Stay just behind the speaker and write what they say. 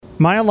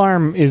My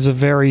alarm is a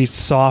very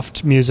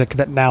soft music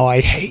that now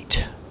I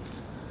hate.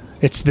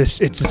 It's a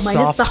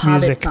soft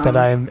music that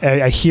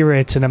I hear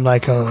it and I'm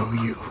like, oh,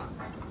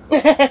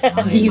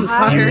 you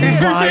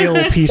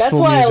vile, peaceful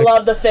That's why music. I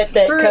love the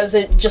Fitbit, because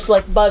it just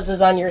like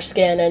buzzes on your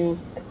skin and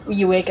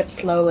you wake up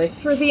slowly.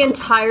 For the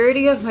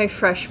entirety of my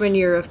freshman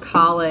year of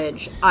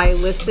college, I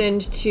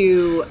listened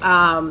to,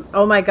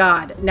 oh my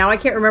god, now I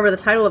can't remember the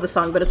title of the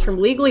song, but it's from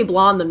Legally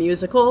Blonde, the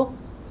musical.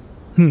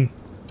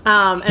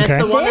 And it's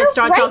the one that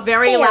starts out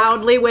very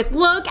loudly with,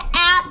 look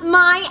at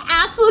my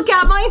ass, look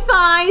at my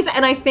thighs,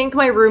 and I think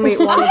my roommate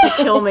wanted to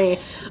kill me.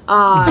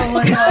 Oh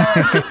my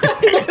god.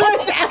 It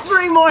was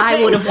every morning.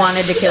 I would have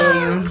wanted to kill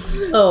you.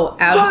 Oh,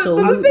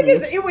 absolutely. But the thing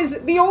is, it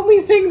was the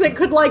only thing that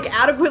could, like,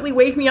 adequately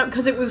wake me up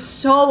because it was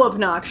so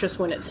obnoxious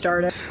when it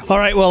started. All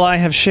right, well, I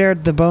have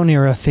shared the Bone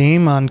Era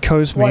theme on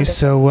Cosme,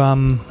 so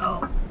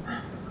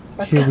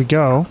here we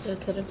go.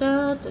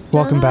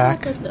 Welcome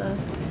back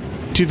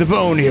to the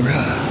Bone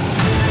Era.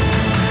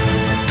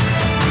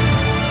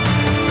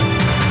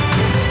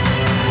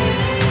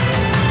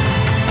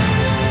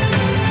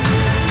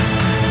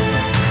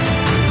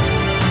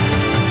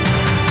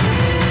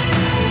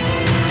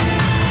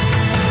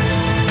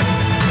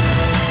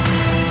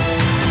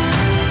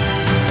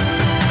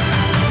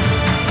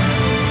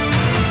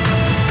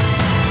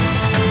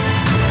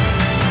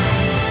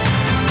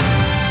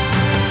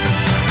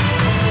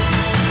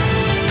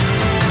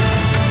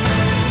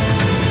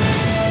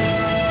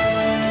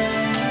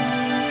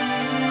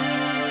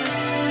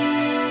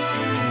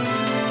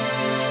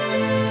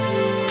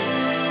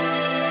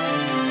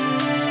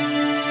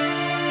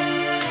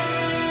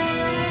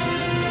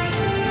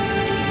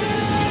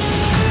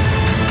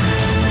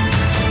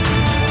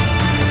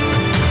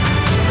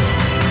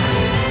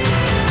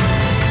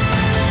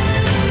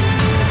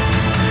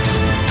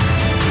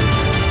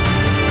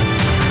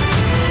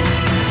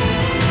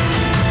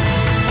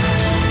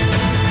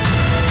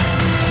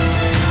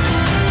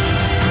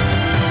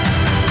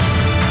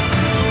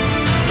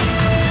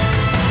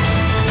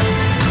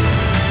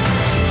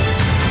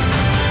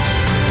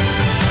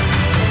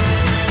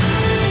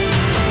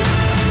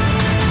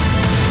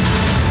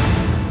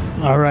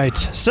 Alright,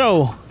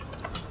 so,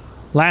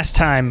 last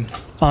time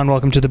on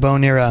Welcome to the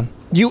Bone Era,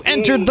 you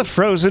entered the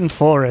frozen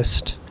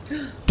forest.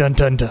 Dun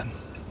dun dun.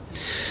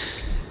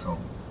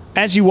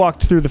 As you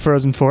walked through the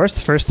frozen forest,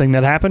 the first thing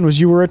that happened was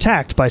you were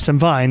attacked by some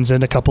vines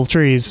and a couple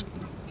trees.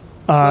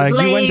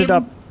 You ended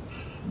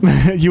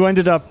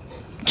up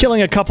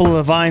killing a couple of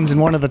the vines in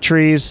one of the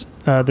trees,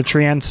 the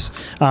tree ants,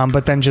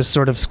 but then just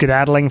sort of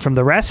skedaddling from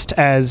the rest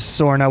as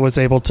Sorna was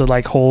able to,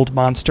 like, hold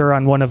Monster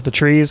on one of the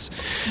trees,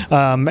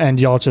 and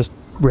y'all just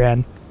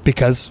ran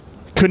because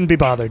couldn't be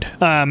bothered.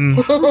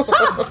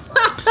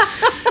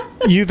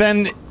 You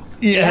then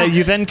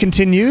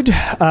continued.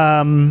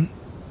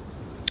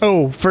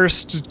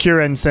 First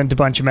Kieran sent a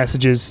bunch of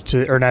messages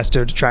to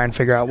Ernesto to try and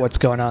figure out what's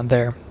going on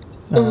there.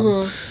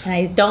 And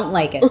I don't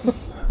like it.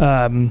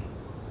 But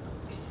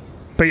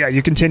yeah,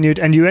 you continued,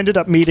 and you ended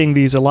up meeting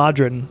these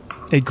Eladrin,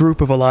 a group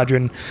of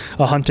Eladrin,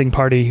 a hunting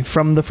party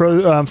from the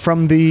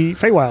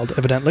Feywild,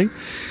 evidently,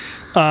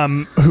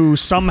 who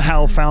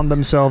somehow found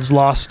themselves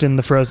lost in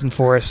the frozen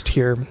forest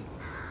here,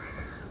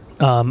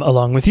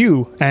 along with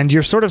you, and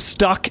you're sort of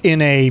stuck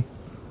in a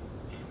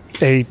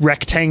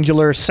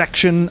rectangular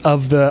section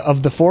of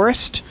the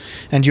forest,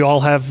 and you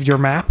all have your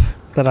map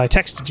that I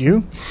texted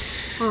you.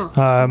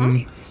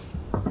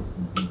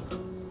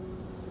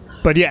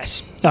 But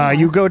yes,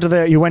 you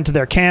went to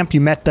their camp,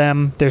 you met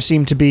them.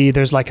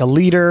 There's like a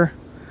leader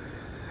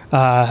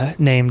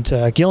named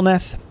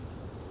Gilneth.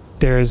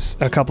 There's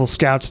a couple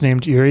scouts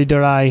named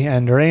Uridarai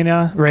and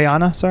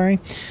Rayana, sorry.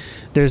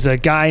 There's a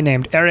guy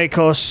named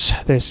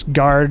Erekos, this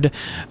guard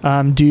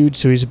dude,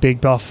 so he's a big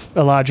buff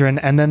Eladrin.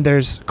 And then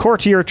there's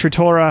Courtier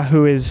Tritora,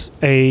 who is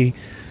a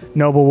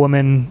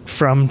noblewoman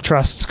from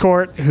Trust's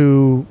court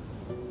who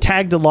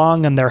tagged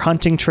along on their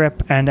hunting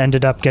trip and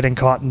ended up getting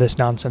caught in this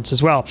nonsense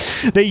as well.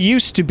 They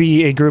used to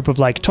be a group of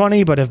like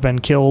 20, but have been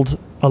killed.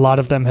 A lot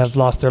of them have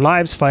lost their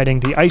lives fighting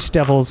the ice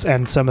devils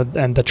and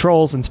and the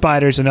trolls and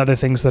spiders and other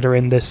things that are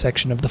in this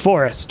section of the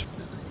forest.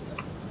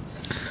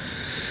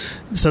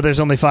 So there's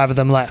only 5 of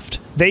them left.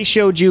 They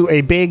showed you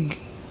a big,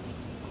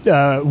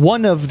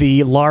 one of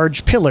the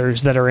large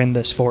pillars that are in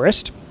this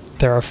forest.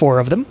 There are 4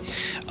 of them.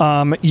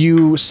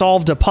 You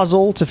solved a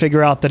puzzle to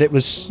figure out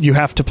that you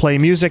have to play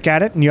music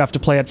at it, and you have to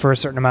play it for a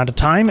certain amount of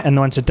time, and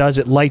once it does,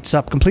 it lights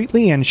up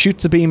completely and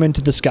shoots a beam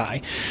into the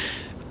sky.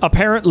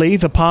 Apparently,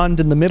 the pond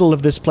in the middle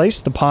of this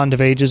place, the Pond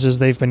of Ages as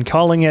they've been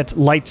calling it,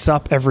 lights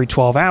up every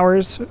 12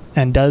 hours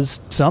and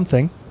does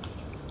something.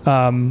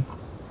 And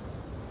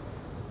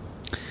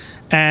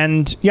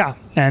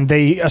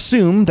they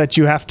assume that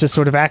you have to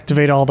sort of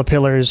activate all the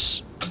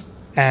pillars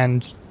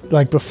and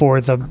like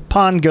before the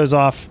pond goes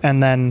off,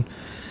 and then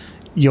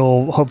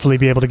you'll hopefully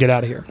be able to get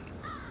out of here.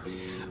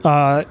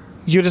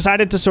 You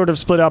decided to sort of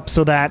split up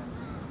so that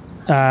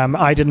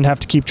I didn't have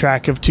to keep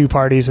track of 2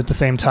 parties at the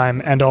same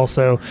time, and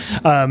also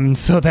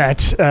so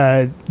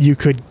that you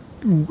could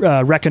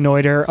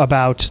reconnoiter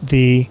about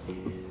the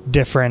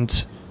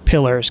different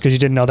pillars because you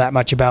didn't know that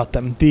much about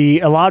them. The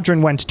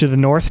Eladrin went to the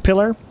north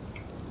pillar,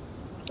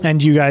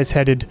 and you guys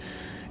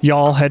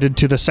y'all headed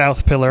to the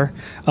south pillar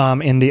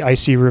in the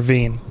icy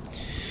ravine.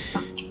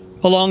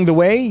 Along the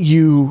way,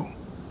 you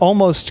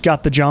almost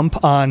got the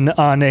jump on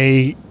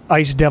a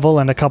ice devil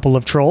and a couple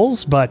of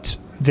trolls, but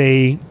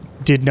they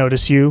did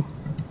notice you,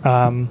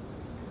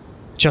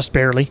 just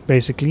barely,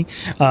 basically,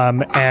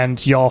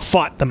 and y'all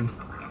fought them.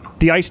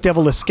 The ice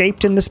devil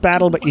escaped in this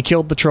battle, but you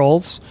killed the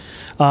trolls,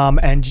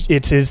 and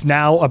it is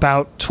now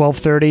about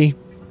 12:30,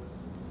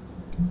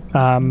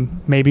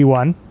 maybe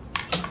 1,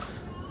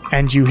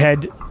 and you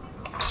head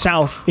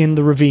south in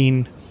the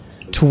ravine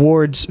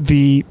towards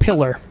the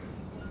pillar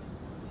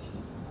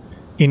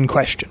in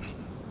question.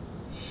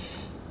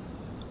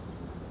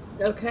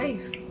 Okay.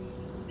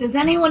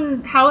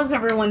 How is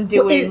everyone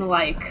doing,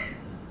 like,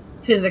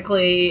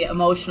 physically,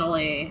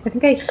 emotionally? I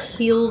think I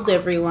healed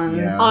everyone.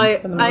 Yeah.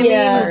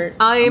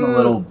 I'm a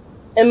little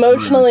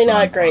Emotionally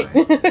not great.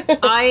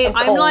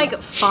 I'm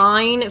like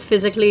fine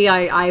physically.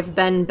 I've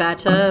been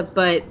better,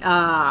 but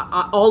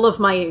all of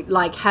my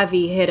like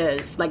heavy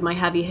hitters, like my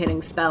heavy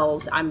hitting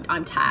spells, I'm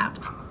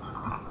tapped.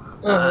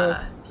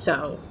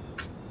 So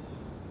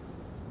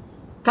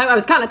I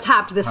was kind of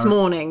tapped this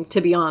morning, to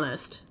be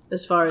honest,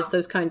 as far as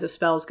those kinds of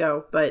spells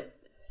go. But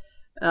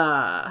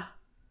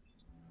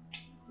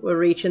we're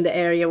reaching the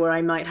area where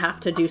I might have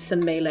to do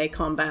some melee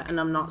combat, and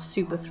I'm not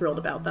super thrilled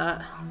about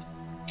that.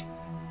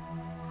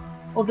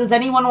 Well, does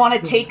anyone want to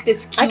take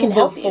this I can cube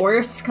help of you.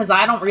 force? Because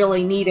I don't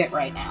really need it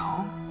right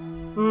now.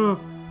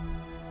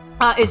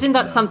 Isn't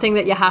that something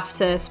that you have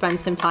to spend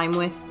some time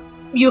with?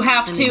 You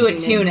have And to attune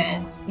attune it.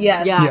 it.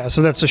 Yes. Yeah. Yeah,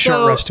 so that's a short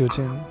So- rest to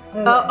attune.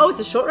 It's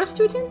a short rest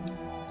to attune?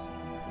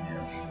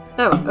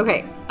 Oh,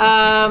 okay.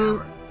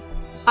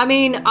 I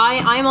mean,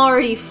 I'm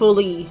already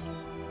fully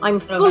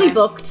Okay.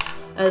 booked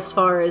as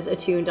far as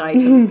attuned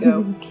items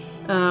go.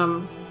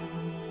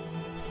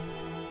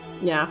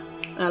 Yeah,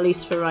 at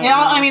least for right Yeah,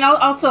 now. I mean,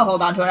 I'll still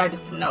hold on to it. I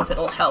just don't know if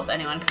it'll help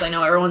anyone because I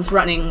know everyone's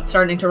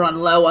starting to run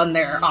low on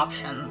their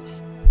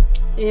options,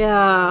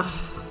 Yeah.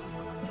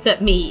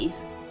 except me.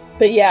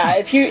 But yeah,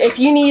 if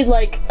you need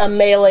like a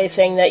melee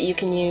thing that you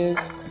can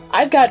use,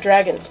 I've got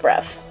Dragon's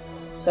Breath,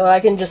 so I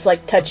can just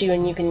like touch you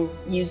and you can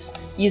use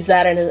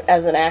that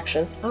as an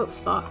action. Oh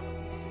fuck.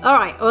 All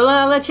right. Well,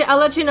 I'll let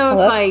you know Oh,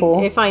 that's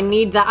cool. if I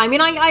need that. I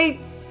mean, I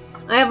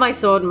have my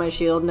sword and my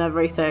shield and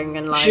everything,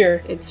 and like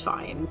Sure. it's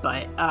fine.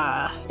 But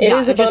It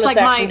is a just bonus like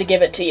action to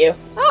give it to you.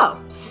 Oh,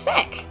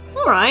 sick.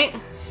 All right.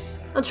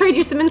 I'll trade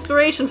you some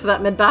inspiration for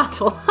that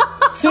mid-battle.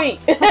 Sweet,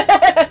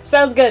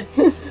 sounds good.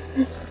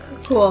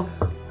 It's cool.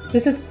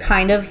 This is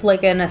kind of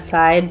like an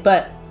aside,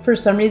 but for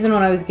some reason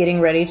when I was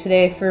getting ready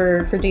today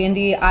for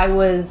D&D, I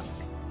was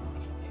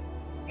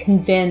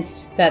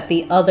convinced that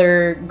the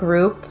other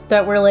group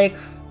that we're like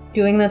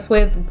doing this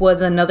with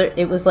was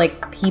it was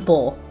like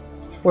people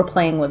were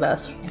playing with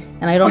us.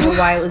 And I don't know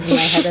why it was in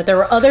my head that there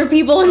were other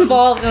people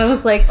involved, and I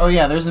was like, Oh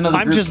yeah, there's another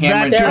I'm group just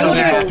Cameron that There sure are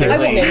that people actor.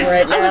 listening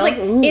right now. I was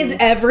like, is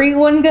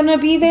everyone gonna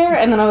be there?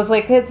 And then I was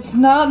like, it's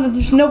not,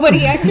 there's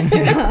nobody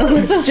extra.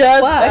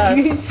 just Fuck.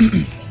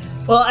 us.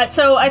 Well,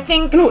 so I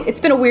think It's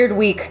been a weird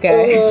week,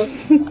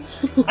 guys.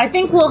 I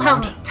think we'll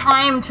have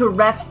time to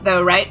rest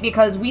though, right?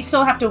 Because we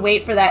still have to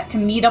wait for that to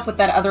meet up with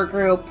that other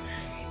group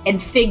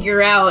and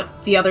figure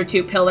out the other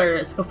two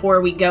pillars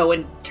before we go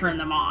and turn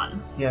them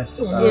on.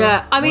 Yes.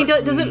 Yeah, I mean,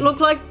 weren't does it we- look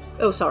like...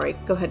 Oh, sorry.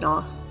 Go ahead,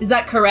 Nala. Is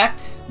that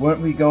correct? Weren't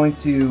we going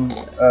to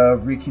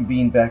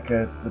reconvene back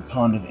at the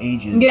Pond of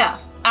Ages? Yeah.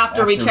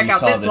 After we check out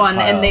saw this one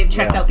pile, and they've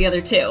checked yeah. out the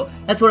other two.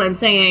 That's what I'm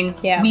saying.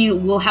 Yeah. We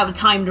will have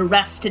time to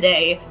rest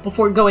today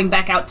before going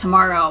back out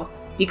tomorrow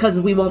because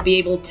we won't be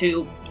able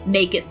to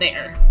make it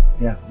there.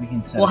 Yeah, we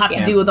can set We'll up have to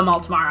camp. do them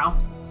all tomorrow.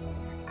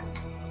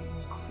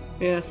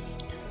 Yeah.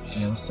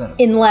 Yeah, we'll set up.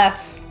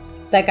 Unless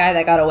that guy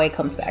that got away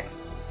comes back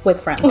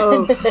with friends.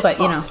 Oh, But,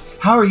 you know,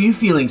 How are you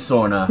feeling,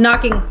 Sorna?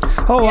 knocking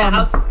Oh, Yeah,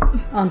 how's...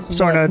 on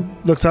some Sorna wood.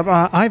 looks up.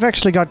 I've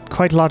actually got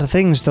quite a lot of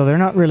things, though. They're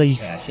not really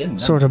Yeah, she didn't know.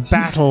 sort of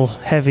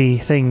battle-heavy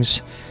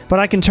things. But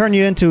I can turn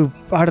you into,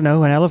 I don't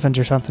know, an elephant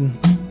or something.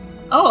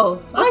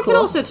 Oh, that's I cool. can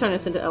also turn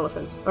us into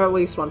elephants. Or at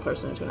least one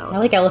person into an I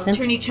elephant. like elephants.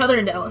 Turn each other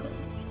into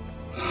elephants.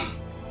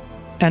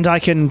 And I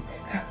can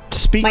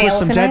speak My with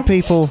some dead elephant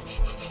eyes? people.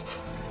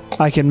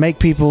 I can make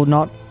people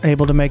not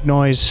able to make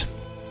noise.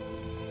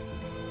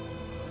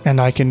 And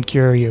I can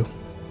cure you.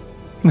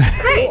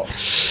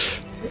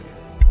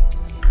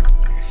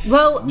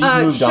 Well, We've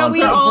moved shall on we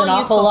from- Sounds all an awful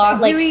useful- lot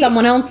do like we-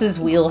 someone else's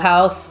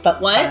wheelhouse, but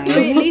What? fine. Do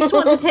we at least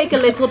want to take a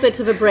little bit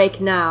of a break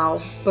now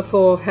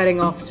before heading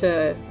off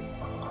to...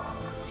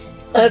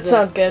 That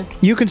sounds good.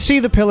 You can see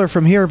the pillar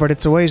from here, but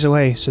it's a ways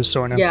away, says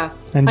Sorna. Yeah.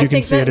 And I you can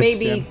think see that it. It's,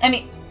 maybe I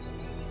mean,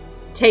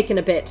 taking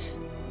a bit.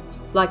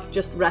 Like,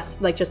 just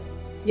rest, like, just,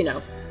 you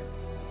know...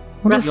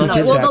 What if rest you up.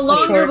 did well, that? the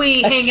longer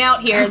we hang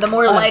out here, the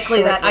more likely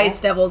short that Ice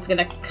rest. Devil's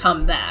gonna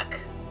come back.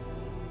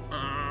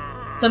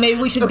 So maybe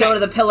we should Okay. go to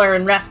the pillar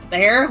and rest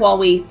there while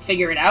we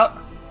figure it out.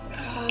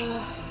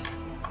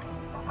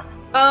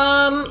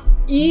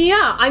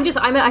 Yeah,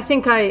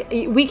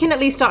 we can at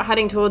least start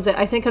heading towards it.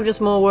 I think I'm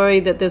just more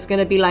worried that there's going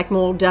to be like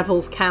more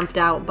devils camped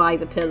out by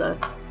the pillar.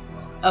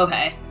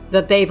 Okay.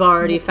 That they've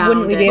already found.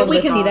 Wouldn't we be able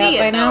to see that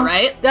by now?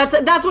 Right? That's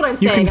what I'm You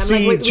saying. can I'm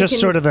see like, just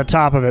sort of the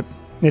top of it.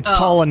 It's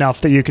tall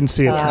enough that you can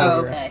see it from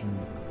Oh, here. okay.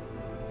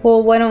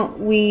 Well, why don't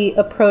we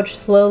approach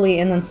slowly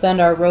and then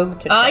send our rogue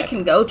to check? I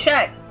can go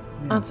check.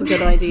 That's a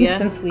good idea.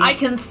 since we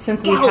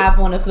Since we have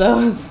one of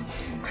those.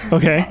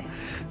 Okay.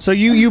 So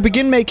you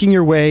begin making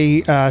your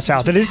way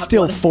south. It is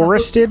still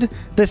forested,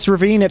 this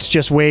ravine. It's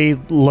just way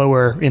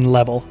lower in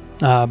level.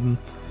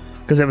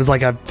 Because it was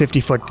like a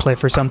 50-foot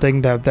cliff or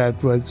something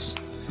that was...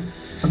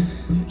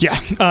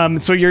 Yeah.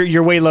 So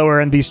you're way lower,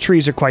 and these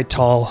trees are quite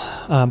tall,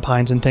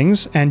 pines and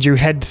things. And you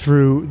head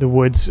through the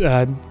woods,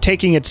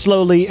 taking it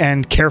slowly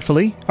and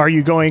carefully. Are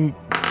you going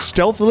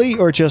stealthily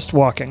or just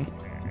walking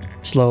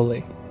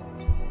slowly?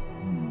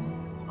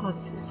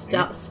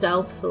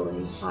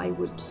 Stealthily, I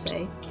would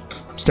say.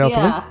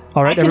 Stealthily? Yeah.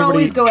 All right, I can everybody.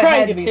 always go Trying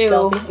ahead to be too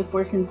stealthy. if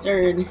we're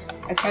concerned.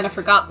 I kind of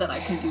forgot that I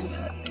can do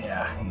that.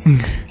 Yeah.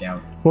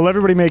 Scout. Well,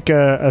 everybody make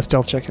a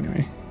stealth check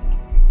anyway.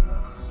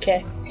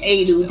 Okay.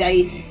 8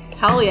 dice.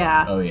 Hell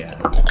yeah. Oh yeah.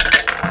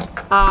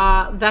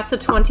 That's a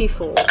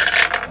 24.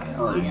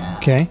 Oh yeah.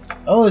 Okay.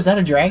 Oh, is that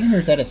a dragon or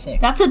is that a 6?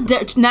 That's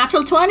a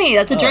natural 20.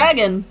 That's a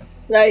dragon.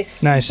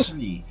 Nice. Nice.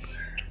 3.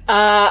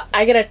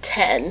 I get a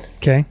 10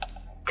 Okay.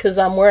 because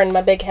I'm wearing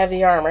my big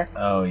heavy armor.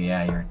 Oh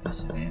yeah, you're at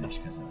disadvantage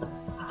because of that.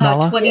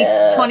 Nala? 20.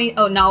 Yeah. 20.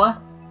 Oh,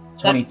 Nala.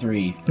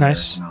 23. For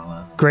Nice.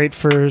 Nala. Great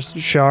for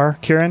Shar.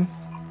 Kieran?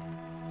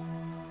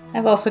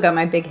 I've also got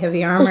my big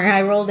heavy armor.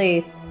 I rolled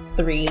a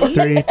 3,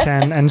 3,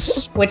 10, and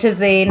which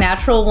is a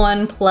natural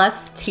 1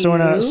 plus 2.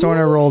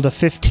 Sorna rolled a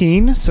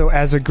 15, so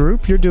as a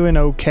group, you're doing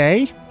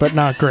okay, but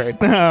not great.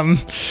 I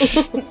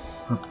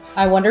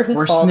wonder who's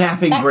We're fault.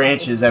 snapping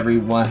branches,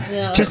 everyone.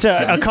 Yeah. Just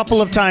a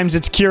couple of times,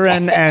 it's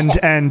Kieran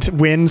and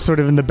Wynn sort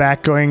of in the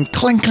back going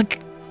clink, clink,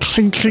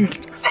 clink,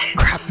 clink,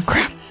 crap,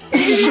 crap.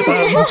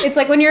 It's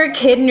like when you're a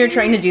kid and you're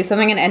trying to do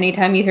something, and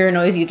anytime you hear a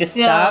noise, you just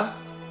stop.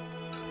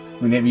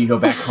 Whenever you go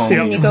back home, Yep.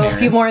 and You go a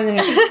few more, and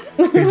then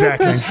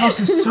Exactly. This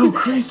house is so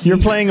creaky. You're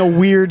playing a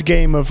weird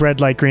game of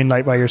red light, green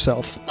light by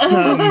yourself.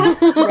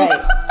 Right.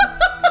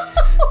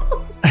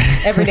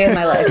 every day of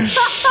my life.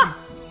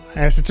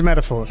 Yes, it's a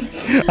metaphor.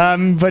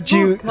 But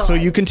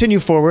you continue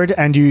forward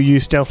and you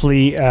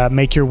stealthily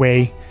make your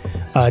way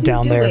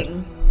down there.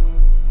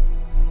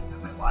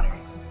 My water.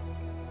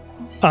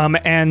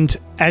 And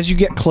as you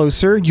get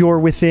closer, you're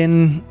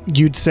within,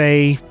 you'd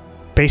say,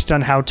 based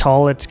on how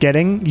tall it's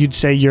getting, you'd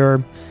say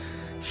you're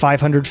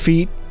 500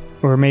 feet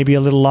or maybe a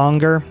little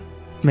longer,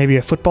 maybe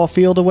a football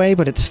field away,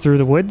 but it's through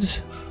the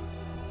woods.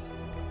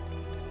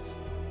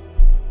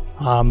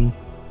 Okay,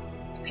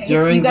 if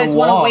During you guys the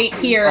want to walk, wait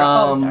here.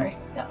 Oh, sorry.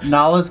 No.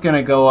 Nala's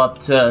gonna go up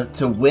to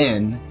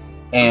Win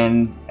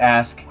and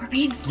ask. We're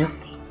being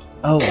stealthy.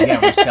 Oh yeah,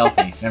 we're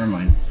stealthy. Never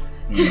mind.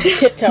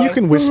 Tiptoeing. You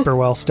can whisper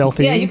while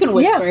stealthy. Yeah, you can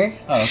whisper.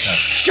 Oh okay.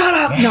 Shut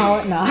up!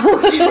 No.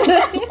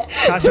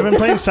 Gosh, I've been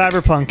playing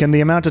Cyberpunk, and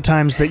the amount of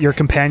times that your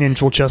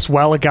companions will just,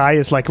 while a guy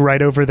is like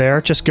right over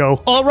there, just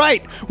go, "All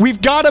right,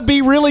 we've got to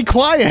be really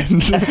quiet,"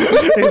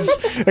 is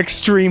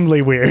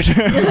extremely weird.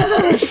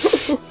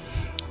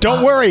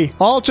 Don't worry,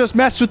 I'll just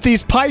mess with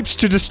these pipes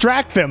to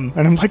distract them.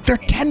 And I'm like, they're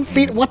 10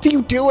 feet. What are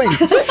you doing?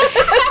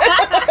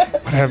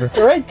 Whatever.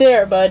 Right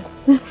there, bud.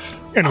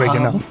 Anyway, you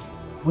know.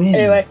 Win.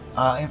 Anyway.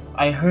 If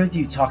I heard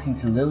you talking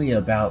to Lilia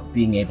about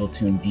being able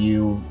to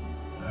imbue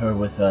her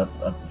with a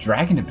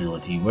dragon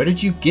ability. Where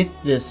did you get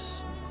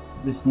this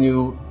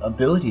new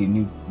ability,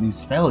 new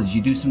spell? Did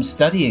you do some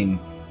studying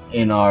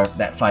in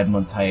that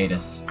 5-month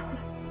hiatus?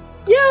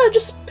 Yeah, I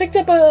just picked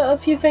up a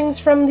few things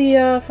from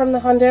the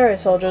Hondaria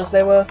soldiers.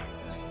 They were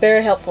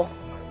very helpful.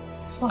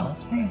 Wow,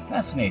 that's very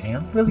fascinating.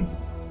 I'm really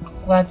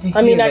glad to hear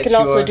I mean, I that can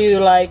also you're- do,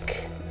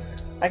 like,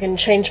 I can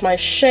change my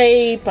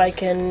shape, I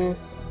can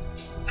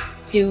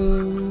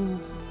do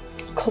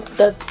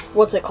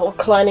what's it called?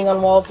 Climbing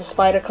on walls, the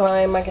spider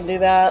climb, I can do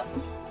that.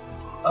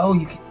 Oh,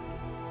 you can...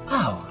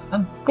 Wow,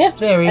 I'm Yeah,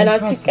 very and I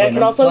impressed. can Wynn.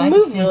 I'm also glad to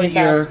move see really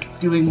that fast.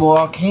 You're doing more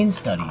arcane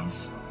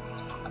studies.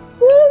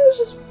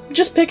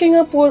 Just picking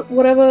up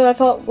whatever I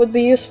thought would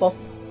be useful.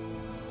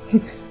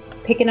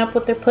 Picking up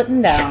what they're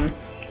putting down.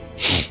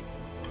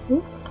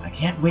 I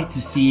can't wait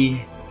to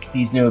see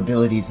these new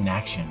abilities in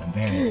action. I'm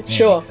very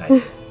Sure.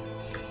 excited.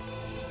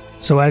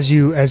 So as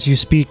you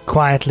speak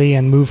quietly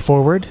and move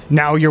forward,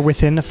 now you're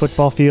within a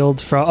football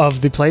field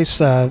of the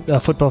place, a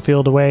football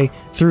field away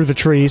through the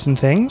trees and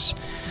things.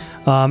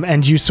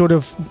 And you sort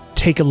of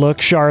take a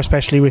look, Shar,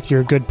 especially with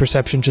your good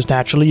perception just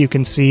naturally, you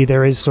can see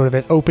there is sort of,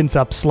 it opens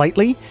up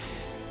slightly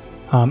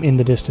in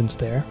the distance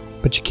there.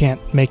 But you can't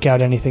make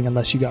out anything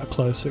unless you got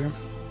closer,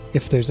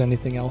 if there's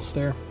anything else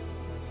there.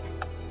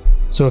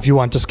 So if you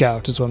want to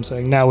scout, is what I'm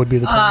saying. Now would be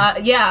the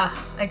time. Yeah.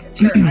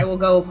 Sure. I will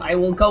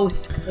go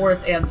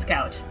forth and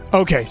scout.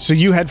 Okay, so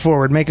you head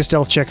forward. Make a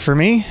stealth check for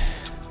me.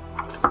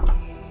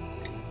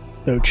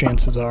 Though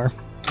chances are.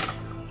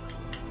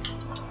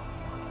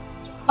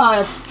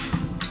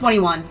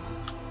 21.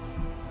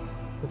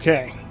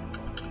 Okay.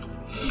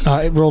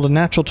 It rolled a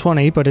natural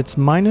 20, but it's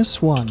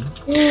 -1.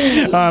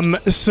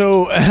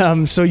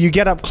 So you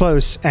get up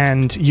close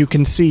and you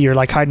can see you're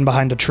like hiding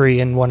behind a tree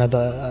in one of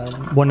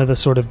the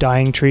sort of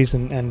dying trees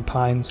and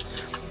pines.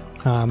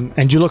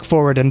 And you look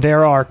forward, and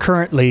there are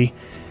currently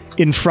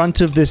in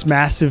front of this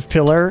massive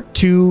pillar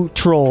 2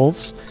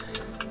 trolls,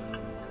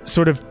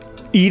 sort of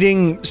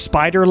eating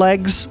spider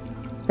legs.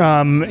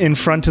 In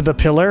front of the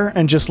pillar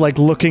and just like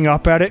looking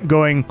up at it,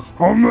 going,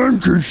 "I'm in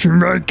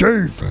my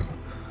cave.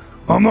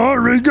 I'm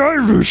already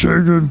going for a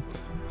second.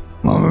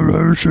 I'm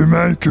a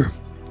maker."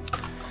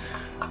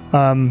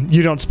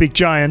 You don't speak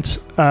giant,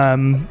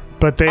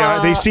 but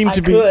they seem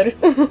to be. Could.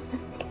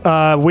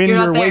 Win,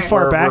 you're way there.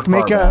 far We're back.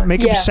 far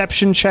Make a Yeah.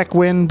 perception check,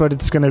 Win, but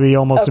it's going to be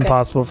almost Okay.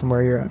 impossible from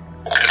where you're at.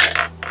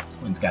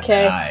 One's got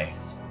Okay. that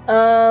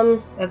eye.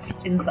 That's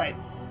insight.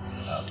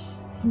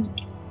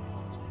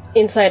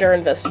 Insider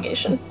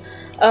investigation.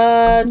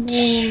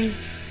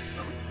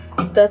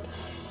 That's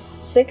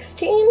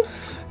 16?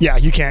 Yeah,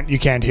 you can't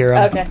hear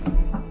them. Okay.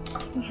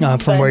 From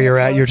fine, where you're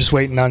at. close. You're just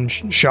waiting on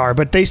Shar.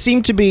 But they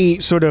seem to be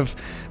sort of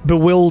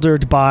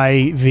bewildered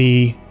by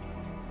the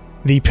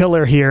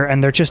pillar here,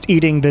 and they're just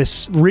eating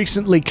this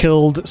recently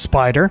killed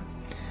spider.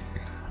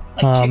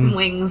 Like chicken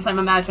wings, I'm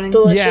imagining.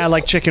 Delicious. Yeah,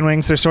 like chicken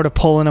wings. They're sort of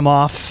pulling them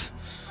off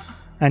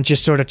and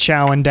just sort of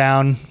chowing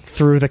down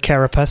through the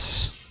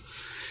carapace.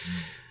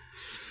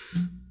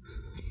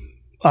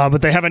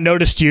 But they haven't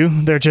noticed you.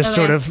 They're just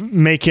sort of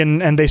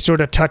making, and they sort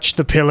of touch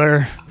the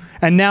pillar.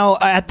 And now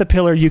at the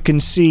pillar you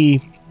can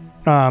see,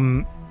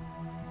 with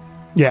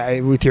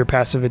your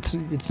passive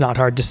it's not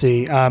hard to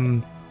see.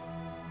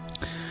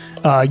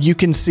 You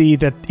can see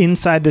that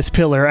inside this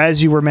pillar,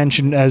 as you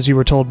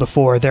were told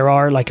before, there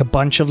are like a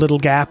bunch of little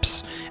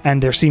gaps,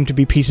 and there seem to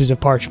be pieces of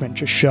parchment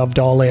just shoved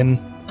all in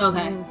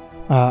Okay.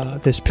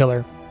 this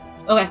pillar.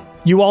 Okay.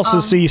 You also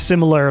see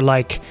similar,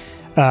 like,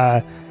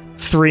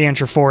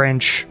 3-inch or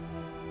 4-inch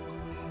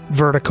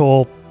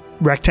vertical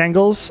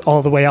rectangles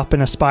all the way up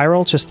in a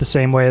spiral, just the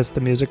same way as the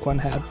music one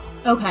had.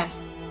 Okay.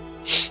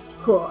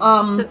 Cool.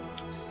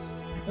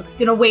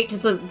 Gonna wait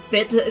just a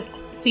bit to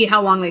see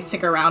how long they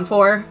stick around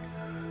for.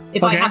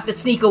 If I Okay. have to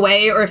sneak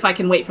away or if I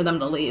can wait for them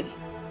to leave.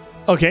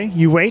 Okay,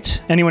 you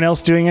wait. Anyone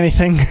else doing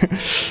anything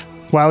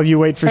while you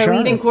wait for I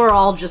Shar? think we're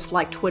all just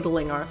like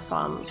twiddling our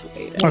thumbs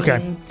waiting.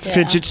 Okay.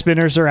 Fidget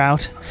spinners are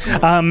out.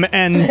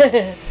 And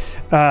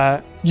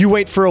you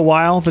wait for a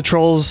while. The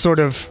trolls sort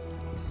of...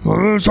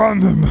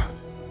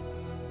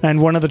 And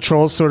one of the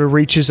trolls sort of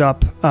reaches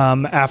up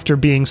after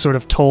being sort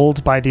of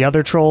told by the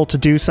other troll to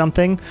do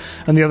something.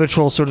 And the other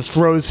troll sort of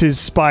throws his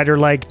spider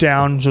leg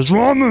down, says,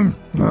 "Ramen!"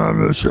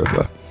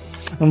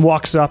 and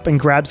walks up and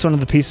grabs one of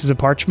the pieces of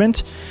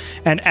parchment.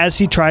 And as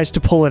he tries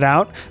to pull it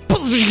out,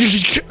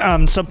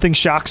 something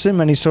shocks him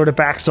and he sort of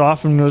backs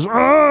off and goes,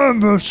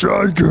 "I'm a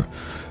shaker,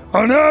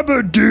 an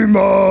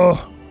abadima."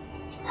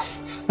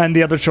 And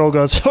the other troll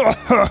goes,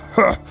 "I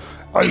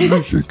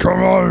wish you come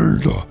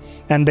out."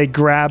 And they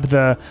grab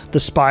the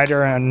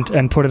spider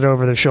and put it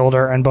over their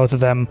shoulder, and both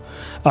of them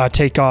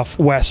take off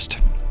west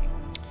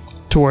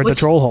toward the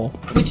troll hole,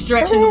 Which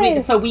direction did we...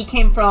 So we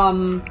came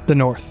from the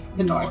north.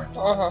 the north.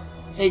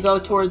 They go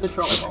toward the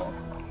troll hole.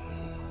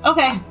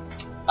 Okay.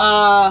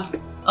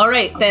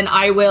 Alright, then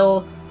I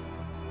will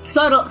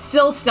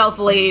still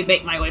stealthily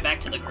make my way back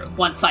to the group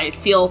once I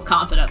feel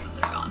confident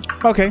that they're gone.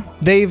 Okay,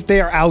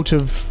 they are out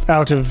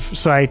of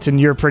sight,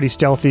 and you're pretty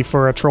stealthy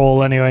for a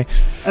troll anyway.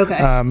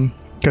 Okay.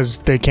 Because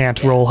they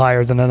can't roll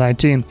higher than a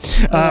 19.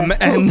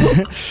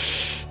 And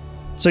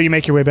so you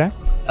make your way back?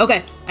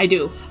 Okay, I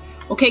do.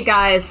 Okay,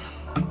 guys.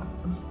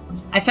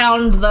 I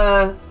found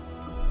the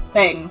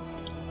thing.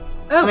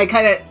 Oh.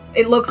 And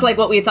it looks like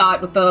what we thought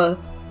with the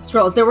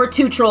trolls. There were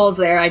 2 trolls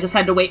there. I just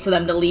had to wait for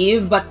them to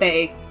leave, but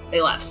they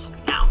left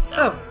now.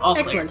 So all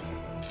clear. Excellent.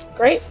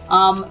 Great.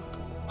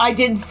 I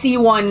did see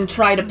one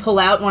try to pull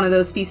out one of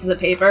those pieces of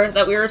paper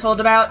that we were told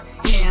about,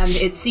 and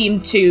it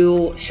seemed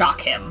to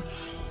shock him.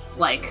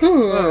 Like,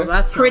 Oh,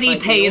 that's not pretty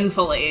ideal.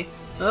 painfully.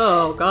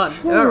 Oh god.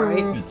 All right.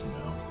 Good to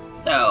know.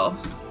 So,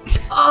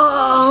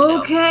 Oh,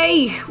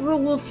 okay. Well,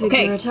 we'll figure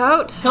Okay. it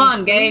out. Come I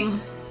on, gang.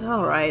 suppose.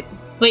 All right.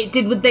 wait,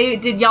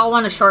 did y'all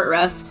want a short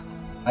rest?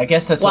 I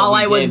guess that's While what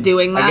we I was did.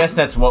 doing that? I guess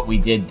that's what we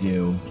did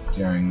do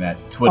during that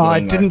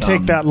twiddling. It didn't our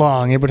take that thumbs.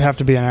 long. It would have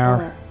to be an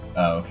hour.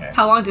 Oh, okay.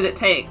 How long did it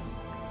take?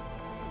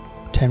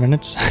 10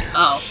 minutes.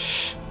 Oh.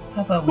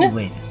 How about we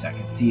wait a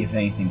second, see if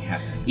anything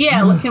happens?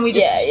 Yeah, look, can we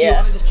just, do you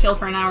Yeah. want to just chill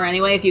for an hour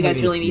anyway if you guys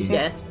Maybe really if need you-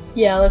 to?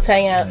 Yeah, let's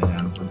hang out.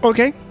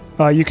 Okay.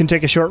 You can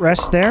take a short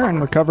rest there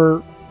and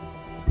recover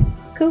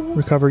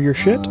your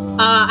shit.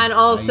 And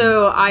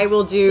also, I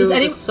will do Does the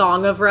any-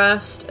 Song of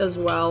Rest as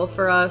well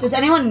for us. Does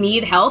anyone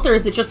need health, or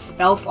is it just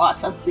spell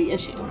slots? That's the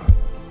issue.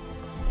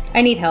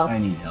 I need help. I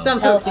need help. Some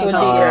folks need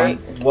Health help.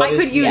 would be What I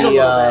is could use the, a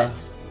little bit.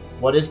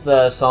 What is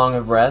the Song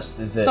of Rest?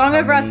 Is it Song how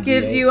of Rest many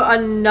gives D8? you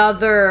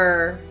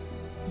another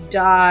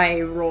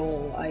die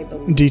roll, I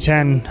believe.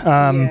 D10.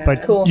 Yeah.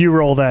 But Cool. you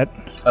roll that.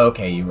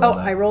 Okay, you roll Oh,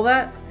 that. I roll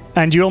that?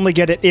 And you only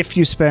get it if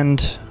you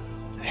spend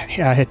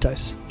hit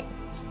dice.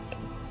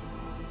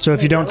 So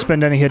if you don't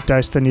spend any hit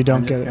dice, then you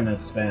don't I'm just get it. gonna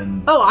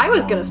spend. Oh, I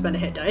was gonna spend a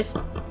hit dice.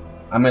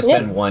 I'm gonna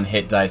spend 1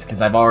 hit dice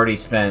because I've already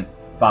spent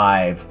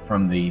 5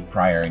 from the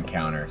prior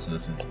encounter, so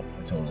this is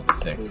a total of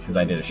 6 because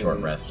I did a short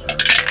rest earlier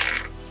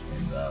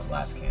in the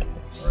last camp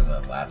or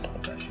the last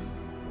session.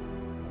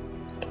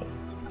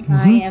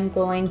 I am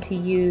going to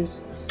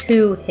use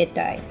 2 hit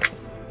dice.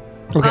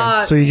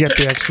 Okay, so you get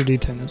the extra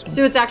D10 as well.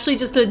 So it's actually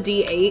just a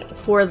D8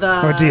 for the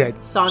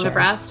D8, Song of sorry.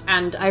 Rest,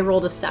 and I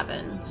rolled a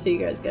 7, so you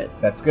guys get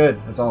That's good.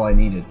 That's all I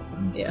needed.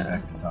 Yeah.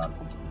 Back to top.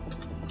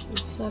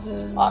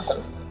 7.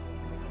 Awesome.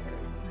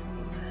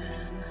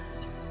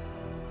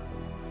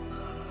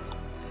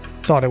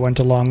 Thought it went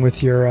along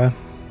with your.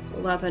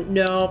 11.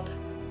 Nope.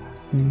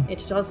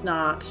 It does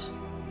not.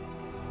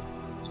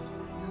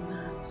 And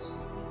that's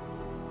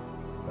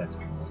That's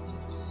good.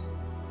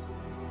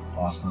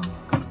 Awesome.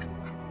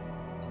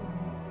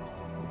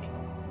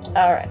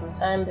 All right,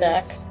 I'm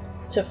back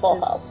to full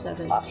health.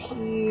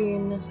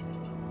 17.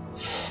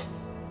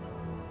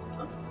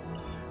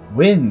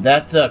 Win,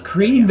 that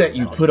cream that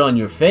you put on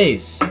your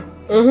face.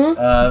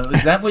 Mm-hmm.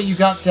 Is that what you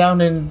got down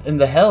in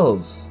the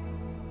hells?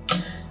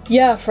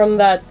 Yeah, from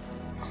that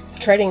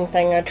trading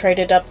thing, I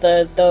traded up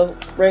the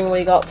ring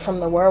we got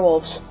from the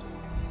werewolves.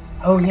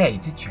 Oh yeah, you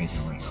did trade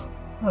the ring off.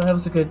 Oh, that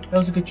was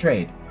a good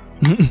trade.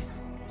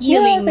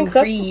 Healing think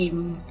so.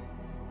 cream.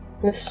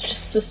 It's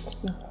just this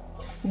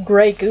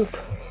gray goop.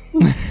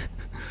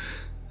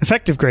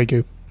 Effective Grey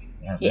Goop.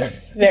 Yeah,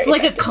 Yes, very It's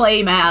like a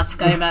clay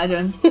mask, I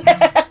imagine.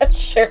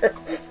 sure.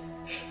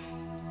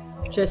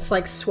 Just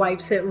like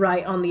swipes it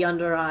right on the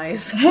under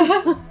eyes.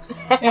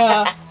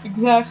 Yeah,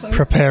 exactly.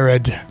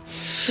 Prepared.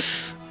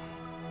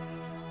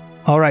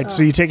 All right,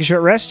 so you take a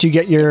short rest. You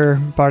get your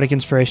bardic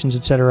inspirations,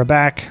 etc.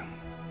 back.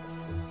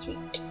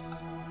 Sweet.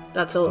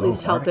 That'll at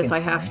least help if I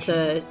have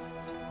to.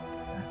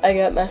 I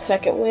got my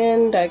second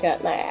wind. I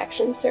got my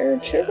action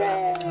surge.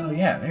 Hooray! Oh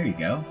yeah, there you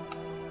go.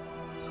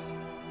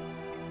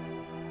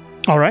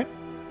 All right.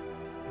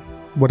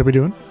 What are we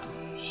doing?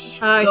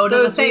 I Go to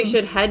the suppose we thing.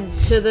 should head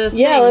to the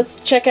Yeah, thing.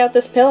 let's check out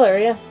this pillar.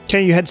 Yeah.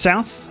 Okay, you head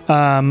south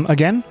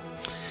again,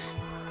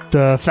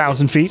 the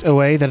 1,000 feet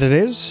away that it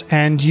is,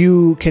 and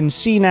you can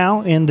see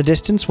now in the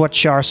distance what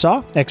Shar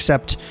saw,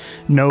 except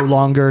no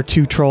longer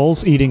 2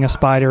 trolls eating a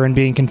spider and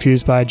being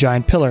confused by a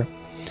giant pillar.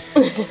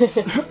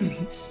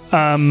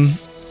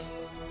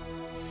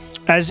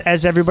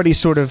 As everybody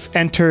sort of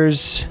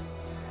enters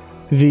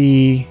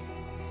the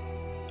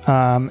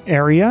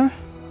area,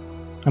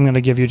 I'm going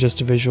to give you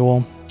just a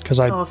visual because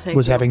I Oh, thank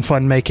was you. having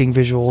fun making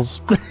visuals.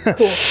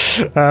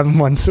 Cool.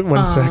 one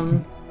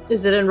second.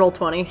 Is it in roll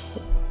 20?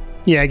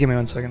 Yeah, give me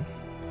 1 second.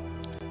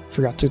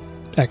 Forgot to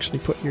actually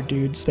put your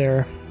dudes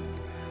there.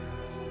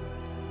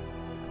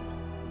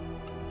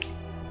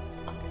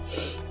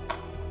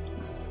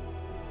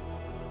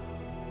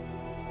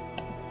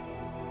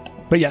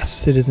 But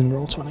yes, it is in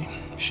roll 20.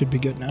 Should be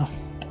good now.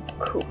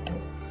 Cool.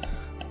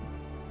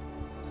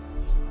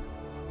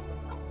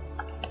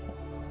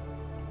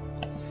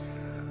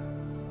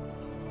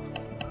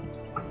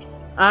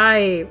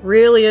 I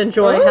really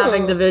enjoy Oh.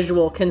 having the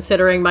visual,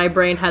 considering my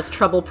brain has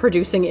trouble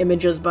producing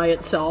images by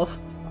itself.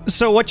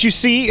 So what you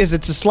see is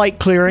it's a slight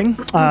clearing.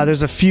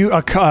 There's a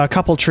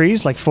couple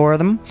trees, like 4 of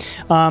them.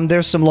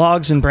 There's some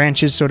logs and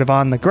branches sort of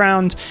on the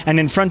ground, and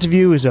in front of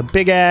you is a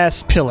big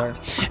ass pillar.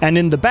 And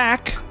in the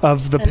back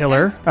of the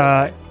pillar,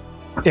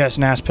 yes,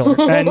 an ass pillar.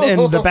 And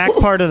in the back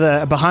part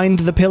of behind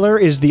the pillar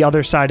is the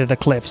other side of the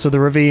cliff. So the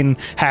ravine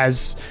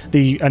has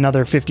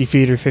another 50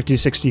 feet or 50,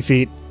 60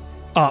 feet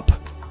up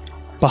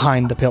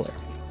behind the pillar.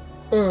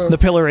 The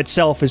pillar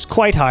itself is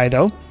quite high,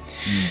 though,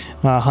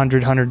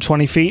 100,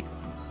 120 feet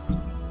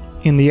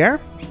in the air,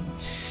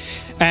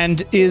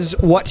 and is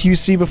what you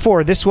see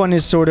before. This one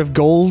is sort of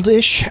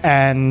goldish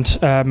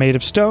and made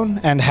of stone,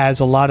 and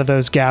has a lot of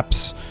those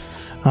gaps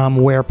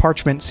where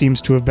parchment seems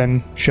to have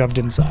been shoved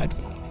inside.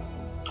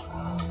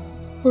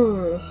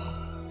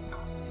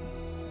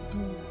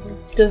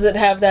 Does it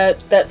have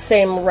that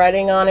same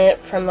writing on it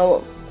from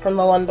the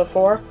one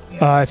before?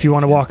 If you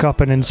want to walk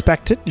up and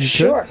inspect it, you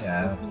Sure.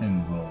 Yeah, I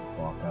assume we'll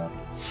walk up.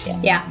 Yeah.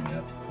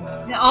 Yep,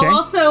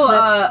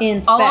 I'll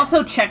Inspect.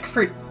 also check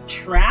for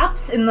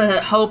traps in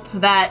the hope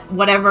that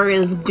whatever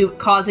is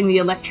causing the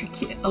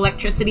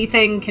electricity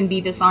thing can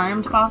be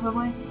disarmed,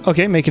 possibly. could.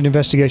 Okay, make an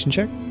investigation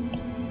check.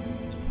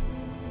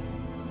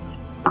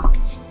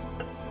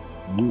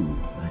 Ooh,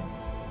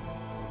 nice.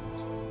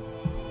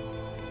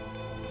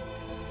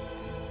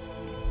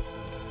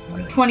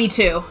 Really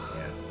 22.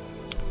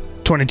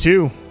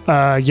 22.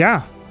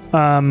 Yeah.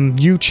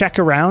 You check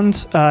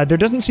around. There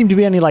doesn't seem to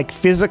be any like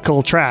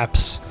physical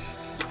traps.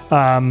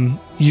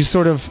 You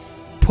sort of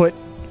put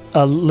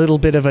a little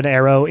bit of an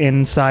arrow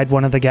inside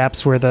one of the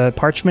gaps where the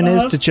parchment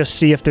is to just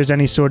see if there's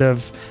any sort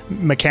of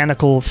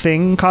mechanical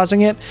thing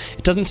causing it.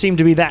 It doesn't seem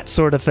to be that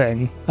sort of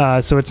thing.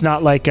 So it's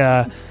not like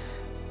a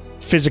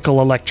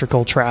physical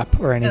electrical trap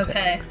or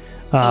anything.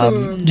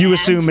 Okay. You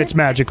assume it's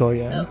magical,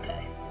 yeah. Okay.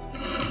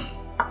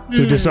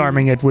 So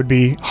disarming it would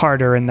be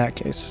harder in that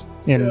case,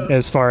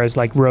 as far as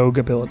like rogue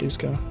abilities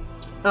go.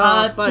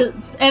 But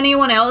Does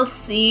anyone else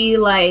see,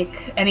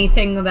 like,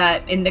 anything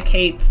that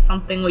indicates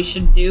something we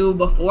should do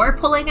before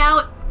pulling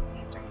out?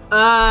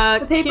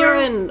 paper?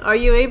 Kieran, are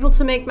you able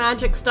to make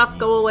magic stuff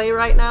go away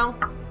right now?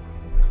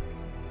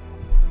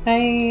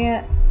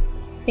 I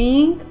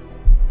think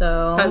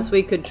so. Because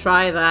we could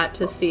try that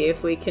to see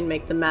if we can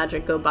make the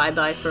magic go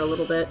bye-bye for a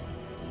little bit.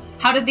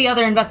 How did the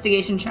other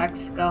investigation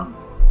checks go?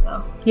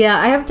 Yeah,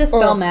 I have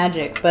Dispel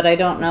Magic, but I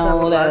don't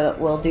know that it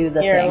will do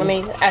the Here, thing. let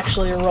me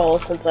actually roll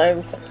since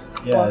I've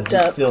walked is it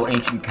up. still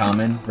ancient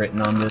common written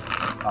on this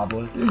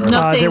obelisk? There's Or-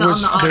 nothing on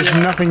the audio. There's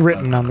nothing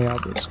written on the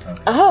obelisk.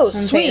 Oh, Okay,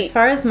 sweet. as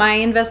far as my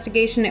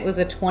investigation, it was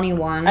a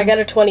 21. I got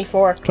a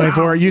 24.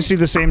 24. You see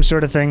the same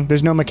sort of thing.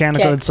 There's no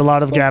mechanical. Okay. It's a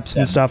lot of gaps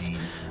and stuff,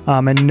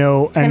 17. and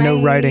no Can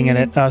I- writing in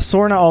it.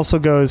 Sorna also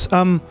goes.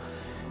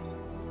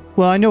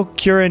 Well, I know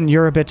Kieran,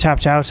 you're a bit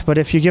tapped out, but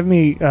if you give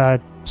me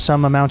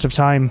some amount of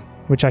time,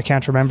 which I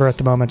can't remember at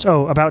the moment.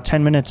 Oh, about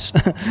 10 minutes.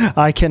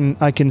 I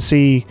can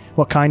see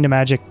what kind of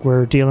magic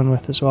we're dealing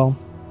with as well.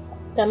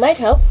 That might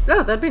help.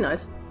 Yeah, that'd be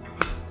nice.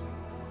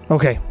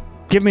 Okay,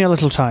 give me a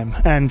little time.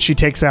 And she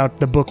takes out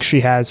the book she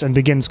has and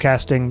begins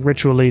casting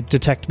ritually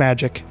detect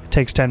magic.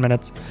 Takes 10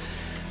 minutes.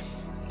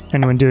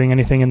 Anyone doing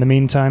anything in the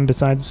meantime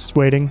besides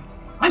waiting?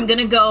 I'm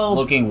gonna go.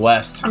 Looking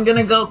west. I'm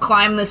gonna go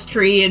climb this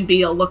tree and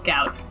be a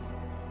lookout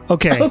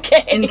Okay.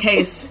 Okay. in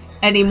case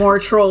any more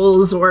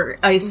trolls or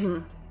ice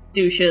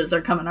douches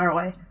are coming our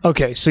way.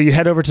 Okay, so you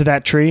head over to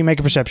that tree.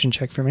 Make a perception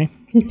check for me.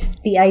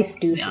 The ice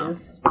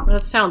douches.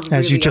 That sounds really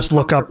As you just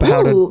look up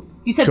uncomfortable. how to... Ooh,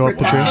 you said go up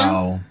the tree. perception?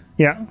 Wow.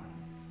 Yeah.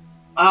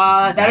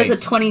 That is a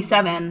Nice.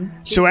 27.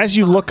 So as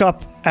you look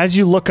up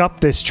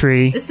this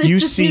tree, This is you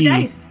this new see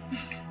dice.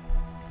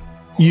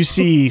 you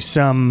see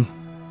some.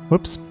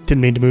 Whoops!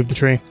 Didn't mean to move the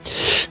tree.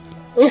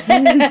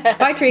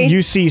 Bye, tree.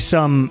 You see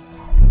some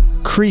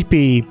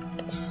creepy,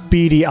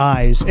 beady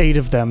eyes, 8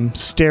 of them,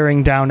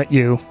 staring down at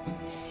you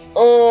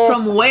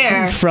From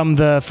where? from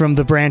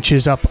the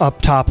branches up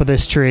top of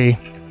this tree.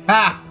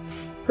 Ah!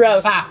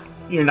 Gross. Ah!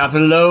 You're not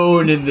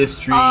alone in this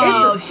tree.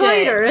 Oh, It's a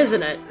spider,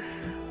 isn't it?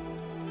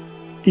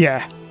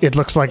 Yeah, it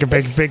looks like a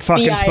big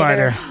fucking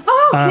spider.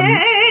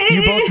 Okay.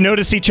 You both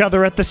notice each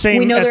other at the same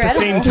We know at they're the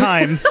same edible.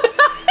 time.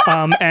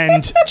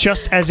 And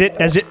just as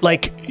it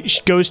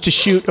like goes to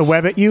shoot a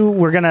web at you,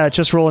 we're gonna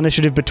just roll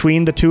initiative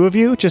between the two of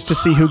you just to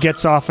see who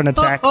gets off an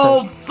attack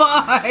Oh, first.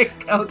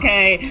 fuck.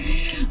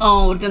 Okay.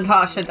 Oh,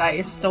 Natasha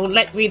dice, don't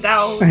let me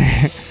down.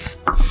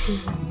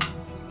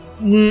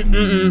 They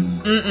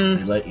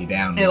let you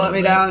down. They let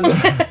me down.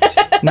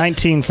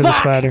 19 for the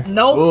spider.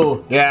 Nope.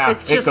 Oh, yeah.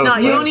 It's it just goes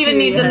not- You west. don't even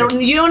need to know.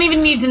 You don't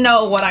even need to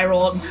know what I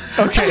rolled.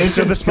 Okay,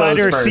 so the Goes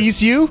spider first.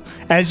 sees you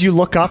as you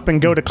look up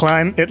and go to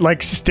climb. It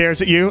like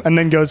stares at you and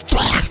then goes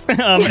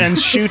and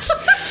shoots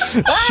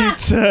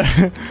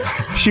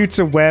shoots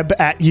a web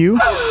at you.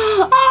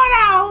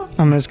 Oh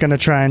I'm just gonna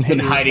try and Been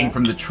hit you. hiding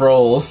from the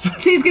trolls. no!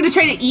 So he's gonna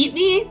try to eat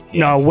me?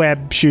 No, Yes. a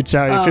web shoots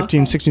out at you.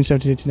 15, 16,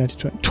 17, 18, 19,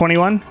 20.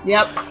 21?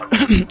 Yep.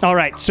 All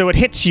right, so it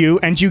hits you,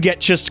 and you get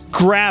just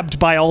grabbed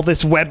by all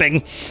this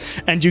webbing,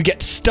 and you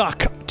get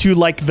stuck to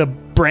like the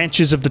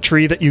branches of the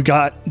tree that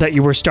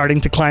you were starting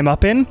to climb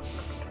up in.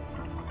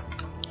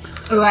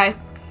 Okay.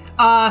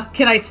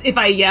 Can I? If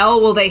I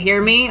yell, will they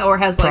hear me, or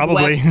has like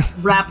Probably. web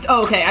wrapped?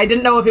 Oh, okay. I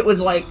didn't know if it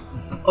was like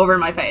over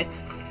my face.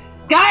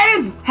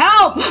 Guys,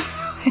 help!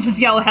 I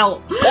just yell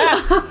help.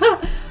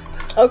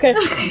 Okay.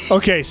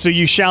 Okay, so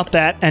you shout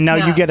that, and now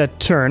you Yeah. get a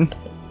turn.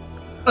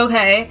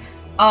 Okay.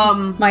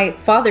 My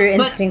father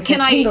But instincts can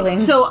are tingling.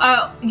 So,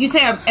 you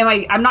say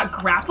I'm not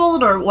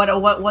grappled, or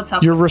what's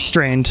up? You're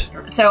restrained.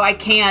 So I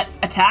can't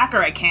attack,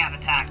 or I can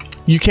attack.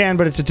 You can,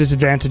 but it's a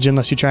disadvantage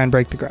unless you try and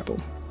break the grapple.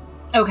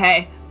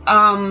 Okay.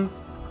 And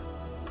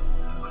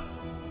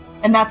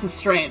that's a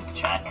strength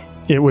check.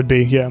 It would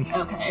be, yeah.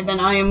 Okay,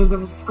 then I am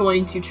just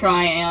going to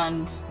try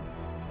and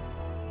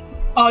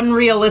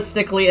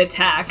unrealistically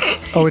attack.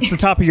 Oh, it's the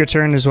top of your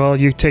turn as well.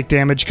 You take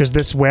damage because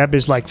this web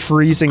is like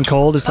freezing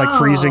cold. It's like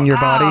freezing your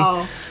body.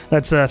 Ow.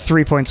 That's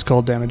 3 points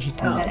cold damage.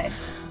 Okay.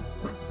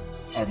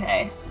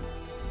 Okay.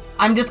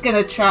 I'm just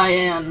gonna try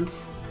and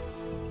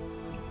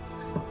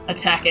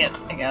attack it,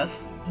 I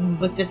guess.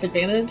 With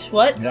disadvantage?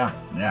 What? Yeah,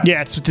 yeah.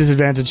 Yeah, it's with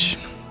disadvantage.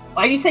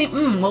 Why do you say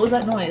what was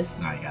that noise?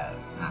 I got it.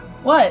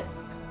 What?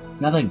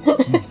 Nothing.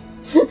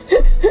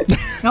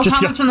 No Just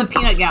comments from the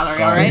peanut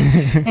gallery, alright?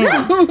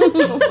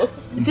 Anyway.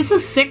 Is this a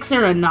 6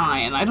 or a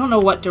 9? I don't know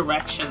what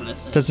direction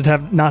this is. Does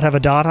it not have a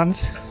dot on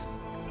it?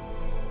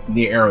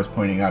 The arrow's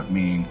pointing up,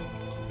 meaning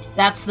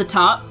That's the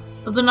top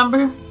of the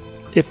number?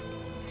 If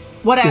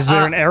What is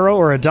there an arrow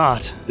or a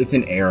dot? it's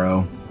an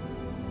arrow.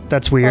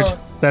 That's weird. Oh.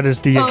 That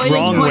is the Oh, it is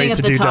wrong way pointing to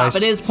at the do top.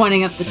 dice. It is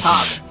pointing at the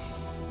top.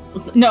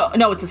 No,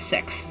 it's a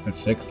 6. That's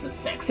 6. It's a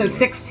 6. So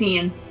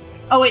 16.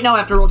 Oh, wait, no, I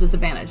have to roll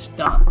disadvantage.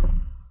 Duh.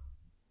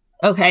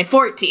 Okay,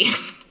 14.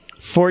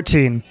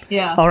 14.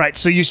 Yeah. All right,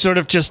 so you sort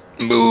of just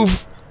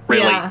move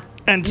really Yeah.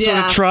 and sort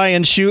Yeah. of try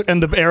and shoot,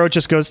 and the arrow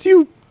just goes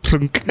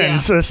plunk, Yeah.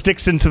 and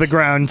sticks into the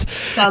ground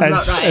Sounds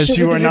about right. as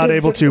you are not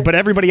able to. But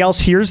everybody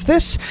else hears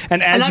this,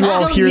 and as And you I'm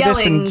all still hear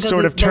this yelling and 'cause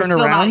sort of they're turn still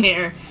not around,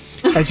 here.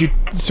 as you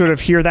sort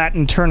of hear that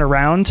and turn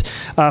around,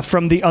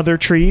 from the other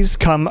trees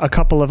come a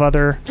couple of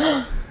other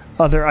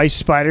ice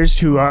spiders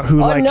who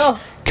no.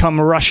 come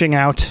rushing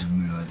out.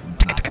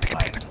 It's not by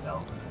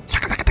itself.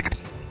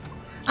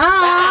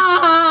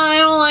 I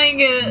don't like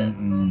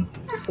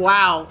it.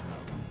 Wow.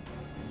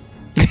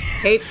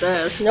 Hate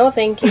this. No,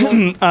 thank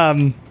you.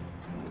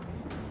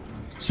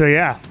 So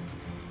yeah,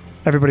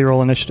 everybody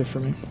roll initiative for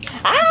me.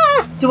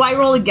 Do I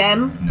roll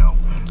again? No.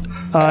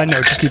 No,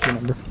 just keep your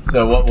number.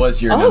 So what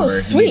was your Oh, number?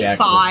 sweet. You'd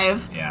actually-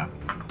 5. Yeah.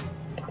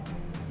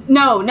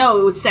 No,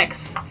 it was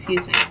 6.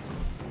 Excuse me.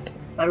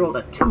 So I rolled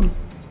a 2.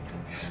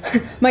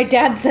 My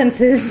dad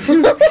senses.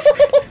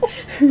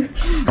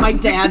 My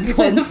dad was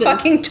a senses.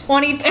 fucking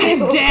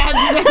 22. Dad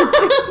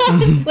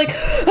senses. It's like,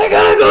 I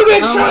gotta go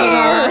get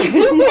Char.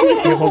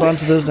 Yeah, hold on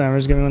to those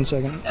numbers. Give me 1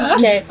 second.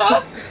 Okay.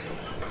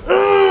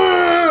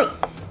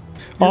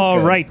 All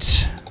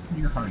right.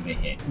 You're hard to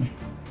hit.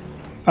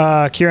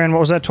 Kieran, what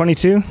was that?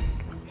 22?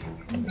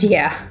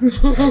 Yeah.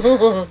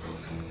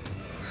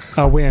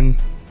 A win.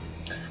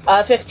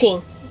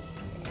 15.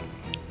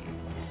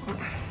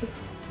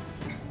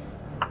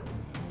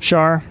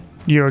 Shar,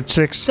 you're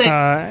 6. 6.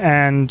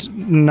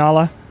 And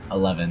Nala,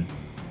 11.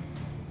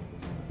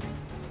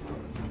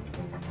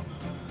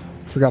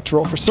 forgot to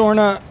roll for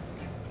Sorna.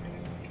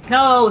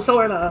 No,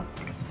 Sorna.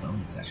 It's a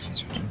bonus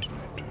action.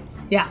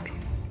 Yeah.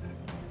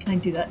 Can I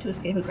do that to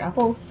escape a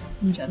grapple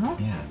in general?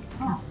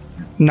 Yeah.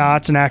 Nah,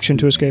 it's an action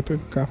to escape a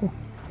grapple.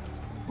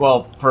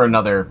 Well, for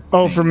another.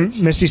 Oh, thing for that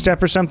she- Misty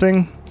Step or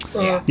something?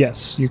 Yeah.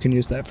 Yes, you can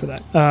use that for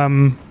that.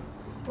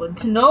 Good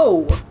to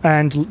know.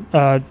 And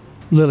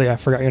Lily, I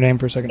forgot your name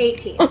for a second.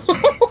 18.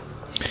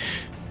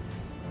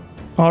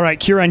 All right,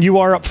 Kieran, you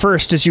are up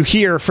first as you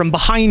hear from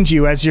behind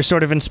you as you're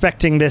sort of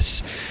inspecting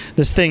this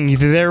thing.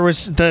 There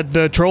was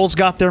the trolls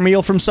got their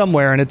meal from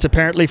somewhere, and it's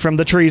apparently from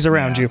the trees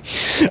around you.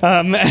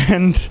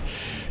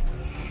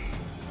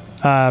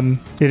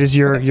 It is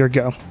your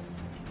go.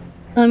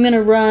 I'm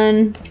gonna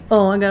run.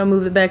 Oh, I gotta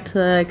move it back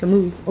to I can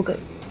move. Okay.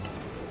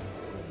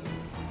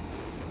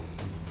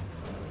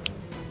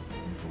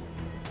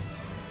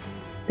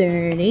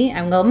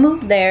 I'm gonna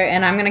move there,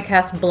 and I'm gonna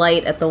cast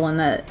Blight at the one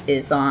that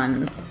is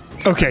on.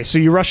 Okay, so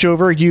you rush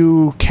over.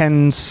 You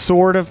can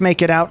sort of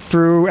make it out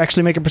through.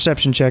 Actually, make a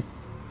perception check.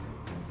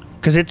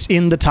 Because it's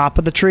in the top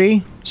of the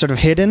tree, sort of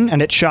hidden,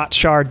 and it shot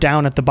Shar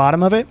down at the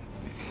bottom of it.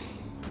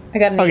 I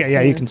got an Okay, yeah,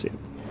 18. you can see it.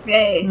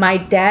 Yay. My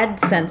dad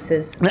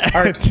senses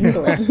are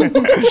tingling.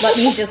 Let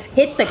me just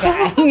hit the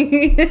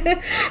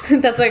guy.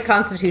 That's a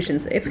Constitution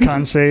save.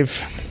 Con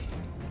save.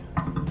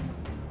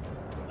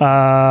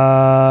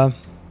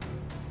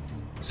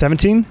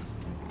 17?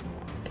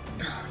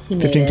 He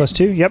made 15 it. plus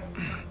 2? Yep.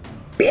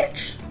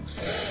 Bitch.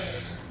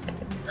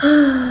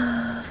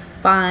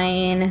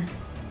 Fine.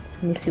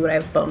 Let me see what I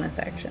have bonus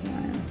action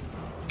wise.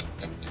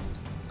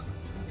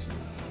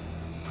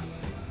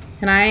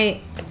 Can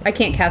I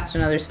can't cast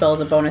another spell as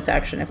a bonus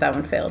action if that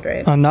one failed,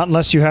 right? Not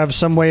unless you have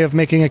some way of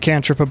making a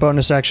cantrip a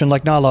bonus action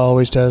like Nala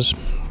always does.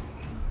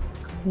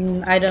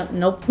 I don't.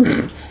 Nope.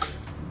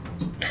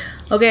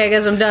 Okay, I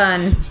guess I'm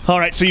done. All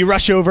right, so you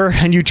rush over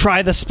and you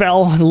try the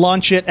spell,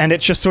 launch it, and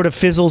it just sort of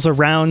fizzles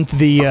around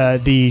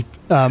the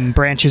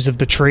branches of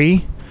the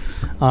tree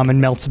and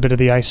melts a bit of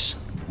the ice.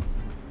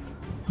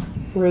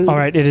 Rude. All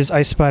right, it is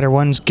Ice Spider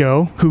 1's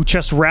go, who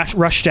just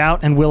rushed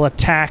out and will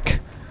attack.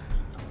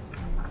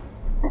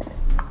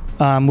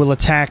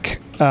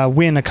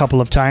 Win a couple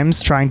of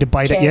times, trying to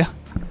bite at Okay. you.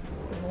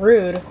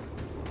 Rude.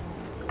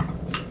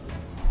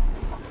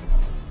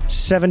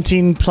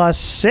 17 plus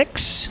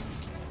 6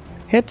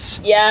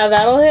 hits, Yeah,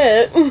 that'll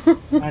hit.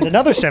 and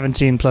another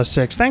 17 plus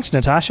 6. Thanks,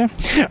 Natasha.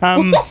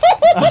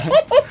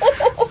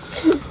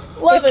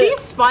 Love If these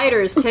it.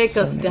 spiders take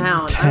us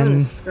down, 10. I'm gonna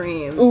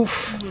scream.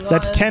 Oof.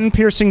 That's 10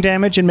 piercing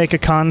damage and make a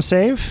con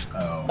save.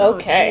 Oh.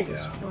 Okay.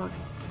 Jesus fuck.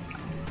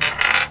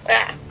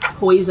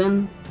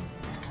 Poison.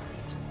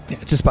 Yeah,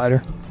 it's a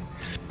spider.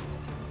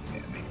 Yeah,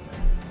 it makes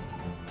sense.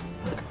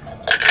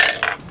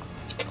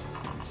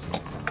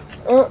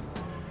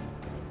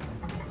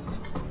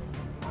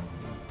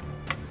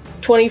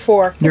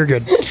 24. You're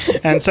good.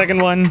 And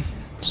second one,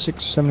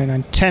 6, 7, 8,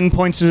 9, 10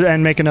 points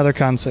and make another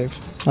con save.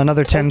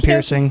 Another 10 Okay.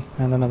 piercing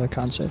and another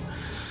con save.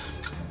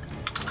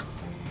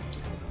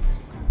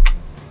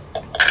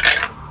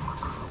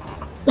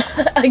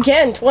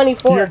 Again,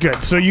 24. You're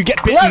good. So you get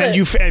bitten Love and it.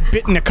 you've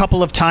bitten a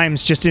couple of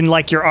times just in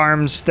like your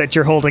arms that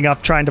you're holding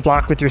up trying to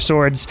block with your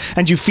swords,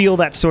 and you feel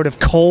that sort of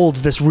cold,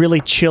 this really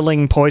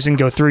chilling poison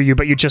go through you,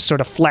 but you just sort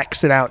of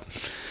flex it out.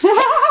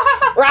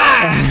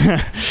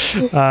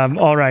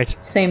 All right.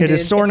 Same It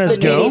is dude. Sorna's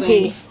The go.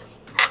 DDP.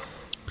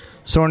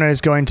 Sorna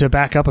is going to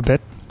back up a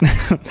bit.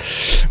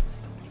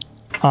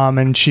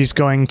 And she's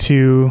going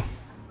to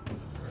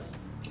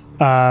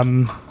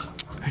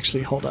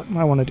actually hold up.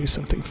 I want to do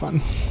something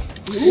fun.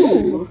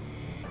 Ooh.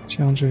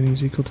 Challenge rating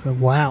is equal to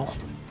wow.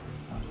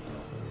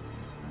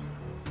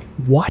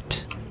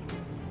 What?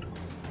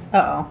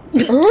 Uh-oh.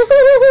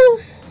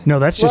 No,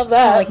 that's Love just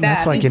that. like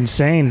that's that. like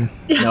insane.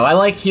 No, I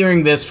like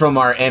hearing this from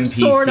our NPC.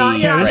 Sorta,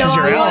 yeah, this no, is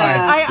your I,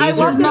 ally. I These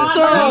love are the not-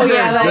 sword. Oh,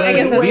 yeah, like, I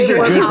guess that's These are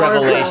true. good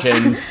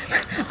revelations.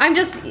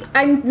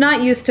 I'm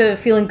not used to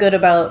feeling good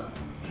about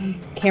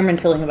Cameron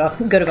feeling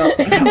good about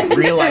things.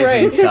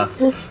 Realizing Right.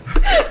 stuff.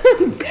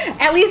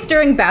 At least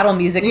during battle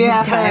music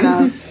Yeah, fair time.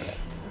 enough.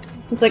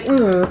 It's like,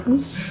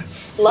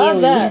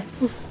 Love that.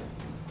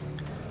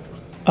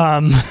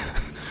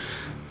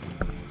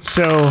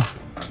 So,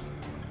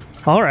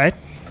 all right.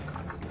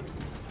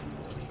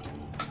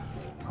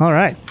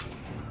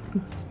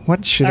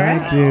 What should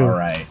I do? All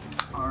right.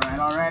 All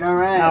right.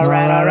 all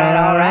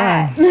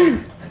right.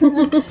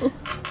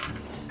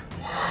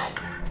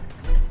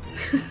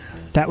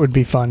 That would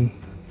be fun.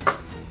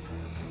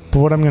 But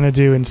what I'm going to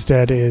do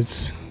instead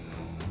is...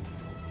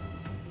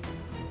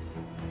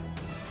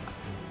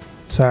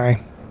 Sorry.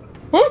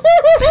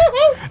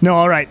 No,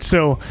 all right.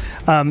 So,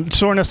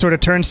 Sorna sort of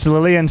turns to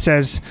Lilia and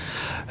says,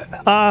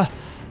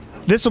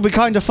 this will be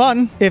kind of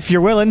fun, if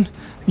you're willing.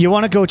 You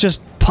want to go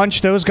just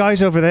punch those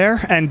guys over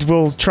there, and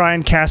we'll try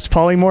and cast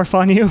Polymorph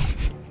on you?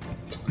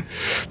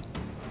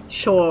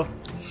 Sure.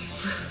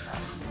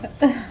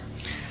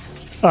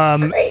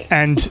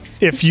 And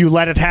if you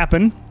let it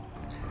happen...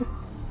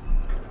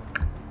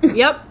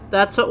 Yep,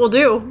 that's what we'll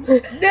do. Okay.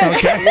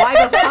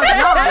 Why the fuck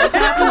not? What's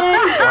happening?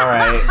 All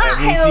right. That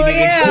means you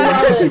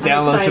need to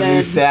download some new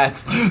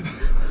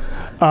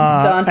stats.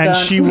 Dun, And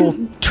dun. she will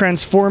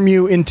transform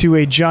you into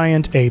a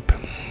giant ape.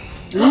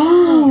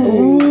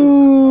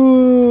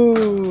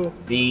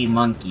 The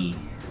monkey.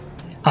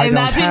 I don't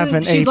imagine have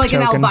an she's ape like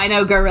token. an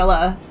albino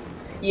gorilla.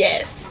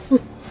 Yes.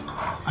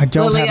 I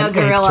don't Lilia have an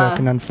gorilla. ape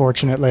token,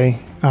 unfortunately.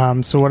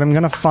 So what I'm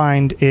gonna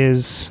find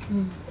is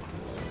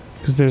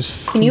because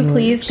there's. Can you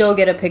please go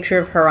get a picture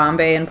of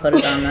Harambe and put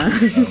it on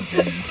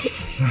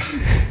this?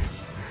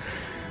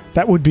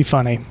 That would be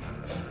funny.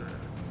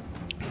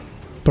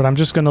 But I'm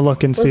just gonna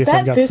look and see Was if I've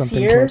that got this something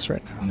year? close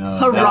right now. No,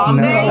 Harambe?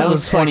 No, that that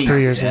was was like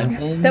 3 years ago.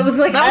 27. That was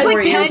like That was like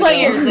 4 10 years Feels like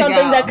years it's ago.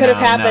 something that could have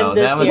No, happened no,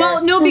 this that was- year.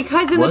 Well, no,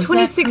 because in the Was that 3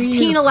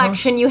 2016 years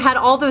election, you had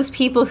all those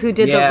people who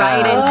did Yeah. the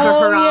write-ins for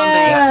Oh,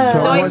 Harambe. yeah. So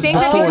So it I was think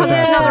that before because that.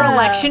 it's another Yeah.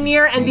 election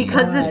year, and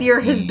because this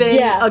year has been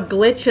Yeah. a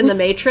glitch in the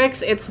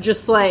Matrix, it's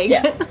just like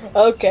Yeah.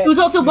 Okay. It was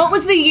also, what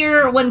was the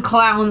year when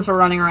clowns were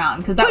running around?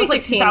 Because that was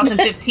like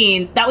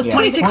 2016. 2015. That was Yeah.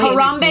 2016.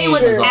 Harambe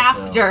was 2016 was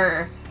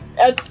after.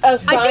 It's a I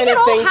sign think it of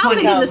all things to happened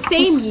in come. the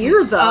same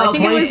year, though. I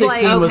think it was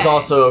 2016 like was okay.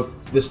 also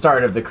the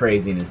start of the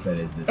craziness that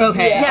is this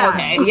Okay, year. Yeah.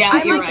 okay. Yeah,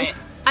 I'm you're like, right.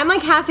 I'm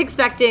like half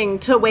expecting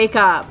to wake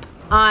up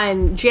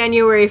on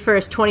January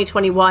 1st,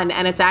 2021,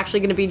 and it's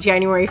actually going to be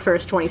January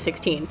 1st,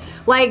 2016.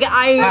 Like, That's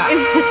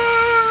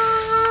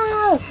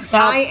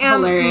I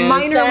am hilarious.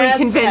 minorly That's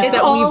convinced bad.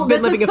 that we've been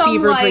This living is a some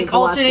fever dream like for the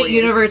last 4 alternate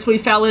years. universe we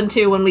fell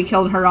into when we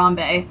killed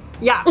Harambe.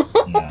 Yeah,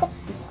 Yeah.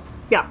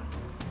 yeah.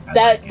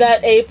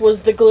 That ape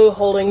was the glue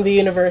holding the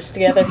universe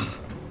together.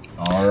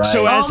 All right.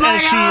 So as my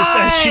she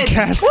God!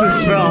 casts the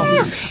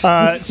spell,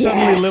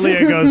 suddenly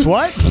Lilia goes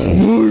what?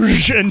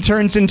 Whoosh, and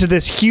turns into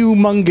this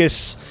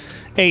humongous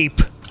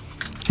ape.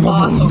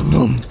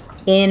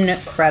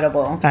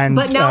 incredible. And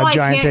But now I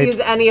giant can't ape. use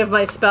any of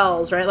my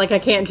spells, right? Like, I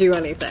can't do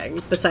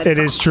anything besides. It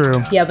is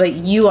true. Yeah, but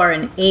you are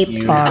an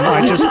ape.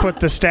 I just put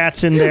the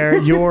stats in there.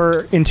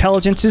 Your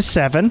intelligence is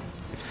 7.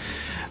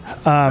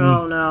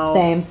 Oh no.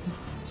 Same.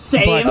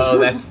 Same. But- Oh,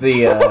 that's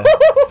the.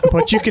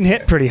 But you can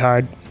hit pretty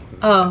hard.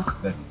 Oh.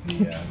 That's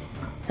the.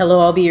 Hello,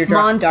 I'll be your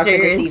doctor Monsters,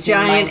 this evening.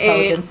 My giant ape.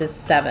 intelligence is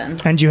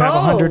 7. And you have Oh.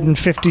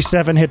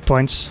 157 hit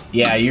points.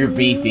 Yeah, you're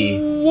beefy.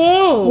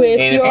 With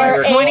And if your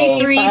you're-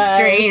 23 ape eyes.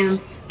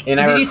 strength. And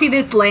I Did you see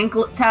this link,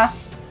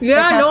 Tess?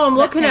 Yeah, The no, test I'm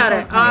looking that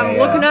at came it. out? I'm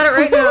Yeah, looking yeah. at it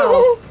right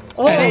now.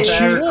 And If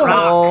I she,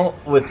 recall,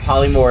 with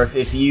polymorph,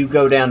 if you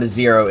go down to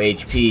 0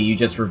 HP, you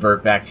just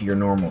revert back to your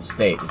normal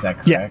state. Is that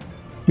Yeah. correct?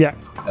 yeah.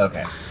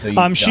 Okay. So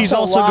you She's don't.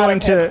 also lot going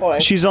of hit to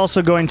points. she's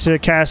also going to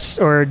cast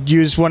or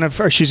use one of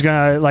her. She's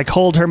gonna like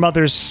hold her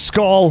mother's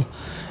skull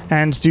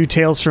and do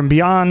Tales from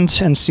Beyond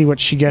and see what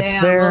she gets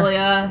Damn, there.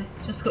 Lilia.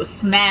 Just go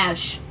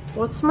smash.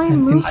 What's my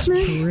movement?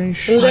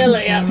 Inspiration.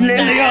 Lilia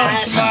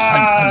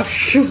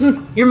smash.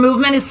 Your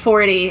movement is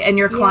 40, and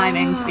your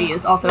climbing speed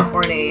is also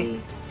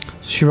 40.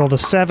 She rolled a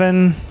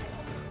 7,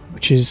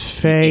 which is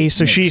Fae.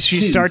 So she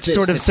makes starts two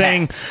sort of this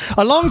saying, attacks.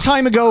 a long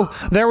time ago,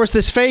 there was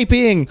this Fae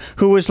being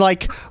who was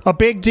like a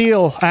big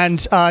deal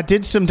and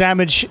did some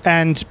damage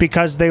and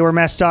because they were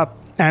messed up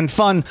and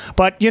fun.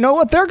 But you know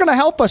what? They're going to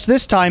help us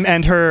this time.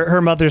 And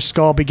her mother's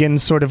skull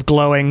begins sort of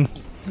glowing.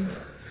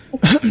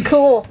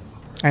 Cool.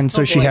 And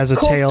so she has a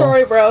Cool tail,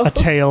 story, bro. a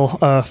tail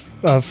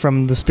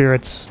from the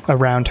spirits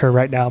around her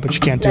right now, but she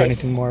can't do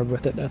Nice. anything more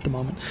with it at the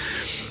moment.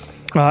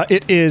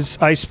 It is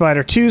Ice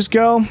Spider 2's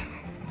go,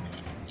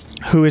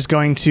 who is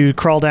going to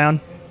crawl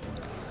down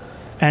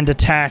and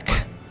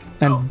attack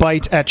and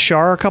bite at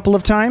Shar a couple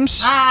of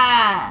times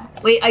Ah!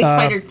 Wait, Ice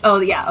Spider. Oh,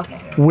 yeah,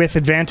 okay. with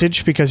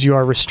advantage because you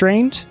are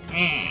restrained.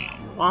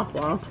 Womp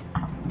womp.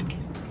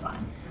 That's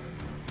fine.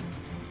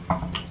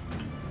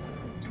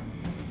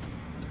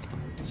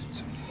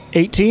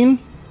 18.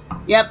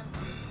 Yep.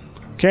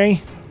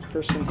 Okay.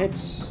 First one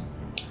hits.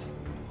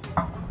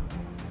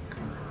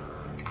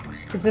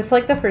 Is this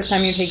like the first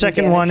time you're taking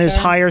Second damage, one is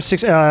though? higher,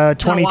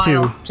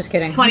 22. wow. Just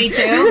kidding.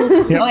 22?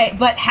 Yep. Okay,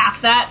 but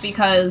half that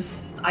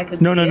because I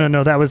could No, see no, no, it.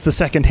 no. That was the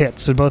second hit,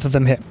 so both of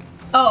them hit.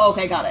 Oh,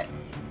 okay, got it.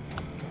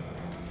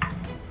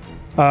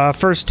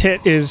 First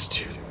hit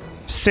is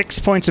 6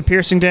 points of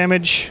piercing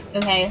damage,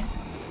 Okay.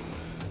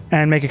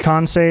 and make a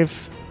con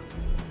save.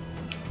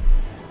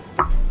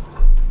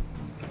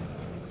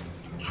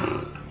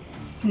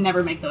 Can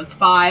never make those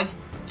 5.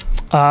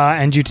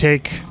 And you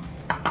take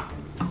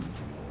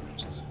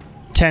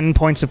 10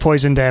 points of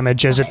poison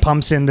damage as it Okay.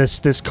 pumps in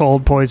this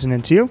cold poison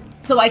into you.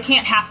 So I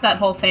can't half that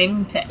whole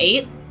thing to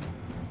 8?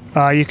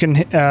 You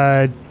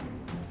can.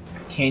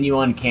 Can you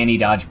uncanny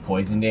dodge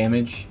poison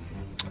damage?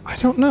 I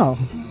don't know.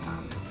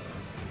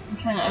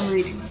 I'm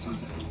reading this one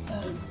second. It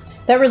says...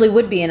 That really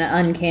would be an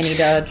uncanny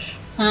dodge.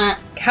 Uh,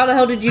 How the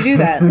hell did you do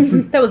that?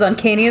 That was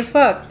uncanny as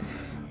fuck.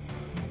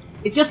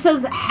 it just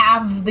says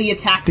have the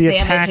attack's The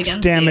damage attack's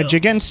against damage you.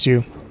 against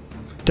you.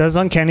 Does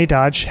uncanny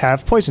dodge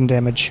have poison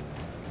damage?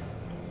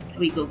 Can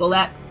we Google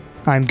that?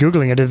 I'm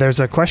googling it. There's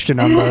a question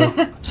on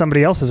the.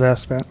 Somebody else has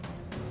asked that.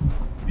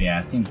 Yeah,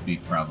 it seems to be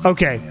probably.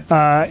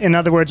 Okay. In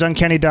other words,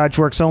 uncanny dodge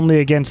works only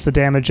against the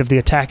damage of the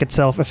attack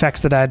itself. Effects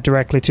that add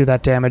directly to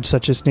that damage,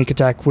 such as sneak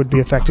attack, would be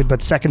affected,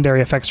 but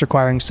secondary effects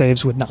requiring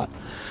saves would not.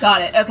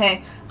 Got it, okay.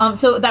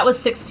 So that was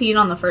 16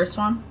 on the first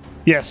one?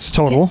 Yes,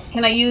 total.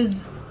 Can I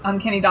use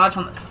uncanny dodge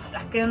on the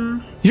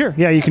second? Sure.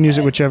 Yeah, you can use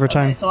it whichever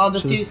time. Okay, so I'll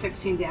just do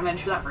 16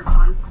 damage for that first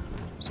one.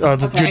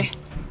 Okay.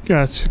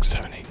 6,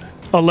 7, 8, 9.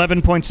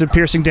 11 points of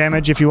piercing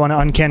damage if you want to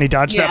uncanny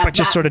dodge Yeah, that, but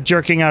just that- sort of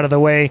jerking out of the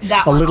way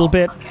That a one little I'll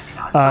bit. uncanny dodge.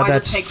 So I just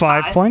That's take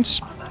 5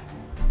 points.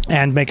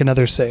 And make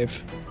another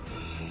save.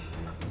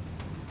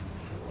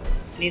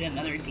 I need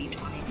another d20.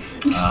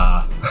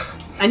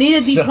 I need a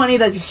d20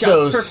 that's just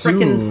so for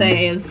frickin' soon.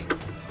 saves.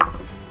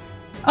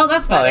 Oh,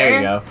 that's Oh, better. there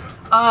you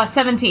go.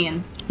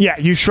 17. Yeah,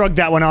 you shrugged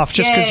that one off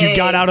just because you Yay.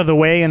 got out of the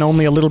way and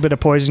only a little bit of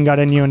poison got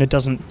in you and it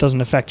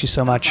doesn't affect you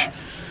so much. Okay.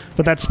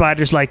 But that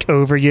spider's like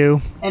over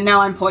you. And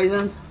now I'm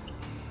poisoned?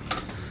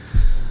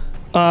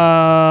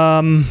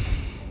 No.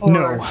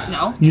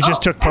 No? You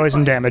just Oh, took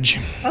poison excellent. damage.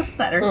 That's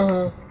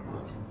better.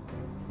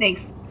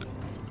 Thanks.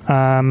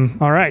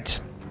 All right.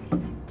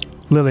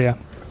 Lilia,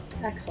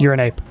 Excellent. you're an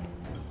ape.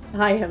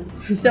 I am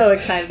so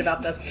excited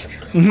about this.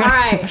 All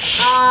right.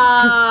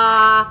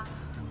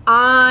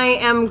 I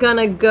am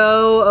gonna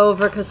go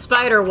over because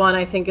Spider One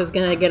I think is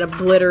gonna get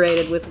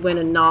obliterated with Win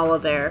and Nala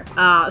there.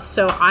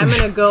 So I'm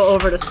gonna go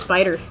over to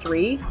Spider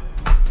 3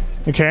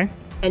 Okay.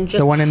 and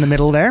just The one in the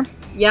middle there.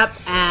 Yep,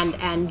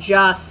 and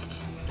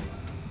just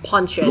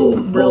punch it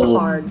real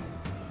hard.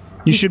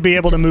 You should be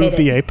able to Just move hit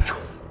the it. ape.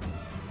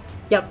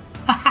 Yep.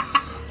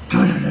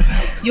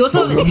 You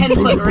also have a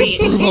 10-foot reach.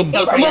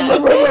 Don't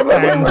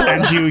forget.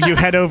 And you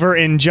head over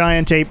in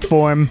giant ape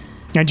form.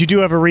 And you do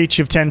have a reach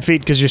of 10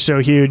 feet because you're so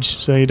huge,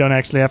 so you don't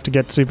actually have to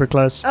get super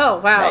close. Oh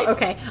wow.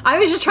 Nice. Okay. I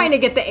was just trying to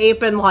get the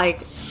ape in like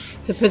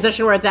the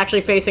position where it's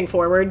actually facing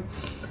forward.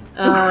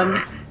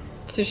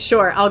 So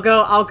sure, I'll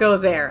go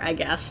there, I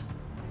guess.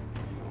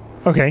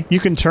 Okay, you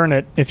can turn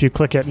it if you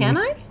click it. Can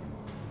I?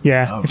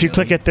 Yeah, Oh, if you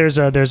click really? it,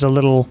 there's a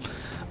little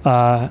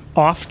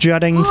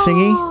off-jutting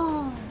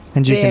thingy,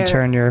 and you can There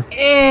turn your.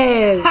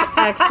 Is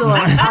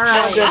excellent. All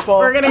right, Wonderful.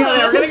 we're gonna go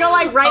there. We're gonna go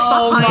like right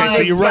Oh behind. my Okay,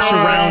 so you this rush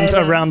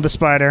guy around the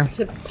spider,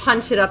 to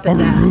punch it up its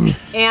ass. Look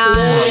And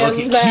at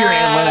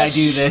Kieran when I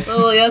do this.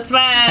 Oh, yes,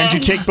 man. and you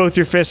take both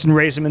your fists and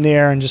raise them in the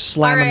air and just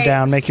slam them Alright,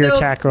 down. Make your so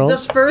attack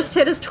rolls. The first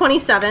hit is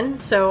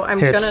 27, so I'm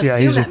Hits, gonna yeah,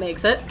 assume easy. that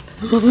makes it.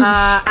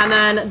 And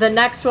then the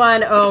next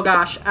one, oh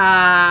gosh,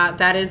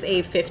 that is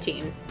a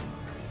 15.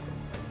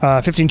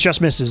 15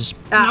 just misses.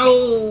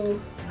 No.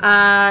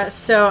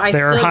 So I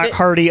They're still get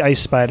hardy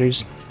ice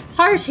spiders.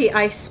 hearty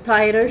ice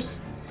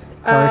spiders.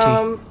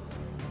 Hearty.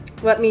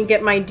 Let me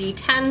get my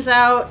d10s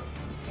out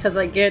because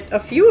I get a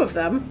few of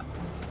them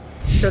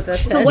for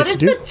this. So hit. what Yes,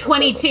 is you the do.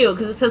 22?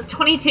 Because it says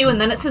 22 and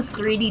then it says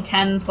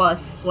 3d10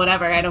 plus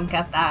whatever. I don't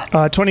get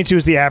that. 22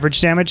 is the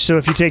average damage, so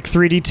if you take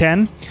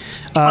 3d10,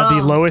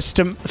 the lowest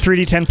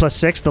 3d10 plus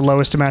 6, the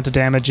lowest amount of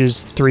damage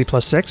is 3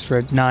 plus 6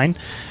 for 9,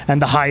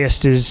 and the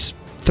highest is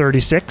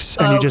 36,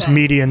 and Oh, you just okay.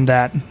 median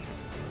that.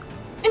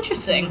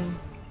 Interesting.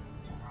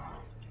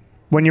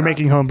 When you're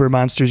making homebrew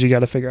monsters, you got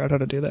to figure out how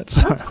to do that.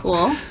 So That's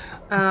cool.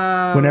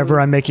 whenever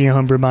I'm making a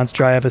homebrew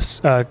monster, I have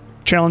a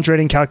challenge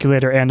rating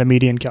calculator and a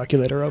median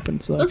calculator open.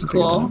 So I That's can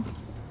figure that cool. out.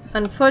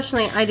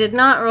 Unfortunately, I did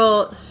not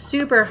roll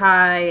super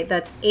high.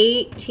 That's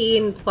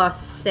 18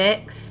 plus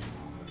 6.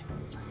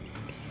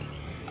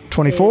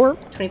 24.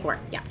 24,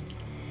 yeah.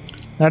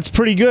 That's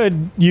pretty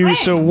good. You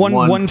so one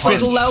One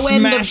fist punch. Low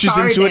end of smashes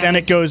tar into it, and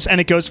damage.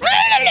 it goes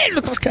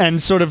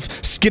and sort of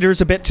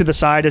skitters a bit to the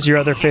side as your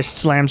other fist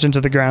slams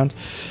into the ground,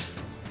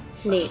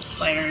 Neat.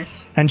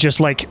 Spiders. and just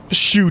like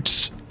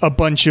shoots a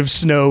bunch of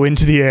snow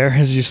into the air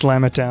as you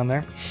slam it down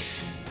there.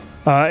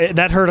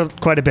 That hurt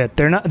quite a bit.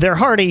 They're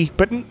hardy,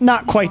 but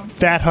not quite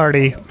that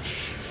hardy.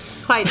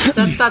 Quite.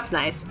 That's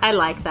nice. I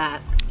like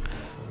that.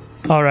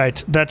 All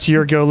right, that's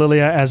your go,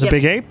 Lilia, as a Yep.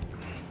 big ape.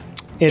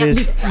 It Yep.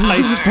 is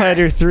Ice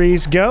Spider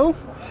 3's go,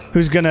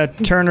 who's gonna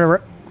turn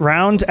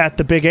round at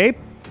the big ape.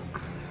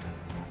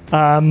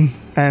 And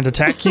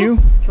attack you.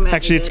 Come at me,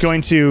 Actually, it's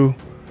bitch.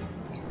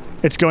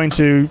 going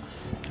to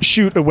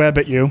shoot a web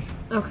at you.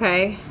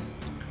 Okay.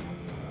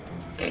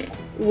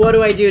 What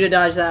do I do to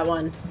dodge that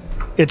one?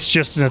 It's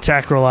just an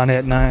attack roll on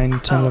it. 9,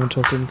 10, 11,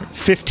 12, 13,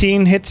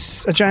 15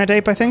 hits a giant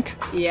ape, I think.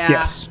 Yeah.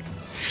 Yes.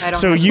 I don't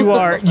So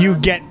have you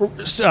get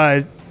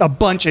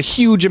a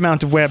huge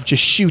amount of web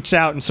just shoots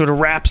out and sort of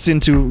wraps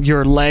into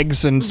your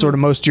legs and sort of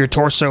most of your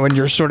torso, and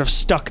you're sort of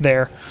stuck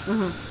there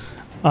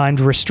and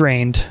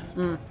restrained.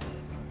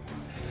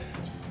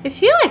 I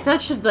feel like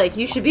that should,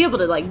 you should be able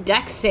to,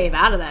 dex save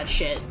out of that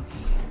shit.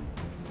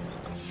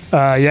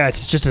 Yeah,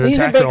 it's just an These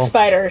are attack big roll.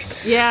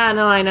 spiders. Yeah,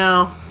 no, I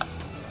know.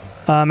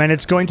 And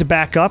it's going to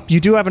back up. You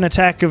do have an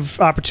attack of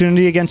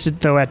opportunity against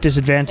it, though, at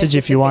disadvantage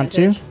if you want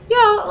to. Yeah,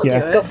 I'll Yeah.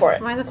 do it. Go for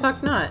it. Why the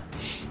fuck not?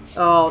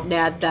 Oh,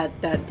 that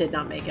did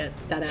not make it.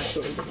 That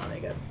absolutely did not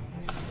make it.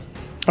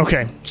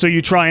 Okay, so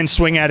you try and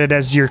swing at it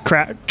as you're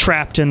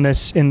trapped in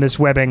this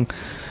webbing,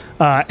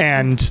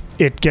 and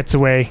it gets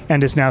away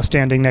and is now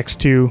standing next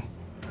to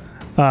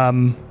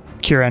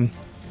Kieran.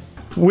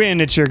 Win,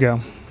 it's your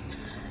go.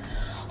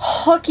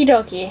 Okie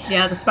dokie.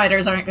 Yeah, the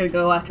spiders aren't going to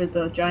go after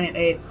the giant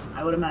ape,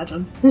 I would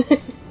imagine.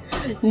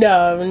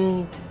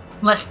 No,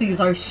 Unless these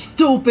are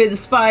stupid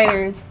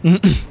spiders.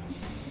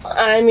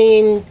 I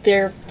mean,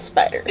 they're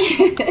spiders.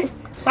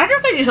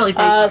 Spiders are usually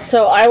pretty smart.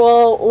 So I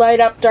will light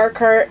up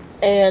Darkheart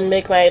and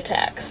make my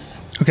attacks.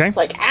 Okay. It's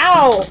like,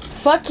 ow!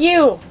 Fuck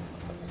you!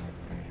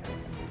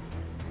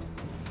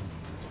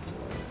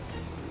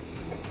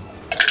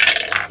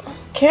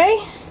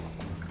 Okay.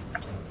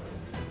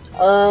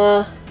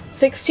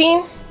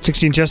 16?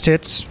 16 just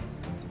hits.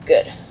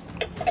 Good.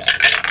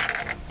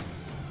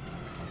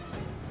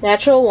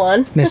 Natural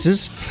 1.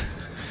 Misses.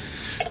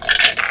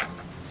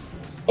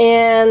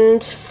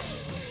 And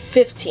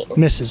 15.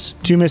 Misses.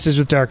 2 misses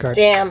with Dark Art.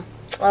 Damn.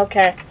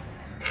 Okay.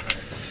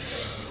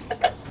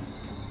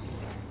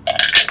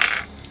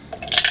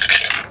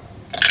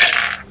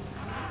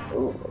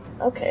 Ooh,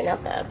 okay,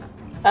 not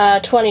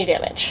bad. 20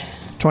 damage.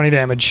 20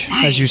 damage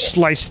as you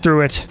slice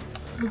through it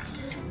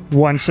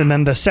once, and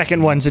then the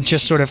second one's it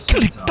just sort of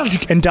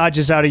and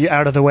dodges out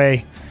of the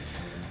way.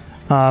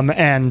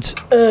 And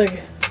Ugh.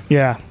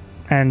 yeah,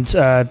 and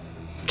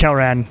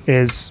Kelran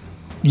is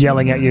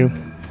yelling at you.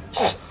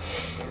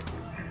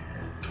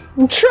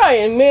 I'm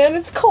trying, man.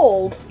 It's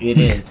cold. It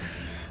is.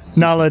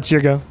 Nala, it's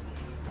your go.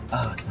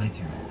 Oh, it's my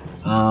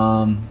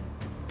turn.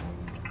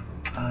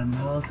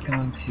 Nala's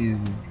going to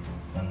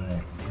 5,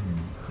 10,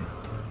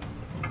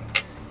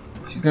 15.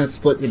 She's going to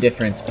split the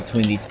difference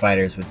between these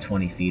spiders with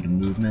 20 feet of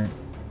movement.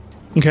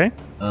 Okay.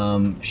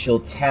 She'll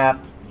tap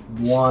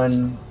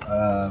one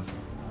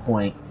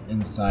point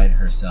inside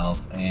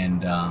herself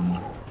and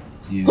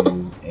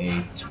do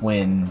a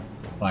twin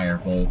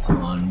firebolt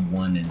on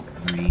 1 and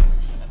 3.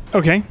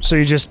 Okay, so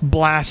you just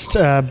blast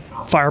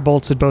fire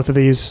bolts at both of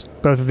these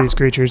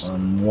creatures.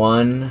 On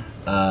 1,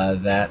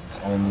 that's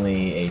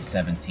only a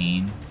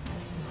 17.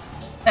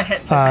 That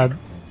hits, I think.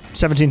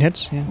 17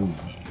 hits. Yeah,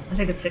 I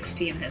think it's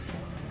 16 hits.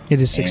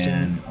 it is 16.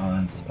 And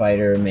on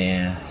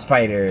Spider-Man.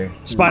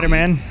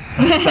 Spider-Man.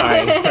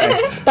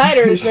 Sorry.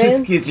 Spiders, man.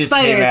 It just came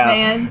Spiders, out.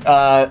 man.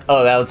 That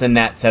was a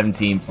nat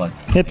 17 plus.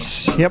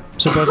 Hits. Yep.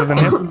 So both of them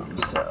hit.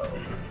 So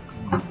it's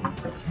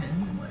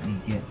 10. Let me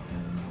get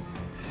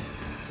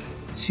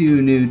those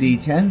 2 new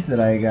D10s that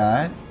I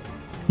got.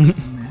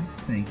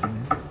 Max, thank you.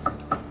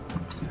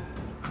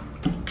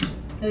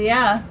 Oh,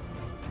 yeah.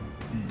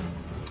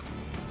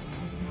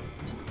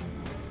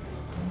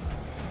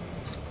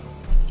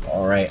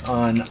 Alright,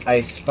 on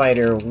Ice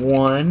Spider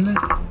 1,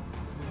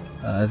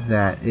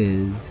 that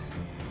is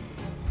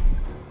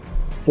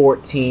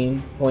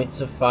 14 points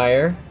of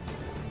fire.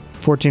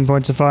 14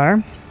 points of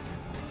fire.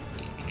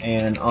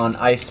 And on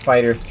Ice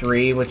Spider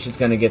 3, which is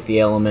going to get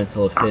the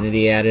elemental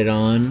affinity added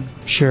on,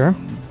 Sure.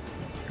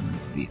 it's going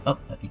to be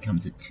up. That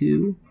becomes a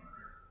 2.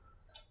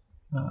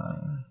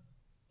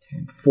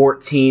 10,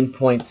 14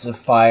 points of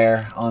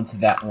fire onto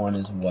that one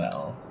as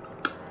well.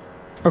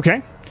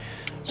 Okay.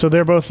 So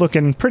they're both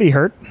looking pretty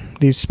hurt,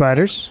 these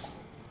spiders.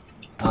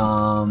 That's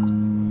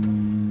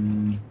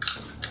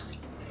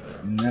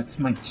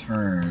my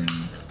turn.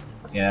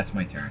 Yeah, that's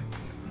my turn.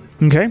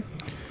 Okay.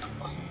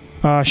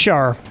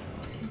 Shar,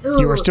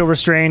 you are still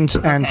restrained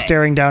and Okay.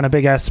 staring down a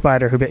big-ass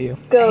spider who bit you.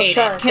 Go, Hate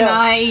Char, it. Can go.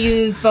 I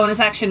use bonus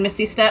action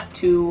Misty Step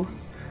to...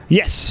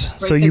 Yes.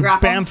 So the you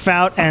grapple? bamf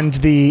out, and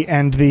the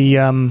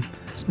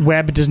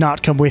web does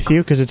not come with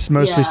you because it's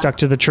mostly Yeah. stuck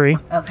to the tree.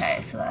 Okay,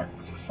 so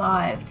that's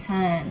 5,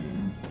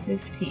 10,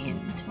 15,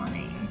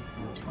 20,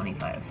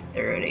 25,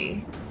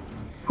 30.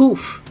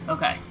 Oof.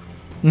 Okay.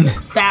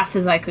 As fast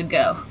as I could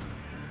go.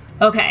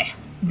 Okay.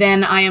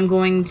 Then I am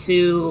going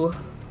to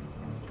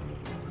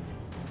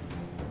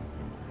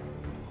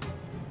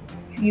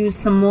use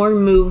some more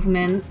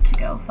movement to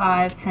go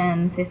 5,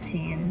 10,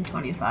 15,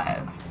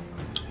 25,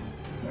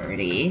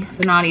 30.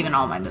 So not even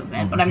all my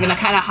movement, but I'm going to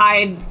kind of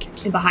hide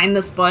behind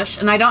this bush.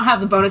 And I don't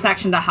have the bonus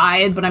action to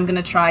hide, but I'm going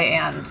to try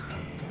and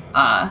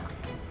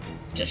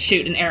just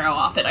shoot an arrow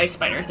off at Ice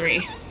Spider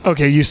 3.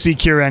 Okay, you see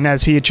Kieran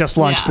as he had just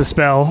launched Yeah. the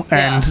spell,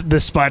 and Yeah. the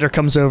spider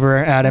comes over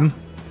at him,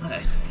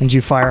 Okay. and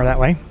you fire that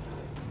way.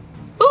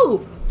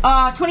 Ooh,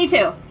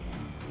 22.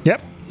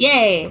 Yep.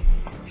 Yay.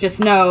 Just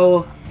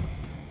no.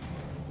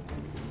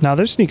 Now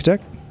there's sneak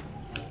attack.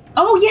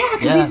 Oh, yeah,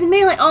 because Yeah. he's in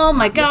melee. Oh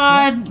my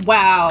god.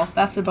 Wow.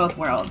 Best of both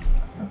worlds.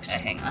 Okay,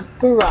 hang on.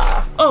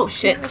 Hoorah. Oh,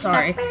 shit,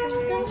 sorry.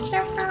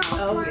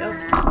 Oh, yeah.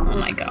 Oh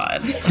my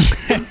god.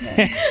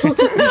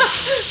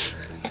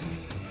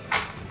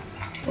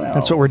 12.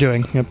 That's what we're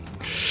doing. Yep.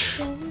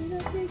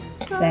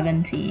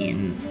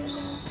 17,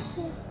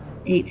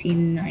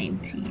 18,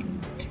 19,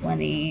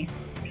 20,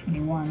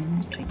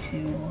 21,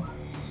 22,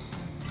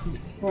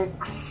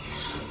 26,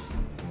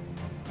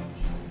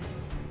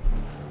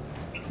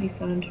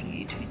 27,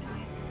 28,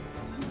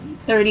 29,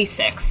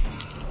 36.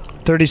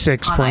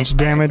 36 on points Ice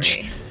Fire damage.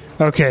 3.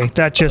 Okay,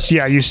 that just you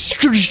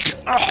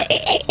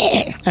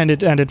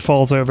and it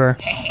falls over.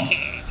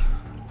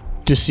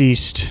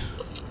 Deceased.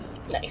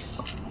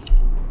 Nice.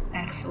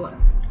 Excellent.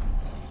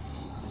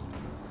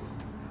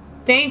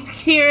 Thanks,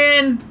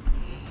 Kieran.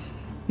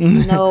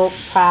 No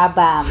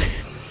problem.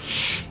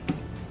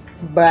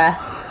 Bruh.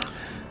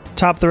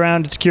 Top of the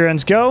round, it's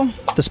Kieran's go.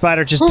 The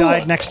spider just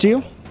died next to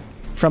you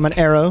from an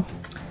arrow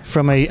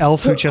from a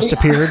elf who just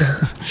appeared.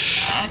 I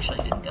actually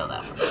didn't go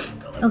that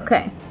far.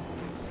 Okay.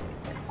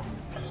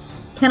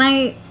 Can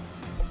I...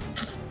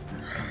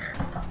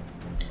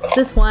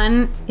 This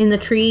one in the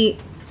tree,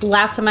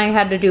 last time I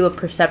had to do a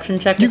perception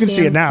check. You to can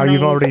see it him. now. Can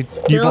You've I already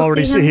still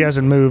see seen him? he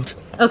hasn't moved.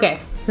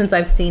 Okay, since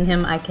I've seen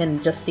him, I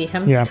can just see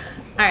him. Yeah.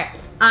 Alright,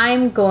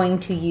 I'm going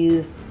to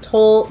use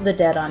Toll the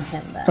Dead on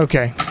him then.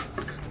 Okay.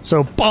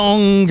 So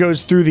bong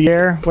goes through the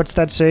air. What's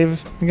that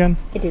save again?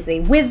 It is a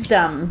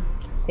Wisdom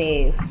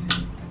save.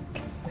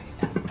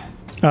 Wisdom.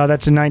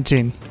 That's a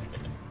 19.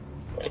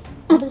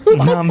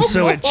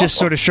 So it just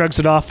sort of shrugs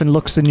it off and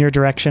looks in your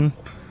direction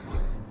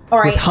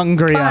Alright. with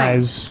hungry fine.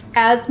 eyes.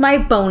 As my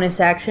bonus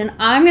action,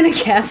 I'm going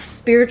to cast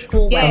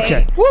Spiritual Yay. Weapon.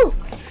 Okay. Woo!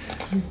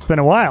 It's been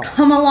a while.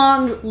 Come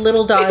along,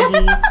 little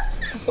doggy.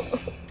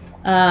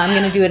 I'm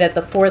going to do it at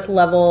the 4th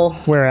level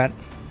Where at?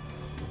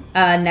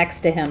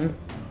 next to him.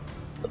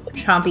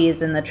 Chompy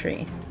is in the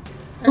tree.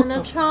 And a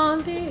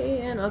chompy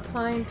in a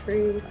pine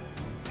tree.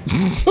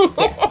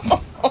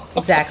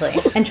 Exactly.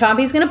 And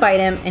Chompy's going to bite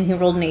him, and he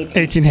rolled an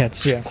 18. 18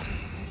 hits, yeah.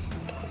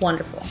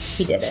 Wonderful.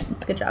 He did it.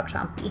 Good job,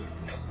 Chompy.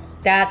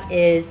 That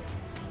is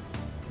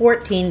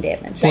 14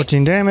 damage.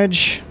 14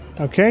 damage.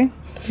 Okay.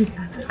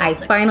 I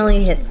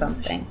finally hit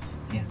something.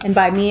 And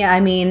by me, I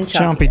mean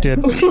Chompy. Chompy did.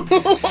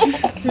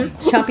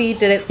 Chompy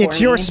did it for me.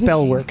 It's your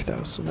spell work,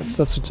 though, so that's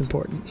what's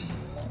important.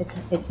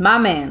 It's my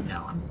man.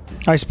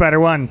 Ice Spider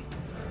 1.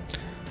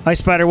 Ice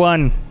Spider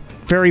 1.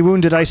 Very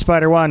wounded Ice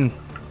Spider 1.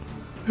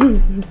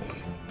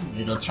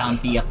 Little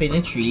Chompy up in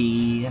a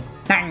tree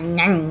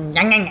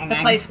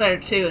That's Ice Spider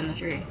 2 in the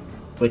tree.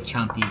 with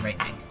Chompy right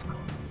next to him.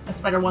 That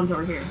Spider 1's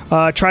over here.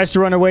 Tries to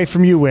run away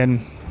from you,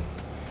 Win.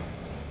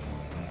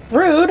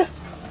 Rude.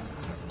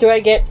 Do I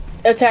get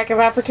attack of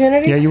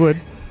opportunity? Yeah, you would.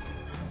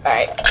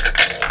 Alright.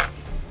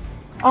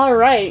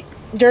 Alright.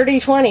 Dirty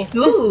 20.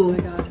 Ooh.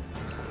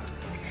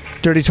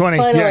 Dirty 20.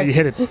 Finally. Yeah, you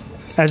hit it.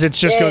 As it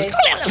just goes Yay.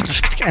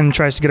 and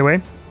tries to get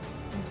away.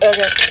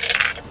 Okay.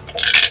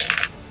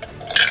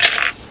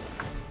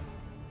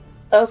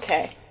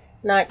 Okay.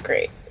 Not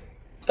great.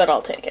 But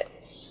I'll take it.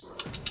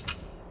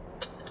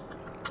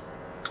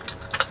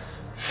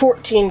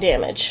 14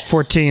 damage.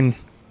 14.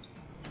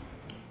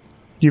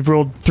 You've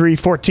rolled 3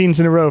 14s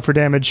in a row for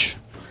damage.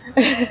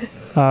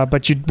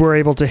 But you were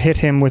able to hit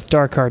him with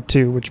Dark Heart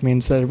too, which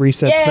means that it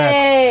resets that.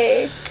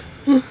 Yay!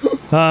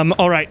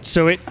 Alright,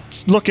 so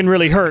it's looking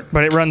really hurt,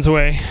 but it runs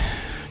away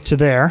to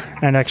there,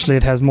 and actually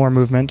it has more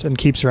movement and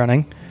keeps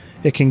running.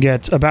 It can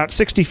get about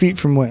 60 feet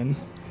from Win,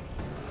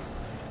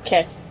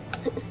 Okay.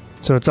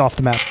 so it's off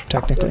the map,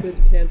 technically. It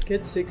can't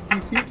get 60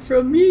 feet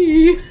from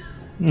me.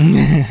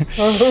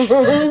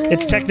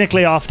 It's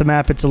technically off the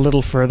map, it's a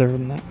little further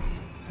than that.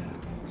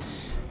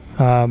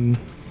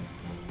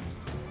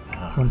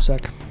 One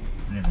sec.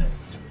 Look at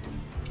this.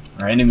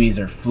 Our enemies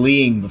are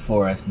fleeing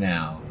before us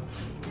now.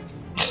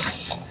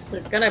 They're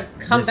gonna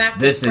come back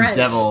This to and friends.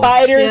 devil.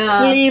 Spiders Yeah.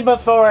 flee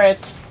before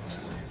it.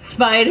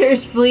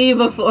 Spiders flee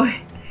before.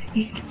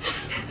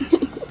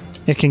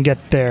 It can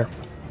get there.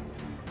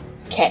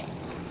 Okay.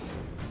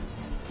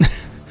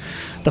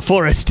 The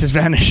forest has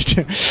vanished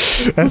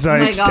as I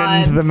my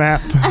extend God. the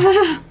map.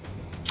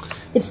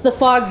 It's the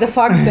fog. The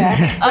fog's back.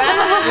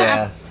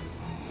 Yeah.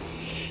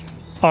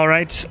 All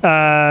right,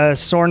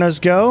 Sorna's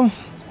go.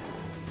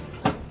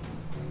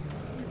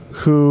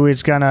 Who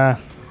is gonna?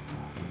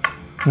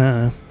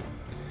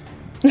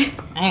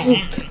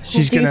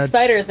 She's Do gonna.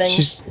 spider things.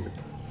 She's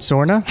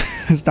Sorna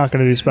is not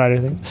gonna do spider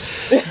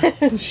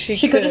things.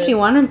 She could if she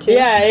wanted to.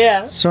 Yeah,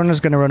 yeah. Sorna's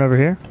gonna run over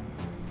here.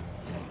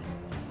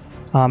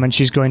 And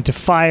she's going to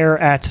fire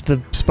at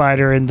the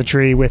spider in the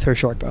tree with her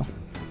short bow.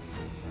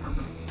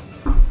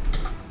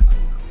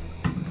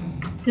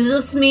 Does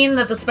this mean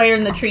that the spider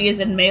in the tree is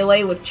in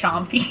melee with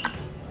Chompy?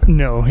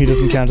 No, he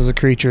doesn't count as a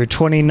creature.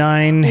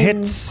 29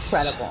 hits.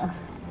 Incredible.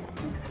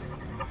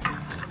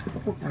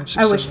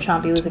 I wish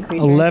Chompy was a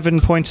creature.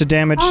 11 points of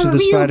damage to the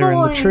spider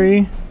in the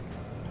tree.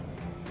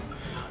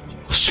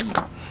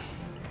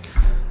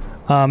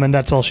 And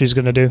that's all she's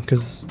going to do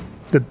because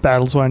the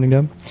battle's winding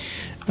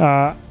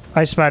down.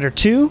 Ice Spider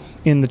 2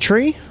 in the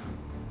tree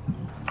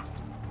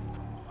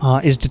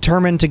is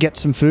determined to get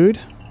some food.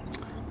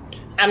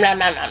 Nom, nom,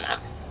 nom, nom, nom.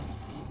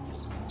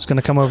 It's going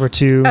to come over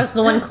to... That's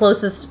the one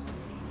closest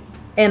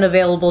and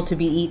available to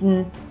be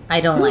eaten.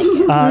 I don't like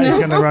it. He's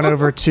going to run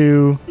over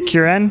to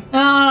Kiren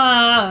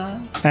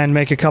and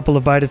make a couple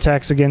of bite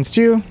attacks against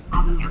you.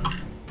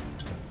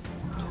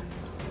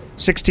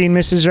 16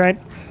 misses,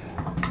 right?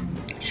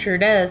 Sure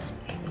does.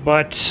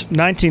 But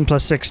 19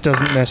 plus 6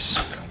 doesn't miss.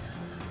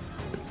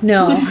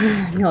 No.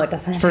 No, it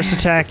doesn't. First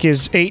attack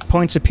is 8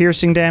 points of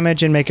piercing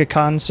damage and make a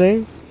con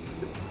save.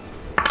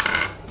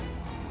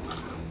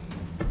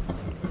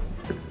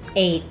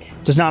 8.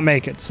 Does not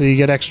make it, so you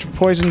get extra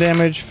poison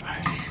damage.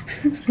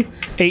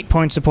 8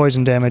 points of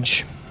poison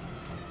damage.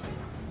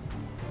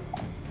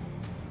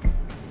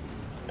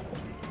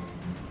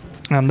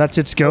 That's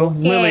its go.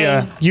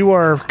 Lilia, you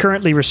are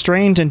currently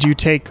restrained, and you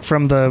take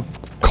from the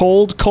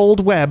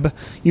cold web,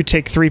 you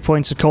take 3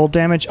 points of cold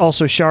damage.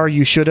 Also, Shar,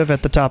 you should have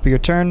at the top of your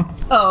turn.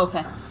 Oh,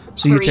 okay.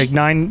 So you 3. take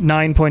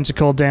 9 points of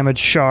cold damage.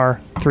 Shar,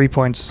 3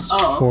 points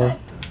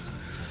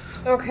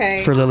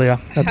Okay. for Lilia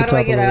at the How top do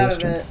I get of out Lilia's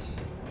of turn. it?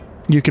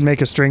 You can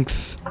make a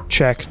strength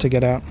check to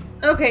get out.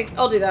 Okay,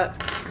 I'll do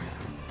that.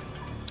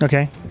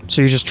 Okay,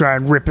 so you just try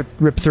and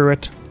rip through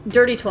it.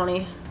 Dirty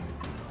 20.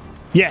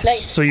 Yes.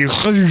 Nice. So you.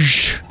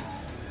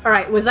 All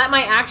right, was that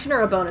my action or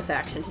a bonus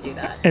action to do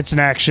that? It's an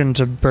action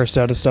to burst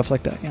out of stuff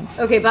like that. Yeah.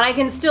 Okay, but I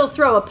can still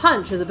throw a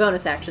punch as a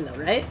bonus action,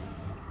 though, right?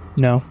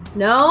 No.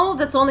 No,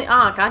 that's only.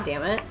 Ah, god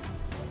damn it.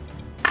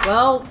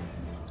 Well,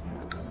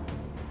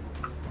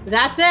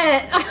 that's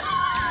it.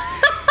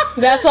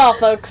 That's all,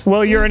 folks.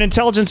 Well, you're an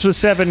intelligence with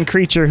 7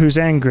 creature who's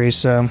angry,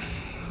 so.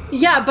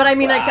 Yeah, but I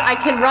mean, I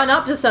can run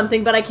up to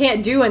something, but I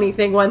can't do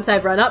anything once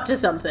I've run up to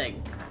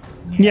something.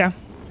 Yeah.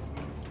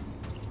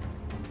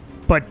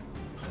 But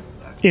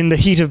in the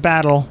heat of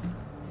battle,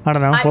 I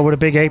don't know, what would a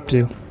big ape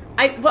do?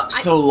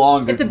 So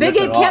long. If the big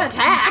ape can't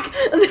attack,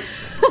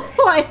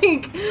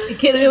 like It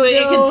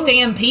can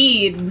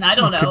stampede. I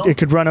don't know. It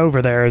could run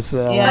over there. Is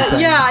all I'm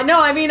saying. yeah,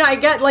 no, I mean, I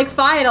get like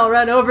fine, I'll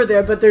run over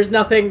there, but there's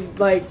nothing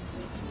like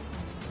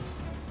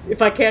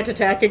if I can't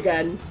attack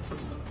again.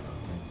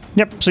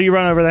 Yep. So you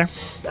run over there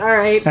All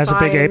right, as a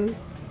big fine. ape,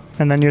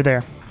 and then you're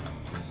there,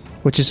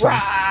 which is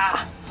fine.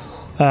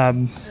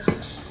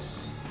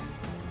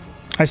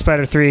 Ice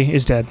Spider 3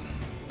 is dead.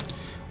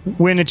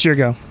 Win, it's your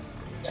go.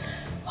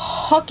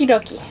 Hockey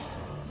dokie.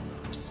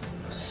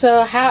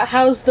 So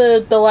how's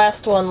the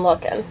last one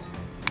looking?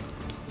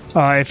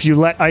 If you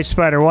let Ice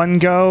Spider 1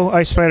 go,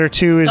 Ice Spider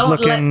 2 is Don't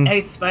looking let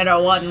Ice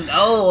Spider 1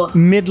 go.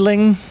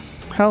 middling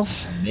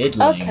health.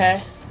 Middling.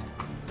 Okay.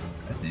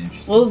 That's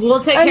interesting. We'll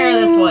take care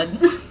of this one.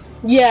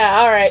 Yeah.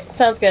 All right.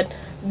 Sounds good.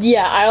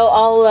 Yeah.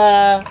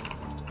 I'll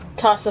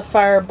toss a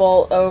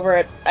firebolt over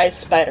at Ice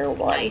Spider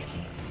 1.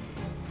 Nice.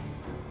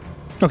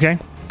 Okay.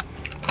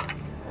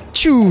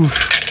 Choo!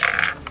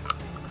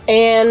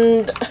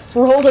 And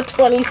rolled a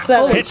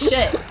 27. Hits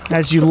Shit.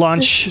 as you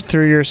launch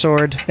through your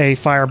sword a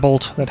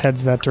firebolt that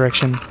heads that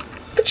direction.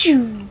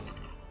 Achoo.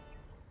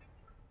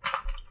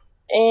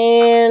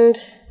 And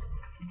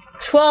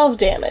 12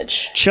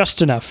 damage.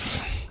 Just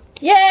enough.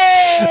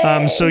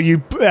 Yay! So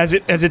you, as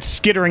it's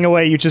skittering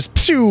away, you just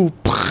pew,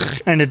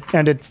 and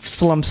it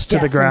slumps to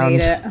the ground.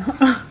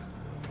 Decimate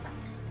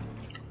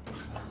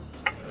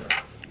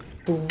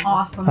it.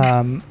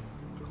 Awesome.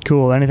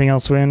 Cool. Anything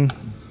else, Win?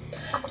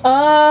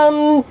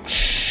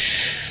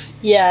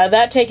 Yeah,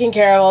 that taken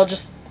care of. I'll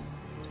just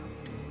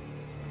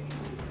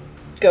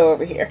go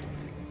over here.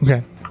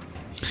 Okay.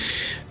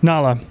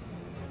 Nala.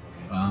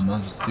 I'll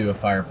just do a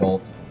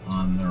firebolt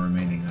on the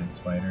remaining Ice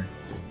Spider.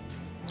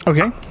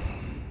 Okay.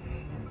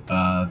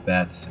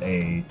 That's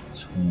a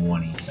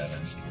 27.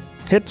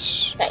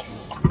 Hits.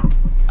 Nice.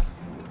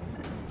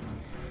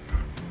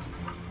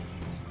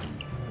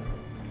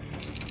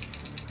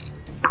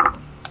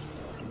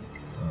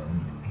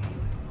 Um,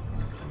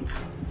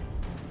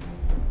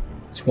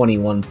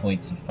 21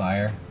 points of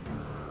fire.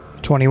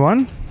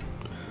 21.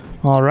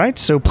 All right.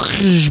 So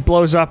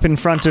blows up in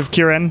front of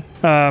Kiren,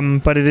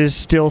 but it is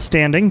still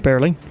standing,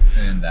 barely.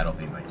 And that'll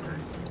be my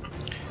turn.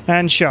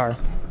 And Shar.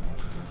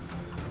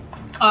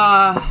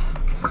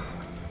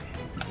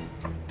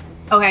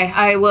 Okay,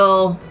 I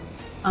will.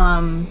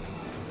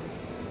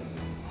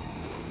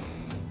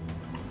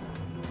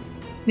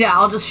 Yeah,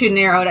 I'll just shoot an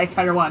arrow at Ice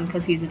Spider 1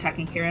 because he's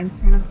attacking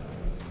Kieran.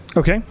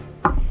 Okay.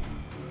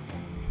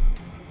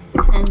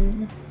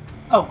 10.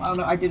 Oh,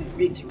 no, I didn't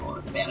read to roll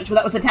with advantage. Well,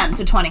 that was a 10,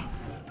 so 20.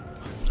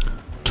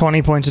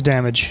 20 points of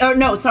damage. Oh,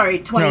 no, sorry,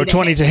 20 No,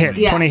 20 to hit.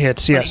 20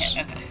 hits, 20 yes.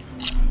 hit, okay.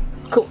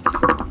 Cool.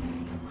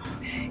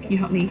 Okay, can you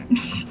help me?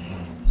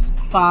 It's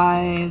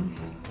 5.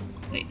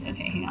 Wait,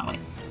 okay, hang on, wait.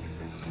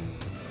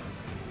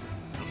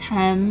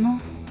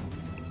 10.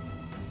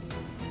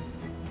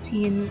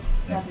 16,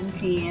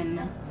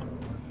 17.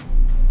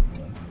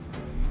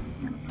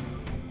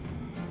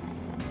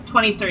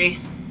 23.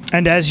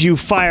 And as you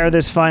fire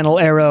this final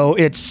arrow,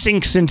 it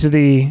sinks into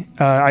the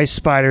ice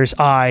spider's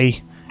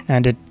eye,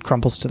 and it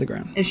crumples to the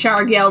ground. And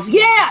Sharg yells,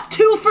 "Yeah,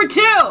 2 for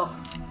 2!"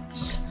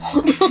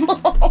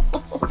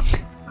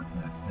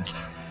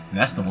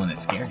 That's the one that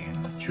scared you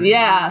in the tree.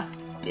 Yeah,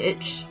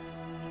 bitch.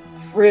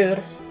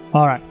 Rude.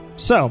 All right,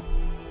 so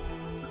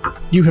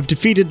you have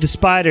defeated the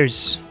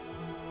spiders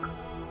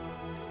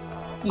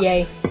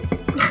Yay.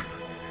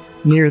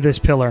 near this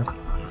pillar.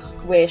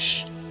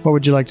 Squish. What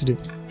would you like to do?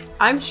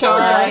 I'm still a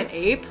Sure. giant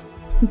ape.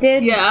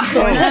 Did Yeah.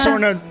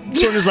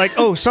 Sorna's like,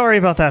 oh, sorry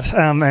about that,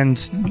 and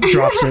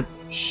drops it.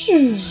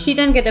 she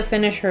didn't get to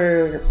finish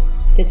her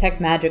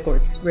detect magic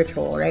or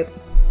ritual, right?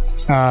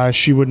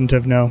 She wouldn't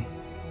have, no.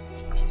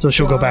 So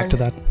she'll go back to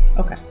that.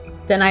 Okay.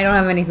 Then I don't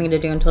have anything to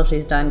do until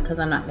she's done, because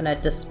I'm not going to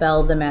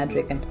dispel the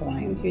magic until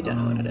I'm... If you don't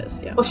know what it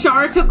is, yeah. Well,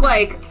 Shara took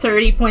like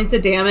 30 points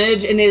of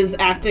damage and is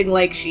acting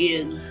like she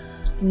is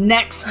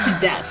next to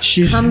death.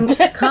 She's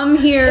Come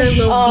here,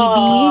 little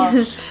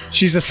BB.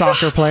 she's a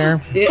soccer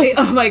player.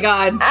 Oh my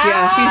god.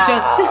 Yeah, she's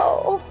just.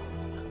 Ow.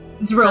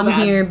 It's real Come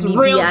bad. here, It's BB.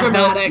 real I help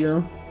dramatic.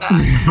 you.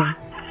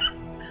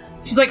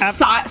 She's like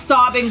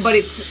sobbing, but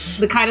it's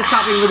the kind of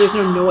sobbing where there's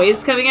no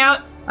noise coming out.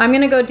 I'm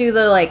gonna go do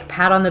the like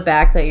pat on the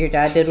back that your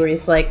dad did, where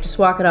he's like, "Just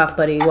walk it off,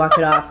 buddy, walk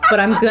it off." But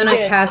I'm gonna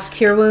Good. cast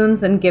Cure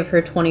Wounds and give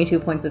her 22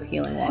 points of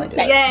healing while I do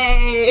it.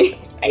 Yay!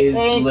 Is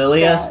Thanks,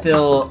 Lilia Dad.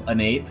 still an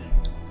ape?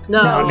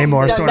 No. Not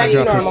anymore. No, Sora back to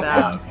dropped it. normal.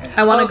 Oh, okay.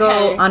 I want to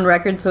Okay. go on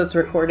record so it's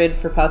recorded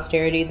for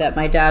posterity that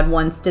my dad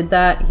once did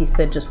that. He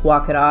said, "Just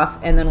walk it off,"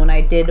 and then when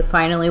I did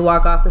finally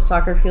walk off the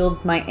soccer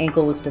field, my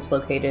ankle was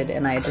dislocated,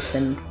 and I had just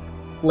been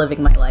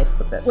living my life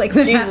with it. Like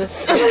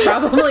Jesus.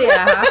 probably a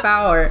half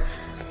hour.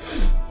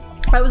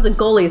 I was a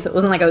goalie, so it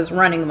wasn't like I was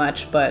running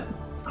much, but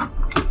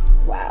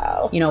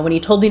Wow. you know, when he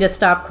told me to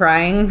stop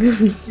crying,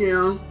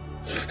 Yeah.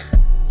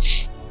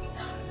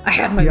 I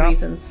had my Yeah.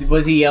 reasons.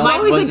 Was he yelling? It's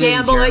always was a it in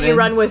gamble that you German?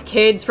 run with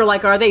kids for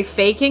like, are they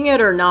faking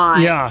it or not?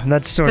 Yeah,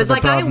 that's sort of Because the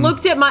like problem.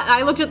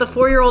 I looked at the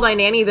 4-year-old I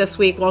nanny this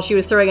week while she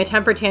was throwing a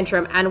temper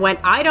tantrum and went,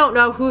 I don't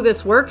know who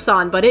this works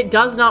on, but it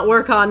does not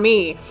work on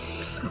me.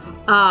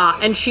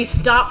 And she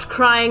stopped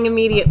crying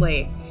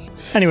immediately.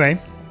 Anyway,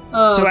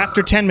 so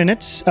after 10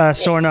 minutes,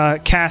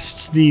 Sorna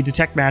casts the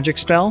detect magic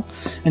spell,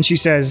 and she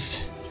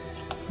says,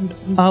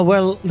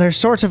 well, there's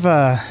sort of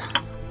a...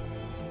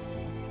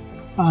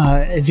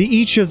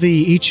 each of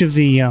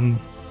the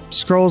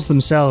scrolls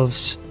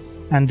themselves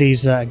and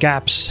these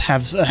gaps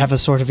have a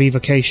sort of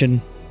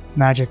evocation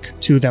magic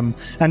to them,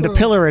 and the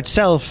pillar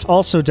itself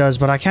also does,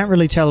 but I can't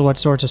really tell what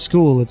sort of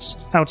school. It's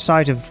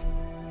outside of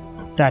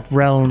that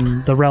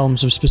realm, the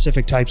realms of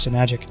specific types of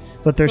magic,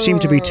 but there seem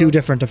to be two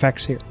different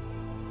effects here.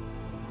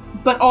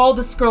 But all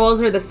the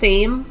scrolls are the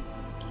same.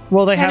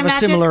 Well, they Kind have of a magic?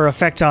 similar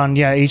effect on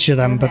each of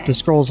them, but Okay. the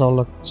scrolls all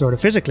look sort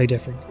of physically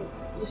different.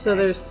 So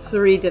there's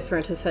 3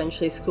 different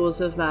essentially schools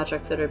of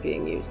magic that are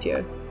being used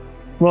here.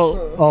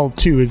 Well, all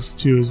two is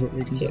what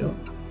we can do.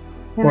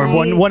 Or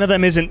I- one of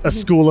them isn't a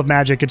school of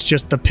magic, it's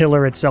just the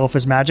pillar itself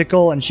is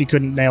magical, and she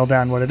couldn't nail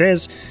down what it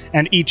is.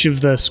 And each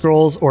of the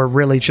scrolls, or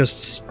really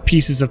just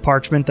pieces of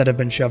parchment that have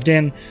been shoved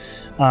in,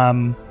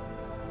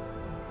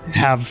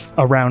 have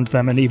around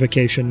them an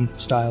evocation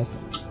style.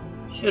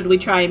 Should we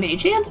try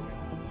Mage Hand?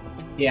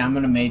 Yeah, I'm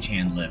gonna mage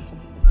hand lift.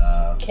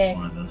 'Kay.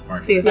 One of those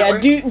parts. See if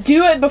that Yeah, works.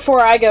 do it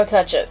before I go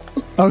touch it.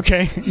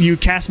 Okay, you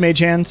cast Mage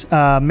Hand.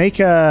 Make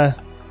an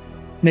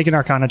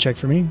Arcana check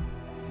for me,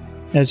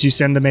 as you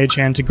send the Mage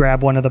Hand to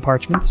grab one of the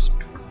parchments.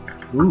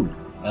 Ooh,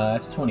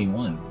 that's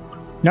 21.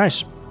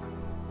 Nice.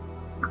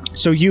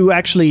 So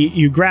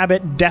you grab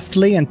it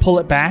deftly and pull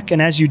it back,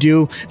 and as you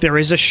do, there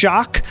is a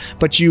shock,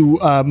 but you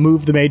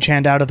move the Mage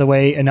Hand out of the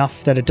way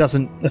enough that it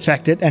doesn't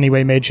affect it.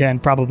 Anyway, Mage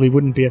Hand probably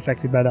wouldn't be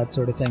affected by that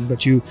sort of thing,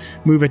 but you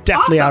move it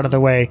deftly Awesome. out of the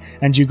way,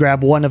 and you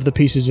grab one of the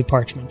pieces of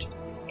parchment.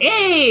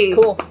 Hey!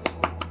 Cool.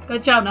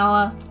 Good job,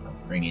 Nella.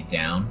 Bring it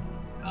down.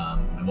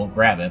 I won't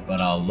grab it,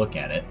 but I'll look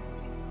at it.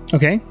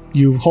 Okay,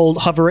 you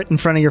hover it in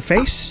front of your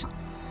face,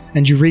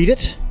 and you read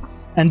it.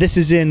 And this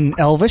is in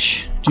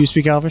Elvish. Do you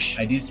speak Elvish?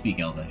 I do speak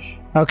Elvish.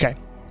 Okay.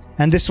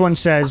 And this one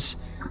says,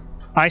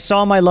 I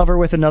saw my lover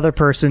with another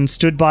person,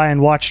 stood by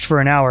and watched for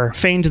an hour,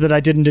 feigned that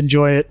I didn't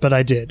enjoy it, but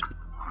I did.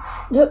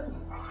 What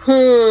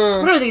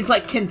are these,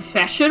 like,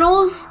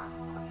 confessionals?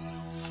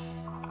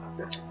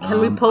 Can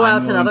we pull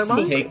out I'm going another to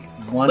one? Take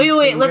one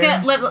Wait, look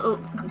finger.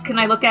 at... can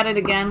I look at it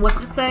again?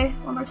 What's it say?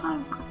 One more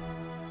time.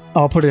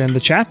 I'll put it in the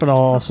chat, but I'll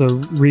also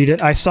read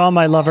it. I saw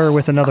my lover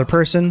with another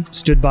person,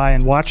 stood by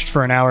and watched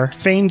for an hour,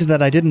 feigned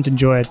that I didn't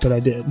enjoy it, but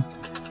I did.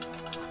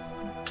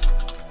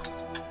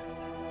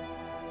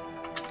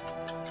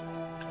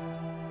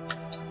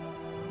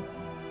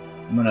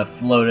 I'm gonna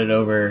float it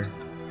over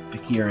to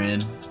Kieran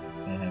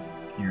to have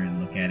Kieran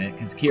look at it,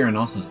 because Kieran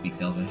also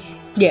speaks Elvish.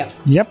 Yeah.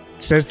 Yep,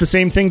 says the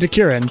same thing to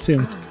Kieran,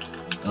 too.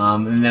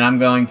 And then I'm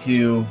going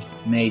to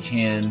mage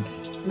hand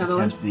Another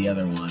attempt the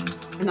other one.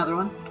 Another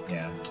one.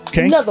 Yeah.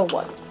 Okay, Another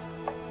one.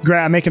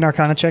 make an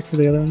Arcana check for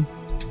the other one.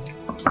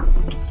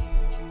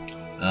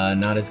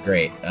 Not as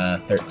great.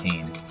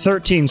 13.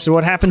 13. So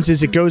what happens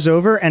is it goes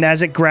over, and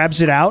as it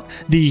grabs it out,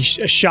 the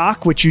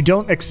shock, which you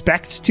don't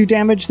expect to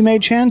damage the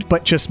mage hand,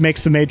 but just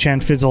makes the mage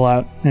hand fizzle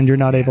out, and you're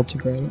not able to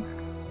grab it.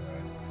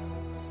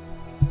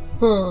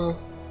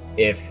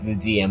 If the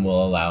DM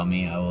will allow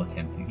me, I will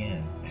attempt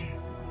again.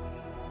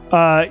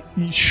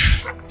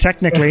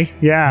 Technically,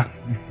 yeah.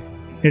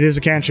 It is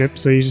a cantrip,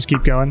 so you just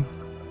keep going.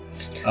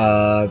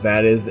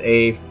 That is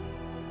a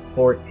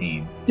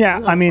 14.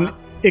 Yeah, I mean,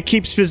 it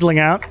keeps fizzling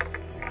out,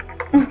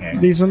 Okay.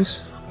 these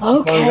ones.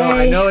 Okay. Oh no,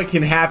 I know it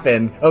can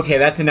happen. Okay,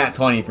 that's a nat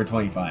 20 for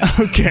 25.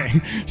 Okay,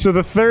 so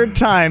the third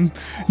time,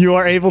 you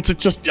are able to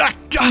just...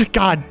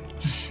 God!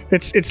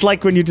 It's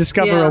like when you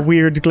discover Yeah. a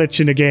weird glitch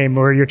in a game,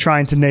 or you're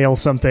trying to nail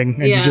something,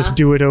 and you Yeah. just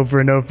do it over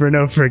and over and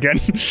over again.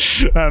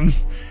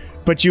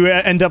 But you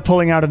end up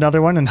pulling out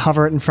another one and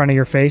hover it in front of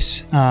your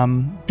face.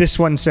 This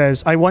one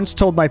says, I once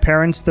told my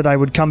parents that I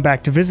would come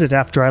back to visit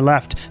after I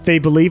left. They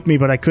believed me,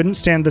 but I couldn't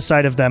stand the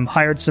sight of them.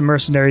 Hired some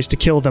mercenaries to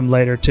kill them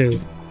later,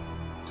 too.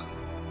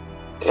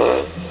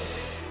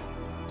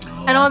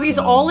 And are these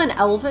all in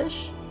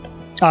Elvish?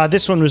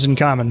 This one was in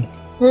common.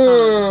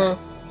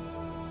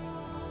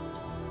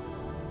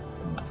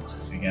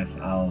 I guess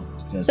I'll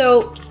just...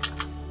 So,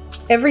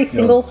 every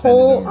single send it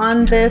hole over.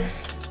 on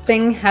this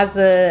thing has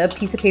a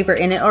piece of paper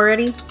in it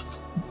already?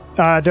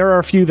 There are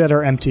a few that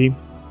are empty.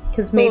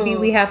 Because maybe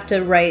we have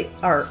to write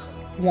our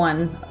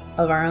one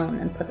of our own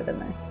and put it in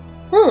there.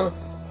 So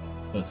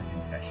it's a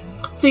confession.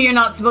 So you're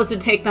not supposed to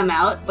take them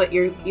out, but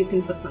you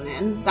can put them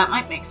in. That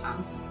might make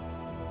sense.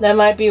 That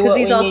might be what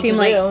these we all need seem to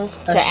like-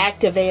 do to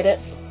activate it.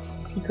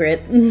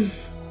 Secret.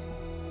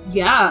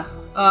 Yeah.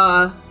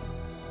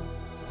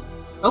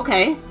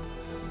 Okay.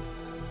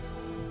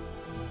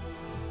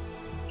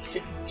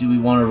 Do we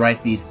want to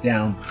write these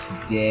down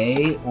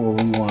today, or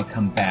we want to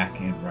come back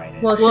and write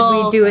it? Well, should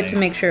Well- we do it to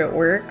make sure it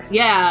works?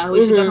 Yeah,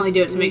 we should definitely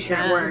do it to make sure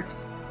it Yeah.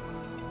 works.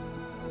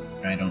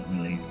 I don't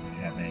really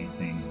have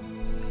anything.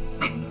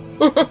 I don't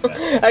know, to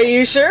confess. Are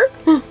you sure?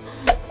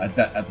 at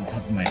the top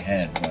of my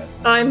head, but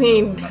I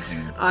mean, nothing.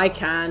 I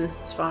can.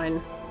 It's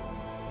fine.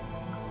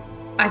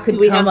 I could Do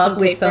we come have up some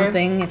with paper?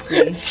 something if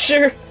we...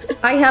 Sure.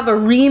 I have a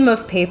ream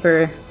of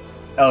paper.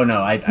 Oh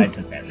no, I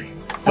took that ream.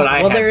 But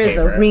I well, have there is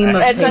a paper. ream of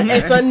It's a paper.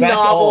 it's a That's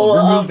novel old.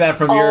 Remove of that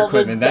from all your the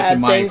equipment. That's bad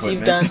in my things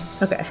you've done.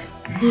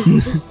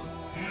 equipment. Okay.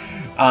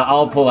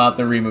 I'll pull out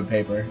the ream of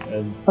paper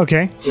and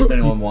Okay. if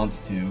anyone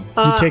wants to.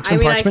 take some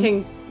I mean, parchment? I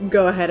can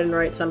go ahead and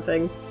write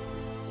something.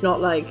 It's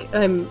not like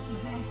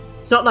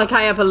It's not like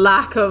I have a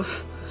lack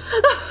of.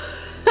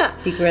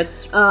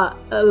 Secrets. A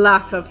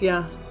lack of,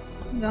 yeah.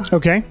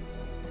 Okay.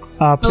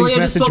 Please Lilia just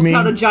message pulls me.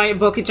 out a giant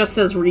book. It just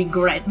says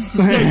regrets.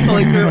 Just starts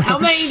pulling through. How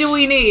many do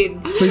we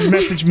need? Please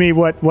message me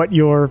what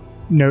your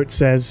note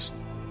says.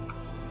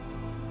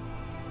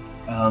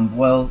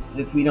 Well,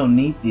 if we don't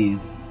need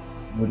these,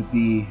 would it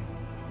be...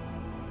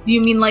 Do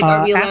you mean like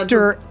are we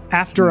allowed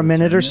After a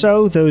minute or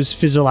so, those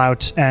fizzle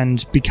out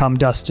and become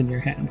dust in your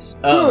hands.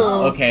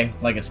 Oh, okay.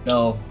 Like a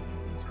spell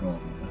scroll.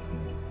 That's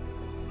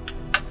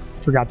good.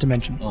 Forgot to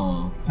mention.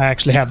 Aw. I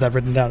actually have that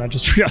written down. I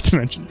just forgot to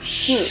mention.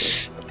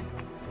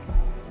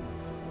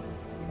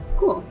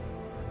 Cool.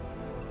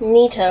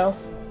 Neato.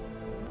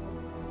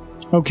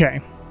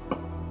 Okay.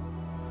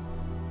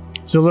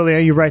 So Lilia,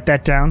 you write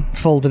that down,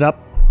 fold it up,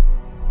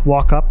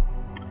 walk up,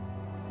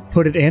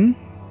 put it in,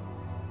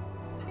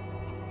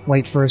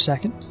 wait for a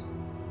second,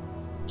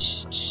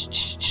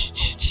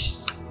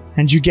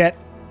 and you get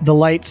the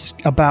lights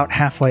about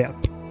halfway up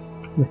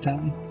with that.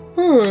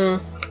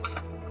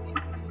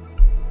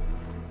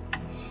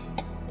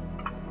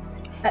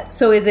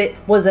 So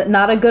was it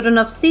not a good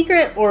enough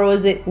secret, or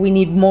was it we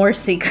need more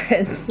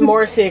secrets?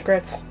 More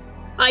secrets.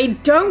 I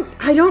don't.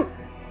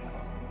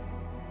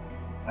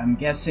 I'm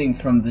guessing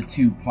from the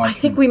two I parts.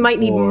 think we might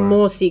need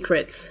more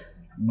secrets.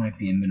 Might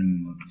be a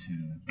minimum of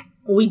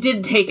 2. We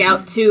did take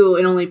out 2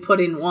 and only put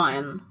in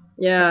 1.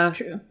 Yeah. That's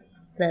true.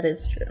 That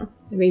is true.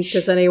 I mean,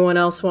 does anyone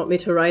else want me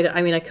to write it?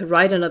 I mean, I could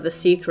write another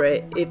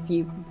secret if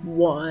you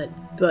want,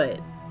 but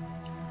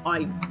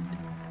I'm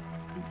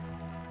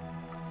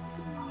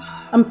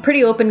a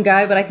pretty open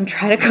guy, but I can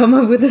try to come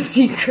up with a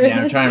secret.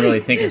 Yeah, I'm trying to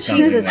really think of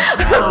something. Jesus.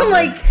 that's I'm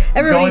like,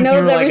 everybody going knows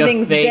through, like,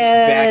 everything's a fake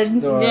dead.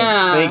 backstory,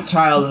 Yeah. fake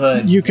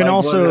childhood. You can Like,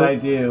 also- What did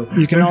I do?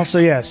 You can also,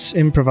 yes,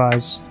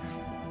 improvise.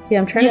 Yeah,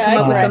 I'm trying Yeah, to come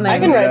I up with can something. write- I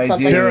can What write did I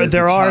something. do There as a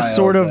are child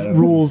sort of that-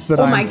 rules that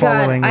Oh I'm my God,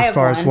 following I as have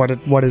far as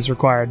one. what is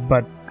required,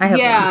 but I have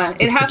Yeah, one.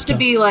 it has to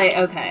be like,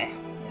 okay.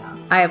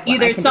 I have one. I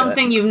Either can do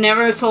something it. you've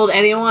never told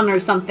anyone or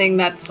something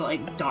that's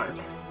like dark.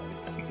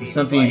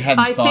 Something you hadn't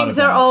I thought think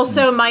there about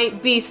also since-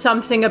 might be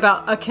something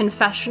about a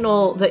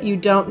confessional that you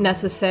don't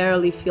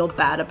necessarily feel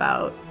bad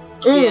about.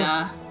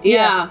 Yeah.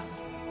 Yeah.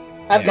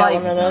 I've got Yeah.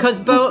 one of those. Because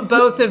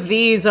both of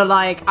these are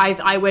like,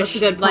 I wish,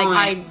 That's a good like,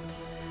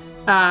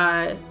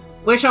 point.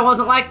 Wish I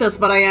wasn't like this,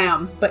 but I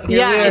am. But here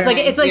yeah, we it's are. like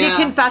a Yeah.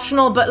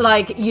 confessional, but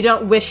like you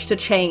don't wish to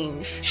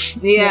change.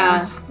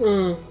 Yeah.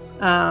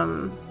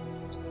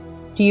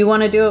 Do you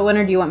want to do it, Win,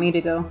 or do you want me to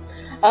go?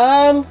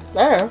 I don't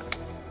know.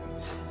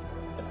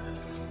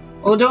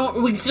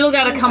 Well, we still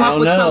gotta come up Oh,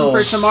 with no. some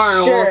for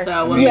tomorrow Sure.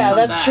 also. when we Yeah, do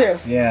that's that.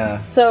 true.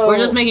 Yeah. So We're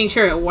just making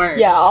sure it works.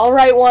 yeah, I'll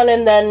write one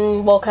and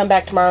then we'll come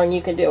back tomorrow and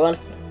you can do one.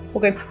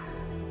 Okay.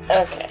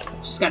 Okay.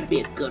 It's just gotta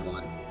be a good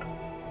one.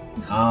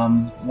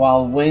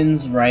 While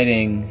Wynn's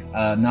writing,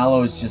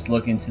 Nalo is just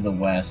looking to the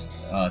west,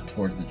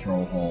 towards the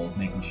troll hole,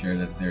 making sure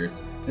that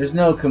there's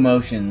no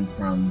commotion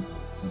from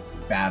the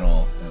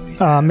battle that we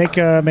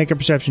had. Make a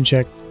perception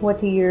check.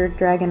 What do your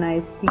dragon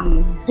eyes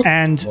see?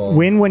 And Well-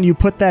 when you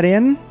put that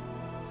in,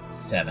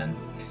 7.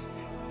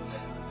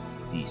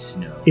 See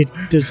snow. it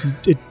does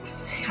it.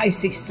 I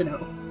see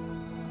snow.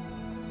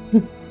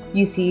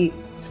 You see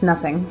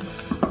snuffing.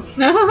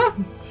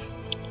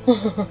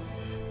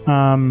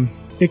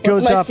 It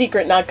goes What's my up.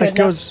 secret not good It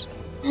goes.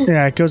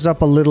 Yeah, it goes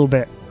up a little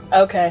bit,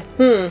 enough? Okay.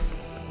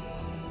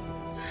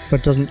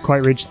 but doesn't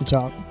quite reach the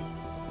top.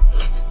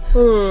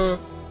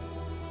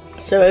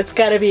 So it's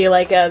gotta be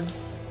like a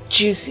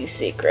juicy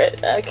secret.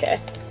 Okay.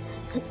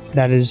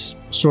 That is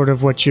sort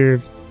of what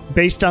you're,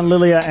 based on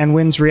Lilia and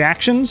Wynn's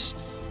reactions.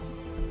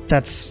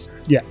 That's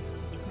yeah.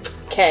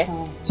 Okay.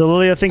 So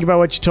Lilia, think about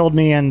what you told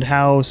me and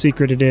how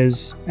secret it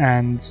is,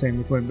 and same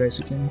with Wynn,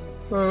 basically.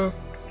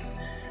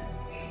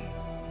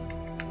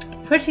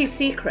 Pretty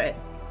secret.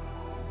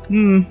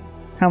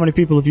 How many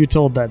people have you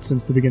told that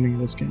since the beginning of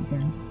this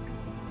campaign?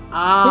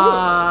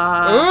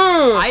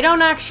 I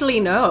don't actually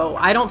know.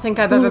 I don't think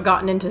I've ever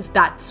gotten into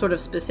that sort of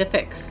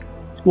specifics.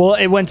 Well,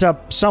 it went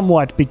up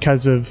somewhat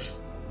because of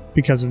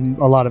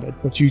a lot of it,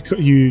 but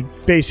you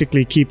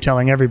basically keep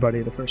telling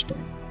everybody the first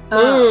time.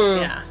 Oh,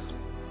 yeah.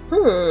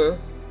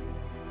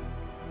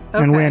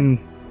 And Okay. when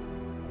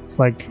it's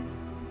like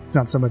it's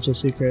not so much a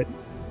secret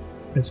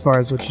as far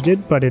as what you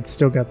did, but it's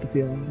still got the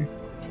feeling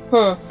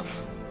there.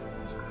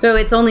 So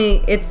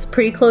it's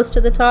pretty close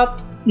to the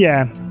top.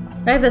 Yeah.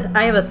 I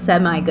have a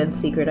semi good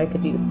secret I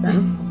could use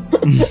then.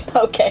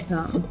 Okay.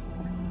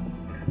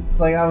 It's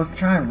like I was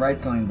trying to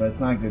write something, but it's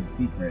not a good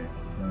secret,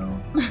 so...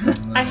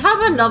 I have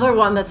another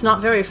one that's not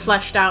very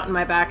fleshed out in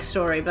my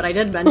backstory, but I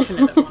did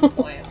mention it at one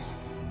point.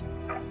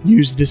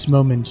 Use this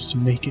moment to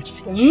make it.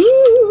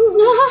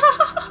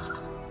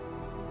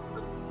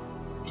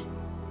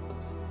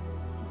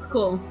 It's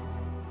cool.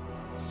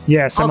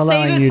 Yes, I'm I'll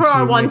allowing save you it for to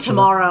our one make it.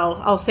 tomorrow.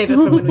 I'll save it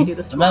for when we do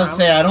this I'm about tomorrow. to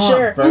say, I don't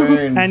Sure. want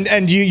to burn...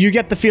 And you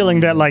get the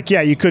feeling that like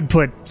you could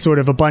put sort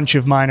of a bunch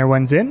of minor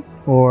ones in,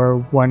 or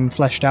one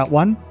fleshed out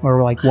one,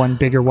 or like one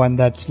bigger one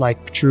that's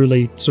like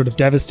truly sort of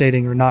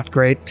devastating or not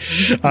great.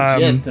 the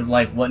gist of,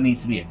 like, what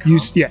needs to be You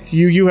accomplished.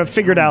 you have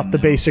figured out the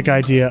basic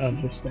idea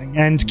of this thing.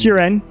 And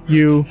Kieran,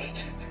 you.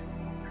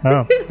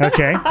 Oh,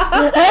 okay.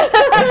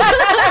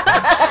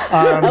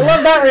 I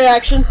love that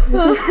reaction.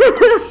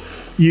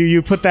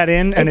 You put that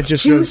in, and It's it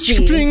just juicy.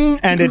 goes, "Shping,"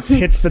 and it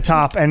hits the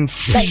top, and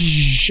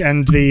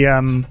and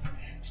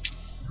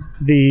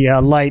the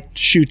light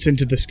shoots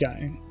into the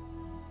sky.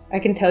 I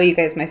can tell you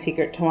guys my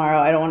secret tomorrow.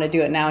 I don't want to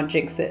do it now and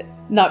jinx it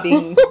not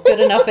being good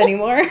enough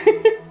anymore.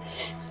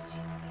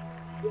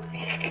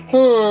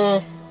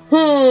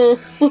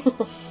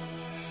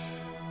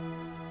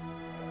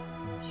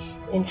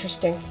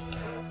 Interesting.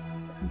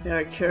 I'm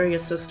very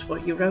curious as to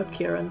what you wrote,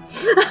 Kieran.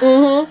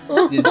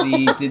 Did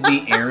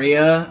the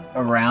area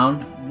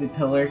around the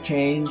pillar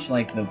change,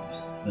 like the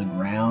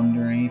ground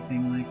or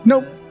anything like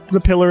Nope. that?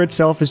 The pillar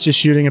itself is just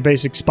shooting a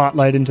basic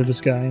spotlight into the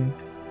sky,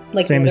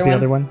 Like same as the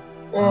other one.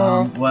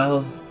 Well,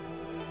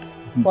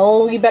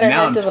 Well, we better now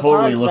head I'm to the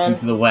totally pond looking then.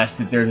 to the west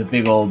if there's a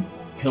big old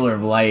pillar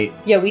of light.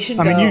 Yeah, we should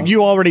I go. mean,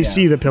 you already Yeah.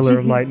 see the pillar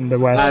of light in the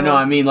west. No,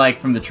 I mean like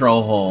from the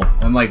troll hole.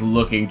 I'm like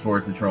looking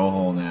towards the troll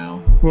hole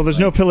now. Well, there's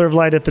no pillar of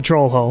light at the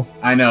troll hole.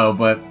 I know,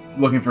 but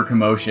looking for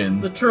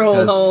commotion. The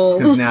troll hole.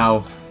 Because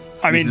now,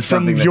 I this mean, is from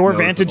something that's your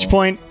vantage noticeable.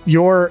 point,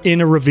 you're in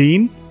a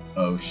ravine,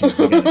 Oh shit!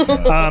 We gotta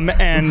go.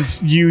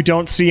 and you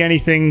don't see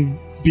anything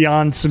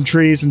beyond some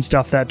trees and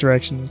stuff that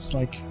direction. It's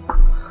like,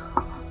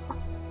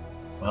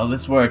 Well,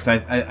 this works.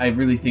 I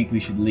really think we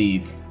should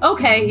leave.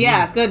 Okay,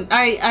 yeah, good.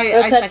 I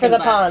Let's head for second the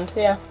that. pond.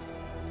 Yeah.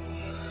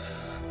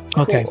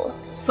 okay. Cool.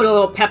 Put a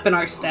little pep in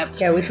our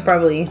steps. Yeah, we should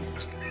probably.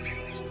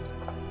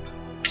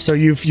 So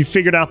you've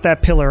figured out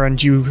that pillar,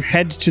 and you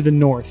head to the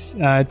north.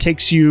 It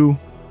takes you,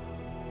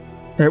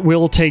 or it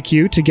will take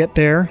you to get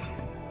there.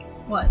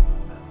 What?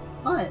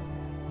 What?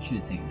 We should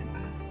have taken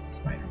a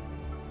spider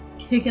with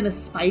us. Taking a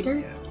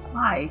spider?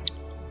 Why?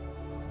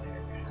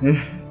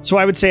 So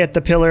I would say at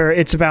the pillar,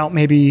 it's about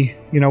maybe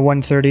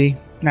 1:30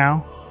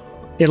 now.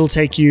 It'll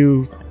take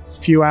you a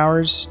few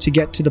hours to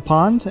get to the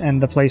pond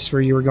and the place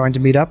where you were going to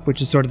meet up,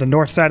 which is sort of the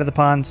north side of the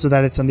pond, so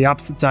that it's on the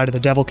opposite side of the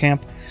devil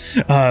camp.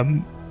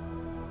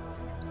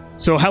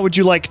 So how would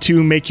you like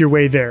to make your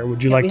way there?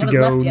 Would you Yeah, like we to haven't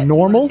go left yet. Do you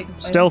wanna normal, take a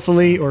spider?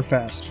 stealthily, or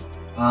fast?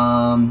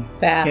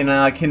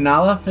 Fast. Can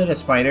Nala fit a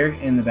spider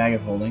in the bag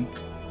of holding?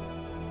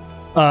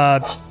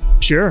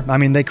 Sure. I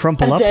mean, they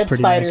crumple A up dead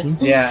pretty spider. nicely.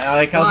 Yeah,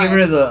 like I'll Why? get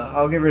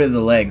rid of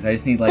the legs. I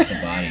just need like the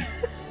body.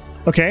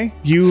 Okay,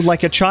 you,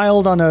 like a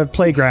child on a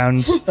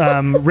playground,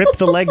 rip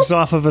the legs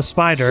off of a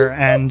spider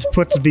and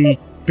put the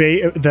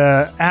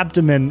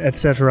abdomen,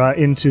 etc.,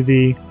 into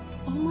the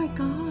Oh my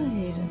god.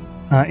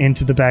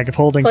 into the bag of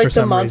holding It's like for the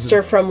some monster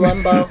reason. from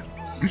Limbo.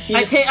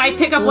 I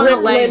pick up one of the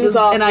rip limbs legs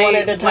off and one I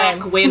at a time.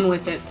 whack Win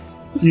with it.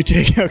 You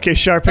take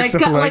Shar picks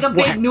up a leg, Like a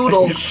big whack,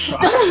 noodle.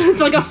 It's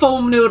like a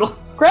foam noodle.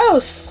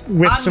 Gross.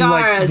 with On some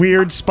like guard.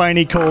 weird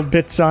spiny cold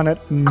bits on it.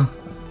 And,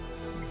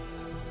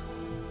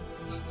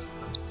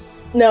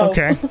 No.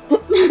 okay.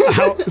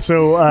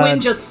 So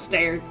Win just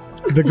stares.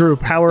 the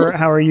group, how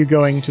are you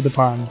going to the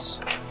ponds?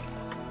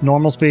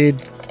 Normal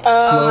speed,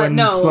 slow and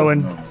no.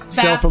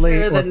 stealthily,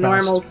 Faster or than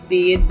fast? normal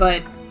speed,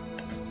 but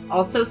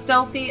also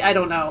stealthy? I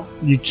don't know.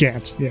 You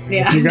can't. Yeah.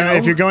 Yeah,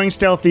 If you're going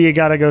stealthy, you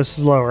gotta go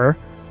slower,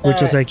 which will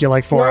Alright. take you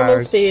like 4 Normal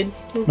hours. speed.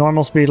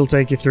 Normal speed will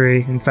take you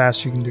 3, and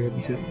fast you can do it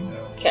in 2.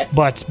 Okay.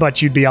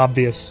 But you'd be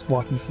obvious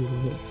walking through the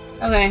wood.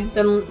 Okay,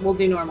 then we'll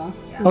do normal.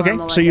 Okay,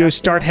 Normal, so I you guess,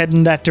 start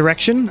heading that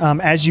direction.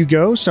 As you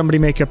go, somebody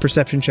make a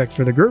perception check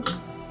for the group.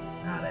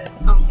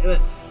 I'll do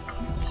it.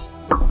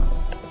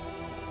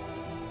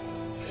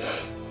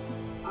 It's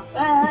not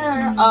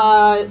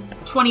there.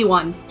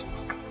 21.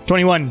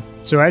 21.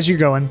 So as you're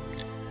going,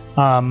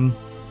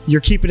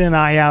 you're keeping an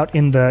eye out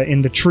in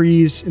the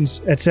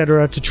trees,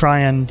 etc., to try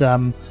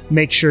and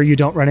make sure you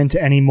don't run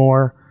into any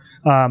more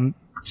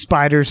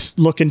spiders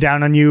looking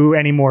down on you,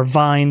 any more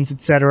vines,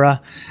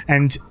 etc.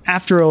 And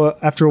after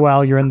a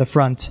while, you're in the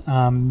front.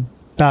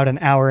 About an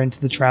hour into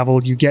the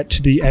travel, you get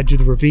to the edge of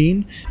the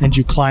ravine, and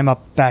you climb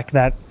up back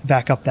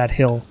up that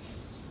hill.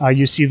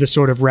 You see the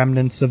sort of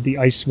remnants of the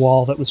ice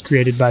wall that was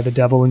created by the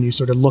devil, and you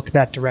sort of look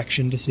that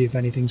direction to see if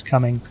anything's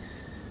coming.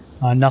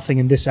 Nothing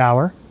in this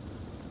hour.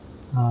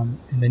 And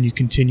then you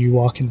continue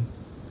walking.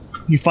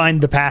 You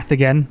find the path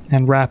again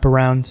and wrap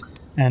around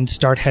and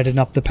start heading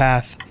up the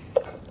path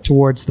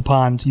towards the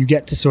pond. You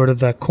get to sort of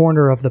the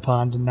corner of the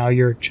pond, and now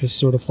you're just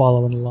sort of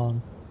following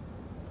along.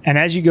 And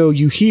as you go,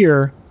 you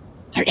hear...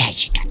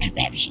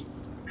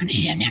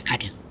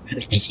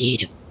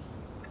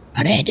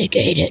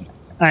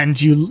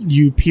 And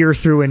you peer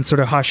through and sort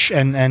of hush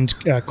and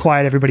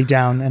quiet everybody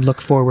down and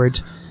look forward.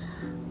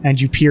 And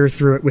you peer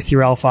through it with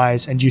your elf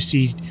eyes, and you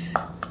see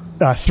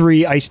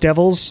 3 ice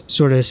devils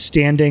sort of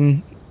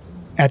standing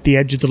at the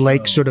edge of the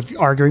lake, sort of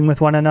arguing with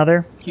one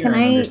another. Can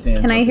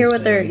I hear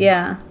what they're...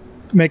 Yeah.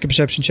 Make a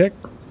perception check.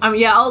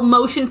 Yeah, I'll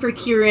motion for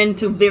Kieran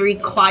to very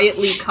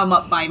quietly come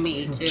up by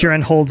me, too.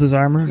 Kieran holds his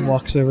armor and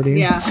walks over to you.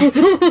 Yeah.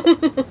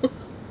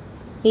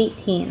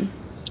 18.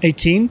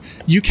 18.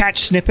 You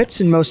catch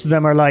snippets, and most of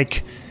them are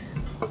like,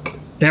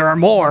 there are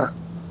more.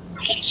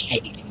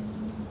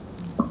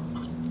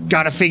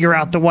 Gotta figure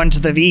out the one to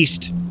the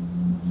east.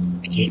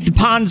 The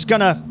pond's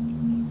gonna...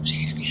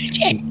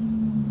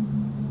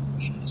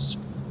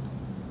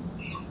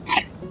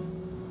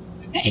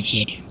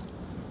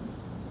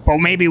 Well,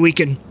 maybe we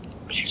can...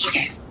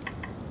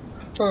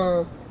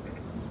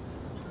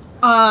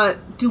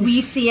 Do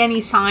we see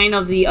any sign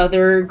of the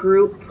other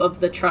group of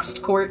the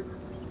trust court?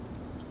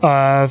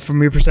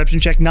 From your perception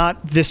check,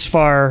 not this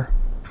far.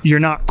 You're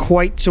not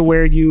quite to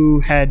where you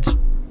had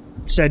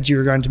said you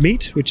were going to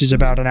meet, which is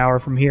about an hour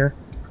from here.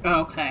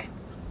 Okay.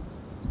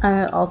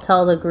 I'll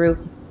tell the group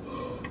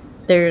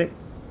they're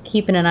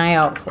keeping an eye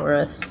out for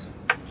us.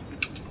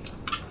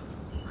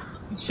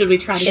 Should we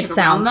try to It get around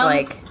sounds them?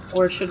 like.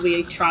 Or should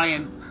we try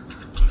and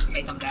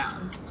take them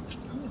down?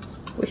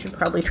 We should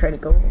probably try to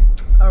go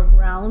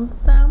around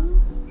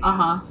them.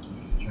 Uh-huh.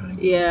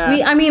 Yeah.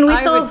 We I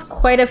still would- have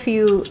quite a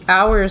few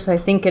hours, I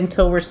think,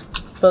 until we're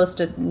supposed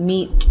to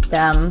meet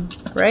them,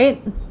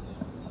 right?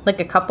 Like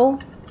a couple?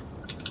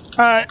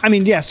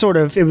 Yeah, sort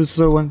of. It was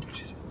so when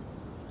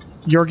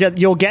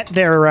you'll get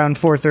there around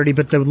 4:30,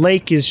 but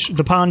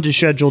the pond is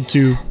scheduled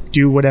to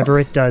do whatever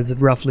it does at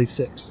roughly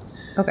 6,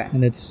 Okay.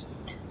 and it's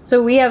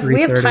So we have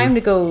 3:30. time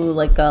to go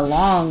like a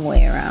long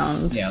way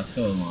around. Yeah, let's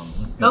go along.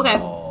 Let's go Okay.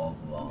 all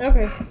along.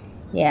 Okay.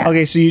 Yeah.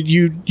 okay. So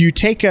you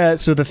take a.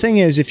 So the thing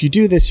is, if you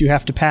do this, you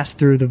have to pass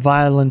through the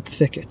violent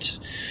thicket,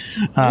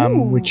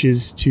 which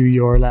is to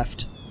your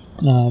left,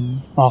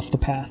 off the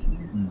path.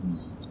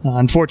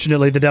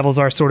 Unfortunately, the devils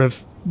are sort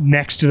of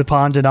next to the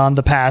pond and on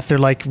the path. They're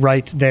like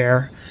right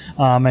there,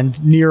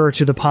 and nearer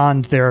to the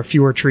pond, there are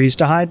fewer trees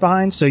to hide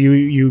behind. So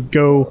you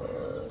go.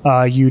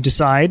 You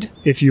decide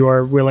if you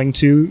are willing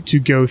to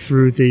go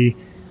through the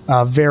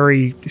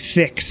very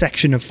thick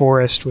section of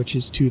forest, which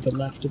is to the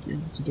left of you,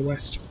 to the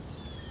west.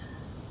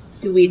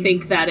 Do we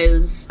think that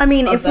is I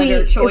mean, a if we-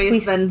 better if choice we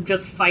than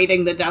just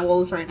fighting the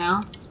devils right now?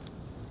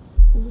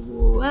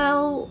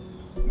 Well,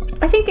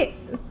 I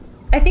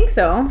think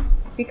so.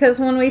 Because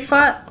when we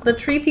fought the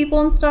tree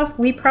people and stuff,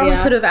 we probably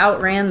Yeah. could have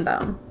outran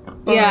them.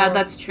 Yeah,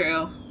 that's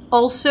true.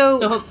 also,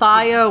 So-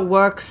 fire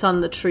works on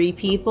the tree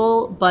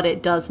people, but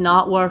it does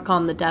not work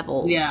on the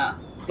devils. Yeah.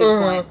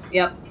 Good point.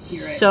 Yep. You're right.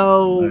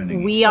 So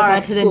Learning we are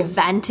at an cool.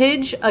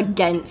 advantage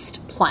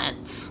against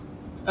plants.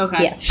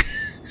 Okay.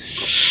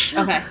 Yes.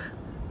 Okay.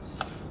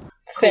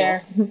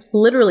 Fair.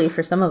 Literally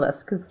for some of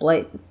us, because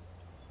blight.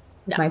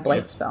 My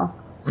blight Yes. spell.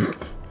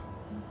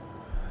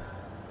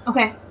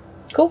 Okay.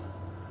 Cool.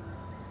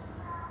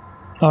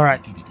 All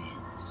right. It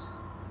is.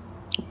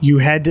 you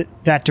head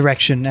that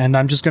direction, and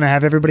I'm just going to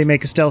have everybody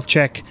make a stealth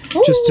check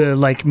just to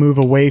like move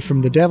away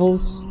from the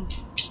devils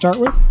to start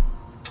with.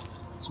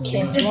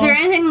 Is there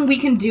anything we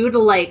can do to,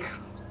 like,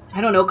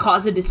 I don't know,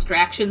 cause a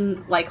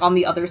distraction, like, on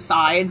the other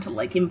side to,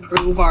 like,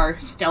 improve our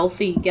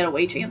stealthy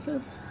getaway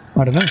chances?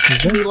 I don't know. Is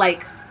Can we, there?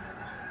 like...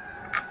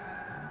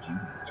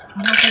 I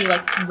don't know, can we,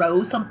 like,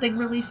 throw something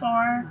really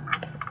far?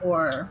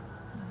 Or...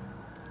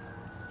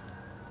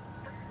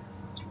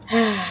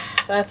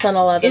 That's an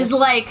 11. Is,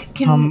 like,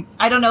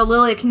 I don't know,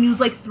 Lilia, can you,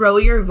 like, throw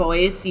your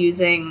voice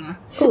using...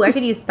 Ooh, I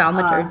could use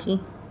thaumaturgy.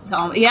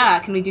 Yeah,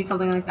 can we do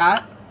something like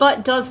that?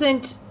 But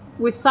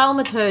with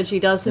thaumaturgy,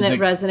 doesn't Does it it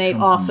resonate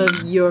come off from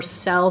of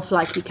yourself?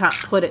 Like you can't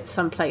put it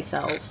someplace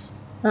else.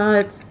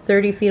 It's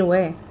 30 feet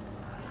away.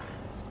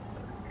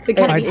 But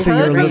can it I'd be say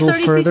you're heard a from little 30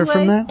 feet further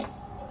from away?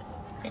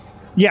 that.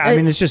 Yeah, I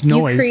mean, it's just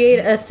noise. You create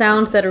a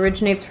sound that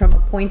originates from a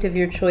point of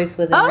your choice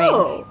within range.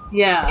 Oh,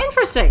 Yeah.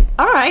 interesting.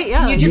 All right,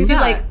 yeah. You just do,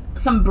 that. like,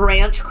 some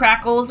branch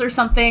crackles or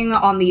something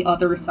on the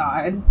other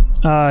side.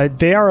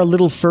 They are a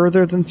little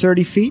further than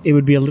 30 feet. It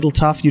would be a little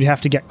tough. You'd have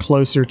to get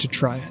closer to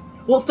try it.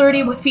 Well,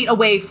 30 feet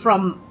away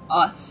from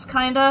us,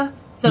 kinda.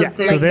 So Yeah,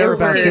 they're, so they're they're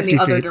about working in 50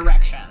 the other feet.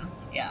 direction.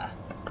 Yeah.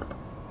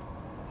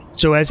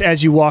 So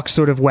as you walk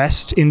sort of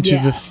west into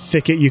Yeah. the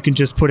thicket, you can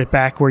just put it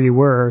back where you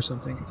were or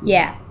something.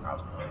 Yeah.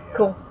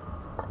 Cool.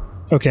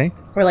 Okay.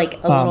 Or like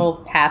a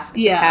little past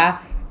the yeah.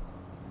 path.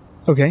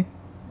 Okay.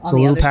 On So a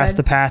the little other past side?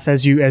 the path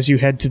as you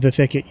head to the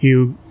thicket,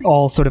 you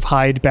all sort of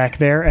hide back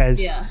there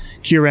as Yeah.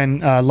 Kieran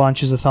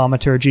launches a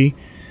thaumaturgy.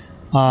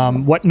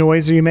 What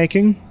noise are you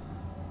making?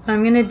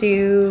 I'm gonna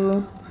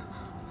do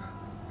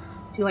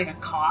Do like a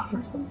cough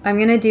or something.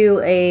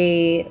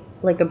 a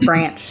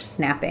branch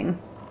snapping.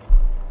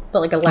 But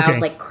like a loud Okay.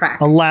 like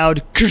crack. A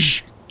loud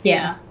ksh,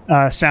 Yeah.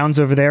 sounds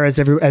over there as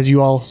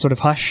you all sort of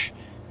hush,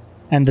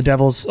 and the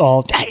devils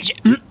all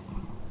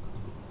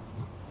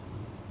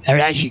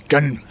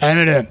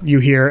you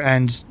hear,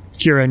 and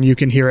Kieran, you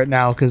can hear it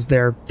now because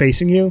they're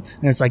facing you,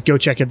 and it's like, go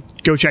check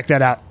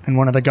that out. And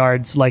one of the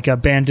guards, like a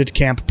bandit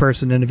camp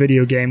person in a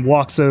video game,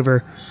 walks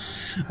over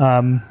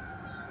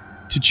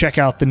to check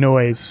out the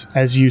noise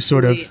as you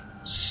sort of Sweet.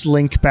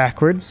 slink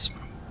backwards.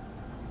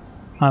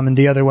 And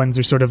the other ones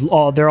are sort of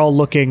they're all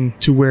looking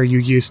to where you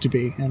used to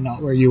be and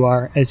not where you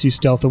are as you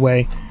stealth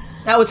away.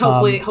 That was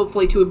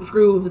hopefully to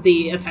improve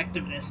the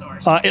effectiveness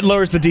or something. It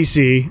lowers the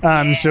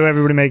DC, so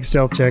everybody make a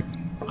stealth check.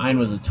 Mine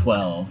was a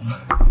 12.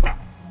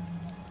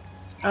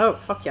 Oh,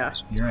 fuck yeah.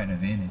 You're at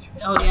advantage.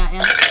 Oh,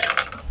 yeah,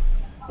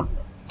 and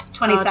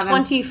 27.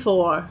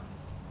 24.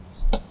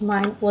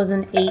 Mine was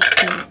an 18.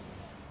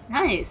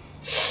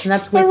 Nice. And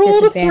that's I with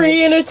rolled a 3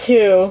 disadvantage. and a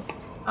 2.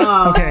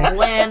 Oh, Okay.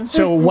 Win.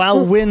 So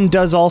while Wynn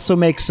does also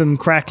make some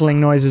crackling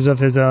noises of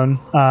his own,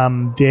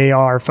 they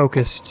are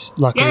focused,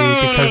 luckily,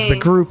 Yay! because the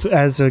group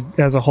as a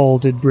whole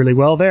did really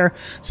well there.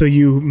 So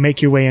you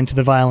make your way into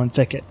the violent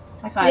thicket.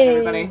 High five, Yay.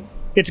 everybody.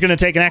 It's going to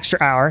take an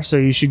extra hour, so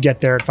you should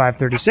get there at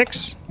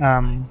 5:36,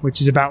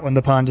 which is about when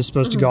the pond is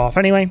supposed to go off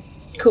anyway.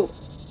 Cool.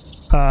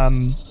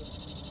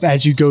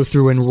 As you go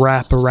through and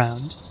wrap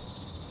around.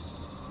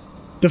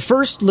 The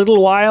first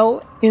little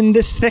while in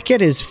this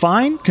thicket is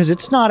fine, because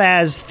it's not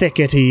as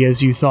thickety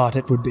as you thought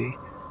it would be.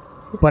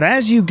 But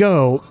as you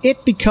go,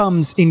 it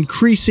becomes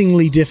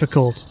increasingly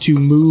difficult to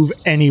move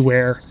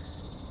anywhere.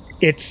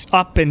 It's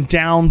up and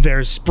down,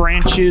 there's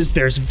branches,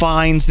 there's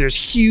vines, there's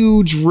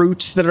huge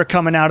roots that are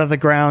coming out of the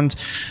ground,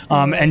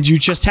 and you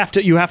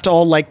have to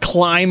all like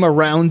climb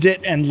around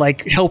it and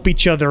like help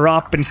each other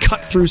up and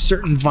cut through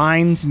certain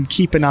vines and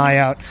keep an eye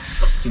out.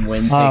 Can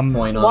Win take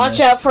point on Watch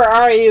this? out for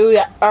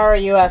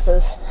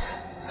RUSs.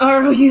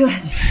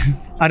 ROUS.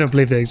 I don't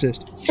believe they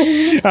exist.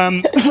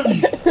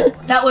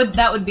 That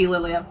would be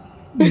Lilia.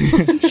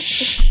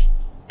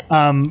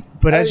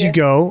 But as you yeah.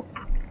 go,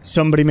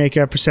 somebody make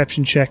a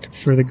perception check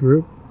for the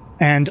group.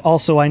 And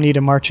also, I need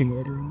a marching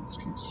order in this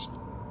case.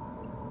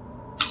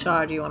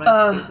 Char, do you want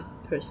to do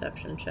the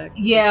perception check?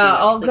 Yeah,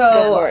 I'll Go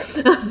go. for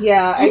it.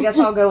 Yeah, I guess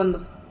I'll go in the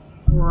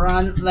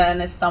front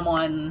then if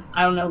someone...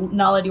 I don't know.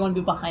 Nala, do you want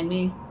to be behind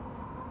me?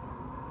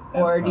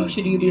 Or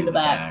should you be in the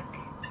back?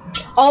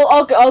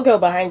 I'll go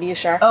behind you,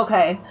 Shar.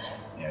 Okay.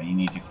 Yeah, you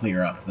need to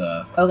clear off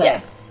the. Okay.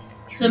 Yeah.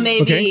 So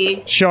maybe Okay.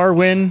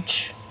 Sharwin,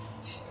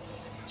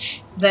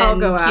 then I'll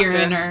go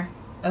Kieran after.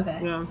 or... Okay.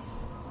 Yeah.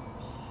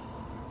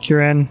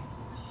 Kieran,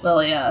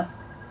 Lilia.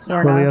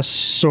 Lilia,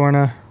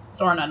 Sorna.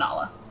 Sorna,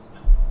 Nala.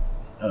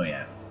 Oh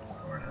yeah,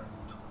 sort of.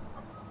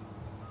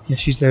 Yeah,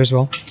 she's there as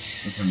well.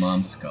 With her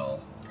mom's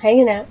skull.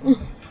 Hanging out.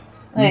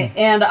 Okay,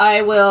 and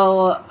I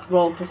will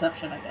roll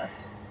perception, I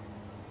guess.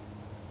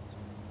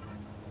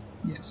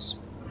 Yes.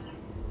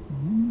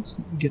 Let's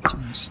get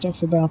some more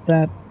stuff about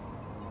that.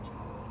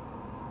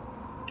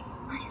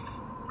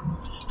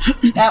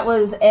 That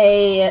was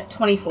a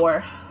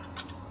 24.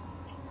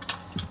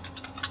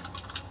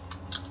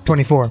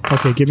 24.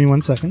 Okay, give me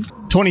 1 second.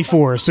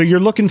 24. So you're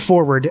looking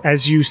forward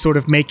as you sort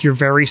of make your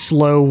very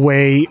slow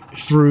way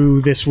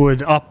through this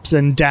wood, ups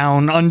and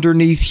down,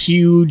 underneath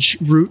huge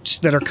roots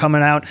that are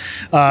coming out,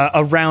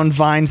 around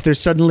vines. There's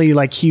suddenly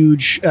like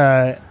huge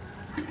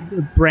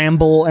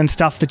bramble and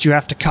stuff that you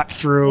have to cut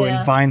through, Yeah.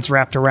 and vines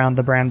wrapped around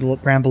the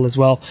bramble as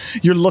well.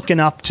 You're looking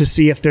up to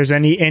see if there's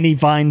any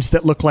vines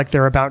that look like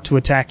they're about to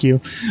attack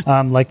you,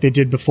 like they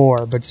did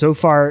before. But so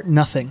far,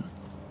 nothing.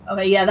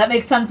 Okay, yeah, that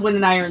makes sense. Wynn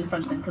and I are in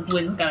front of him because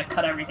Wynn's gonna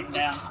cut everything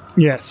down.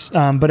 Yes,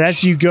 but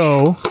as you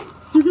go,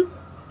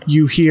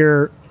 you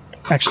hear.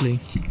 Actually,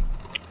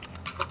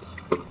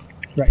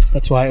 right.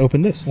 That's why I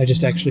opened this. I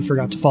just actually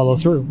forgot to follow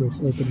through with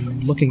opening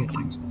and looking at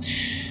things.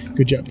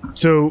 Good job.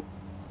 So,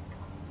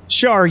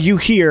 Shar, you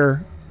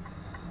hear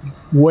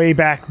way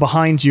back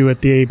behind you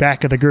at the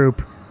back of the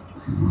group.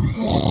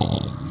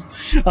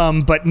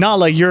 But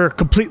Nala, you're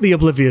completely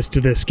oblivious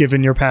to this,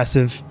 given your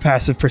passive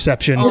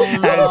perception,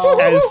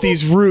 as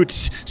these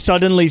roots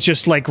suddenly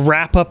just like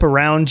wrap up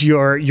around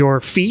your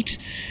feet,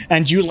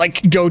 and you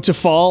like go to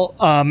fall,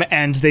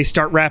 and they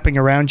start wrapping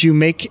around you.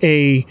 Make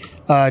a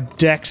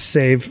dex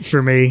save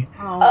for me.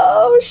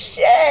 Oh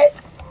shit!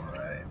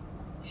 Alright.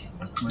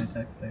 What's my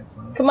dex save?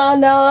 Come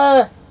on,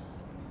 Noah.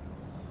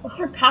 What's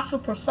your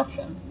passive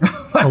perception?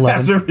 My 11.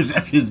 passive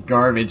perception is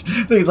garbage.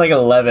 I think it's like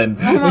 11.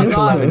 It's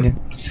 11. Yeah.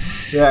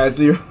 Yeah, it's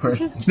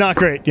yours. It's not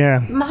great. Yeah.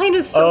 Mine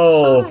is so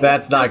Oh, high.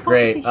 that's not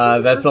great.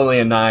 That's only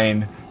a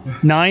 9.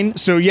 9.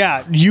 So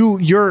yeah,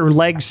 your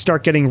legs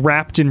start getting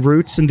wrapped in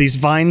roots, and these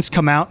vines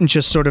come out and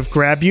just sort of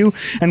grab you.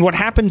 And what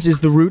happens is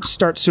the roots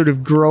start sort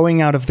of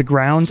growing out of the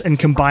ground and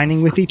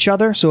combining with each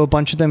other. So a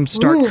bunch of them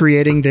start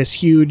creating this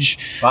huge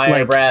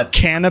Fire breath.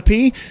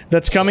 canopy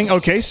that's coming.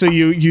 Okay, so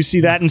you see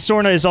that, and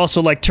Sorna is also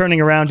like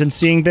turning around and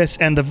seeing this,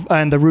 and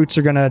the roots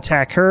are going to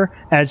attack her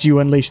as you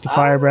unleash the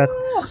fire breath.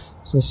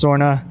 So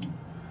Sorna.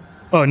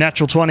 Oh,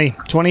 natural 20.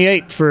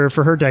 28 for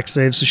her dex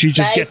save, so she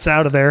just Nice. gets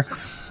out of there.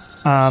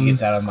 She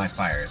gets out of my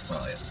fire as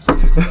well. Yes.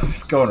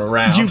 It's going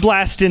around. You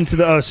blast into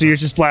the... Oh, so you're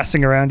just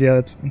blasting around? Yeah,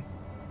 that's fine.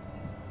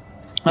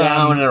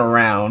 down and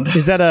around.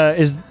 Is that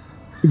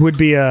would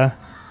be a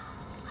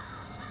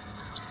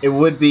It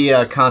would be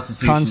a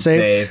Constitution con save?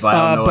 save. I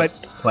don't know but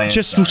what plants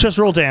just are. just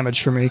roll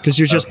damage for me, because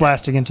you're just Okay.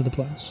 blasting into the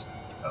plants.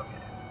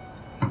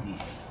 Okay.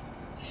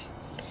 So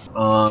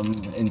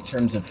it's in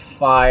terms of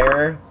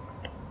fire,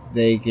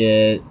 they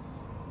get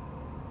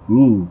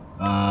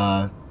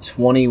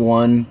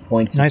 21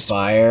 points Nice. of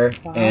fire,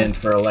 and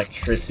for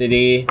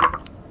electricity,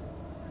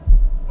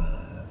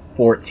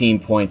 14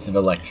 points of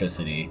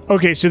electricity.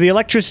 Okay, so the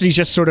electricity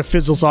just sort of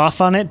fizzles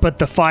off on it, but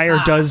the fire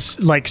does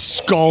like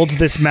scald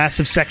this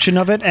massive section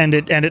of it, and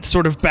it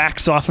sort of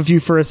backs off of you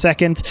for a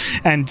second,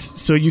 and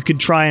so you could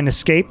try and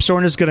escape.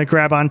 Sorna's going to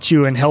grab onto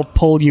you and help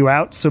pull you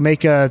out. So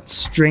make a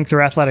strength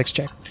or athletics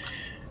check,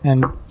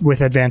 and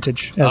with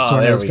advantage. As Oh,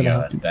 Sorna there is we gonna go.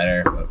 help. That's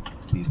better. Oh,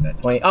 see that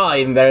 20. Oh,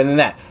 even better than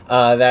that.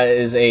 That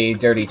is a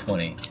dirty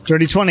 20.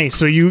 Dirty 20.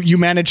 So you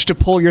manage to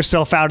pull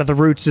yourself out of the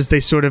roots as they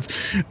sort of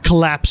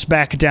collapse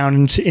back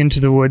down into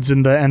the woods,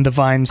 and the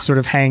vines sort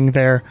of hang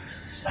there,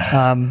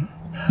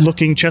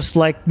 looking just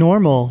like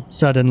normal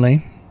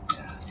suddenly.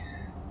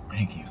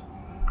 Thank you.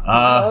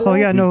 Oh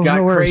yeah, no, We've got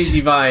no worries.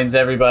 crazy vines,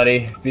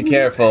 everybody. Be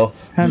careful.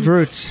 And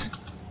roots.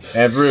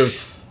 And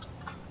roots.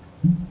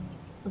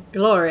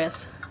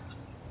 glorious.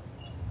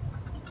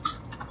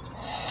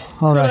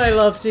 All What I right.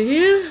 love to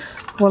hear.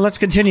 Well, let's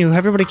continue.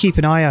 Everybody keep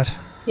an eye out.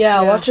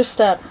 Yeah, watch your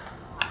step.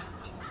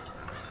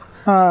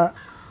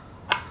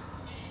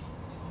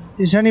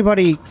 Is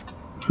anybody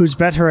who's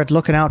better at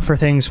looking out for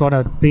things want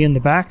to be in the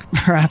back,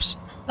 perhaps?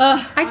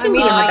 I can be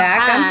in the I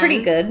back. can. I'm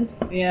pretty good.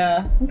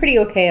 Yeah. I'm pretty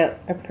okay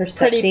at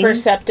percepting. Pretty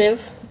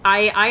perceptive.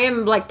 I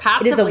am like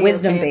passively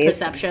wisdom okay at base.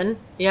 perception.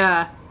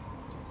 Yeah.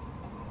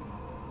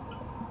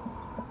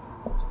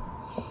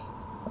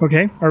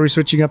 Okay. Are we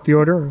switching up the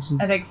order? Or is it-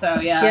 I think so,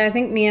 yeah. Yeah, I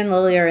think me and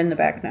Lily are in the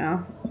back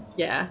now.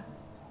 Yeah.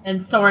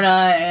 And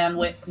Sorna and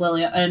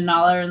Lilia and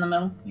Nala are in the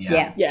middle.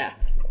 Yeah. Yeah.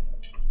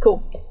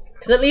 Cool.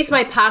 Because at least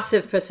my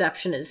passive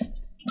perception is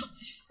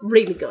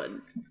really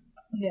good.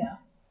 Yeah.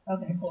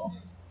 Okay, cool.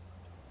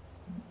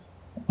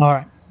 All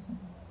right.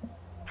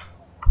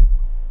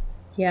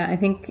 Yeah, I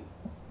think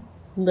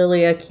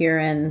Lilia,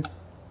 Kieran,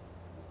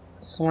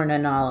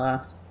 Sorna,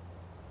 Nala,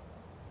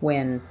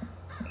 Win.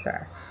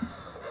 Sure.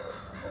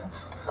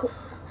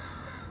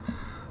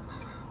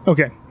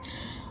 Okay.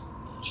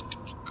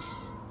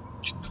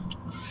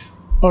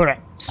 All right.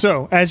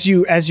 So as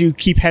you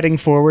keep heading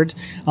forward,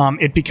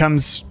 it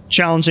becomes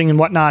challenging and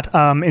whatnot.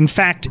 In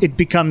fact, it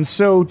becomes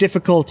so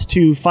difficult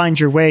to find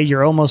your way.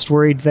 You're almost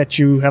worried that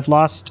you have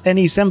lost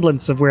any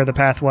semblance of where the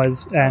path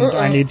was, and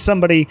I need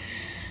somebody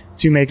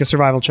to make a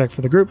survival check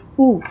for the group.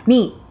 Ooh,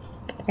 me.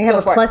 I have Go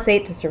a for it.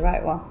 +8 to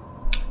survival.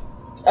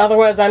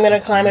 Otherwise, I'm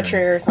gonna climb a tree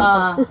or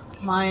something.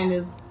 Mine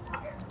is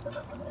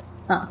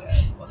Oh.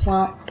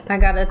 Well, I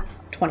got a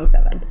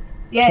 27.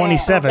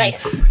 27.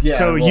 Nice. Yeah,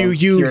 So well,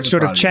 you Kieran's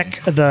sort of prodigy.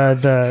 check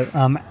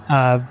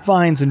the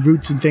vines and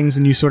roots and things,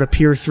 and you sort of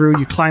peer through.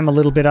 You climb a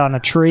little bit on a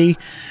tree,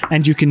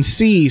 and you can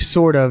see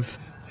sort of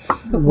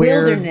where,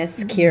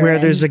 Wilderness, Kieran. where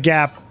there's a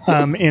gap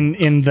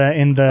in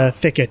the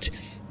thicket,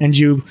 and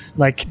you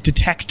like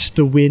detect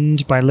the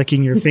wind by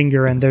licking your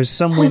finger, and there's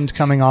some wind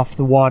coming off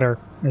the water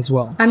as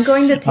well. I'm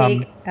going to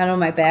take out of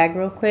my bag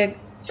real quick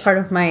part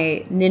of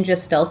my ninja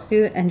stealth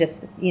suit and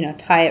just,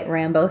 tie it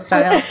Rambo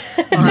style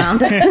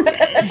around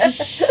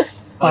it.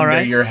 All Under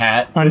right. your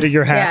hat. Under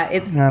your hat. Yeah,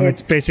 it's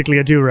it's basically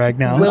a do-rag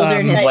now.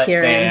 wilderness Wet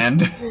Kieran.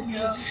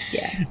 sand.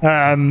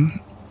 Yeah.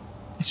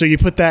 So you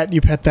put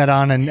that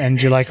on,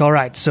 and you're like, all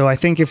right, so I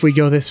think if we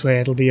go this way,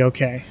 it'll be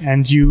okay.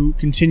 And you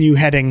continue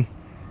heading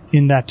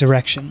in that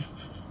direction.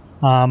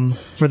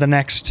 For the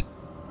next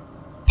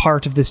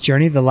part of this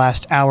journey, the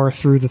last hour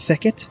through the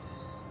thicket,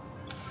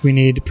 we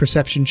need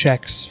perception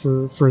checks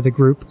for the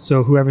group.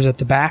 So whoever's at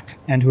the back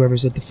and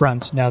whoever's at the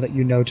front, now that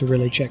you know to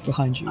really check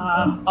behind you.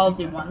 I'll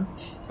do one.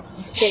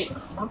 Okay,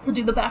 wants to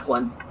do the back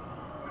one.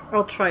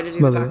 I'll try to do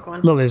the back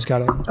one. Lily's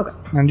got it. Okay.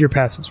 And your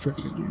passive's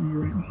pretty good. You're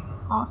right.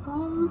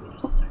 Awesome.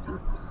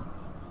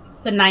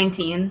 It's a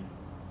 19.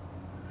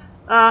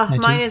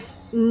 Mine is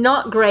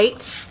not great.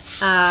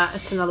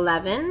 It's an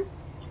 11,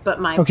 but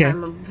Okay.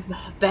 I'm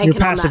banking Your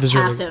passive on that is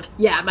really passive.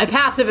 Yeah, my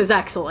passive is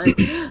excellent.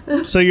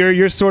 So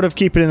you're sort of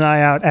keeping an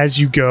eye out as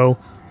you go,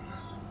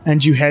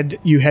 and you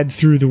head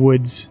through the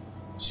woods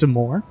some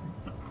more.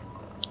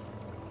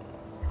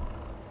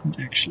 And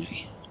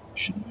actually,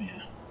 shouldn't we?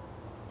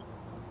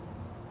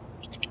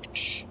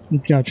 I'm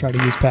gonna try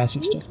to use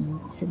passive stuff more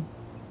often.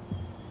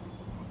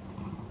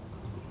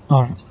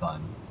 All right. It's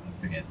fun.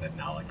 I forget that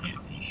Nala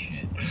can't see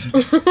shit.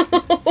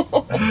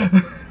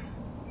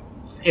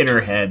 It's in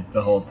her head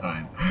the whole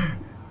time.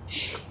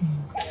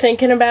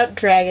 Thinking about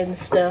dragon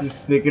stuff.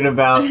 Just thinking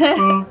about.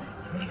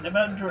 Thinking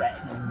about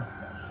dragons.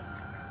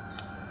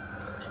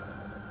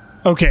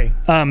 Okay.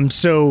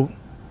 So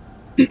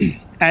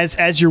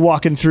as you're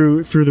walking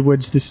through the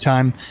woods this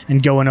time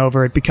and going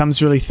over, it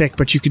becomes really thick,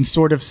 but you can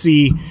sort of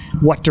see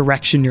what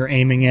direction you're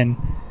aiming in.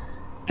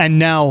 And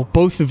now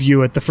both of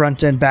you at the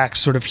front and back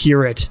sort of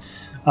hear it.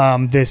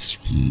 This,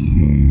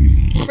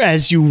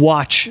 as you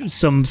watch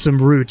some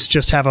roots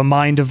just have a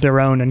mind of their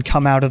own and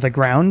come out of the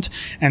ground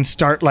and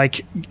start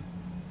like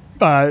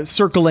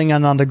circling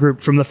in on the group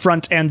from the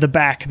front and the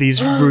back.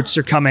 These roots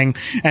are coming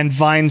and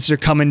vines are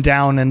coming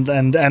down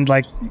and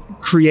like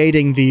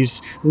creating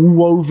these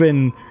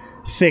woven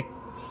thick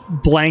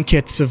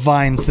blankets of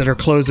vines that are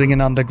closing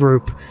in on the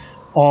group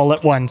all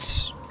at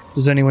once.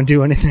 Does anyone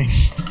do anything?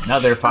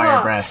 Another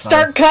fire breath.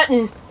 Start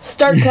cutting.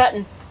 Start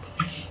cutting.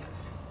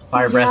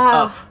 Fire breath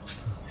up.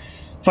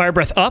 Fire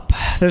breath up.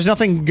 There's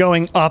nothing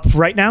going up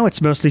right now.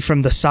 It's mostly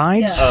from the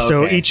sides. Yeah. Oh,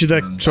 So okay. each of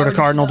the sort of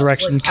cardinal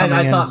direction coming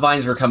I in. thought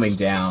vines were coming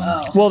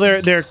down. Well,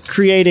 they're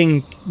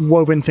creating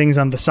woven things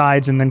on the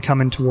sides and then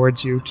coming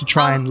towards you to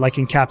try and like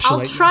encapsulate.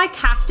 I'll try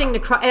casting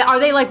Are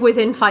they like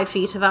within 5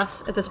 feet of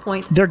us at this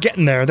point? They're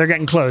getting there. They're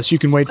getting close. You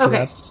can wait for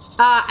Okay.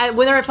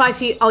 When they're at 5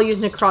 feet, I'll use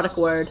necrotic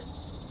word. that.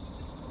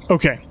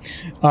 Okay.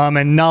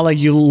 And Nala,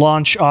 you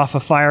launch off a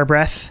fire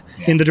breath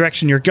in the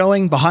direction you're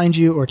going, behind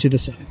you, or to the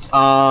sides.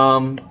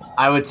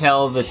 I would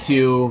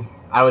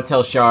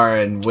tell Shar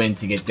and Win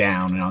to get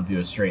down, and I'll do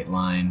a straight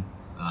line.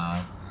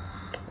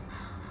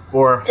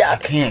 Or I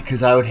Duck. can't,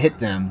 because I would hit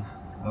them.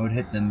 I would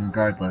hit them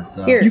regardless.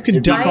 So. Here. You can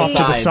It'd be duck off to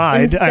the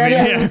side. side. I mean,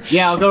 Instead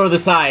yeah. Yeah, I'll go to the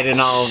side, and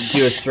I'll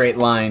do a straight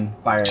line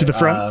fire. To the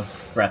front?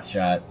 Breath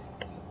shot.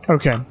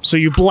 Okay. So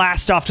you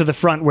blast off to the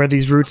front where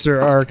these roots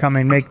are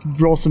coming.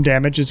 Roll some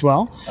damage as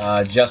well.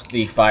 Just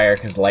the fire,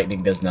 because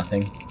lightning does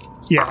nothing.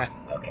 Yeah.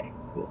 Okay,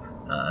 cool.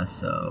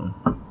 So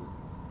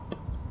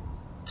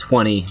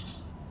 20.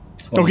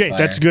 Okay, fire.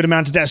 that's a good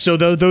amount of damage. So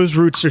those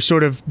roots are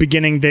sort of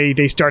beginning,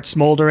 they start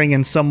smoldering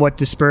and somewhat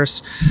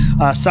disperse.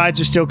 Sides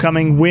are still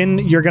coming. Win,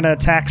 you're going to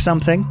attack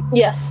something.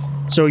 Yes.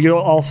 So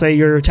I'll say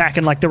you're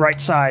attacking like the right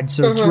side.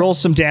 So roll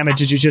some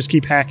damage as you just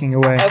keep hacking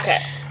away. Okay.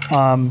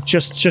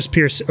 Just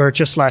pierce or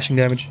just slashing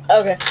damage.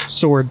 Okay.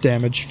 Sword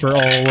damage for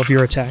all of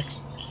your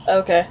attacks.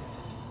 Okay.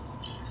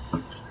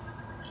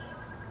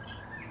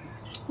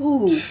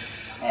 Ooh,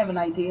 I have an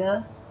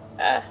idea.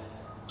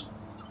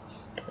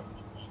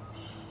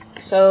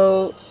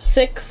 So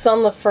 6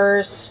 on the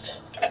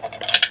first.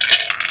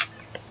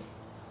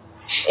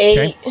 8.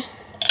 Okay.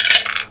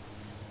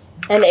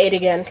 And 8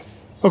 again.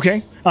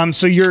 Okay.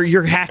 So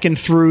you're hacking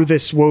through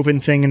this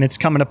woven thing and it's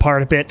coming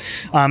apart a bit.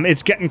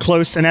 It's getting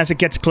close, and as it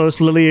gets close,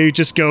 Lilia, you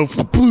just go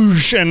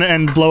boosh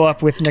and blow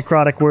up with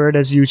necrotic word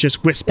as you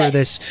just whisper Nice.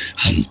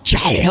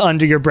 this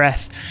under your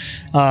breath,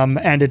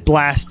 and it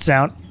blasts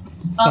out.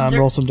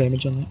 Roll some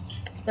damage on that.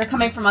 They're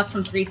coming from us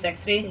from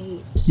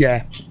 360.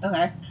 Yeah,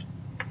 Okay.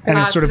 and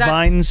it's sort so of that's-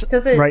 vines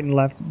does it- right and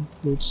left,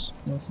 roots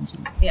north and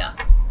south. Yeah.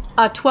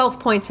 12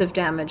 points of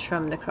damage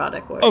from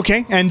necrotic word.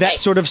 Okay, and that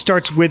Nice. sort of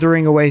starts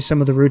withering away some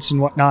of the roots and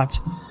whatnot.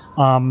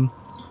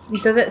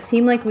 Does it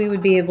seem like we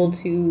would be able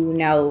to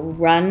now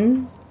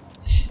run?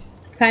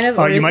 Kind of?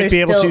 Or You is might there be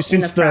able still to in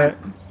since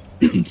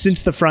front?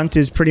 since the front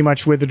is pretty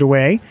much withered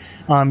away.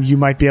 You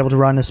might be able to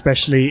run.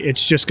 Especially,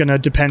 it's just going to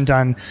depend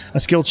on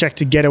a skill check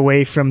to get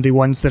away from the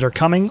ones that are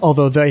coming.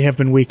 Although they have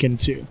been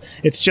weakened too.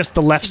 It's just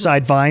the left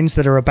side vines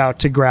that are about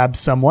to grab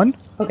someone.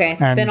 Okay,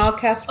 and- then I'll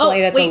cast Oh,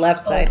 Blight at wait. the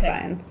left side Okay.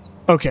 vines.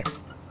 Okay.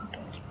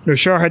 No,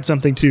 Shar had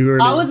something too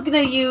earlier. I was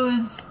gonna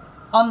use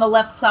on the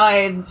left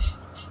side,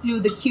 do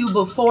the cube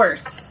of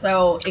force,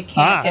 so it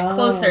can't get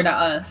closer to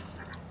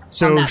us.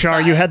 So, that Shar,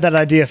 side. you had that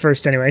idea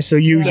first anyway. So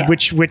you, Yeah.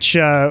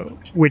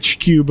 which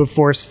cube of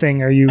force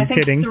thing are you I think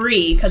hitting?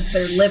 3 because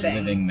they're living.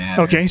 Living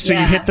matter. Okay, so you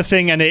Yeah. hit the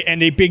thing, and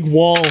a big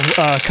wall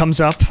comes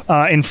up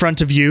in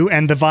front of you,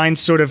 and the vines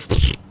sort of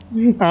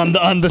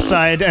on the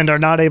side and are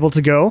not able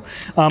to go.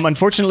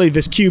 Unfortunately,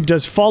 this cube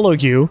does follow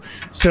you.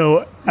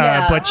 So,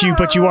 Yeah.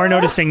 but you are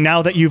noticing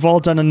now that you've all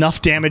done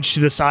enough damage to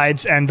the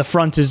sides, and the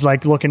front is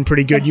like looking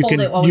pretty good. You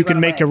hold it while we you can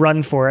run make away. a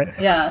run for it.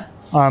 Yeah.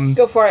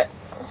 Go for it.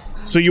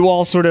 So you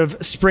all sort of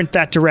sprint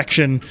that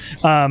direction.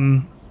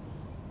 I'm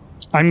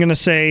gonna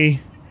say,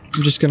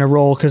 I'm just gonna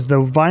roll because the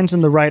vines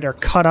on the right are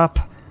cut up,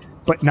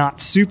 but not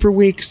super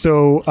weak.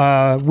 So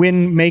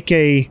Win, make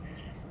a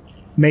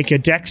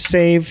dex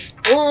save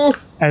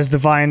as the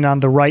vine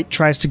on the right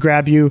tries to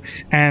grab you,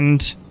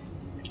 and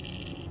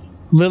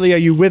Lilia,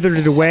 you withered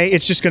it away.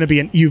 It's just gonna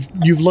be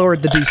you've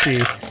lowered the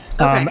DC.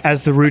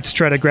 As the roots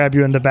try to grab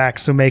you in the back,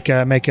 so make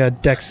a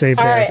dex save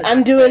All there. right,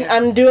 I'm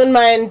doing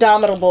my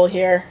indomitable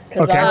here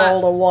because Okay. I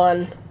rolled a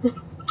 1.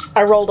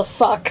 I rolled a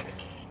fuck.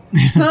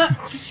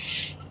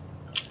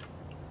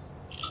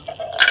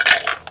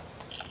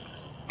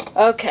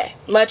 Okay,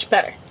 much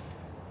better.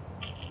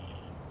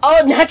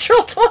 Oh,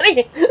 natural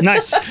 20.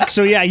 Nice.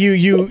 So yeah,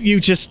 you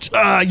just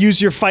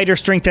use your fighter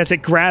strength as it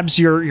grabs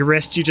your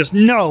wrist. You just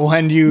no,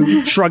 and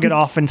you shrug it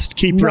off and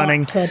keep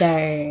running.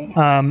 Today.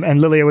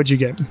 And Lilia, what'd you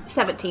get?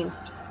 17.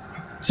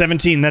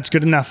 17. That's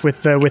good enough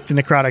with the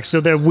necrotic.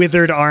 So the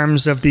withered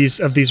arms of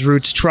these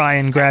roots try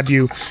and grab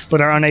you,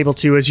 but are unable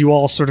to as you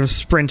all sort of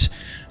sprint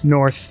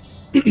north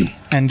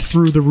and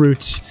through the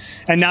roots.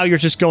 And now you're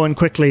just going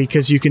quickly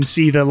because you can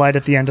see the light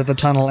at the end of the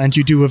tunnel, and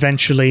you do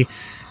eventually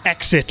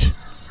exit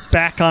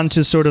back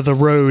onto sort of the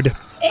road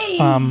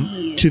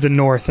to the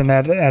north, and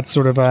at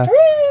sort of a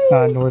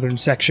northern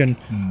section.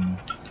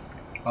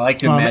 I like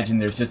to imagine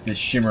there's just this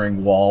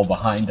shimmering wall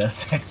behind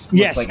us. that looks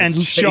Yes, like and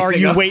it's Shar,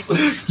 chasing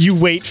you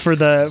us. wait for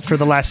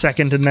the last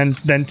second, and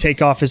then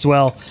take off as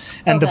well.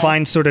 And the Okay.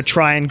 vines sort of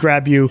try and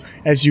grab you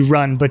as you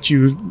run, but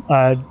you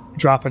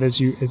drop it as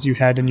you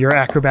head, and you're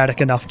acrobatic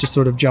enough to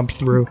sort of jump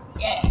through.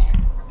 Yeah.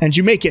 And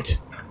you make it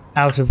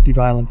out of the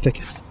violent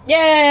thicket,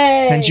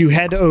 Yay! and you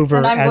head over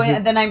And as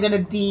then I'm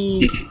gonna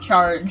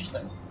decharge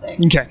the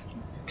thing. okay.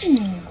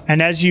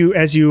 And as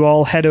you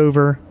all head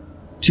over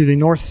to the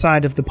north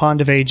side of the Pond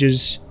of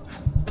Ages,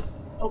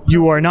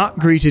 you are not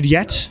greeted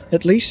yet.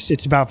 At least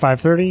it's about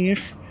 5:30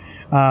 ish,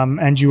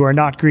 and you are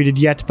not greeted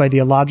yet by the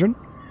Eladrin.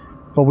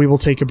 But we will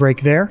take a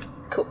break there,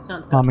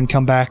 Sounds good. and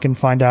come back and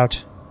find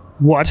out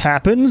what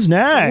happens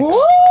next.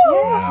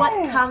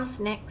 What comes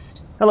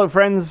next? Hello,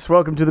 friends.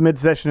 Welcome to the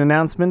mid-session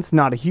announcements.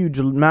 Not a huge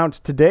amount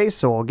today,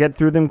 so I'll get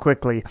through them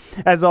quickly.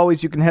 As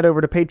always, you can head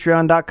over to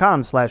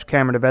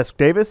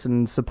patreon.com/CameronOfEskDavis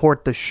and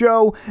support the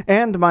show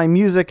and my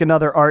music and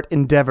other art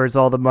endeavors.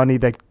 All the money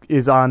that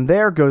is on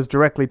there goes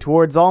directly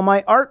towards all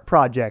my art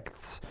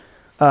projects.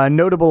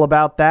 Notable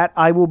about that,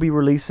 I will be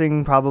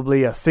releasing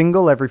probably a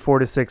single every 4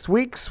 to 6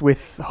 weeks,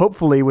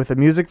 hopefully with a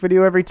music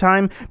video every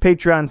time.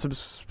 Patreon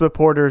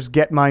supporters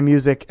get my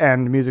music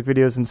and music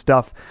videos and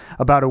stuff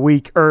about a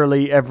week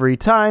early every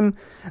time,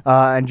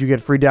 and you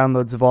get free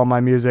downloads of all my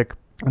music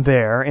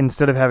there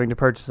instead of having to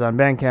purchase it on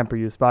Bandcamp or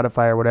use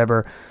Spotify or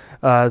whatever.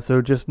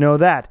 So just know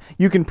that.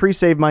 You can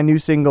pre-save my new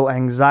single,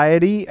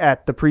 Anxiety,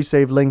 at the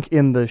pre-save link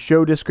in the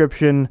show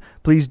description.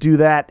 Please do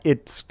that.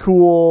 It's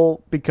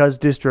cool because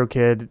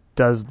DistroKid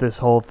does this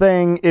whole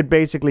thing. It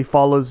basically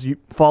follows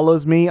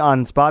me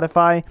on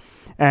Spotify,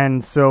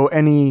 and so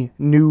any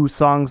new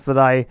songs that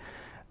I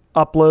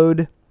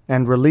upload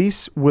and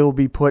release will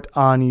be put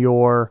on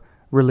your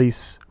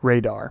release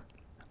radar.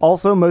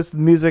 Also, most of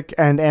the music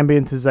and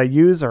ambiences I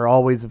use are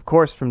always, of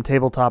course, from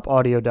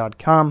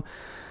tabletopaudio.com.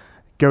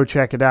 Go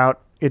check it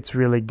out. It's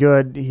really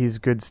good. He's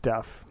good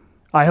stuff.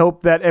 I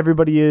hope that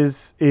everybody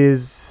is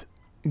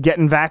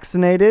getting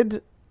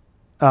vaccinated.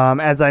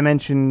 As I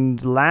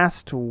mentioned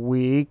last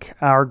week,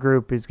 our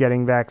group is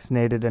getting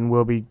vaccinated and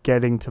will be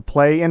getting to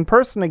play in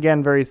person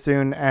again very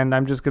soon. And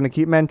I'm just going to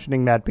keep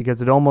mentioning that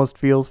because it almost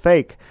feels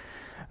fake.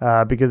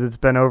 Because it's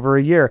been over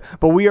a year.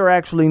 But we are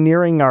actually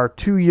nearing our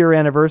 2-year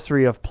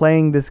anniversary of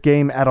playing this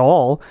game at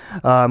all,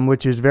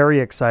 which is very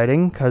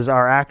exciting because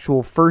our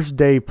actual first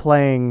day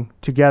playing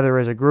together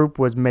as a group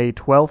was May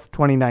 12th,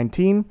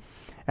 2019,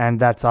 and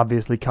that's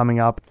obviously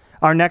coming up.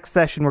 Our next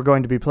session we're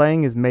going to be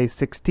playing is May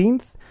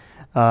 16th,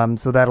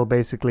 so that'll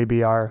basically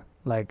be our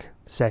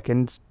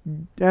second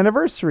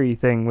anniversary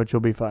thing, which will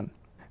be fun.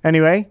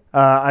 Anyway,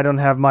 I don't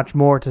have much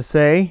more to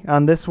say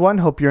on this one.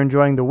 Hope you're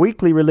enjoying the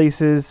weekly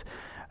releases.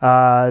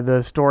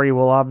 The story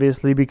will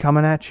obviously be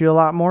coming at you a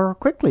lot more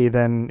quickly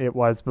than it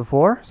was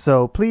before,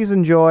 so please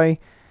enjoy,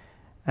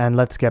 and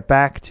let's get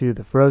back to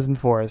the Frozen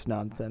Forest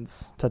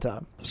nonsense.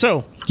 Ta-ta.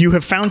 So, you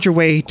have found your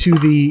way to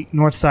the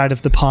north side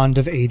of the Pond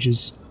of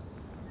Ages,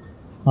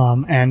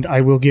 and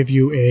I will give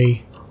you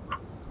a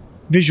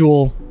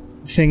visual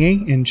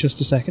thingy in just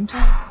a second.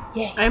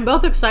 I'm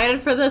both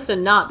excited for this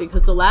and not,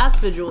 because the last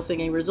visual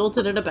thingy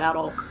resulted in a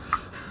battle.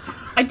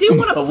 I do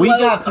want to But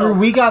float.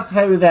 we got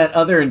through that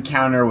other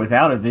encounter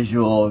without a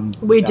visual. And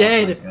We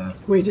that was did.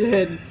 like, We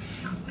did.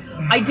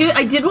 I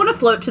did want to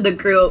float to the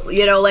group.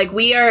 Like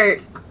we are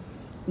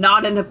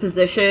not in a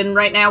position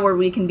right now where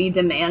we can be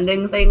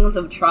demanding things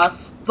of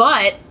trust,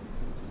 but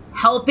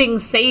helping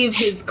save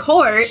his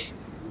court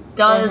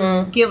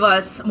does give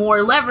us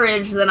more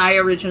leverage than I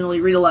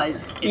originally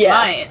realized it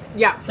might.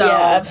 Yeah. So Yeah,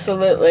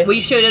 absolutely. we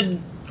should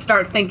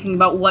start thinking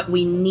about what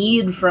we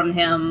need from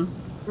him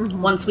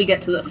once we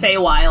get to the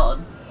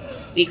Feywild,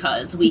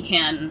 because we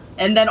can,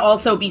 and then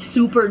also be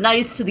super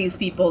nice to these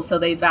people so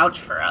they vouch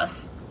for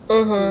us.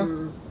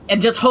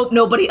 And just hope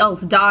nobody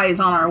else dies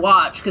on our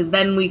watch, because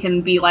then we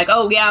can be like,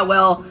 oh yeah,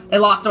 well, they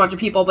lost a bunch of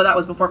people, but that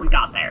was before we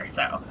got there,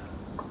 so.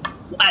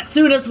 As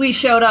soon as we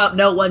showed up,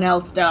 no one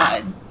else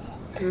died.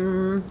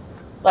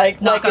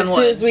 Like as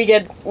soon as we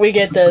get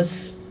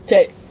this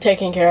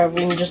taken care of,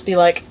 we can just be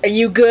like, are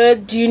you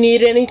good? Do you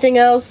need anything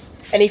else?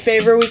 Any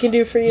favor we can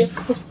do for you?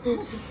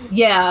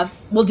 Yeah,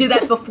 we'll do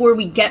that before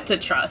we get to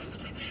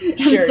trust.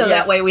 Sure, so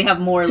that way we have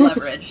more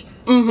leverage.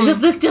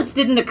 This just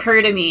didn't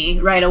occur to me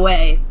right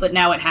away, but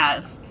now it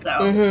has. So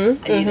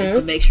I needed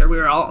to make sure we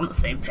were all on the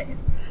same page.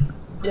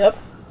 Yep.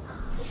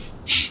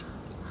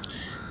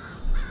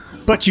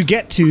 But you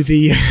get to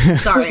the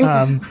Sorry.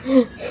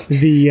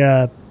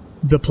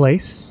 the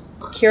place.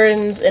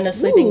 Kieran's in a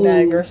sleeping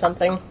bag or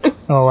something.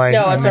 Oh,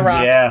 No, it's a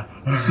rock. Yeah.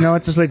 No,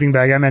 it's a sleeping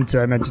bag. I meant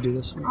to do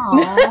this. For you.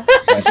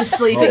 It's a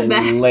sleeping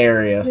bag.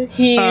 Hilarious.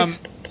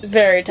 He's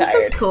very tired.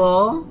 This is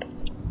cool.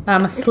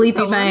 I'm a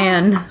sleepy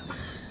man.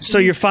 So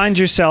you find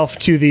yourself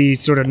to the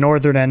sort of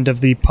northern end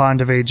of the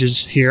Pond of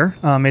Ages here.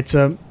 It's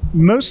a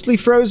mostly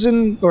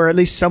frozen, or at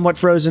least somewhat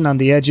frozen on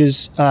the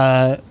edges,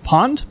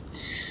 pond.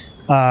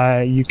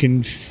 You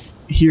can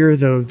hear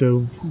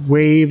the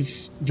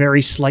waves,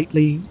 very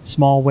slightly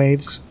small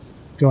waves,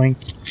 going.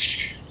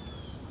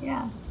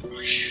 Yeah.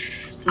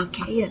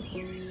 Okay in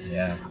here.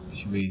 Yeah.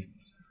 Should we?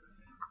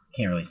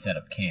 Can't really set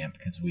up camp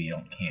because we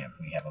don't camp.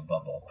 We have a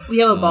bubble. We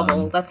have a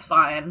bubble. That's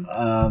fine.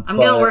 I'm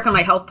gonna work on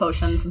my health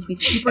potion since we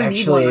super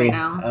need one right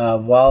now.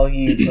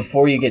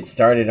 Before you get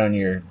started on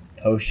your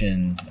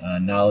potion,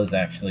 Nala's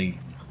actually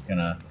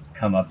gonna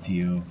come up to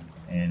you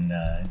and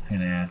is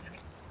gonna ask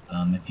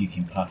if you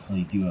can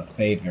possibly do a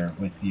favor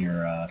with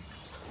your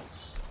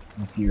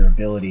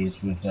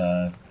abilities with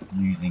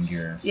using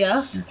your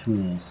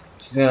tools.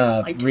 She's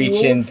gonna My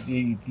reach tools?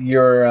 into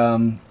your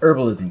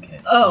herbalism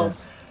kit. Oh.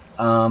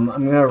 I'm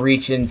gonna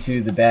reach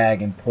into the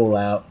bag and pull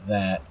out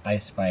that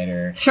ice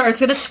spider. Sure, it's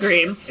gonna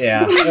scream.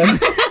 Yeah.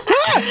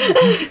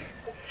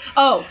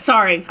 Oh,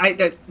 sorry.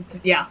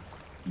 Yeah,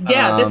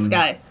 this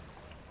guy.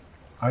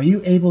 Are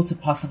you able to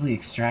possibly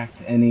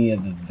extract any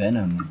of the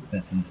venom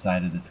that's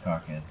inside of this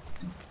carcass?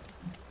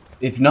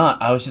 If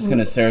not, I was just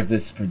gonna serve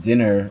this for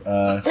dinner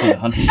to the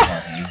hunting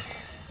party.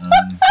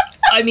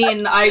 I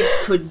mean, I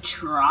could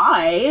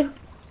try.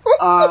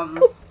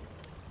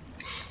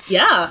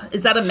 Yeah.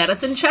 Is that a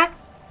medicine check,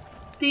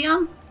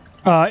 DM?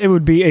 It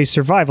would be a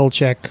survival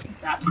check.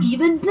 That's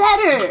even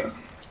better.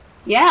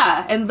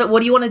 Yeah, and what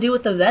do you want to do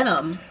with the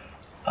venom?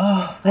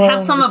 I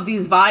have some of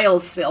these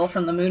vials still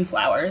from the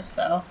moonflowers,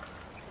 so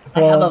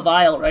I have a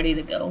vial ready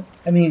to go.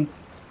 I mean,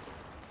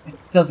 it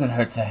doesn't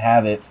hurt to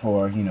have it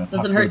for, Doesn't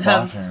possibly hurt to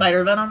have barter.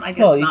 spider venom? I guess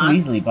Well, you not. can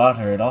easily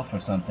barter it off for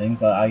something,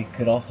 but I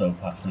could also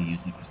possibly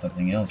use it for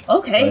something else.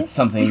 Okay. But it's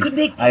something We could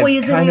make I've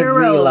poison kind of arrows.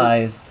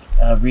 realized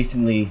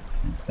recently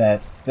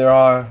that there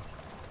are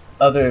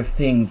other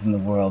things in the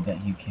world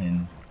that you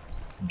can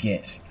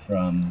get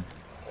from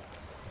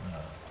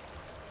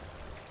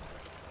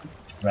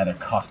rather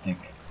caustic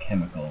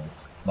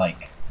chemicals,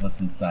 like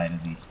what's inside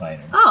of these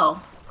spiders.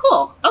 Oh,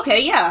 cool. Okay,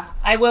 yeah.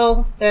 I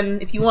will, then,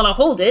 if you want to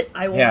hold it,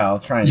 I will Yeah, I'll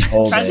try and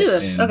hold try it. to do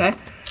this. and- Okay.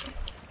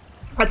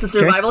 That's a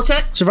survival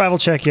check? Survival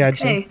check, yeah, I'd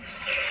say.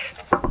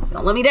 Okay.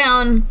 Don't let me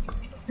down.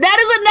 That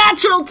is a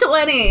natural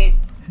 20!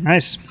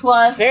 Nice.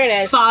 Plus Very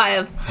nice.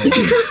 5. Holy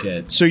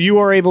shit. So you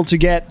are able to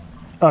get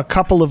a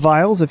couple of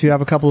vials, if you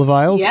have a couple of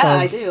vials, Yeah,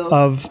 I do.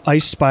 of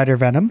ice spider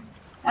venom.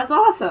 That's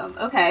awesome.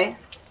 Okay.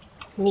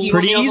 Do you Pretty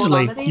want me to hold easily.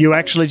 on to these? You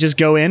actually just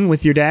go in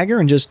with your dagger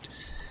and just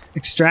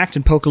extract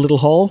and poke a little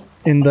hole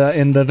in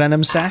the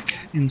venom sac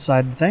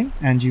inside the thing,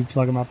 and you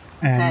plug them up,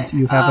 and Okay,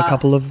 you have a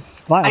couple of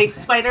vials. Ice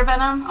spider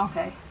venom?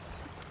 Okay.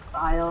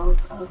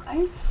 Vials of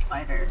ice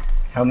spider.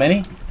 How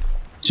many?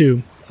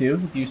 2. 2?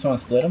 Do you just want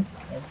to split them?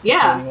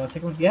 Yeah. You want to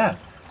take one? Yeah.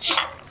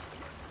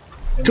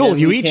 And Cool, then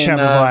you we each can, have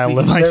a vial we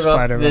of can ice serve up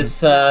spider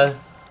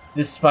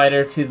this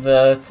spider to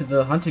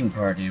the hunting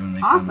party when they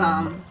come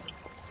Awesome. in.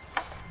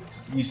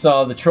 You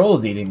saw the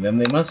trolls eating them.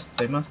 They must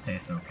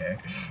taste okay.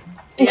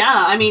 Yeah,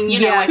 I mean,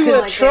 Yeah, I feel To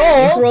a like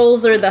troll.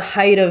 Trolls are the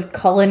height of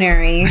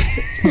culinary.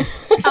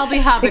 I'll be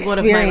having one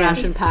of my Experience.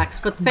 ration packs,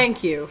 but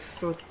thank you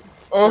for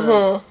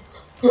the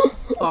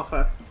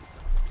offer.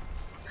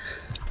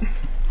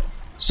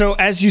 So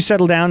as you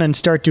settle down and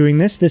start doing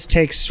this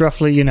takes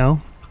roughly,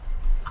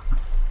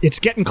 it's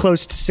getting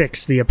close to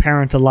 6, the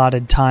apparent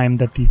allotted time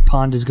that the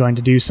pond is going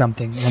to do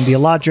something, and the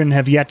Eladrin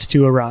have yet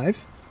to arrive.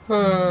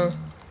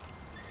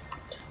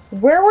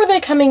 Where were they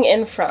coming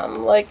in from?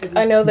 Like,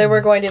 I know they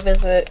were going to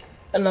visit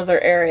another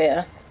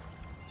area.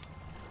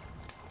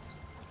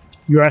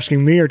 You're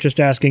asking me or just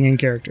asking in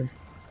character?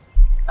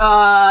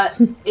 I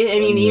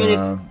mean, even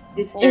Yeah.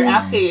 if you're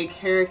asking a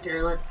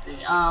character, let's see.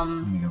 Let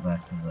me go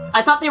back to the.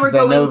 I thought they were 'Cause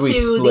I know going we to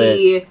split.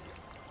 the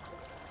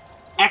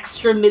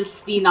extra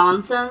misty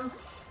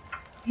nonsense.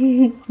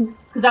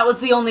 Because that was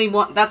the only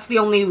one. That's the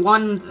only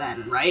one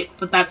then, right?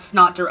 But that's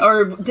not.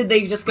 Or did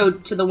they just go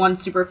to the one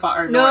super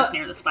far north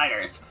near the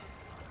spiders?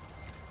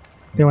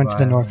 They went to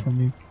the north from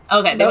you.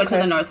 Okay, they went to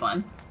Okay. the north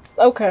one.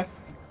 Okay.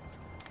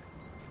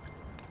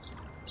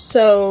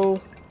 So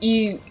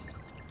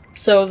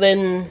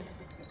then,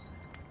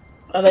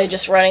 are they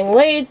just running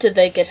late? Did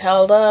they get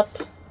held up?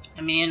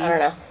 I mean, I don't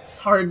know. it's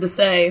hard to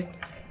say.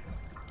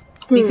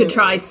 We could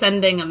try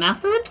sending a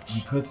message,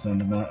 You could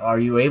send them. Are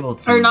you able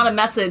to? or not a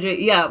message.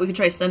 Yeah, we could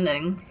try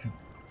sending.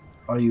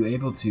 Are you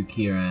able to,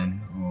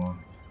 Kieran? Or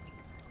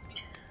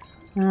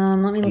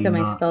Let me look at my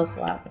not- spell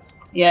slots.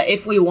 Yeah,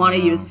 if we want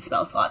to use a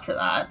spell slot for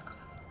that,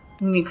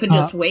 I mean, we could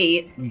just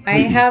wait. we could I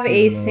just have give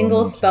a them single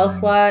little spell time.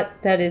 slot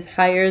that is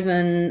higher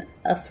than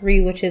a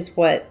 3, which is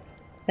what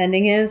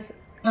sending is,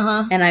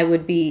 and I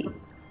would be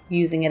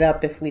using it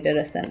up if we did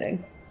a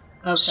sending.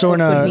 Okay. Would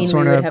Sorna mean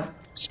we would have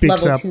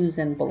speaks level up. 2s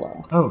and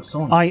below. Oh,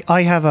 so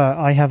I have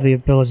the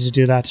ability to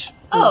do that.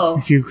 Oh,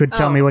 If you could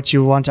tell me what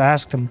you want to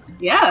ask them.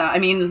 yeah. I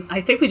mean,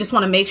 I think we just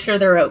want to make sure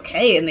they're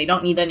okay and they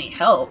don't need any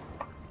help.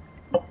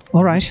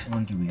 All right. which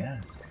one do we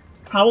ask?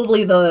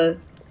 Probably the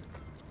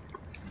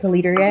The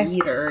leader guy?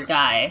 leader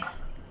guy.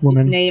 His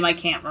Woman. name I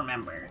can't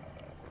remember.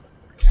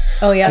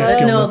 Oh, yeah. That's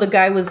No, Gilneth. the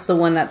guy was the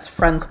one that's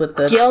friends with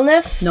the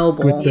Gilneth?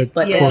 noble, With the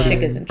but Yeah. the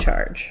chick is in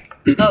charge.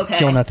 Okay.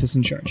 Gilneth is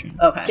in charge.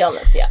 Okay.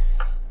 Gilneth, yeah.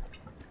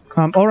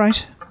 All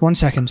right. 1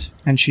 second.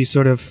 And she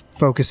sort of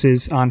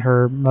focuses on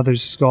her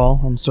mother's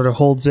skull and sort of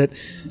holds it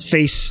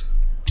face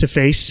to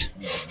face.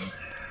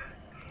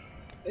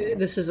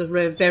 This is a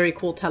very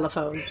cool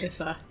telephone. If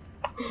I'm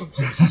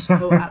just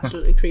so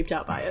absolutely creeped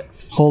out by it.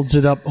 Holds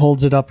it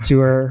up to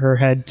her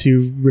head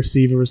to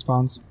receive a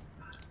response.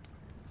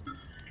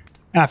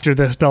 After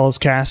the spell is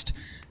cast.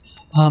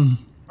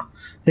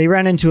 They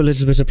ran into a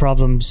little bit of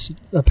problems,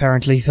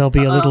 apparently. They'll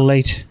be a little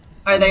late.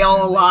 Are they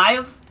all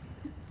alive?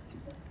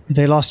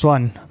 They lost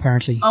one,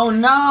 apparently. Oh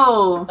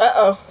no!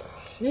 Uh-oh.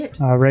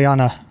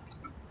 Rayana.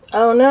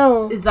 Oh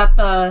no. Is that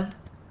the?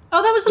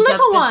 Oh, that was the Is that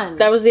little the- one.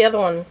 That was the other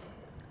one.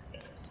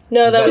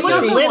 No, that She was She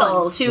wasn't Tree.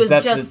 little. She was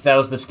that just. that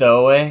was the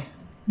stowaway.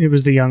 It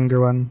was the younger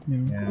one.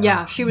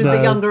 Yeah, she was the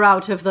The- younger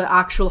out of the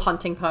actual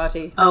hunting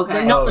party.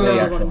 Okay. Not Oh, the the little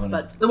actual one, hunting.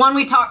 but the one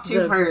we talked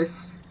to The-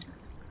 first.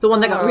 the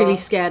one that got really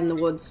scared in the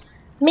woods.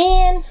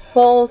 Man.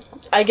 Well,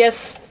 I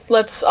guess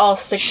let's all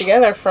stick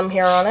together from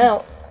here on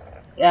out.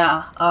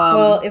 Yeah.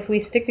 Well, if we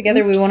stick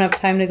together, we won't have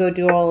time to go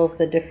do all of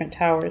the different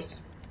towers.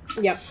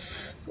 Yep.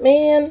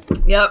 Man.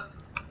 Yep.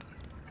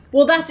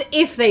 Well, that's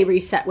if they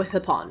reset with the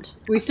pond.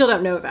 We still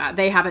don't know that.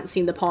 They haven't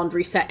seen the pond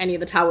reset any of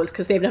the towers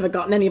because they've never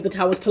gotten any of the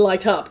towers to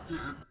light up.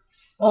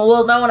 Well,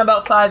 we'll know in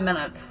about 5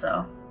 minutes.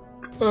 So.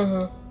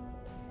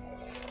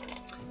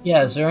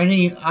 Yeah, is there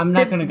any? I'm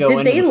not going to go Did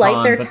into they the light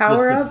pond, their but tower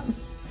does the- up?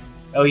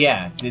 Oh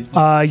yeah. Did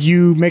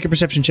You make a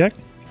perception check.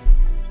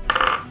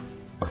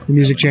 The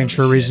music changed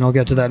for a reason. I'll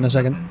get to that in a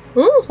second.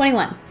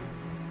 21.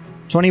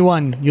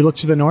 21. You look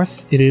to the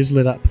north. It is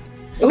lit up.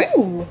 Okay.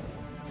 Ooh.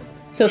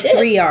 So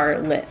 3 are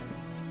lit.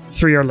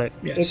 3 are lit.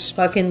 It's Yes.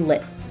 fucking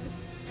lit.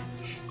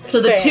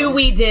 So the Fair. 2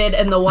 we did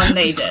and the 1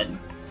 they did.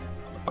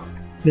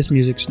 This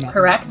music's not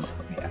Correct.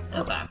 Yeah.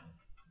 Okay.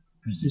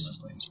 This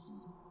is lit.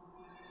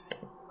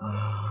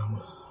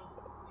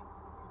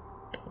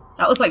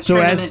 That was like So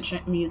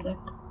tournament music.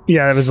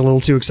 Yeah, that was a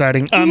little too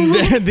exciting.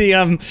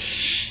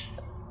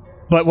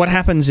 But what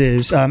happens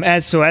is,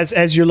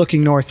 as you're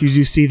looking north, you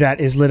do see that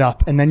is lit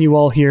up, and then you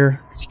all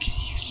hear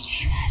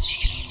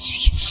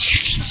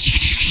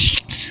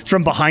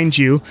from behind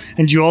you,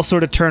 and you all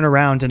sort of turn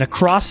around, and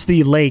across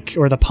the lake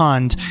or the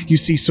pond, you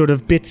see sort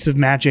of bits of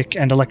magic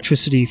and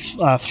electricity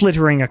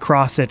flittering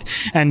across it,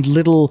 and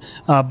little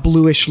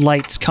bluish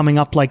lights coming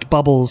up like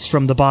bubbles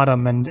from the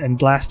bottom and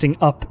blasting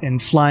up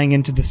and flying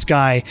into the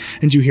sky,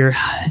 and you hear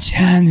Like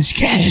the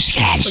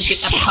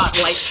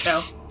Epcot light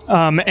show.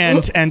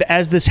 and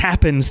as this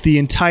happens, the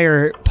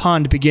entire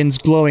pond begins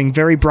glowing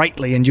very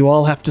brightly, and you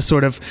all have to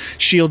sort of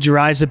shield your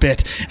eyes a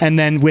bit. And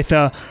then with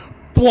a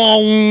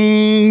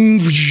boom,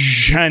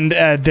 and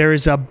there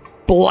is a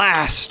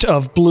blast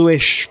of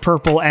bluish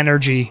purple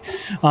energy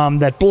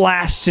that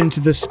blasts into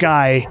the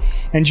sky,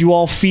 and you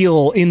all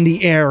feel in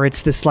the air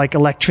it's this like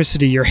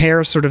electricity. Your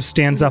hair sort of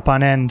stands up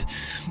on end,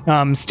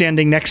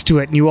 standing next to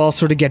it, and you all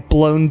sort of get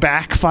blown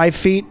back 5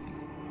 feet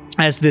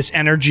as this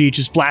energy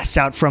just blasts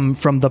out from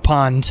the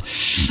pond,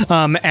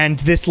 and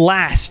this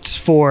lasts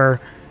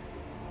for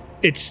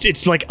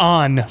it's like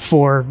on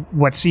for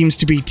what seems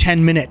to be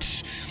 10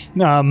 minutes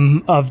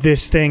of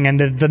this thing, and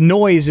the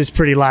noise is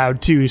pretty loud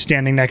too.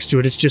 Standing next to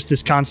it, it's just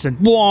this constant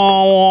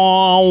wah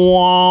wah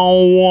wah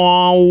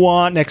wah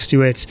wah next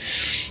to it,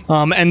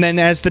 and then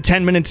as the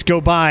 10 minutes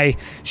go by,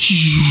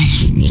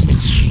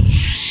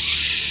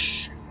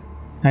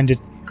 and it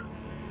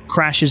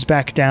crashes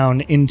back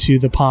down into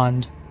the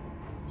pond.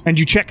 And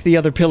you check the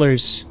other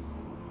pillars,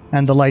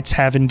 and the lights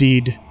have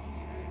indeed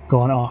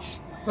gone off.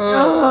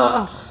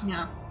 Ugh,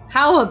 Yeah.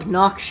 how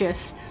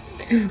obnoxious.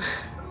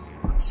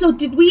 So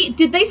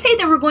did they say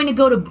they were going to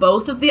go to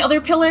both of the other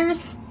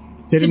pillars?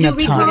 They to didn't do have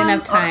recon? time. We didn't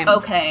have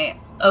time.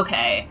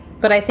 Okay.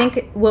 But I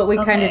think what we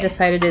kind Okay. of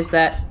decided is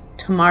that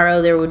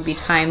tomorrow there would be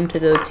time to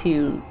go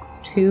to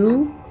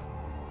 2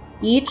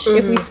 each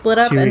if we split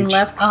up 2 and each.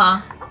 left.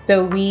 Uh-huh.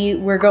 So we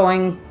were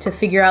going to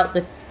figure out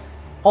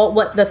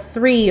what the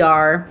 3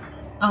 are,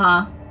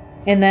 Uh-huh.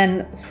 and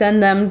then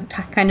send them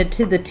kind of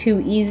to the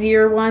 2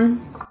 easier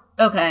ones.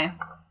 Okay.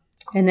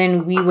 And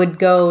then we would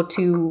go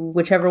to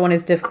whichever one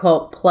is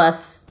difficult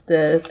plus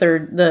the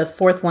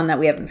 4th one that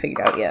we haven't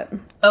figured out yet.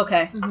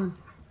 Okay.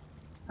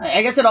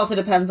 I guess it also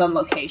depends on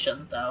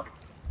location, though.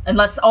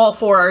 Unless all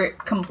 4 are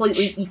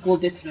completely equal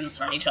distance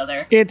from each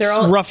other. It's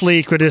all- roughly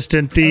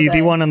equidistant. The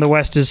Okay. one on the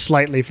west is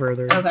slightly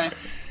further. Okay.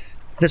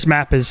 This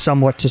map is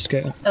somewhat to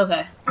scale.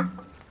 Okay.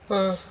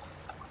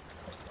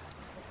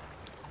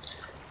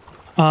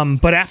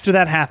 But after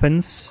that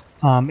happens,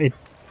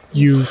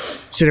 you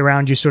sit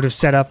around, you sort of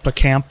set up a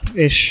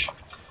camp-ish,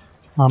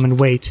 and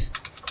wait.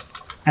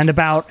 And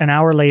about an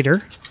hour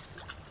later,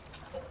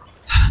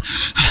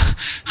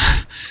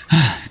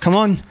 come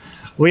on,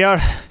 we are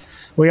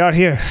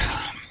here.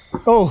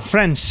 Oh,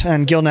 friends,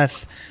 and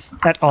Gilneth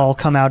et al.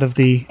 Come out of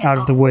the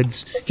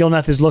woods.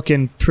 Gilneth is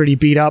looking pretty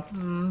beat up.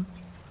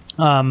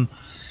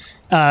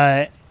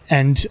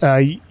 And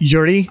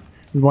Yuri,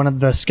 one of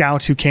the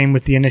scouts who came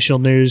with the initial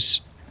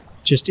news,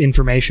 just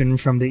information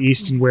from the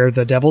east and where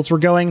the devils were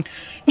going,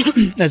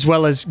 as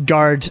well as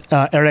guard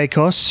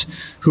Erekos,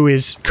 who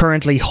is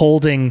currently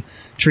holding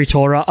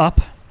Tritora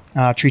up.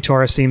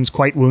 Tritora seems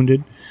quite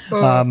wounded,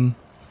 and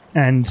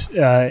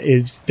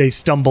they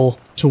stumble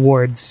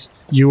towards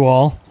you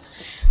all,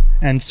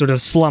 and sort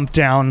of slump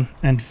down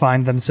and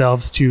find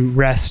themselves to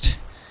rest.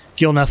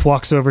 Gilneth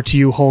walks over to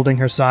you, holding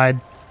her side.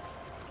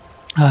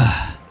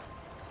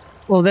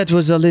 Well, that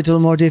was a little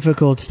more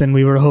difficult than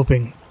we were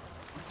hoping.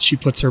 She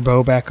puts her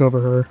bow back over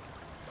her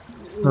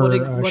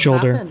What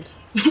shoulder.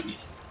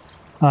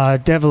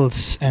 happened?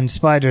 Devils and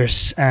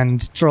spiders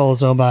and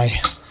trolls, oh my.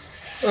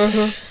 All up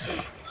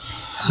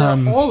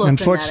in that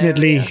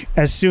Unfortunately, area.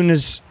 as soon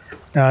as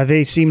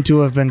they seem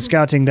to have been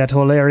scouting that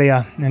whole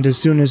area, and as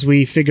soon as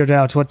we figured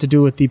out what to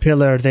do with the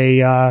pillar, they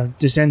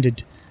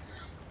descended.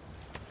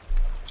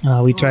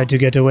 We tried to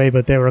get away,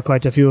 but there were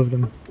quite a few of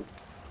them.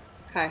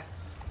 Okay.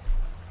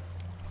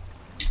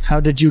 How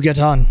did you get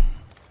on?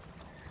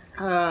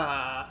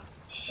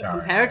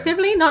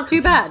 Comparatively, not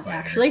too bad,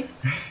 actually.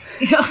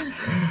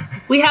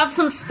 We have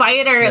some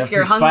spider if There's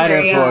you're some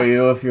hungry. spider for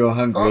you if you're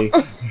hungry.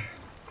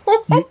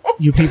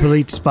 You people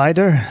eat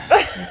spider?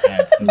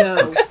 Add some No.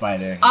 cooked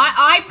spider.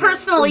 I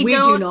personally We do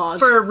don't not.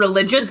 for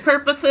religious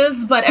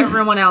purposes, but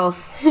everyone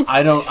else.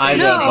 I don't. I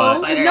No,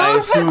 don't. But I not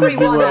assumed you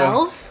everyone were.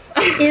 else.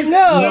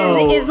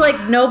 Is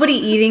like nobody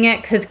eating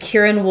it because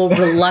Kieran will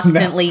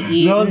reluctantly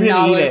eat no one's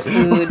gonna eat Nala's it.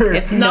 food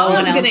if no Nala's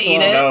one else gonna eat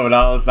will. it. No,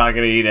 Nala's not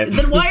gonna eat it.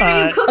 Then why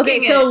are you cooking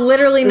Okay, so it?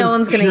 literally no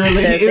one's gonna eat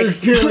this. It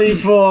was purely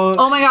for.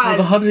 Oh my God. For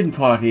the hunting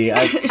party.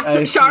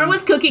 So Shar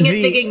was cooking it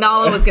thinking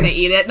Nala was gonna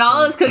eat it.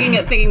 Nala was cooking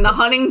it thinking the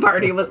hunting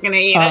party was gonna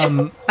eat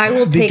it. I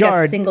will The take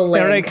guard, a single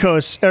leg.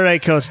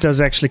 Erekos does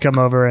actually come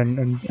over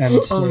and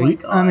Oh say, my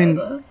God. I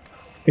mean,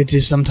 it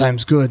is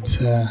sometimes good,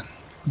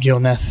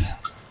 Gilneth,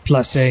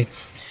 plus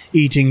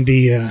eating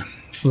the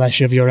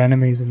flesh of your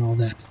enemies and all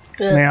that.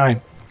 May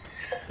I?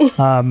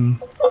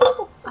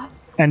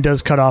 And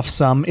does cut off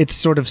some. It's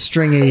sort of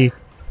stringy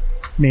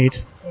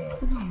meat.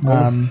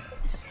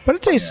 But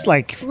it tastes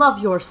like Love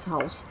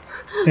yourselves.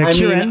 I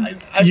Kieran,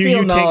 mean, I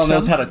feel Nala knows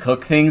some. how to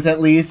cook things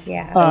at least.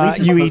 Yeah. At least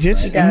it's You cooked eat it.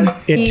 right. He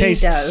does. It He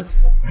tastes-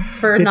 does.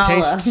 For It Nala.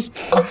 tastes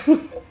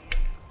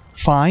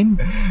fine.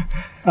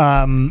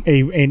 An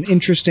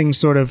interesting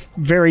sort of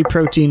very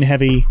protein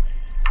heavy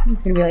He's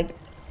gonna be like,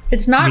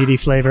 it's not meaty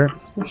flavor.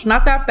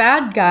 that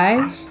bad,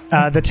 guys.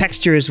 The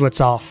texture is what's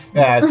off.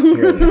 Yeah, it's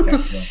purely a textural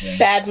thing.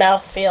 Bad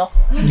mouth feel.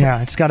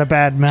 Yeah, it's got a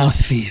bad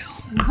mouthfeel.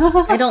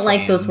 I don't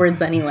like those words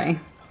anyway.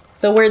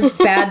 The words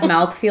bad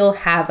mouthfeel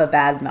have a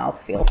bad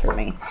mouthfeel for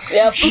me.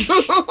 Yep.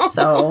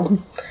 So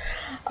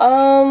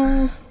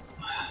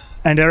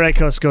And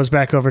Erekos goes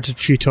back over to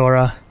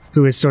Tritora,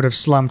 who is sort of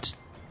slumped,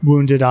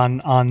 wounded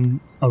on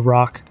a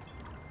rock.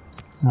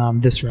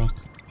 This rock.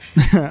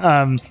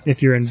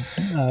 If you're in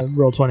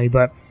Roll20,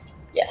 but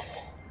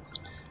Yes.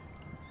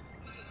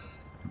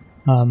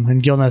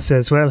 and Gilna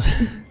says, well,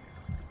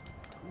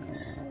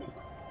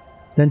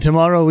 then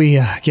tomorrow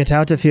we get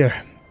out of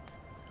here.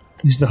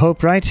 Is the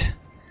hope right?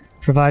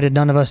 Provided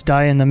none of us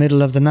die in the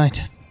middle of the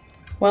night.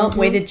 well,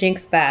 way to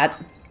jinx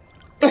that.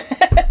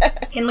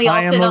 Can we all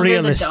I am fit a under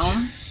realist. the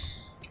dome?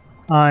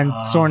 And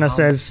Sorna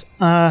says,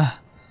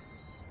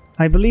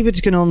 I believe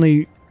it can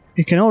only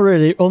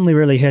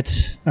really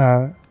hit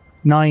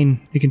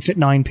 9. It can fit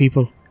 9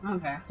 people,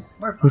 Okay.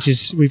 We're fine. which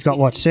is we've got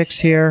what 6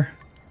 here,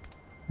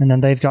 and then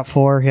they've got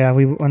 4. Yeah,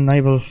 we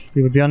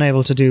would be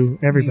unable to do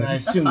I everybody.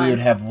 assume fine. we would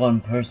have one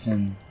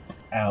person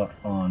out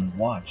on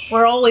watch.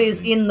 We're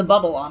always in the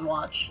bubble on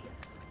watch.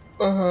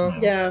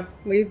 Yeah,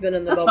 we've been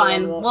in the That's bubble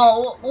fine. on the wall.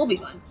 Well, we'll be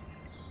fine.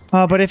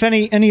 But if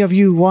any of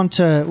you want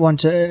to,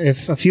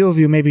 if a few of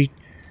you, maybe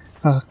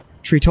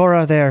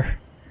Tritora there,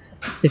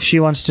 if she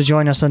wants to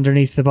join us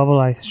underneath the bubble,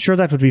 I'm sure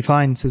that would be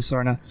fine, says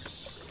Sorna.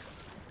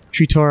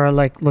 Tritora,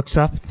 looks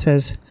up and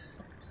says,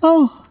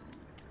 "Oh,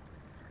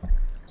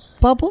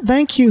 Bubble,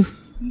 thank you.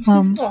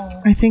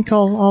 I think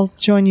I'll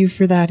join you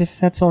for that, if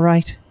that's all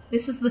right."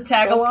 This is the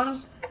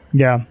tag-along?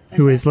 Yeah,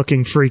 who is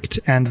looking freaked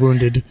and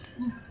wounded.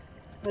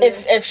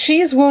 If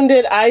she's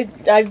wounded, I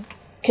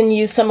can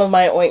use some of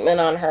my ointment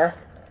on her.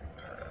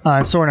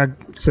 And Sorna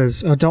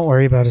says, "Oh, don't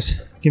worry about it.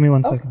 Give me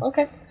 1 second."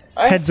 Okay.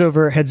 All right. Heads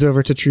over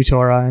to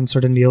Tritora and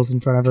sort of kneels in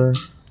front of her.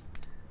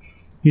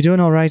 "You doing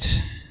all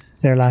right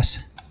there, lass?"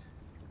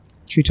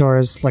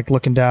 Tritora's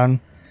looking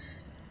down.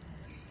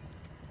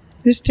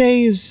 This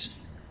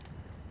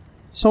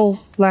whole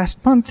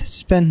last month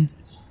has been...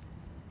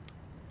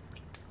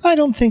 I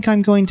don't think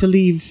I'm going to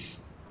leave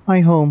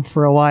my home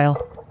for a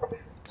while.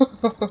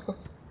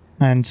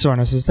 And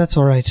Sorna says, "That's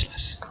all right,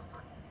 lass.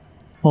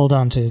 Hold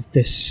on to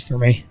this for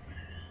me."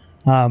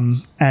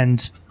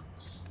 And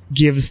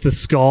gives the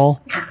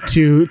skull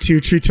to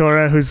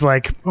Tritora, who's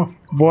like,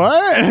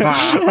 "What?"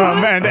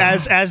 And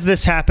as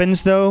this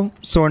happens, though,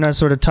 Sorna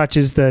sort of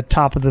touches the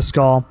top of the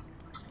skull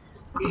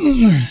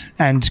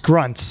and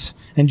grunts,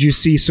 and you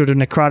see sort of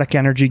necrotic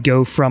energy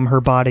go from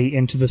her body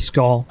into the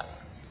skull.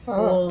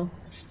 Oh.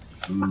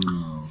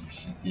 Ooh,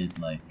 she did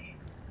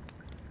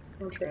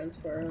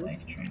Transfer.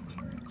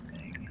 transference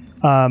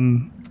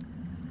thing.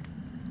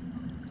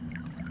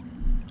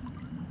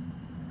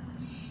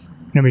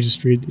 Let me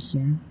just read this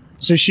one.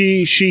 So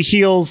she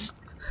heals.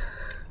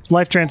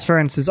 Life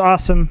transference is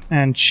awesome,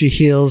 and she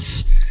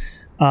heals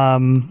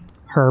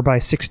her by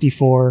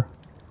 64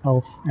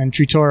 health. And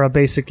Tritora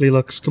basically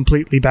looks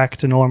completely back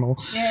to normal.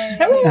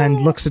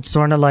 And looks at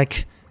Sorna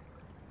like,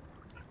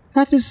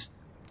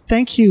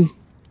 thank you.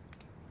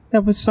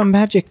 That was some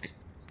magic.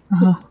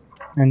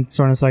 And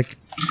Sorna's like,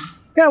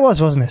 "Yeah, it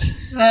was, wasn't it?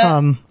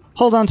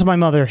 Hold on to my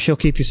mother. She'll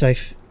keep you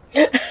safe."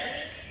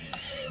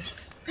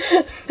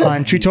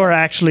 And Tritora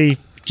actually,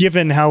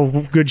 given how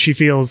good she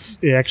feels,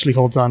 it actually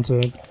holds on to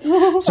it.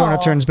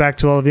 Sorna turns back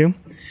to all of you.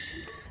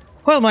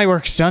 "Well, my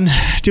work's done.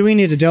 Do we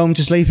need a dome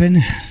to sleep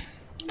in?"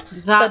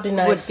 That be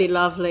nice. would be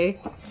lovely.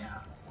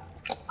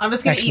 I'm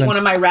just gonna eat Excellent. one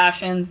of my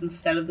rations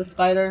instead of the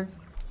spider.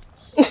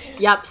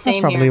 Yep, same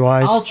That's probably here.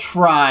 wise. I'll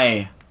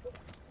try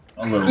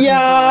a little.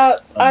 Yeah,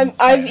 I've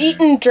spider.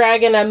 eaten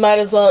dragon. I might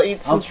as well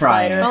eat some I'll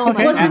try spider. it. Oh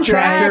my Wasn't god.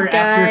 After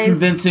guys.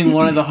 convincing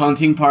one of the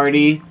hunting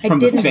party I from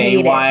the didn't hate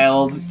it.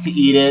 Feywild to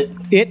eat it.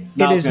 It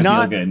No, is it's gonna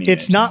feel not. good and eat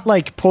It's it. not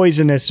like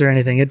poisonous or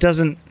anything. It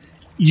doesn't.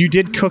 You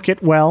did cook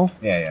it well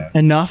Yeah.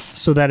 enough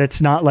so that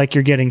it's not like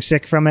you're getting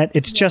sick from it.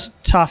 It's just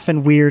tough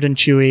and weird and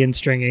chewy and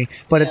stringy,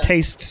 but it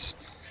tastes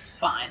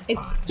Fine.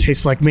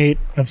 tastes like meat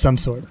of some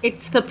sort.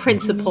 It's the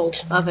principle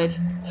of it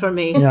for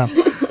me. Yeah.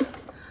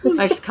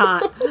 I just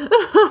can't.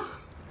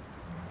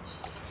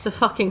 It's a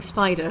fucking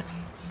spider.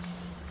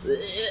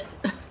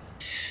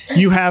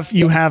 You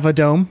have a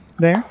dome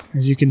there,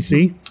 as you can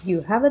see,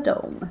 You have a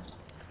dome.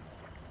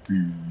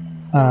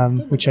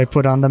 which I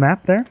put on the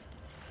map there.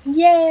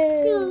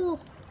 Yay!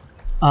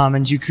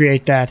 And you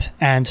create that,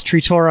 and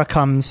Tritora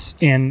comes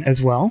in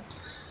as well.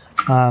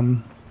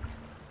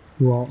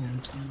 Who all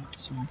owned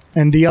as well.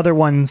 And the other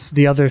ones,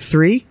 the other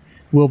three,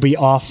 will be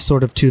off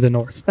sort of to the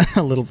north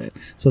a little bit,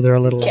 so they're a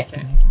little off,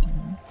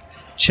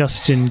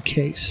 just in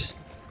case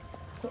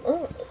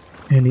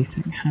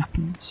anything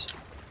happens.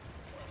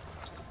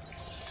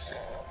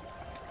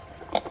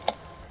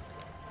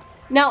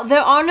 Now,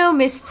 there are no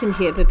mists in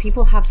here, but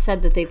people have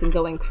said that they've been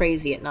going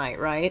crazy at night,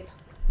 right?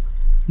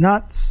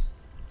 Not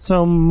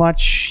so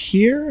much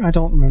here. I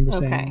don't remember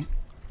saying.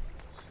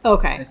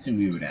 Okay. I Okay. assume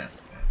we would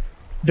ask that.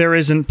 There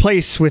is a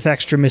place with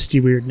extra misty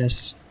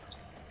weirdness,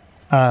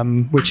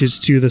 which is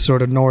to the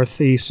sort of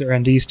northeast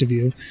and east of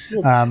you.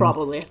 We'll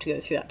probably have to go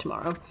through that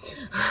tomorrow.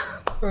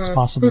 It's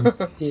possible.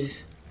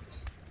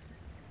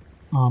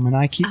 And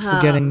I keep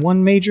forgetting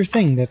one major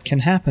thing that can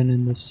happen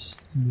in this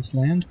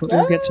land, but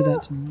we'll get to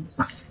that tomorrow.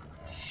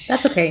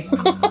 That's okay.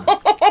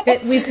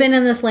 We've been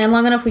in this land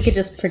long enough. We could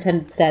just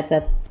pretend that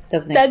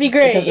doesn't. That'd be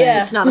great, it doesn't-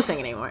 yeah. It's not a thing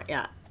anymore,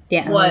 yeah.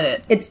 Yeah.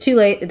 What? It's too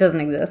late. It doesn't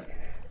exist.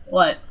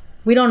 What?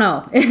 We don't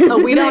know.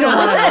 Oh, we don't know.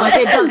 Like,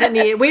 it doesn't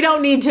need. We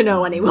don't need to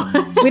know anymore.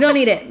 We don't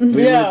need it.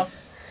 Yeah.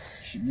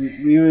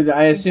 We would.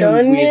 I assume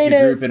Don't we as need the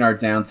it. group in our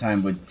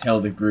downtime would tell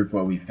the group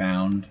what we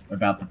found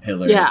about the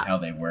pillars, Yeah. how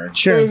they work.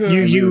 Sure, And we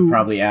would you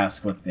probably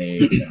ask what they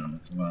found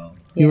as well.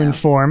 you Yeah.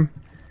 inform.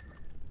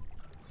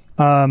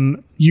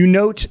 You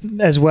note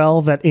as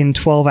well that in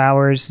 12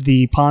 hours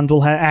the pond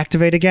will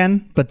activate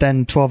again, but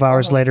then 12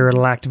 hours later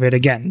it'll activate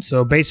again.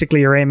 So basically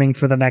you're aiming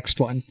for the next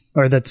one,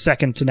 or the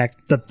second to next,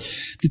 the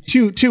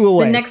two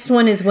away. The next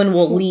one is when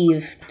we'll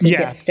leave to Yeah.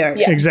 get started.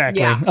 Yeah.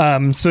 Exactly.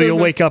 Yeah. So you'll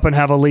wake up and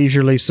have a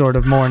leisurely sort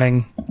of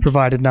morning,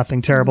 provided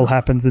nothing terrible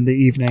happens in the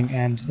evening,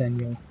 and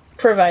then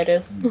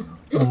Provided.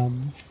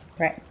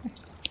 Right.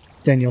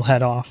 you'll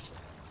head off.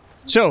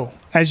 So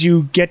as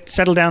you get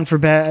settled down for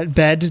bed,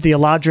 the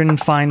Eladrin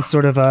finds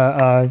sort of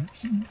a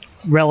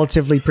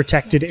relatively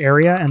protected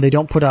area, and they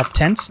don't put up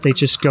tents. They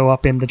just go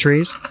up in the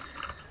trees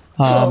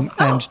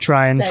and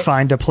try and Nice.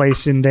 find a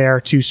place in there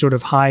to sort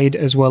of hide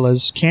as well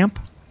as camp.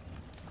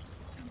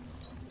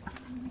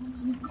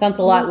 Sounds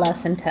a lot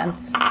less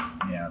intense.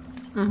 Yeah.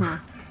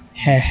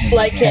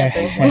 Like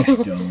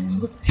camping.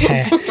 Dome.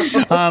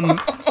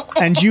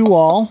 And you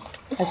all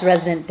As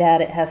resident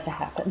dad, it has to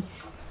happen.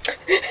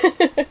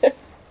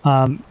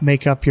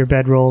 make up your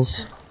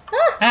bedrolls.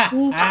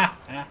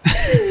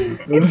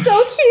 It's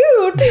so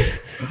cute.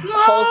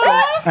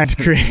 Wholesome. And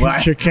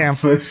create your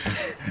camp.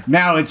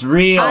 Now it's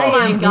real. Oh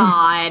my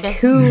god.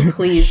 Too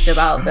pleased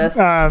about this.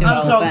 I'm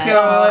so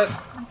development. cute.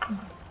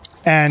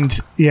 And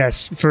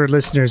yes, for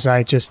listeners,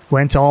 I just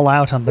went all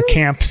out on the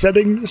camp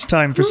setting this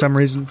time for some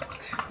reason.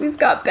 We've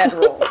got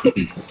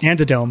bedrolls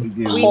And a dome.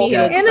 We needed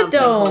And a something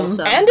dome.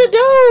 wholesome. And a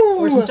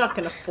dome! We're stuck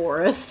in a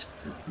forest.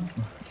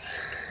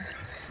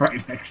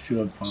 Right next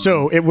to a pond.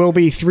 So it will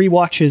be 3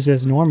 watches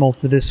as normal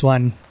for this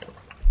one.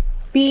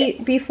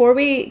 Before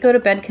we go to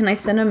bed, can I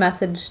send a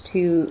message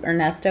to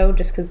Ernesto?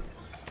 Just because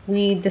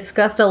we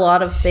discussed a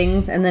lot of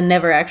things and then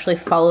never actually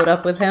followed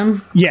up with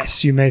him.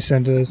 Yes, you may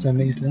send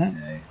something to that.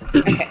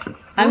 Okay.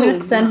 I'm going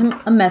to send him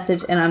a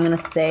message and I'm going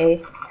to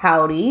say,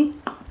 howdy.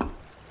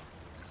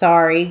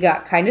 Sorry,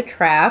 got kind of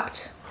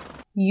trapped.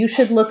 You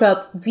should look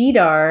up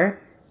Vidar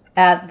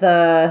at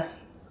the...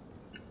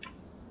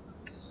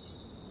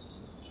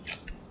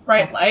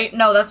 Bright light?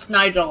 No, that's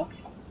Nigel.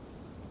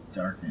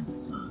 Darkened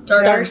sun.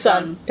 Dark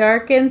sun.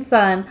 Darkened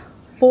Sun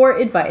for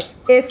advice.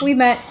 If we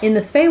met in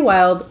the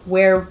Feywild,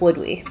 where would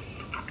we?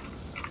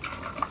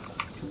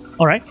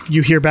 All right,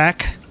 you hear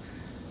back.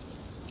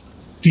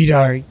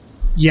 Vidar,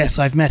 yes,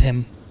 I've met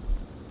him.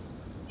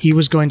 He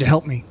was going to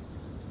help me.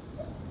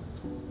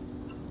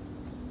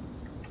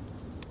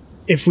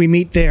 If we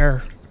meet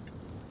there,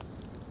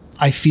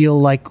 I feel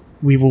like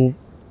we will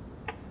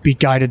be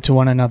guided to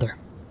one another.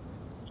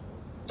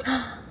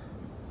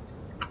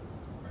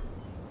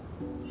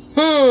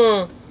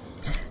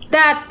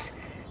 That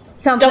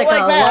sounds Don't like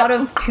like a that. lot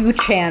of 2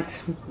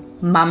 chance,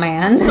 my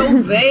man.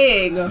 So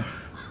vague.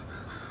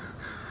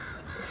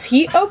 Is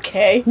he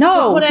okay? No,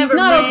 So whatever, he's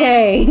not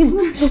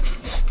man.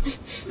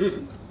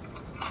 okay.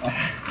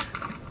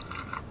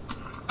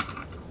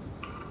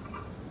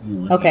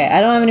 Okay,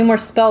 I don't have any more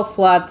spell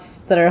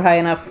slots that are high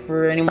enough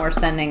for any more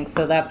sending,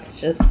 so that's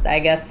just, I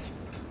guess.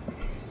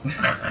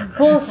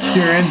 Well,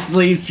 Kieran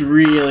sleeps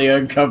really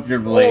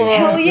uncomfortably.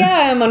 hell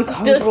yeah, I'm Does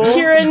uncomfortable.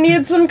 Kieran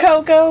need some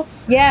cocoa?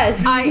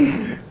 Yes.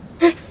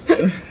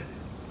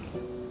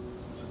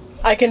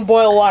 I can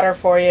boil water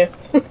for you.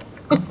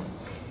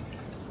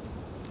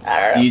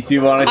 Do you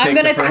two want to take I'm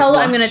gonna the first tell.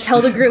 watch? I'm gonna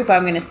tell the group.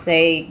 I'm gonna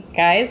say,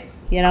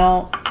 guys, you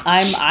know,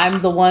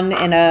 I'm the one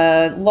in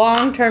a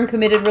long-term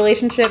committed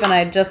relationship, and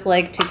I'd just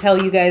like to tell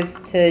you guys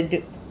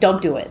to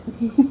don't do it.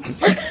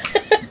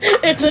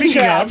 It's Speaking a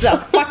trap. It's a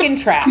fucking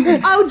trap.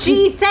 Oh,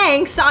 gee,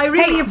 thanks. I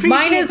really appreciate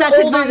mine is that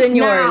older advice than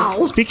yours. now.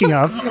 Speaking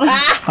of,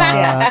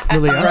 Yeah.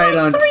 Lilia, Right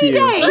on 3 cue.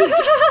 days.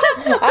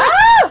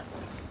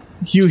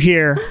 you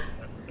hear,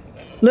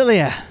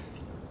 Lilia,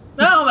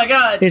 Oh my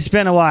god. it's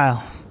been a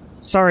while.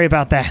 Sorry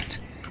about that.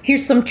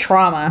 Here's some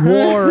trauma.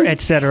 War,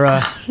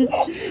 etc.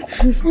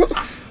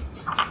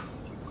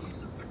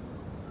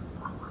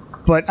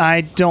 But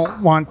I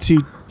don't want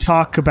to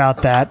talk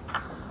about that.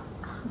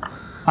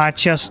 I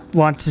just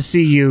want to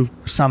see you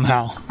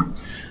somehow.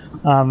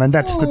 And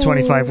that's the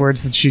 25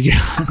 words that she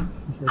got.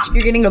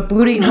 You're getting a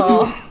booty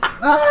call.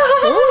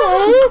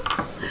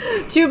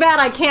 Too bad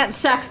I can't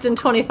sext in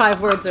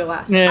 25 words or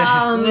less.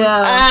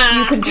 Yeah.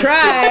 You could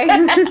try.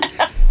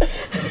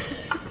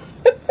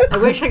 I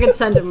wish I could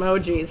send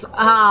emojis.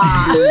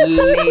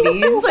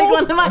 Ladies.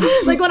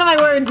 Like one of my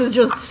words is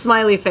just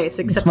smiley face,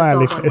 except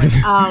Smiley it's all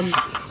one face.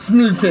 word.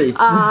 Smooth face.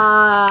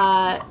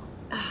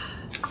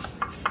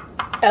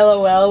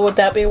 LOL, would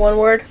that be one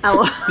word?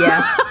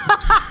 Yeah.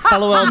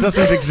 LOL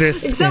doesn't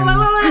exist. Except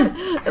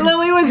in-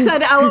 Lily would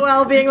send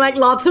LOL being like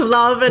lots of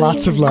love, and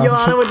Lots of love.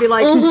 Joanna would be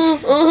like,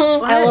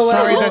 LOL.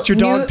 Sorry that your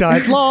dog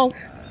died. Lol.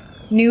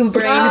 New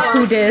brain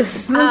who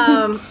dis.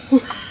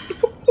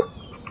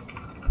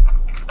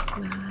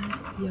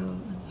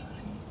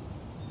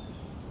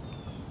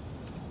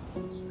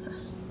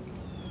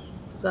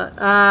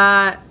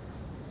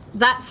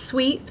 that's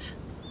sweet.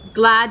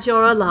 Glad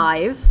you're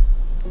alive.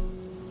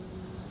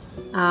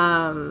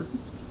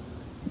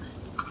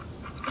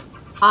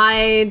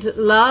 I'd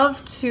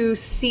love to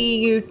see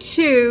you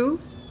too,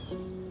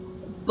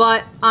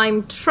 but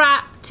I'm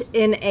trapped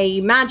in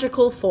a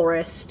magical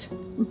forest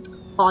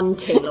on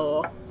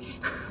Taylor.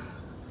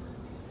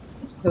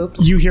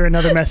 Oops. You hear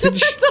another message.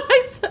 That's what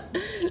I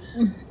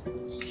said.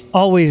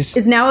 Always.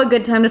 Is now a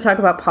good time to talk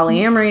about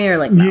polyamory or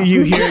like no?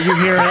 You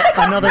hear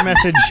another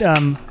message.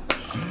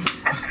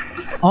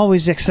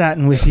 Always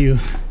exciting with you,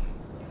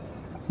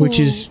 which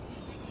is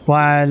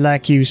why I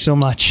like you so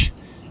much.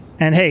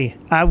 And hey,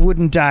 I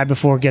wouldn't die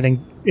before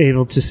getting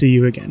able to see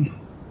you again.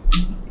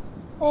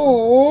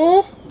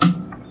 Aww.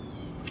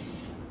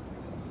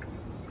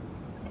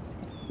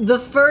 The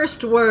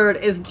first word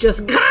is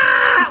just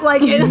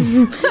like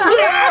in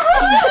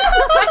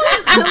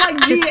like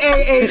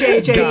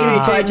G-A-H-H-H-H-H-H.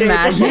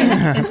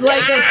 It's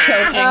like a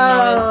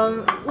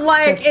choking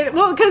noise.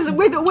 Because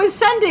with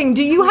sending,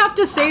 do you have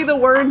to say the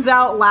words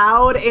out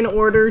loud in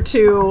order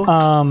to?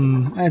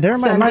 There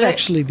Send might it.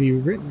 actually be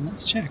written.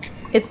 Let's check.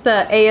 It's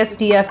the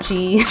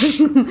ASDFG.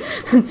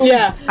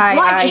 Yeah.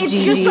 Like,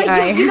 it's just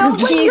like, you know, when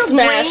Key your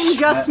smash. brain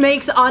just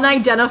makes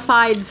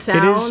unidentified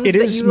sounds it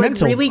is that you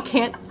mental. like, really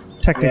can't.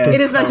 Technically, It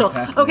is mental.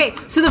 Okay,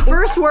 so the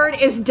first word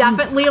is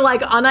definitely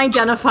like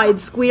unidentified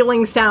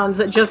squealing sounds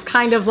that just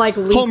kind of like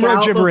leak Homer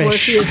out before gibberish.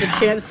 she has a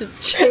chance to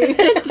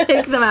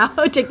take them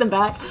out, take them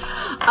back.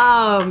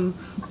 I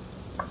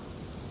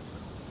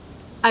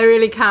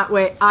really can't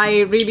wait.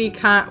 I really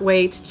can't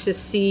wait to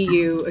see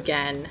you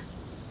again.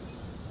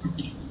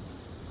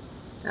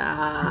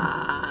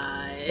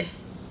 I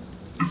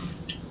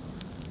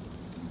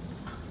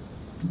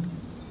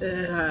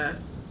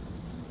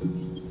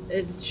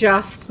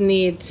just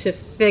need to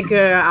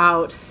figure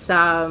out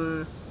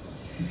some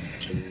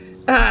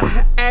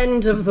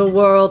end of the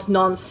world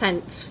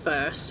nonsense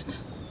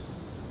first.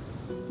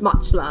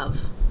 Much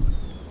love.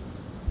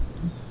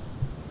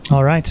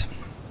 all right.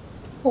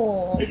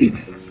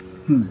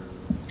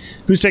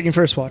 Who's taking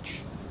first watch?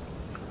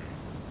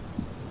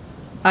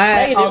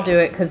 I'll do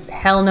it because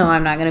hell no,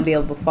 I'm not going to be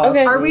able to fall.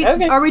 Okay.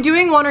 Are we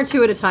doing one or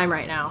two at a time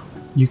right now?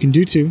 You can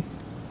do 2.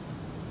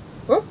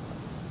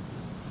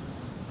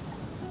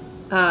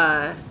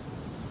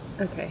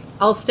 Okay.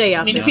 I'll stay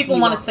up. I mean, if if people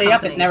you want to stay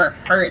up, company. it never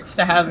hurts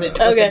to have it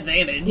with Okay.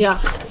 advantage. Yeah.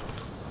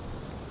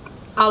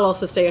 I'll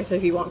also stay up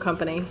if you want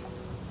company.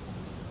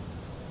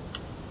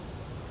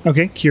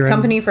 Okay, Kieran.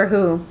 Company for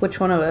who? Which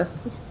one of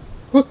us?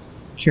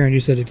 Kieran,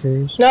 you said it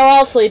first. No,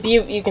 I'll sleep.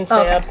 You can stay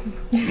Okay. up.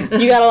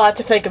 You got a lot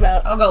to think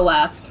about. I'll go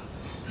last.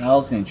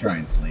 Al's gonna try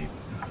and sleep.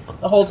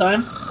 The whole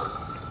time?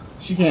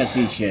 She can't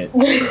see shit.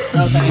 Okay.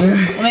 Well,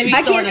 maybe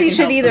I Soren can't see can shit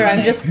help either.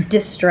 I'm somebody. just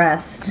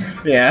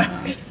distressed.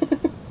 Yeah.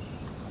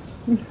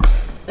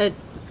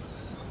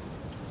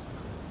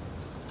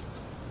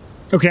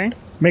 Okay,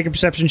 make a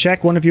perception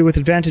check. One of you with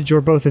advantage,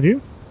 or both of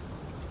you.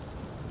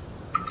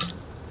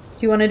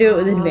 Do you want to do it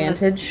with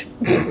advantage?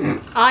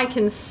 I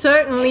can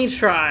certainly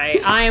try.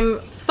 I'm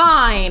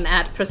fine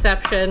at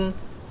perception,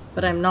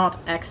 but I'm not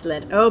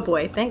excellent. Oh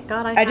boy, thank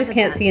God I I just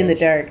can't see in the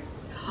dark.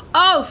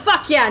 Oh,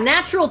 fuck yeah.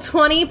 Natural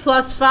 20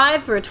 plus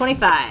 5 for a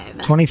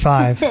 25.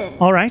 25.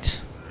 All right.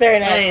 Very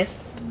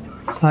nice.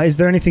 Is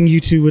there anything you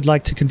two would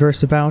like to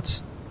converse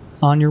about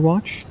on your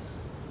watch?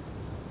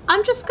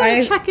 I'm just gonna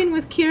I- check in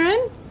with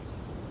Kieran.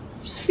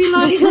 Just be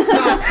like,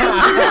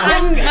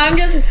 I'm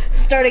just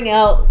starting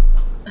out.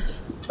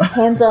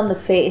 Hands on the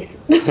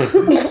face.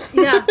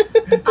 yeah.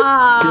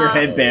 Your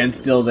headband's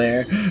still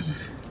there.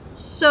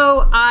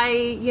 So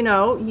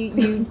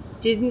you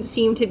didn't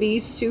seem to be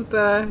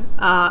super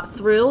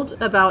thrilled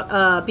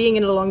about being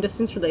in a long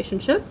distance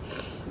relationship.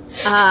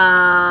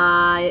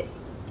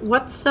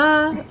 What's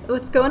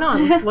going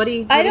on? What do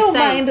you? I don't say?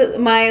 mind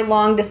my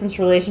long distance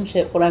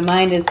relationship. What I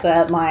mind is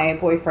that my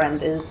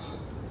boyfriend is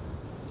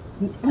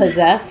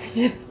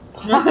possessed,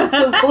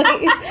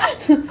 possibly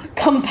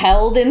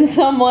compelled in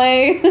some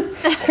way.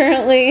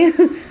 Currently,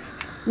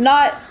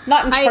 not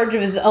in charge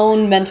of his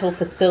own mental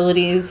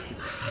facilities.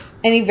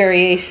 Any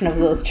variation of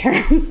those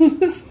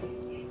terms.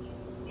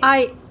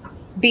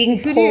 Being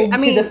Who do pulled you- I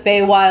mean- to the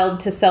Feywild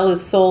to sell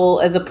his soul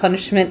as a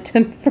punishment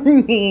for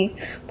me,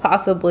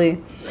 possibly.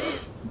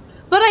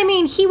 But I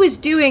mean, he was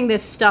doing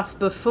this stuff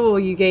before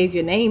you gave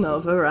your name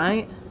over,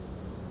 right?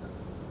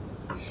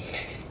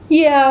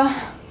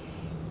 Yeah,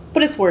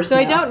 but it's worse. So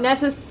now. I don't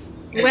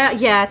necessarily. Well,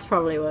 yeah, it's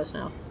probably worse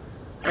now.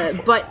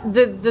 But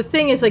the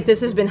thing is, like,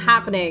 this has been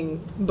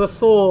happening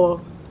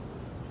before.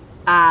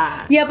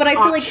 Yeah, but I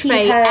feel like he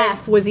Archfey had.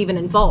 F was even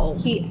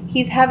involved.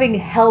 He's having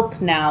help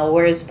now,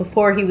 whereas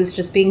before he was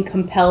just being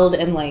compelled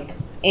and like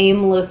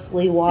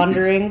aimlessly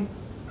wandering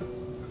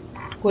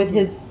with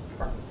his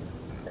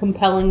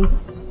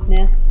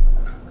compellingness.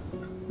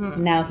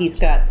 Now he's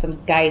got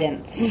some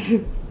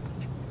guidance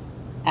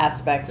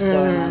aspect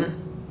going on.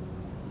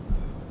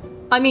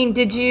 I mean,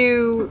 did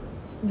you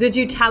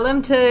tell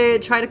him to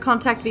try to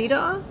contact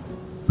Vidar?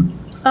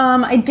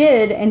 I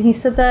did, and he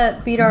said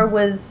that Vidar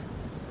was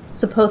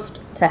supposed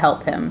to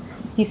help him.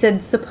 He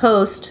said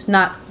supposed,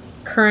 not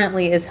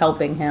currently is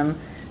helping him.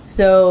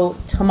 So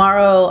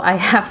tomorrow I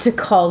have to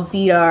call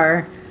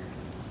Vidar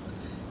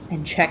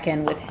and check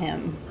in with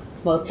him,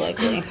 most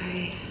likely.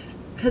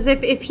 Because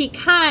if he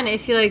can,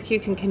 if you like, you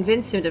can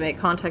convince him to make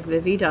contact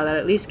with Vidar, that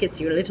at least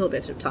gets you a little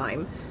bit of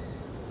time.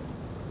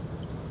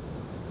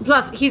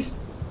 Plus, he's.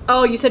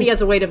 Oh, you said he has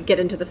a way to get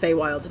into the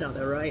Feywilds now,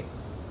 though, right?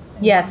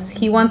 Yes,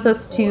 he wants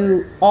us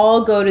to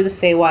all go to the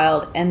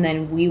Feywild, and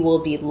then we will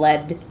be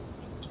led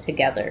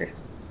together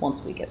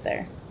once we get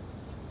there.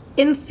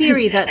 In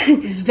theory, that's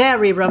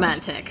very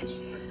romantic.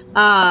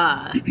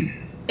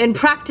 In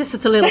practice,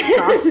 it's a little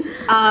sus.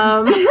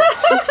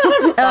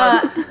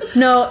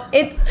 No,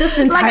 it's just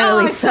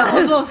entirely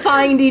sus. We'll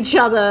find each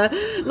other.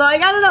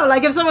 Like, I don't know,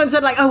 like if someone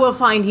said, we'll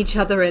find each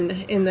other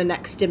in the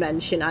next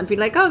dimension, I'd be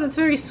like, oh, that's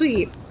very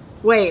sweet.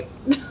 Wait.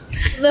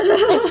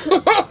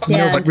 Yeah,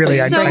 No, but really,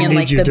 I so-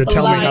 need you to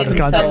tell me how to Blind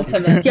contact.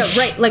 sentiment. Yeah,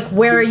 right. Like,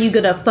 where are you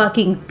gonna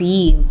fucking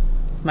be,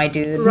 my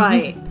dude?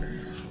 Right.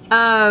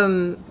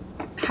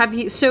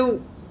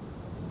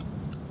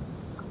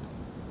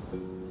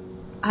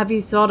 Have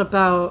you thought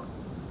about,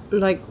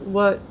 like,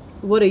 what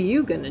are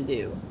you gonna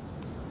do?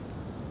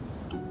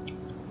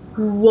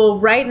 Well,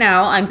 right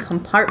now I'm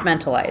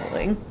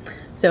compartmentalizing.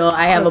 So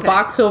I have a Okay.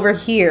 box over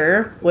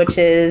here, which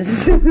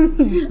is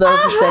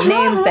the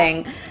name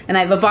thing, and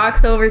I have a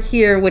box over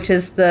here, which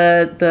is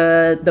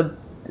the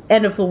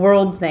end of the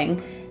world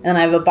thing, and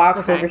I have a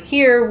box Okay. over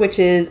here, which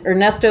is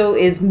Ernesto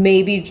is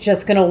maybe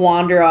just gonna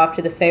wander off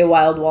to the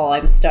Feywild while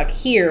I'm stuck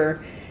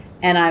here,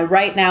 and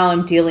right now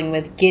I'm dealing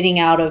with getting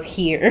out of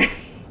here.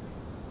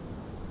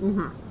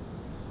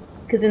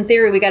 Because in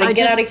theory, we got to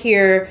get out of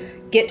here,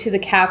 get to the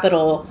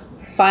capital,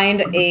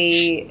 find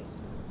a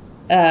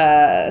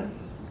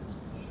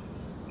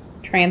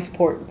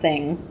transport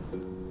thing,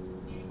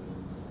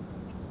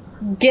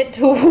 get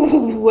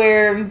to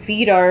where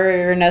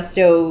Vidar,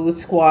 Ernesto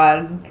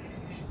squad,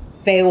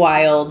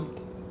 Feywild,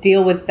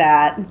 deal with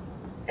that,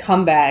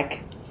 come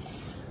back,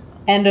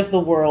 end of the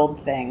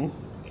world thing.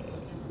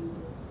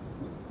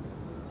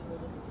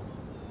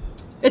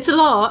 It's a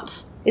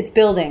lot. It's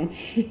building.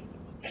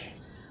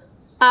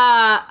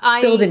 I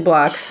Building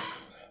blocks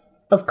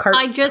of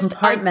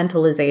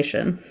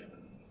compartmentalization.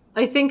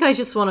 I think I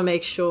just want to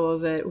make sure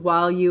that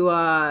while you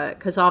are,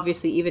 because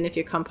obviously even if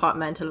you're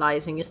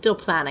compartmentalizing, you're still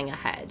planning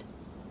ahead.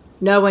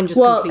 No one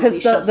just Well, completely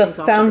because shoves the things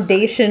off to the side.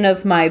 foundation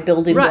of my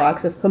building Right.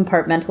 blocks of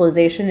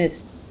compartmentalization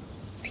is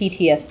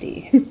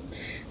PTSD.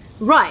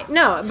 Right,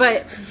 no,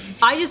 but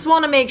I just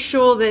want to make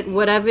sure that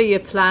whatever you're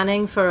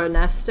planning for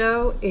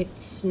Ernesto,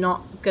 it's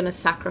not going to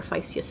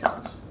sacrifice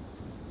yourself.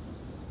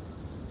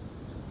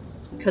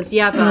 Because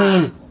you have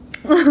a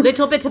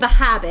little bit of a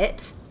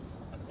habit.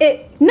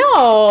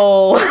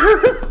 No!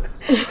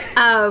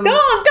 Don't Don't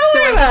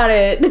worry about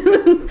it.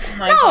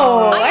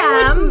 No, I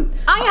am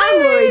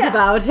worried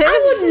about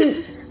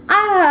it.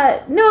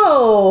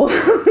 No.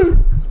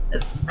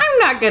 I'm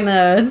not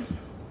gonna.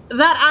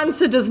 That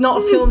answer does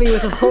not fill me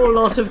with a whole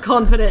lot of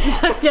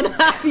confidence. I'm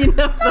gonna have you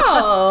know.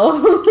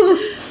 No.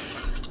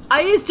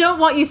 I just don't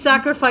want you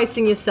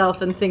sacrificing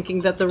yourself and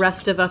thinking that the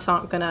rest of us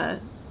aren't gonna,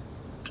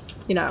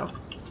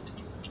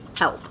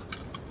 help.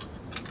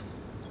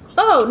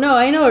 Oh, no,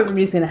 I know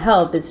everybody's gonna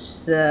help.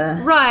 It's just,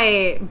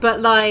 Right,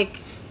 but like,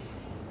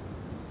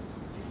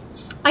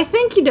 I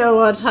think you know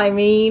what I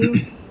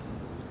mean.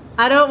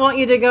 I don't want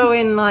you to go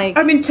in like.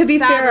 I mean, to be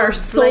fair, our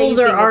saddles souls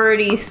blazing. are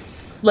already,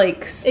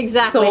 Exactly,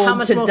 how sold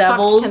much to more fucked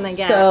devils, can they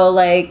get?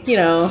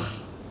 so,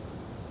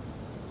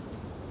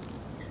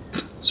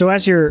 So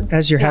as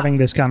you're having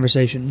this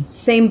conversation,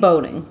 same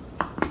boating.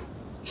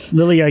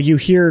 Lilia, you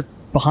hear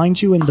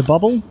behind you in the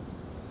bubble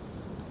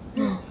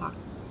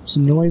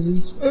some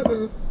noises,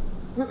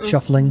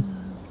 shuffling.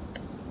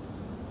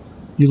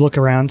 You look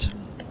around.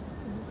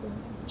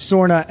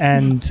 Sorna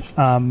and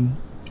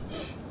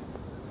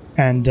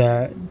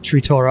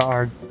Tritora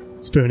are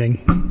spooning.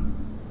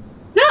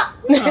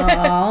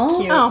 Aww.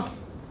 Oh,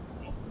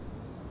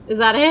 is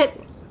that it?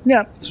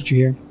 Yeah, that's what you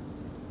hear.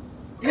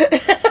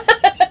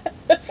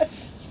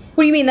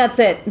 What do you mean that's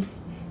it?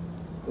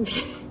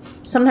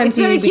 Sometimes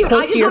you Very need to be cute. I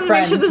close just to your want to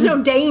make friends. sure there's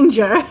no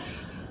danger.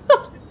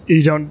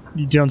 You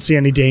don't see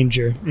any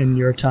danger in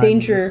your time.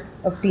 Danger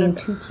of being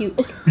too cute.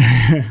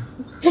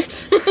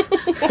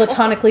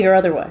 Platonically or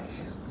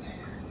otherwise.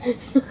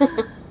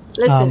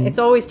 Listen, it's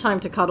always time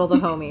to cuddle the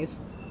homies.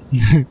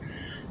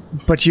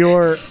 But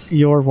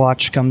your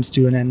watch comes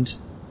to an end.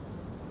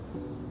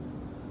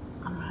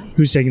 Alright.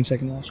 Who's taking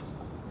second watch?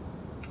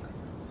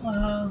 Win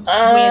I'm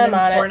and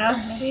on it.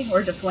 Sorna, maybe?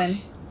 Or just win?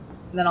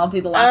 And then I'll do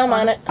the last I'm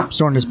one. on it.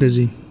 Sorna's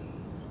busy.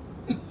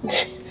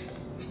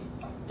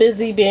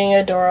 Busy being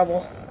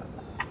adorable.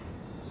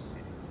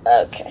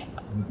 Okay.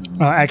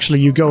 Actually,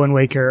 you go and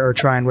wake her, or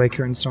try and wake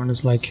her, and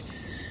Sorna's like,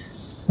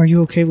 "Are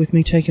you okay with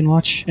me taking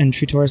watch?" And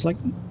Tritora's like,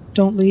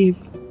 "Don't leave."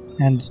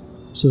 And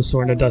so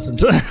Sorna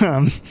doesn't.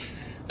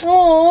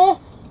 Aww.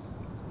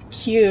 It's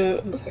cute.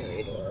 It's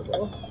very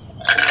adorable.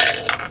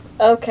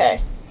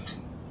 Okay.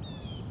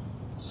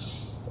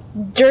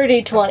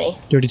 Dirty 20.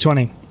 Dirty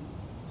 20.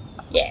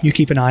 Yeah. You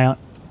keep an eye out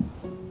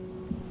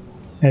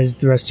as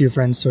the rest of your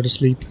friends sort of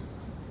sleep.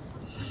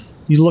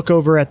 You look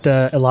over at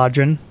the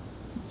Eladrin.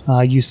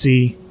 You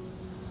see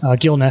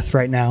Gilneth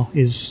right now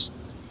is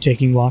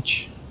taking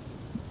watch.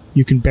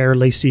 You can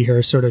barely see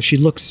her.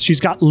 She's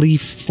got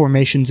leaf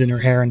formations in her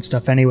hair and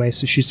stuff anyway,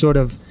 so she sort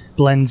of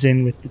blends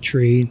in with the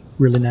tree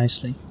really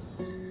nicely.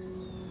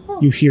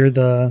 You hear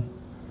the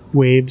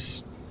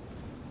waves.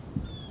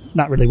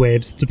 Not really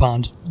waves, it's a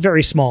pond.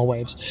 Very small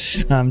waves.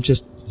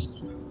 Just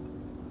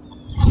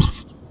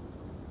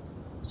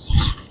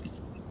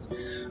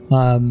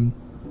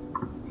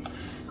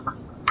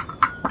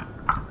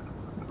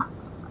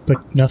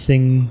but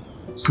nothing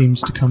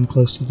seems to come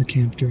close to the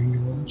camp during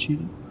your watch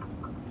either.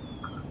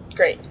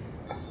 Great.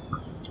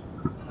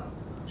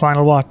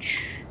 Final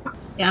watch.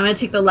 Yeah, I'm gonna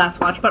take the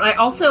last watch, but I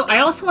also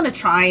want to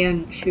try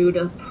and shoot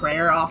a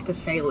prayer off to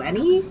Faye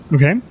Lenny,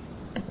 Okay.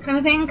 kind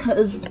of thing,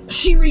 because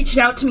she reached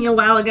out to me a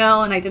while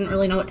ago, and I didn't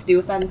really know what to do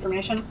with that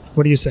information.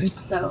 What do you say?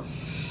 So,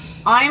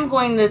 I'm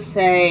going to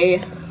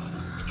say,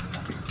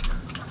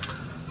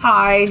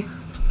 "Hi,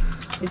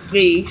 it's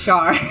me,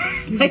 Shar,"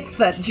 like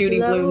that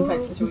Judy Bloom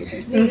type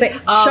situation. And say,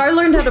 Char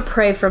learned how to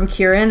pray from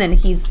Kieran, and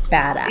he's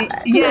bad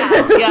at it.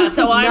 Yeah.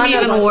 So I'm None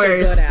of even us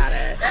worse. are good at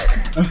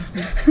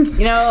it.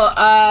 You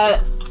know,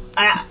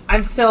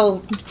 I'm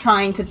still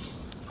trying to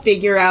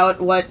figure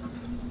out what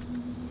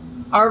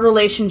our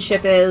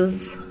relationship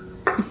is,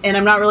 and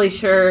I'm not really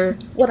sure,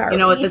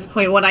 at this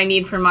point, what I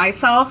need for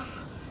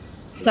myself.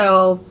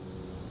 So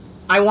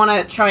I want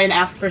to try and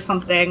ask for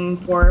something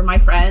for my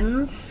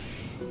friend.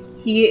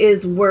 He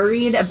is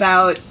worried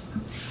about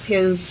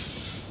his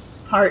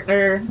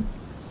partner.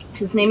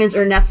 His name is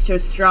Ernesto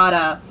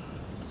Strada,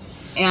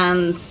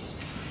 and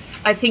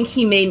I think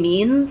he may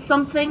mean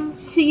something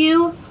to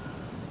you.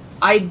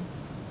 I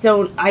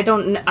don't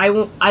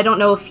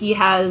know if he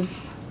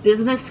has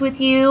business with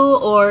you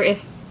or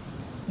if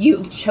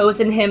you've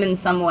chosen him in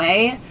some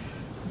way,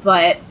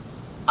 but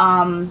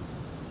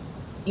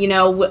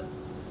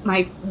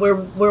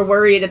we're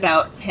worried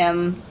about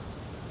him,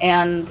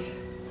 and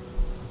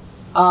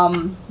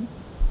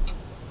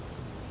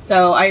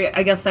so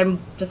I guess I'm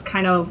just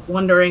kind of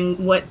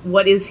wondering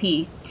what is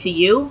he to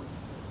you,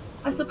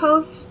 I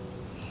suppose.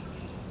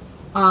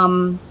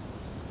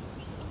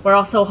 We're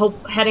also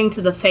heading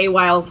to the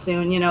Feywild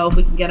soon, if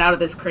we can get out of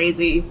this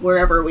crazy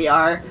wherever we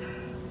are.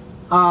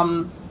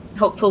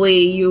 Hopefully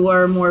you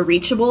are more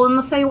reachable in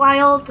the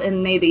Feywild,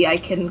 and maybe I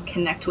can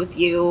connect with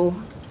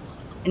you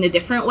in a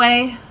different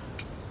way.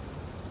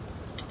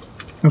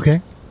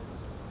 Okay.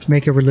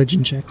 Make a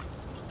religion check.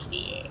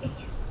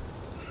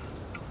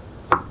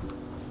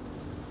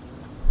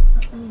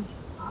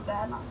 Not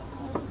bad.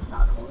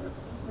 Not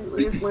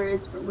horrible. Where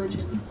is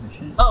religion?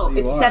 Oh,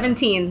 it's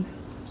 17.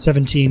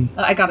 17.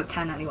 I got a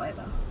 10 anyway,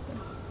 though. So.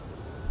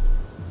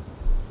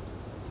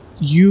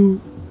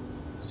 You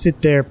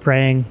sit there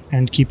praying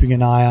and keeping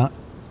an eye out.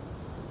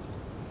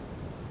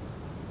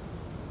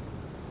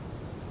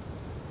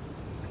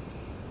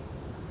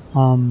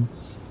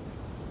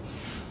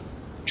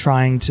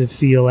 Trying to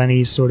feel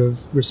any sort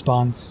of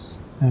response,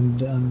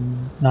 and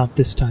not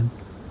this time,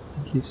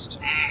 at least.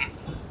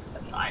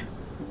 That's fine.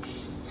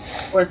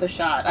 Worth a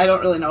shot. I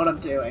don't really know what I'm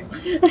doing.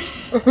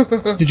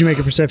 Did you make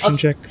a perception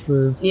check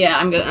for... Yeah,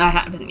 I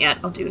haven't yet.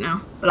 I'll do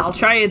now. But I'll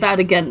try that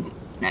again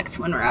next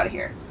when we're out of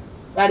here.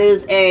 That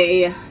is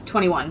a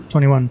 21.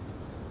 21.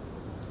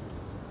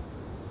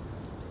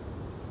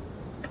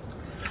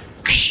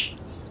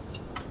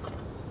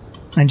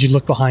 And you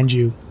look behind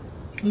you.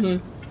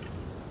 Mm-hmm.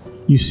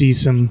 You see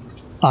some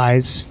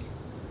eyes,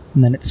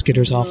 and then it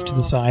skitters off to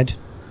the side.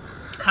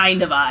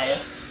 Kind of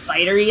eyes.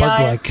 Spidery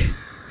eyes? Bug-like.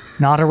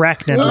 Not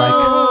arachnid-like.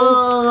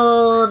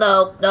 Oh,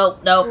 nope.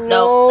 I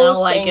don't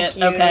like it.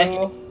 you.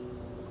 Okay.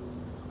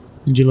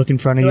 And you look in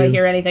front of Do you. I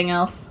hear anything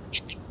else?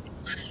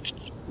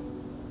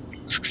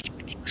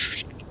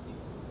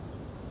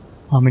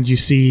 And you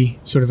see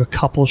sort of a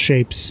couple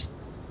shapes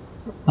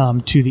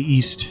to the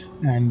east,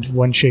 and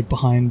one shape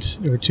behind,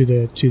 or to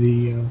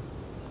the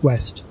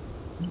west.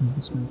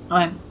 Okay.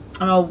 I'm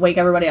gonna wake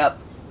everybody up.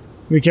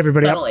 Wake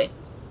everybody Subtly. up.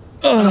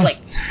 I'm gonna,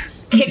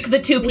 kick the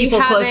two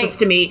people haven't- closest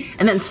to me,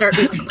 and then start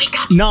being like,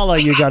 wake up! Nala,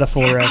 you Wake got a up,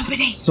 full we have rest.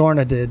 company.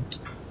 Sorna did.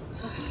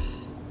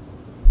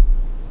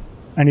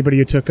 Anybody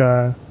who took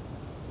a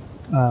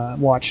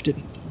watch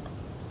didn't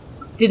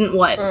Didn't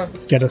what?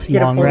 get a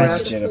long full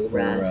rest. Get a full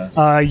rest.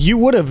 You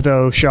would have,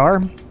 though,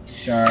 Shar,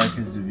 Shar,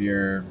 because of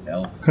your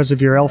elf. because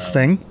of your elf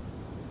thing.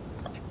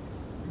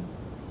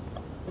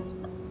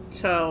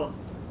 So,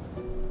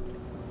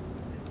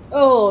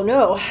 Oh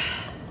no.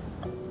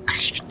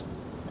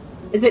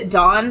 is it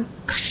dawn?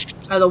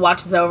 Are the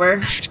watches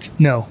over?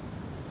 No.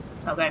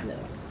 Okay.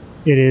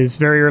 It is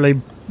very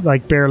early,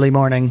 like barely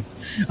morning.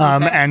 Okay.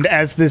 And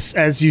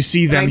as you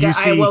see them, you I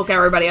see woke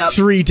everybody up.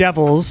 3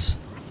 devils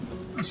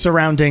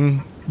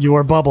surrounding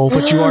your bubble,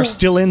 but you are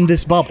still in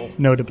this bubble,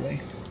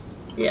 notably.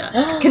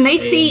 Yeah. Can they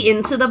see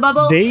into the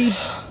bubble? They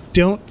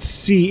don't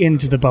see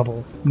into the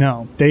bubble.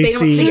 No. They They don't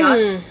see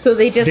us. So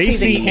they just They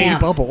see the see a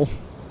camp. bubble.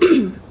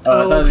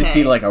 Oh, I thought they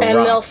see like a And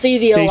rock. they'll see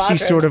the They Eladrin. see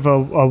sort of a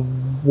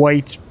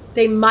white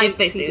They might If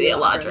they see the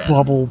Eladrin.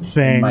 bubble They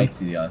thing. might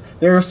see the other.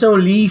 They're so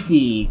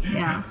leafy.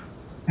 Yeah.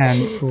 And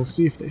we'll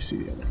see if they see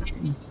the other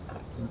dream.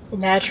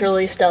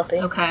 Naturally stealthy.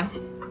 Okay.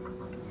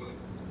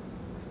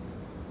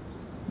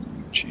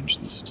 Change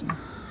this to...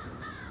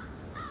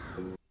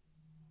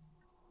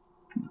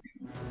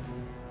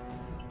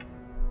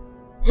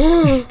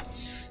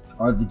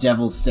 Are the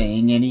devils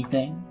saying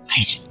anything?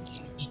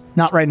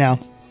 Not right now.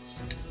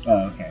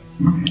 Oh, okay.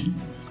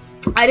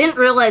 I didn't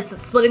realize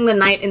that splitting the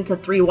night into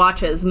 3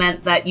 watches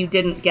meant that you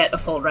didn't get a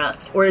full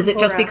rest. Or is it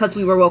Full just rest. because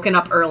we were woken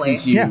up early?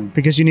 Since you Yeah,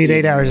 because you need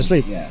 8 hours of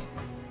sleep. Yeah.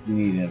 You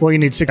need a... Well, you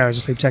need 6 hours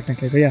of sleep,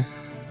 technically, but yeah.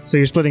 So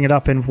you're splitting it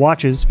up in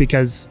watches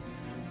because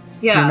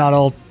Yeah. you're not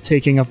all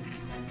taking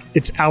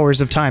it's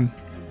hours of time.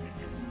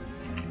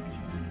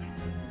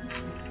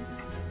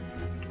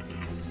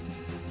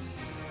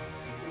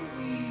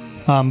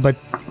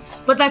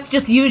 But that's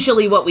just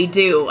usually what we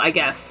do, I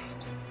guess.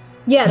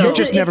 Yeah, So- this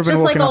Just is, never it's been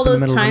just like woken all up in the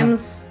those middle of the night.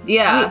 times.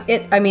 Yeah.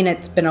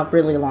 It's been a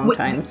really long Wait,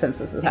 time since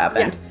this has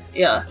happened.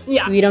 Yeah.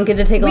 Yeah. We don't get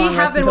to take a We long have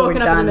rest been until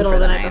woken we're up in the done middle for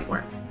of the the night night.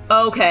 before.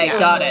 Okay,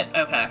 got it.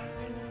 Okay.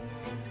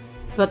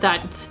 But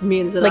that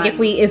means that Like if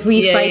we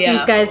Yeah, fight yeah.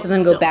 these guys and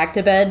then go Still. back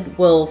to bed,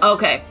 we'll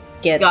Okay.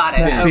 get. Got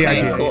it. That's okay, the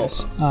idea. cool.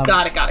 Yes.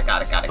 Got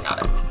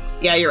it.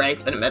 Yeah, you're right.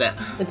 It's been a minute.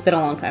 It's been a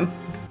long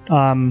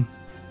time.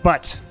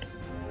 But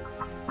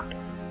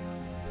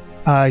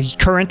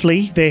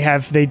currently,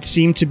 they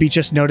seem to be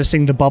just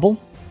noticing the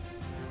bubble.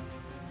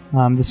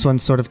 This one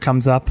sort of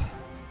comes up.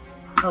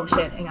 Oh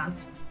shit! Hang on.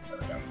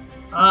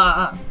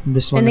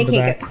 This one And they in the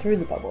can't back. get through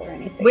the bubble or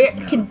anything. Where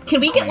can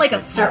we get like a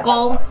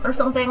circle or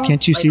something?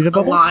 Can't you Like see the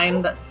bubble? A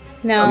line that's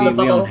No. We, the we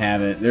bubble. don't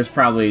have it. There's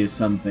probably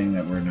something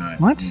that we're not.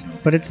 What? we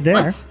don't- But it's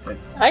there. What?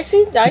 I see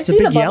It's a the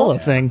big bubble. yellow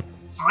thing.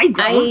 I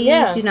don't. I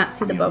Yeah. do not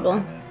see the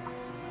bubble.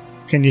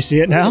 Can you see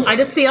it now? I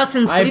just see us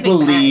in I sleeping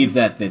believe bags.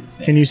 that it's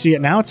there. Can you see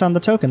it now? It's on the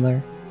token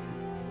there.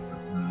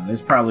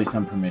 There's probably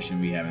some permission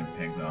we haven't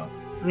picked off.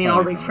 I mean, I'll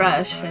Probably from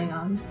refresh. outside. Hang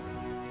on.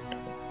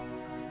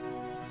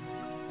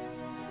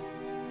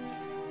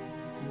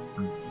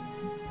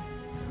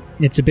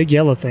 It's a big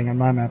yellow thing on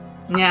my map.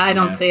 Yeah, I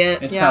don't Yeah. see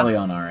it. It's Yeah. probably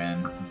on our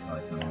end. It's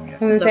probably something we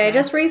have I was to. gonna say okay. I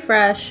just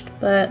refreshed,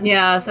 but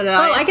Yeah, so did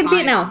I. oh, I It's can see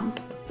fine. it now.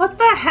 What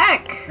the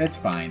heck? It's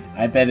fine.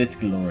 I bet it's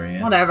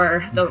glorious.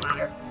 Whatever. Doesn't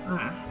matter.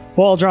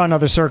 Well, I'll draw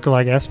another circle,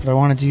 I guess, but I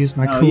wanted to use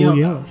my No, cool you don't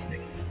yellow know.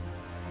 thing.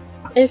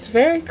 It's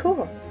very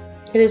cool.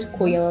 It is a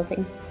cool yellow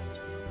thing.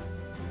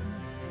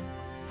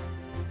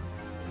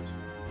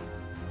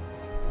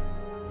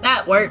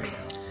 That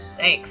works.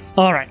 Thanks.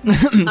 All right.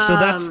 So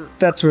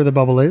that's where the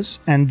bubble is,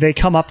 and they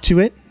come up to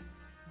it.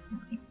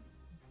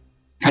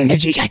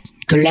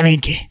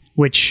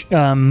 Which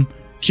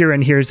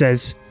Kieran hears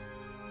as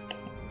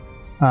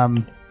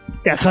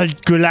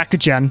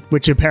Gulakajan,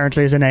 which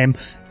apparently is a name.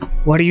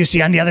 What do you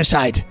see on the other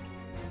side?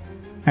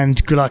 And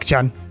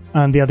Gulakjan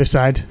on the other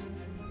side,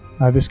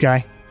 this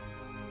guy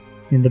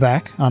in the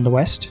back on the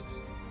west,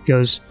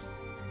 goes,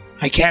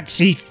 I can't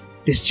see.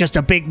 It's just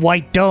a big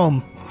white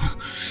dome.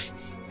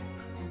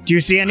 Do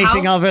you see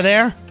anything How? over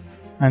there?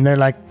 And they're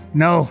like,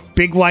 no,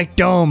 big white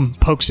dome.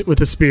 Pokes it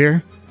with a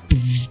spear.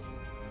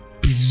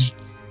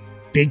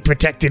 Big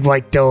protected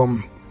white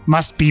dome.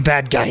 Must be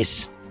bad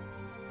guys.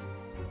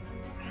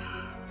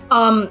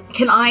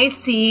 Can I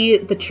see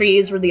the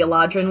trees where the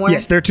Eladrin were?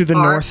 Yes, they're to the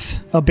are? north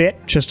a bit,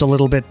 just a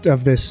little bit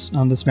of this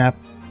on this map.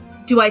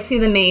 Do I see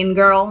the main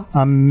girl?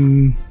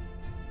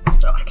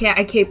 So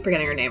I keep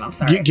forgetting her name. I'm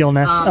sorry.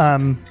 Gilneth.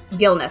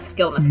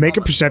 Gilneth. Make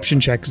a perception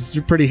check because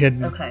they're pretty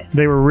hidden. Okay.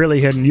 They were really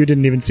hidden. You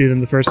didn't even see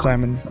them the first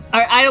time. And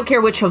I don't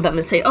care which of them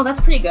to say. Oh, that's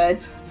pretty good.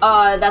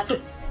 That's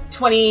a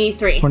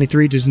 23.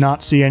 23 does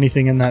not see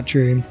anything in that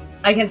tree.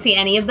 I can see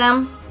any of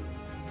them.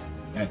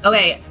 That's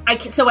Okay, I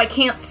can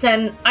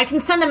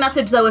send a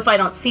message though if I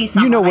don't see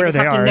someone. know where I just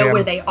they have are, to know yeah.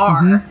 where they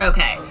are.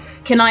 Okay.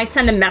 Can I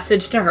send a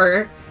message to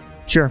her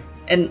Sure.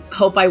 and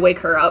hope I wake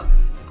her up?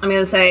 I'm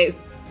gonna say,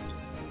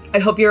 I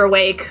hope you're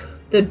awake.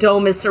 The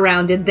dome is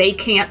surrounded. They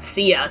can't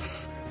see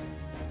us.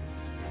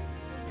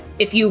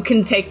 If you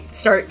can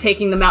start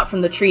taking them out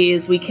from the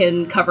trees, we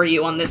can cover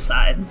you on this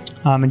side.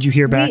 And you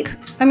hear back.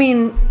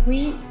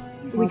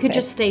 We could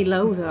just stay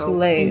low though. Too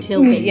late.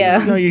 Until they Yeah.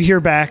 No, you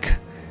hear back.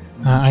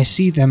 I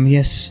see them,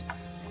 yes.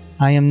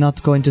 I am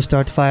not going to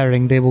start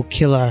firing. They will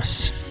kill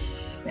us.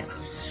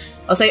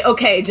 I'll say,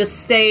 okay,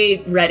 just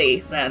stay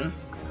ready then,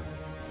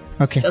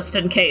 Okay. just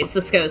in case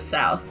this goes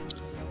south.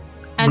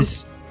 And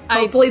This-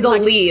 Hopefully they'll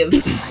leave.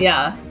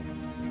 Yeah.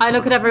 I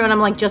look at everyone.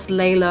 I'm like, just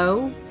lay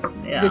low.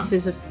 Yeah. This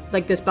is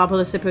this bubble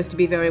is supposed to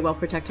be very well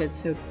protected.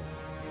 So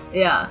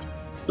Yeah.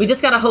 We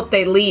just gotta hope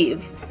they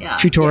leave. Yeah.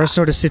 Tritora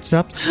sort of sits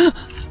up.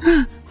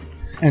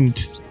 And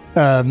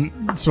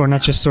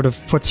Sorna just sort of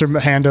puts her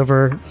hand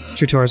over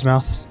Tritora's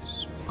mouth.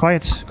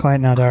 Quiet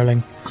now,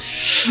 darling.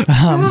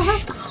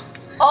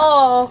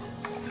 Oh,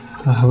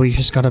 We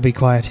just gotta be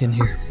quiet in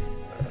here.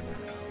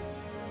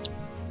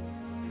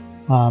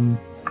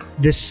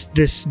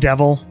 This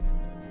devil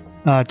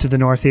to the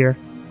north here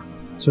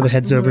sort of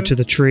heads over to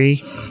the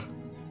tree,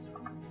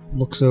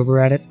 looks over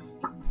at it.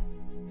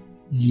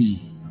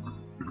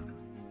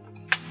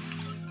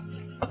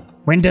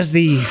 When does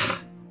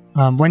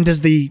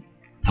the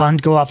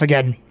pond go off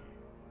again?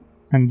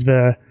 And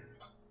the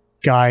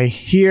guy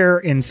here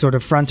in sort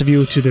of front of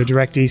you to the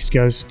direct east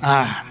goes,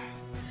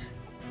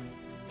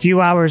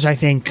 few hours, I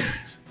think.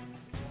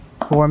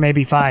 4,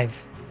 maybe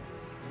 5.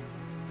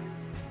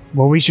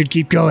 Well, we should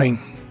keep going.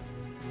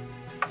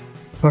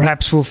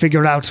 Perhaps we'll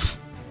figure out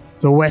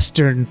the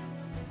western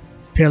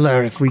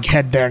pillar if we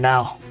head there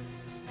now.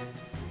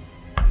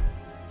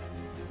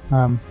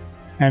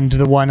 And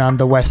the one on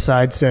the west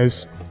side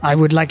says, I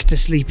would like to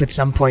sleep at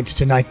some point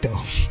tonight, though.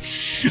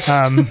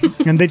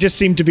 And they just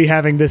seem to be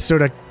having this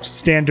sort of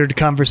standard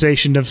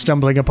conversation of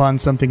stumbling upon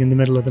something in the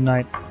middle of the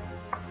night.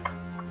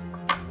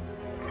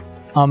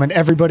 And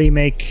everybody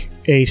make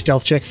a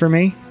stealth check for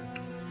me.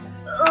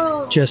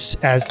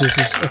 Just as this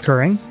is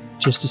occurring.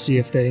 Just to see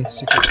if they...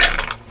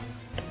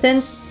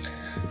 Since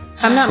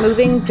I'm not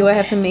moving, do I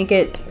have to make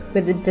it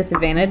with a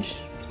disadvantage?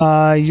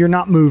 You're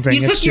not moving.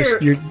 You It's took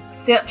just your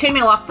you're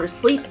chainmail off for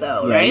sleep,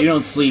 though, Yeah, right? you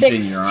don't sleep in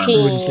your 16. armor.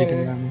 you wouldn't sleep in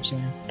your armor.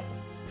 So.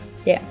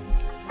 Yeah.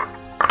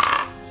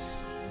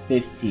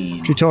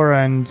 15.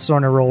 Tritora and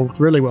Sorna rolled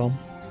really well.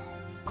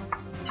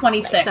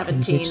 26.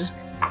 17.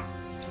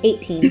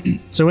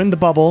 18. So in the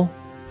bubble,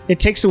 it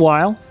takes a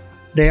while.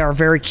 They are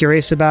very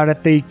curious about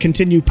it. They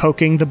continue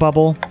poking the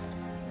bubble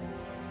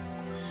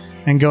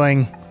and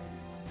going,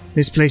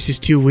 "This place is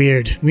too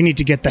weird. We need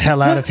to get the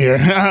hell out of here,"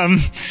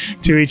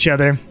 to each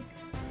other.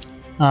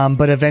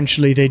 But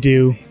eventually they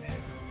do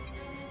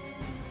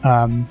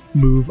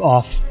move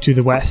off to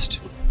the west.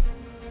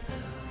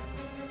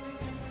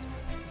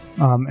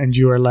 And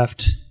you are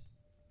left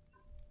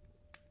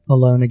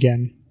alone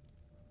again.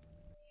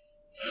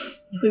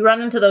 If we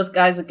run into those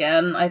guys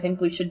again, I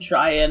think we should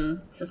try and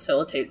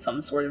facilitate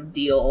some sort of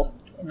deal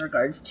in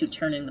regards to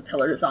turning the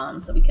pillars on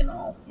so we can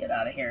all get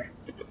out of here.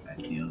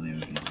 I feel they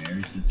would be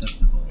very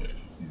susceptible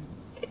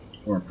to,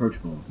 or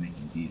approachable of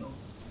making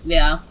deals.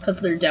 Yeah,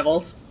 because they're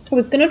devils. I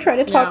was gonna try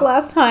to talk Yeah.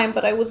 last time,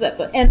 but I was at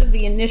the end of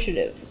the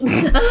initiative.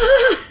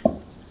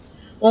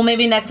 Well,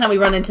 maybe next time we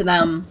run into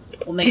them,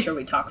 we'll make sure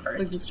we talk We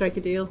first. can strike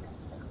a deal.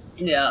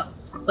 Yeah.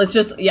 Let's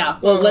just, yeah.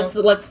 Well,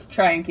 let's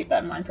try and keep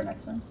that in mind for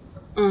next time.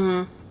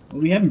 Mm-hmm.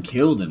 Well, we haven't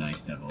killed an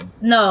ice devil.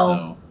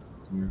 No.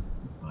 So, we're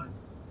fine.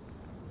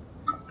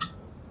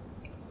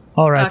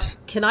 All right.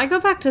 Can I go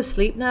back to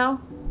sleep now?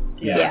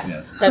 Yes, Yeah.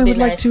 yes. That'd I be would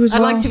like nice. to as I'd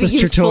well, like to be says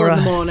useful in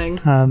the Tritora.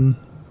 morning.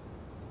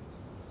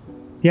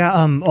 Yeah,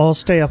 I'll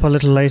stay up a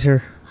little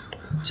later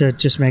to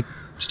just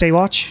stay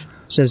watch,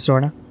 says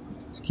Sorna.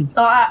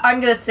 Oh,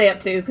 I'm gonna stay up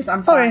too, because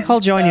I'm fine. Okay, I'll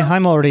join so- you.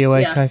 I'm already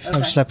awake. Yeah, I've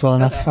okay. slept well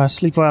enough. Okay.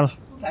 Sleep well,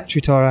 Okay.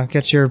 Tritora.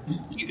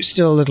 You're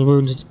still a little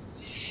wounded.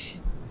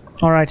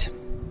 All right.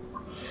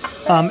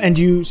 And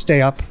you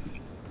stay up.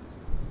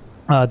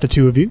 The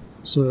two of you,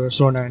 so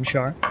Sorna and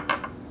Shar.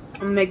 I'm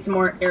gonna make some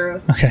more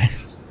arrows. Okay.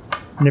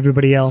 And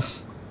everybody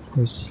else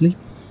goes to sleep.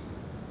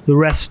 The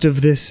rest of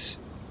this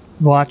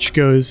watch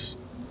goes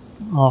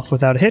off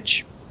without a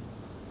hitch.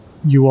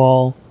 You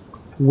all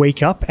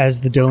wake up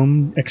as the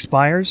dome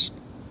expires.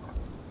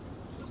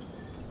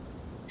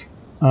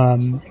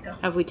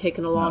 Have we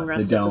taken a long No,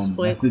 rest the at this dome.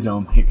 point? That's the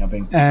dome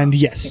hiccuping. And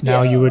yes,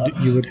 now Yes.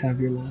 you would have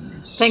your long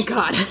rest. Thank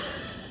God.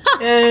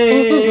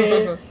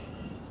 Yay!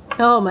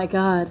 Oh my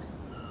God.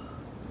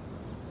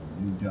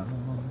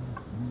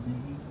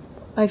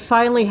 I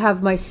finally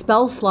have my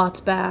spell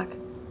slots back.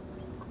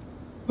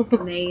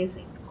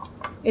 Amazing.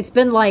 It's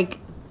been like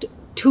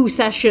 2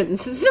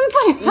 sessions since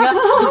I had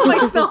all my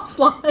spell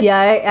slots. Yeah,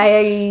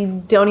 I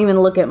don't even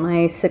look at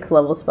my 6th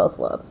level spell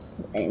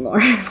slots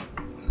anymore.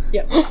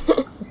 Yep.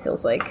 It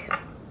feels like.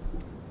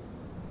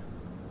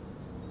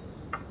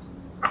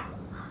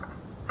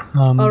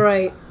 All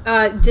right.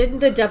 Didn't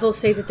the devil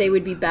say that they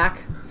would be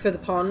back for the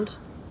pond?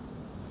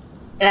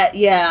 Yeah.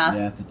 Yeah,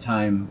 at the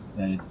time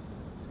that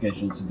it's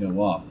scheduled to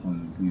go off,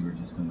 when we were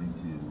just going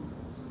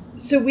to.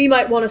 So we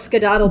might want to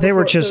skedaddle They before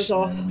were it just goes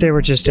off. they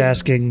were just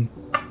asking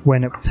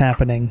when it was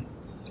happening.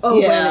 Oh,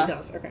 when Yeah. it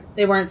does. Okay.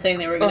 They weren't saying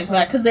they were going to come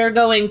back because they're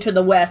going to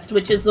the west,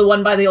 which is the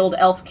one by the old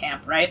elf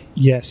camp, right?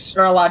 Yes.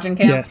 Or a lodging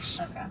camp? Yes.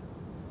 Okay.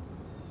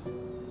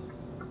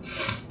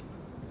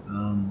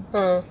 Um,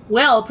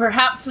 Well,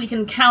 perhaps we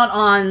can count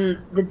on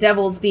the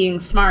devils being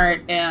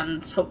smart,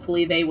 and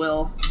hopefully they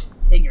will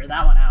figure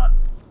that one out.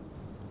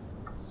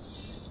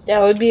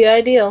 That would be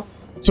ideal.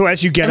 So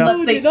as you get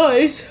Unless up, they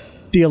Nice.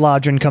 the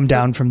Eladrin come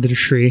down from the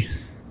tree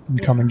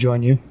and come and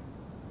join you.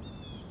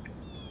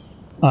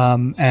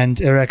 And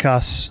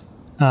Erikos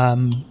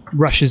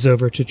rushes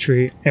over to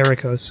Tritora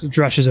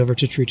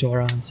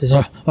and says,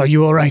 are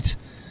you all right,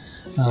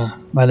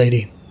 my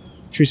lady?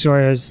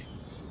 Tritora is,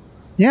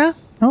 yeah,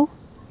 no,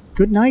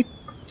 good night.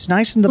 It's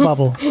nice in the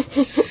bubble.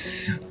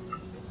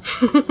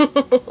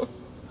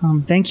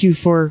 Thank you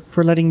for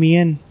letting me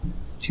in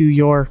to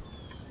your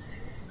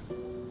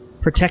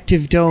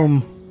protective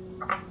dome,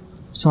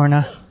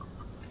 Sorna.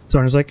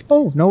 Sorna's like,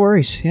 oh, no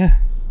worries, yeah.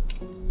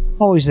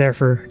 Always there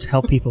to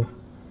help people.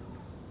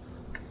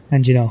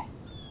 And,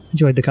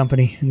 enjoyed the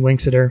company, and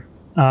winks at her.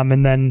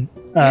 And then,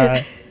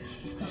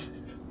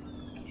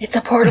 It's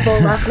a portable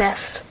love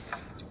nest.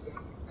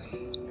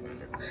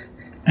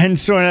 and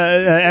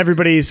Sorna,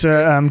 everybody's,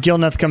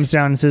 Gilneth comes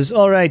down and says,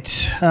 all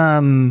right,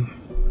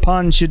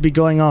 Pond should be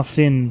going off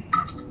in,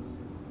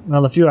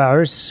 well, a few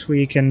hours.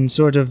 We can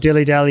sort of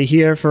dilly-dally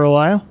here for a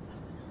while.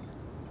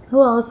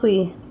 Well, if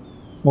we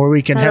Or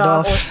we can head Or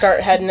off.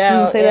 start heading I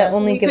out. would say that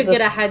only We gives could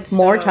get us a head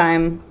more start.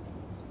 time.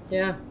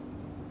 Yeah.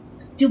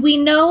 Do we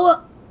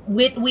know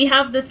we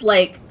have this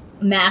like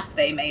map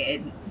they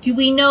made? Do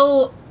we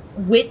know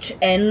which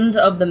end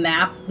of the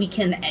map we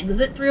can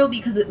exit through?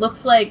 Because it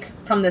looks like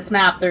from this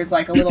map there's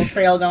like a little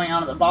trail going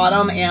out at the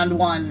bottom and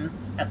one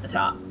at the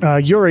top.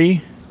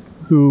 Yuri,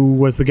 who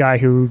was the guy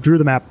who drew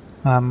the map,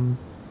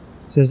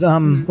 says,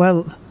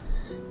 well,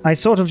 I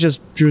sort of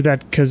just drew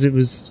that because it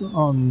was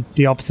on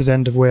the opposite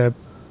end of where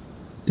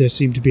there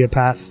seemed to be a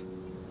path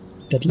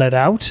that led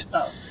out.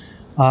 Oh.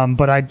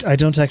 But I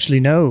don't actually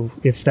know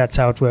if that's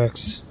how it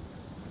works.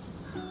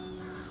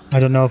 I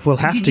don't know if we'll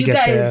have Did to you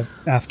get guys-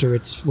 there after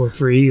we're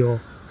free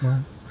or...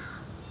 Well,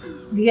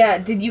 Yeah,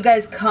 did you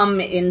guys come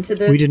into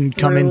this? we didn't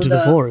come through into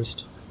the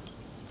forest.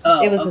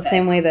 Oh, It was the okay.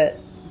 same way that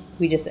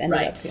we just ended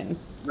up Right. in.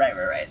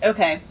 Right.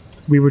 Okay.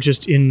 We were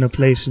just in a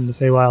place in the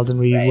Feywild and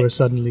we Right. were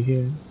suddenly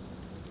here.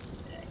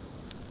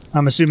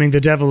 I'm assuming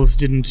the devils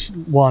didn't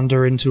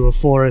wander into a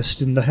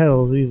forest in the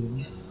Hells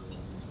either.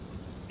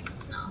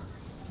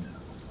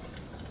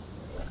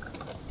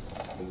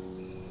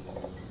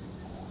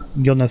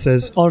 Gilna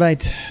says,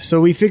 "Alright,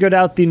 so we figured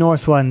out the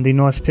north one, the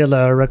north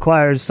pillar,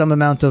 requires some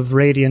amount of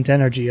radiant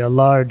energy, a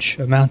large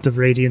amount of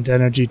radiant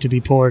energy to be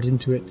poured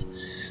into it.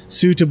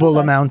 Suitable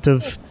amount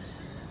of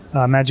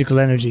magical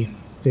energy,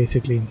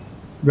 basically.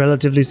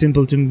 Relatively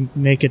simple to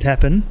make it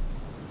happen.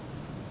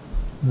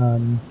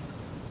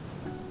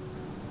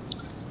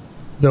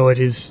 Though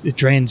it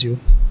drains you.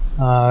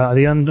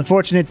 The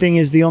unfortunate thing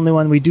is the only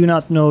one we do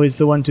not know is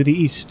the one to the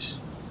east.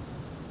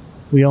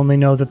 We only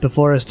know that the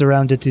forest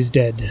around it is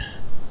dead.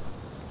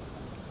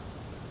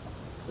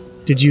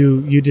 Did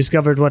you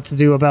discovered what to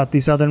do about the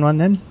southern one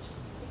then?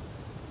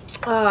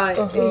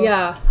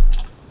 Yeah.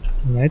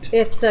 Right.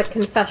 It's a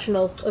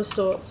confessional of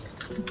sorts.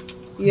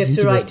 You have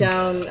to write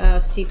Interesting.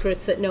 down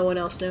secrets that no one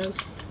else knows.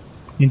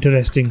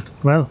 Interesting.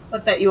 Well,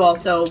 But that you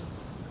also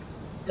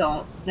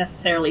don't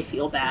necessarily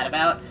feel bad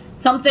about.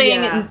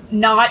 Something Yeah.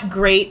 not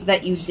great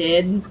that you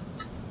did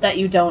that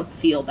you don't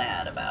feel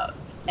bad about.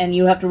 And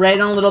you have to write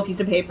it on a little piece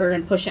of paper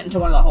and push it into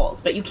one of the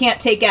holes. But you can't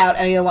take out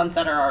any of the ones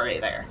that are already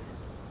there.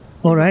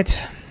 alright.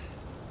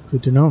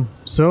 Good to know.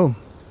 So,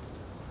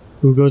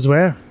 who goes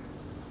where?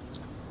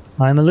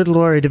 I'm a little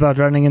worried about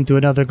running into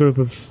another group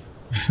of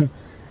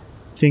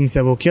things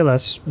that will kill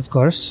us, of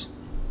course.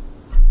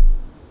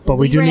 But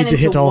we do ran need to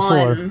hit into all four.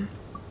 one.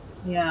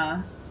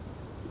 Yeah.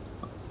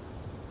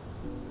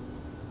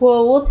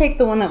 Well, we'll take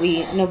the one that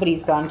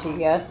nobody's gone to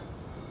yet.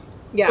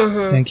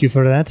 Yeah. Thank you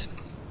for that.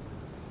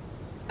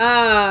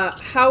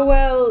 How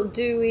well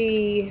do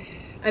we...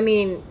 I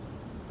mean,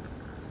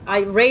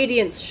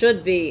 Radiance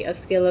should be a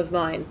skill of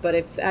mine, but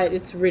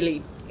it's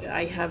really...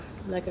 I have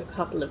like a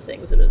couple of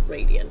things that are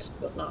Radiant,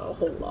 but not a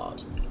whole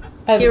lot.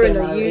 I have a Kieran, good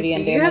amount of do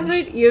radiant you have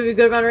damage. you have a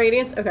good amount of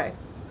Radiance? Okay.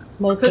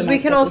 Most 'Cause of we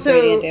my can stuff is also-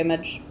 radiant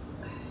damage.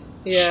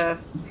 Yeah.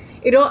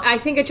 I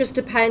think it just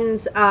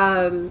depends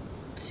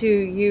to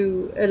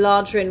you,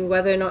 Eladrin,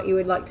 whether or not you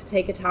would like to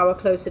take a tower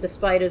closer to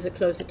spiders or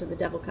closer to the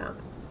devil camp.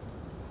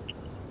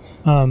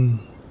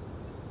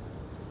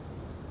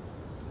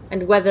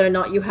 And whether or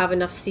not you have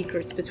enough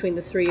secrets between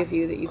the three of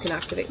you that you can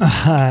activate.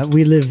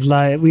 We live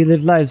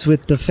lives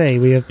with the Fae.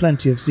 We have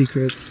plenty of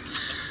secrets.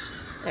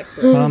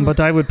 Excellent. But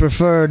I would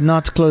prefer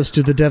not close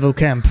to the devil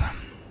camp.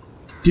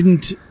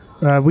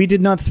 We do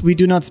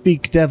not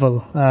speak devil.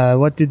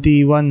 What did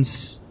the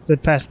ones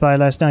that passed by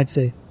last night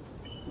say?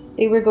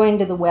 They were going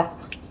to the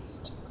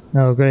west.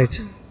 Oh,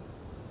 great.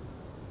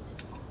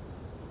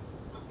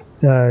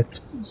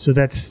 So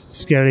that's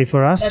scary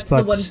for us, That's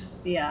but the one.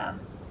 Yeah.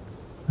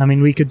 I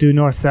mean, we could do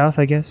north-south,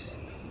 I guess.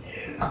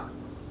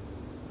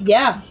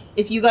 Yeah.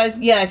 If you guys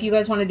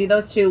want to do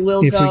those two, we'll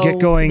If we go get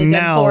going to the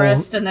dead now-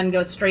 forest and then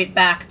go straight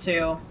back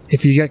to.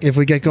 If we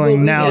get going Will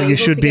we now, be you able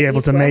should to be get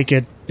able to make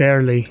east-west? it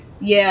barely.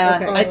 Yeah,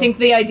 Okay. I think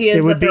the idea is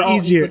It would that be they're all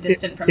easier.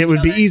 equidistant from It each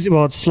would be other. easy.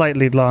 Well, it's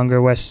slightly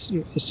longer west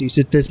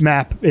east. This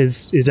map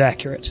is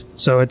accurate,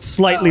 so it's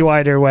slightly Oh,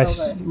 wider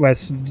west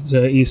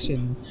okay. east,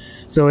 and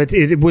so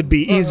it would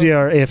be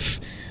easier if.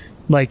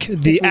 Like,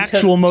 the we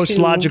actual took most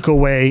two- logical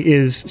way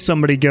is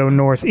somebody go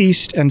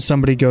northeast and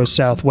somebody go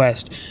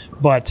southwest.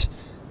 But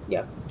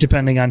Yep.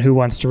 depending on who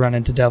wants to run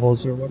into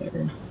devils or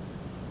whatever.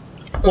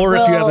 Or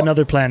if you have Well-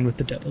 another plan with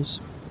the devils.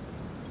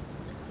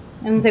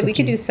 And say up we to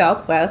could you. do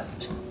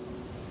southwest.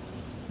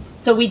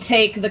 So we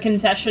take the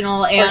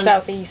confessional and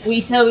southeast. we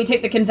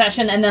take the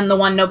confession and then the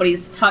one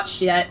nobody's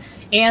touched yet,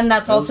 and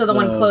that's also the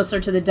one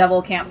closer to the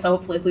devil camp. So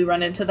hopefully, if we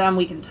run into them,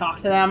 we can talk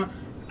to them.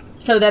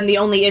 So then the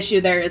only issue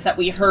there is that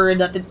we heard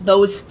that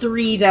those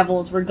three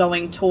devils were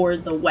going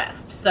toward the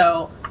west.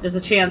 So there's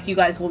a chance you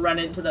guys will run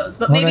into those,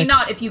 but maybe Alright.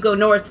 not if you go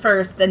north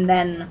first and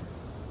then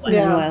west.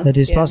 Yeah. West, That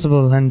is yeah.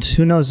 possible, and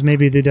who knows,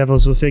 maybe the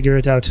devils will figure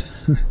it out.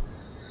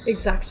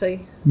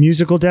 Exactly.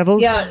 Musical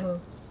devils? Yeah.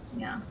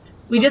 Yeah.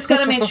 We just got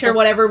to make sure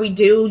whatever we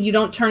do, you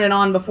don't turn it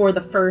on before the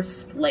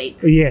first lake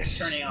Yes,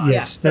 turning on.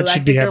 yes, So that I should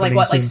think be they're happening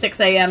like soon. 6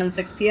 a.m. and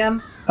 6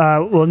 p.m.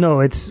 Well, no,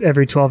 it's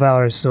every 12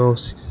 hours, so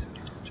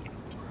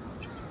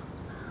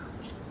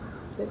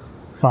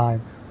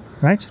 5,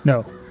 right?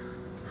 No.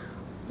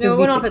 No, Would it be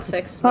went off at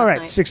 6. 6. All last right,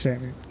 night. 6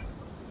 a.m.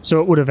 So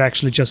it would have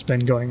actually just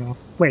been going off.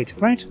 Wait,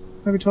 right?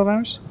 Every 12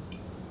 hours?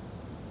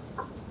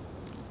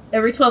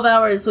 Every 12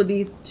 hours would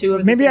be 2 of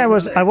the Maybe I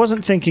seasons.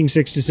 wasn't thinking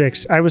 6 to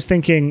 6. I was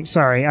thinking,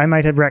 sorry, I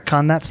might have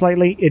retconned that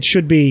slightly. It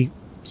should be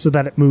so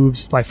that it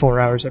moves by 4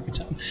 hours every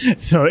time.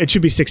 So it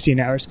should be 16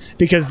 hours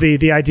because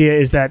the idea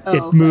is that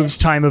it okay. moves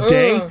time of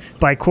day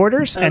by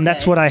quarters, and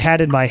that's Okay. what I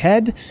had in my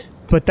head.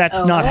 But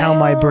that's not how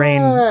my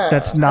brain.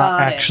 That's not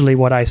Got it. actually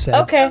what I said.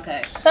 Okay,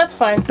 Okay. that's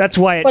fine. That's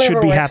why it Whatever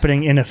should be works.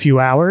 happening in a few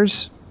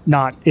hours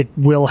not it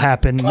will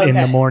happen in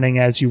the Okay. morning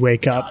as you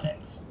wake Got up.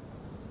 it.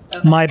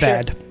 Okay. My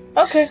bad.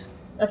 Okay.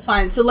 That's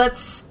fine. So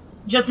let's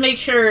just make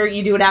sure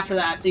you do it after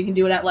that. So you can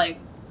do it at like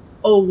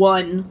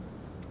 01,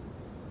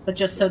 but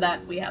just so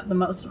that we have the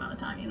most amount of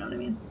time. You know what I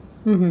mean?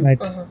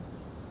 Right.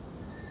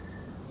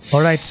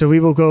 All right, so we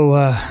will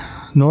go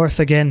north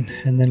again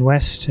and then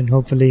west, and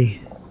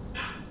hopefully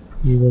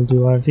we will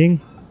do our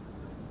thing.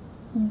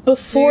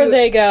 Before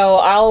they go,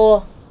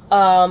 I'll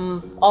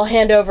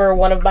hand over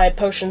one of my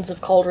potions of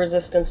cold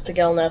resistance to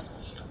Gilneth,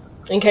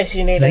 in case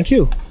you need it. Thank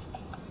you.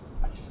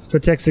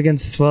 Protects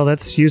against, well,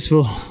 that's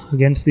useful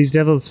against these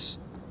devils.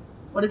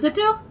 What does it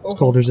do? It's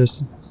cold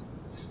resistance.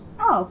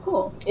 Oh,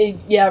 cool.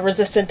 Yeah,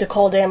 resistant to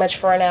cold damage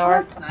for an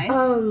hour. That's nice.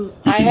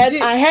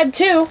 I had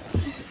two.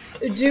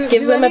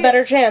 Gives them a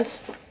better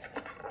chance.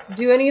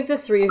 Do any of the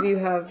three of you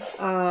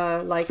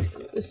have like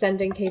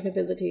sending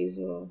capabilities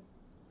or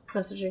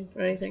messaging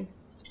or anything?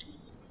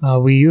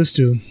 We used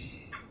to.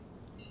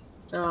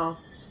 Oh.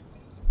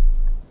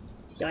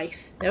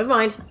 Yikes. Never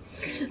mind.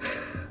 What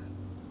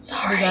does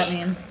that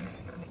mean?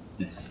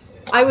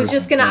 I was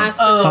just gonna ask.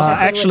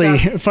 Actually,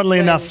 funnily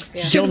enough,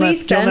 Should we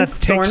send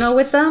Sorna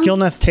with them?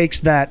 Gilneth takes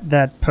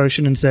that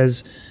potion and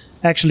says,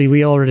 "Actually,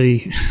 we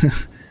already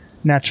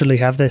naturally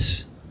have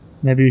this.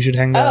 Maybe we should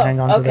hang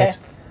on to okay. that."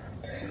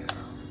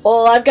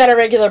 Well, I've got a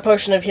regular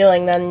potion of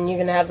healing, then you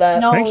can have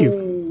that. No. Thank you.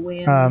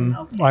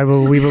 Okay.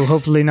 We will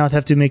hopefully not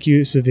have to make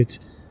use of it.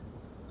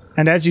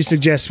 And as you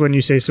suggest when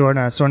you say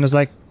Sorna's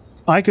like,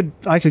 I could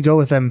go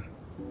with them,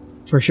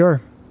 for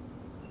sure.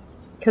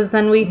 Because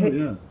then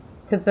Yes.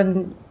 because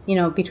then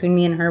between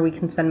me and her we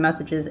can send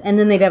messages, and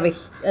then they'd have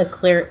a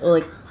clear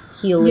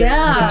healer.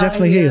 Yeah.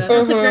 Definitely heal. That's a great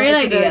That's a very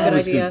idea. good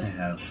Always idea. good to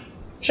have.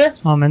 Sure.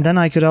 And then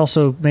I could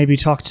also maybe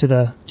talk to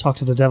the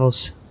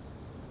devils.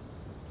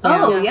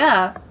 Oh,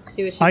 yeah.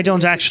 See what I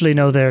don't actually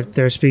know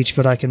their speech,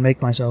 but I can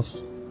make myself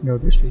know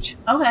their speech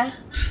Okay.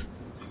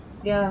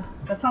 Yeah,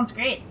 that sounds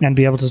great. and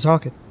be able to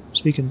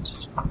speak it.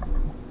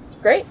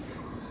 Great.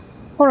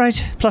 All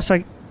right. Plus,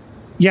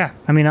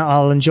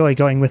 I'll enjoy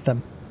going with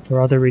them for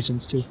other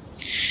reasons too.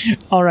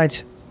 All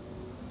right.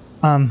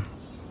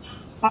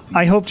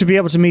 I hope to be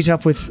able to meet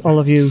up with all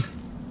of you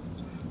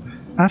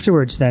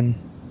afterwards then.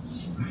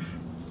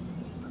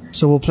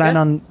 So we'll plan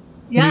on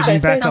Yeah, meeting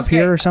back sounds up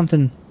here great. or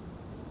something.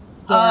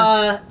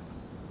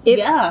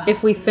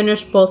 If we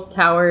finish both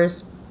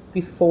towers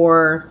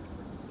before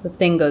the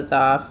thing goes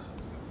off,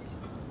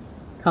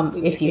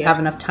 if you have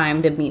enough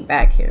time to meet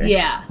back here.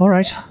 Yeah. All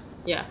right.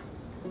 Yeah.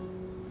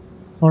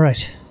 All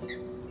right.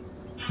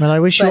 Well, I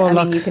wish But you all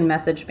luck, you can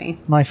message me.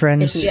 my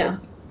friends. If Yeah.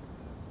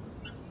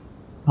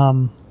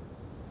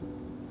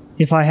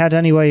 If I had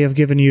any way of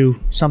giving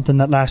you something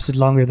that lasted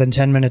longer than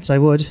 10 minutes, I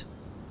would.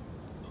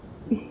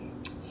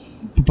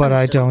 But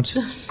I don't.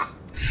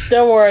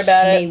 Don't worry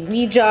about May it.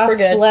 we We're just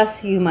good.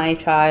 bless you, my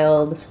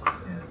child.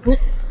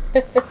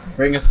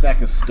 Bring us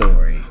back a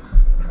story.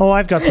 Oh,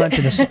 I've got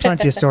plenty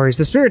of stories.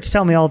 The spirits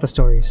tell me all the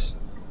stories.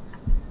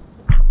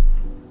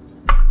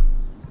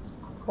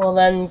 Well,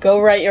 then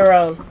go write your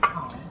own.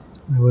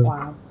 I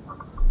will.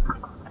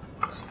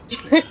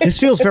 This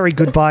feels very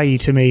goodbye-y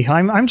to me.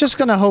 I'm just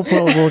gonna hope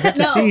we'll get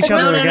to see each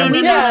other again.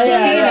 We Yeah, will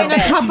yeah, see yeah. you in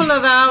a couple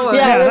of hours.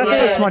 Yeah, Yeah, we'll see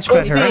that's it. much We'll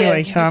better. see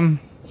it. Anyway,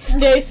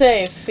 Stay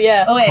safe.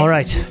 Yeah. Okay. all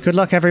right. Good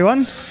luck,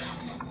 everyone.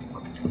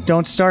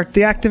 Don't start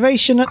the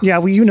activation. Yeah,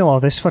 well, you know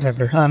all this.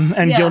 Whatever. And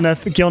Yeah.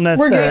 Gilneth, We're good,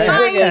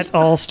 we're good. et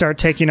al. start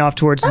taking off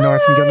towards the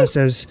north, and Gilneth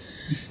says,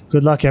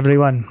 "Good luck,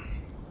 everyone.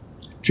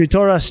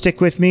 Tritora,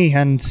 stick with me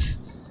and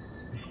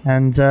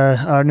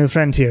our new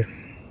friend here,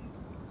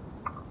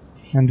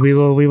 and we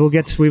will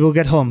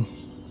get home.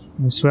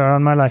 I swear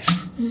on my life."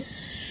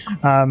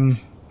 And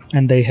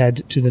they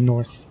head to the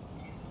north.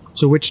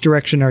 So, which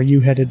direction are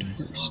you headed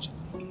first?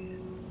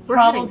 We're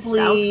heading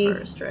Probably- south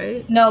first,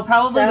 right? No,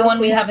 probably the South, one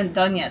we yeah. haven't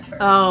done yet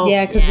first. Oh.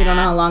 Yeah, because we don't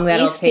know how long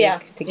that'll East, take yeah.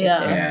 to get Yeah.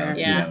 there. Yeah, let's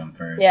do Yeah. that one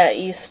first. Yeah,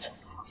 east.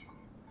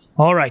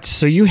 All right,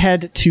 so you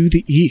head to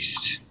the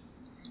east.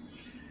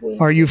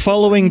 Are you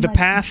following the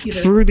path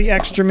through the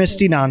extra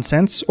misty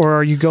nonsense, or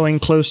are you going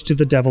close to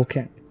the devil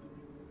camp?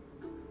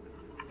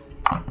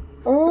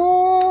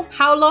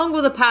 How long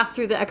will the path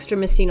through the extra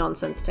misty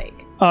nonsense take?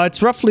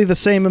 It's roughly the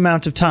same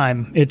amount of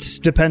time. It's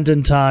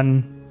dependent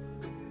on...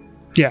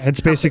 Yeah, it's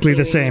basically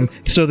the same.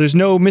 So there's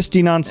no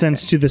misty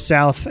nonsense to the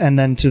south and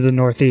then to the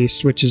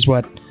northeast, which is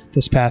what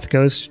this path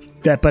goes.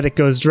 But it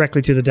goes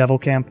directly to the devil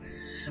camp.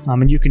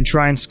 And you can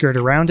try and skirt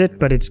around it,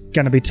 but it's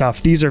going to be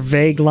tough. These are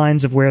vague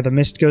lines of where the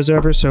mist goes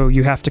over, so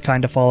you have to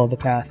kind of follow the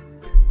path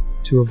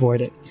to avoid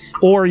it.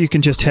 Or you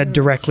can just head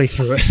directly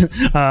through it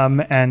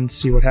and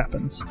see what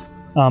happens.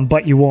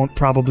 But you won't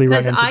probably run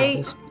 'Cause into I-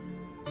 devils.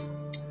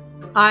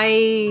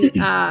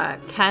 I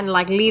can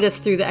lead us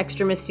through the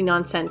extra misty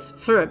nonsense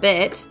for a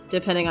bit,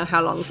 depending on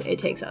how long it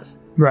takes us.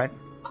 Right.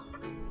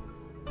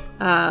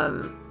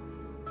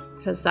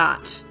 Because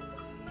that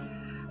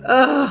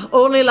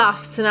only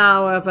lasts an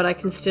hour, but I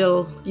can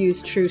still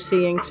use true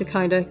seeing to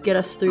kind of get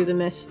us through the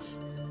mists.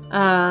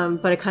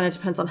 But it kind of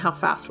depends on how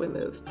fast we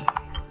move.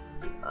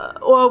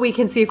 Or we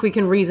can see if we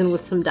can reason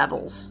with some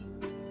devils.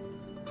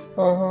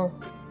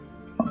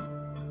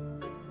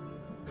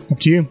 Up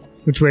to you.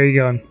 Which way are you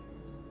going?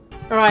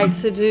 Alright,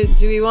 so do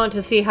we want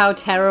to see how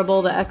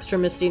terrible the extra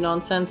misty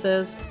nonsense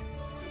is?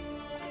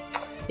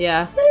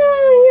 Yeah.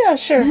 Yeah,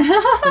 sure.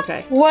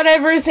 Okay.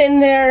 Whatever's in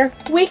there,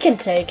 we can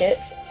take it.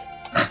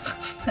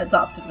 That's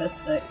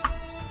optimistic.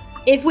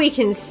 If we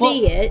can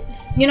see it.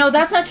 You know,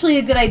 that's actually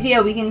a good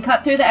idea. We can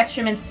cut through the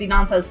extra misty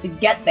nonsense to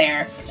get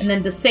there, and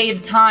then to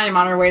save time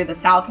on our way to the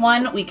south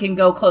one, we can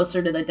go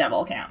closer to the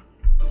devil camp.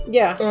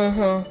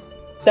 Yeah.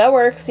 That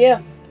works,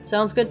 yeah.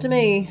 Sounds good to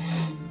me.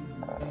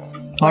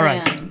 All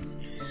right.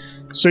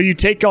 So you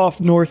take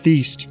off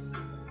northeast,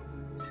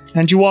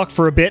 and you walk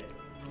for a bit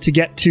to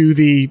get to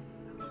the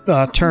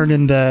turn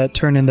in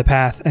the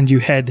path, and you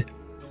head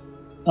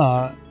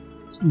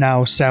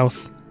now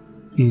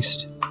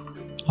southeast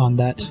on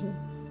that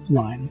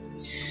line.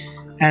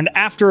 And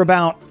after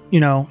about,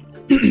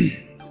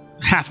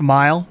 half a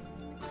mile,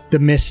 the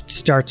mist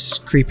starts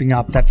creeping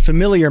up. That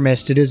familiar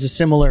mist, it is a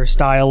similar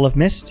style of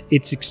mist.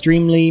 It's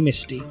extremely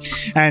misty.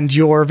 And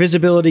your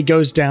visibility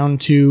goes down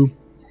to,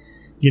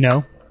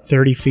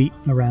 30 feet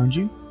around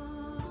you.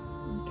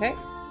 Okay.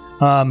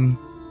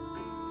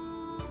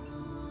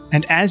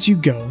 And as you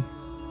go,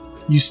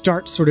 you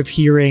start sort of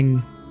hearing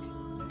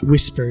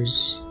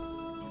whispers.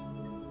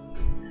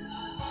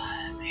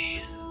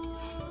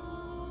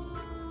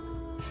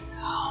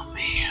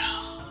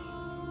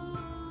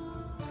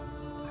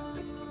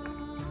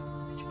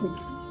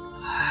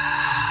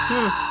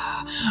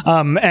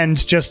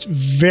 And just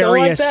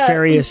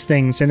various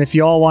things. And if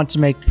you all want to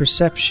make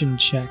perception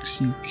checks,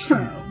 you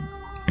can.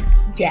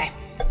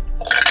 Yes.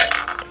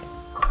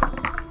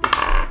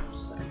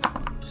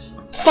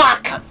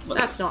 Fuck!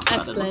 That's not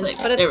excellent,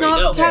 but There it's we go.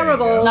 not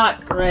terrible. It's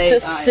not great.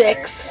 It's a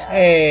 6.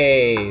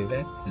 Hey,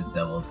 that's a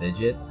double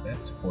digit.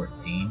 That's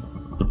 14.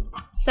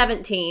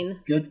 17.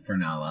 Good for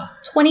Nala.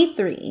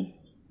 23.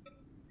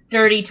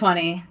 Dirty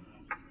 20.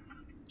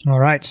 All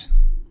right.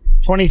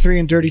 23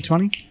 and dirty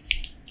 20.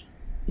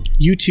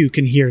 You two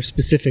can hear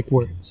specific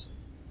words.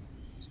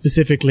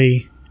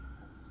 Specifically,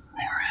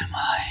 where am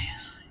I?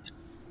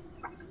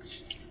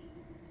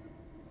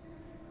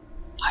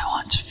 I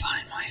want to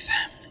find my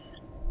family.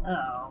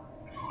 Oh.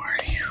 Who are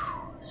you?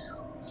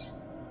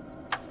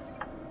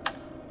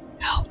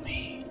 Help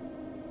me.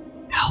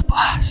 Help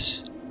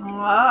us.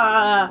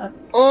 I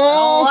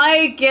don't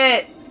like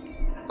it.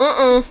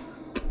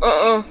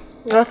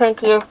 No,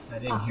 thank you. I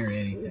didn't hear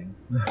anything.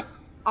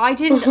 I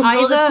didn't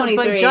Roll the either, 23.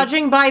 but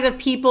judging by the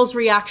people's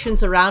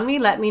reactions around me,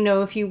 let me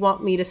know if you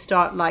want me to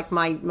start,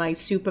 my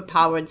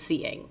super-powered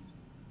seeing.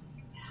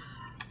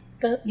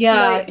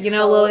 Yeah,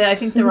 Lily, I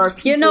think there are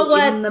people You know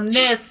what? in the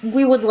mist.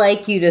 We would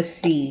like you to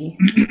see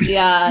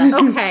Yeah.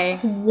 Okay.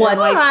 what's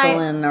Alright.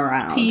 going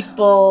around.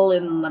 People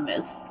in the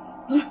mist.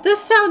 This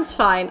sounds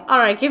fine.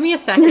 Alright, give me a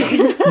second,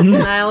 and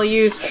I'll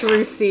use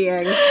true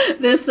seeing.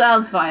 This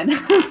sounds fine.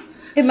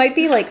 It might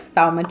be like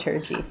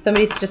thaumaturgy.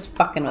 Somebody's just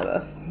fucking with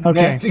us. Okay.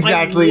 That's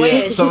exactly I it.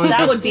 wish. Someone's That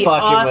just would be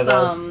fucking with us.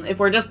 awesome if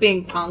we're just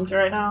being punked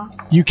right now.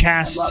 You Love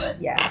cast it.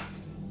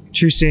 Yes.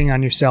 true seeing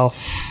on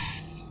yourself,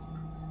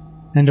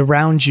 and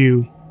around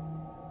you,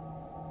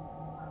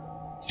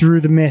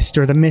 through the mist,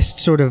 or the mist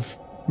sort of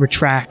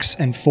retracts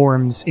and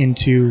forms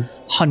into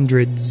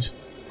hundreds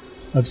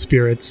of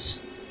spirits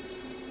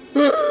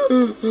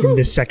in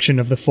this section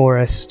of the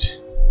forest.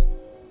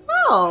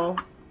 Oh.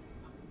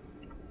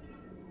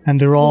 And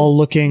they're all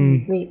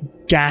looking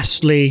Wait.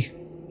 ghastly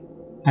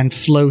and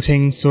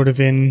floating sort of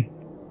in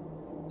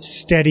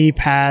steady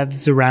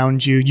paths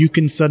around you. You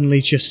can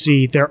suddenly just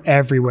see they're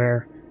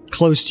everywhere,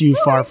 close to you,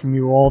 far from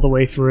you, all the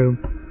way through.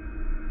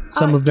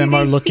 Some of do them they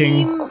are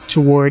looking seem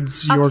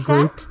towards your upset?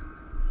 group.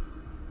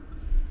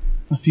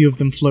 A few of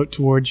them float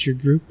towards your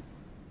group.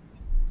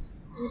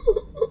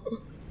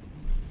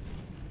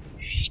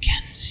 We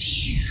can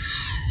see.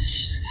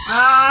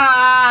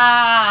 Are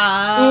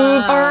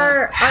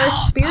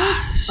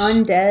spirits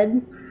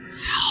undead?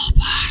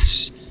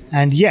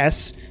 And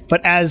yes, but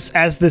as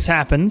this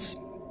happens,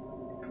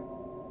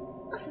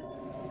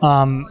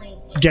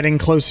 getting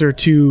closer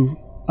to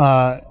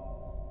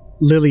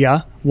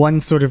Lilia, one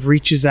sort of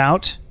reaches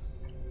out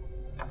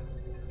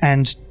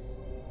and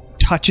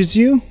touches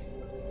you,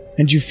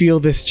 and you feel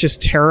this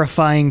just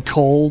terrifying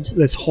cold,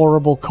 this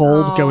horrible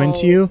cold go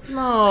into you,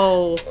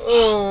 No.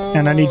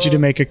 and I need you to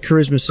make a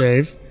charisma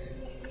save.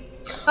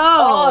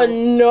 Oh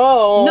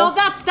no. No,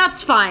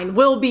 that's fine.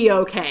 We'll be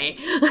okay.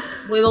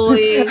 Will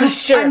we?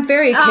 Sure. I'm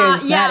very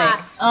charismatic.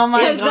 Yeah. Oh my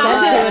Yes, Sent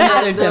god. to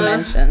another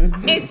dimension.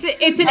 It's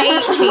an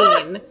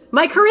 18.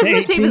 My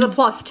charisma save is a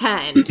plus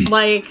 10.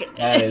 Like,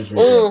 That is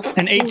ridiculous.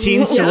 An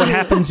 18, so what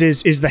happens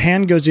is the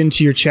hand goes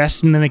into your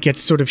chest, and then it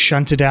gets sort of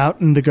shunted out,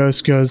 and the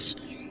ghost goes,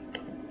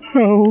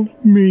 "Help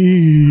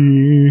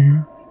me.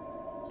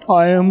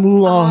 I am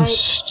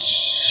lost.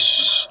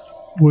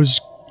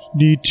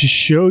 Need to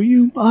show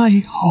you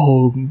my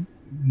home."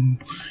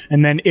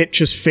 And then it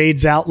just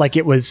fades out like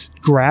it was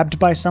grabbed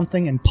by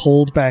something and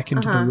pulled back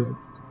into the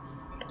woods.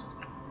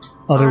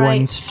 Other All right,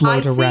 ones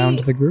float I see. around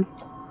the group.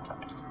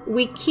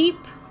 we keep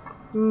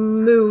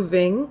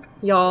moving,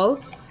 y'all.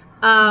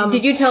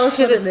 Did you tell us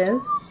what this- it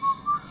is?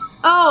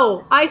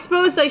 Oh, I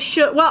suppose I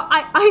should. Well,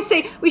 I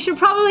say we should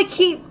probably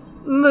keep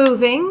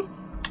moving.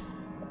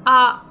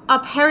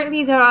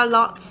 Apparently there are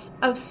lots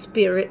of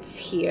spirits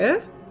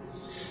here.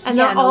 And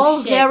Yeah, they're no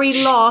all shit. very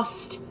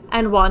lost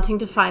and wanting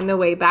to find their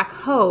way back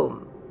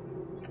home.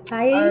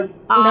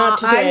 Not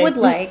today. I would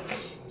like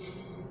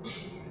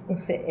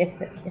if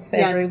Yes,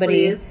 everybody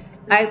please.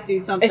 Let's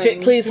do something. If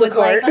it please the would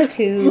court. like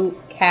to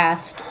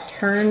cast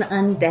Turn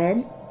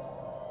Undead.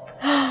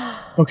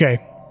 Okay.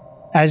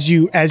 As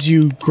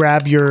you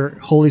grab your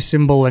holy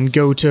symbol and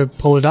go to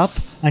pull it up,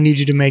 I need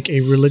you to make a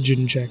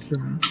religion check for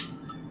me.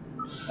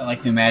 I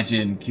like to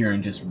imagine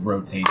Kieran just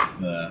rotates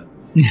the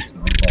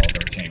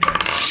revolver chamber.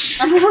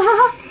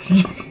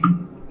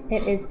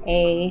 It is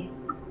a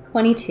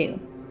 22.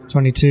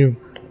 22.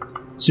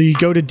 So you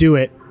go to do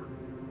it,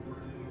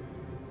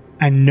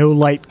 and no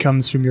light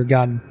comes from your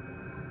gun.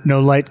 No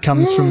light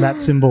comes from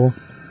that symbol.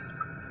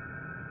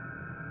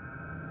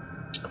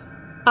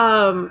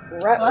 So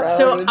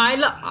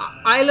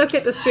I look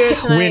at the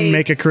spirits and Win,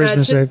 make a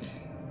charisma save.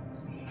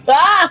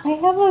 Ah! I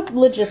have a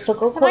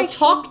logistical Can I question.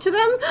 talk to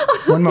them?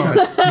 One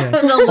moment.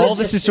 Yeah. All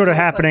this is sort of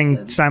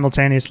happening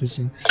simultaneously.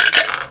 So.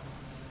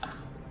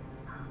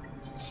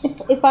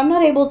 If I'm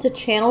not able to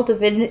channel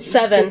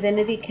 7.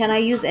 divinity, can I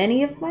use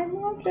any of my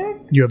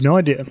magic? You have no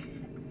idea.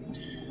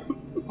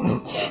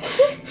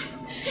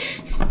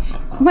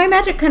 My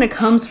magic kind of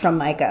comes from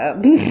Micah.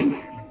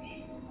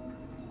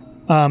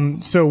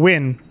 So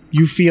Win,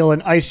 you feel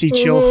an icy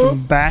chill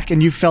from the back,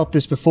 and you felt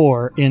this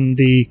before in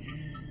the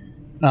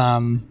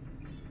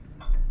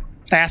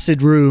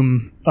acid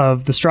room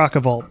of the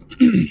Straka Vault.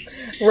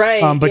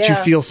 Right. But you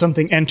yeah. feel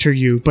something enter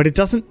you, but it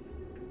doesn't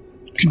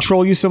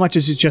control you so much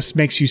as it just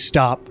makes you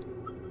stop.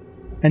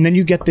 And then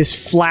you get this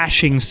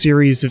flashing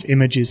series of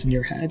images in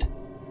your head.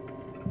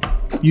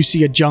 You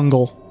see a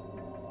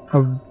jungle,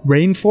 a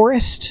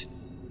rainforest.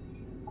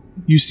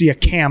 You see a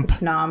camp.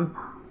 Snom.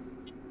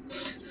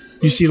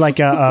 You see like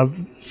a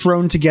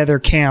thrown together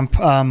camp.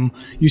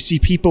 You see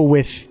people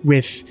with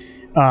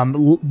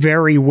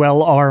very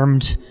well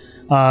armed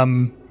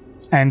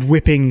and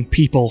whipping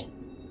people.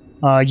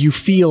 You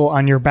feel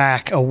on your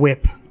back a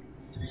whip.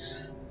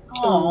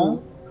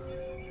 Oh.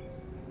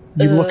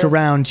 You look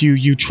around.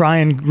 You try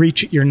and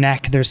reach at your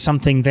neck. There's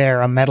something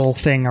there, a metal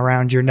thing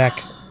around your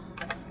neck.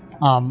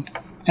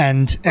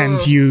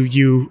 And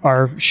you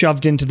are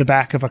shoved into the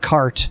back of a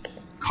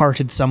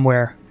carted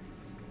somewhere.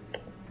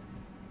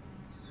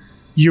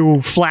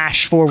 You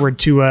flash forward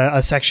to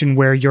a section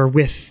where you're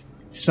with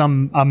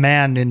a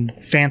man in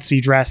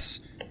fancy dress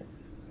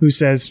who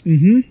says,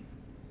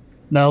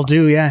 "They'll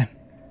do, yeah.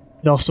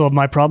 They'll solve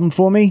my problem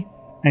for me."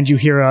 And you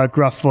hear a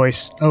gruff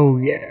voice, "Oh,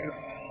 yeah.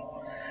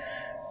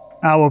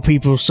 Our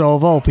people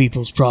solve all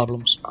people's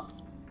problems."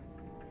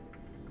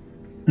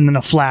 And then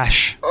a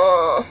flash.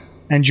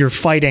 And you're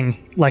fighting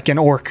like an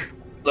orc.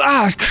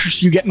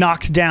 You get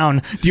knocked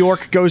down. The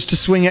orc goes to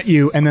swing at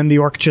you, and then the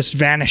orc just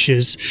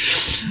vanishes.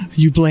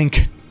 You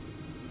blink,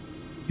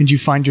 and you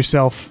find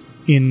yourself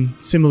in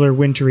similar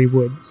wintry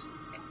woods.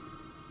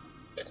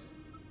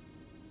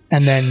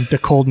 And then the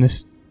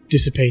coldness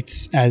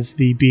dissipates as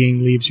the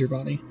being leaves your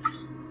body.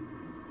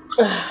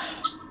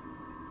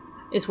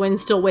 Is Win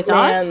still with Man,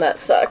 us? that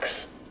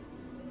sucks.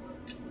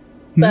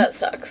 That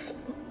sucks.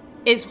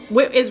 Is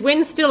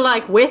Win still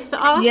like with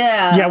us?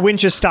 Yeah. Yeah, Win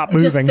just stopped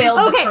Just moving. failed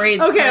Okay, the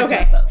crazy okay.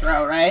 charisma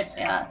throw, right?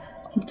 Yeah.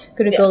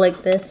 Gonna go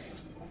like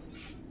this.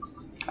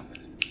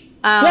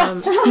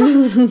 And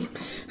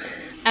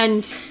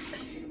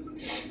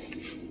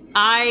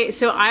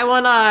I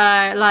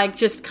wanna like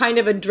just kind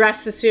of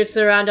address the spirits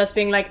around us,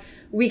 being like,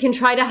 we can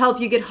try to help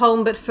you get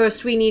home, but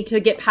first we need to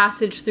get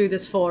passage through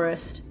this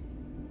forest.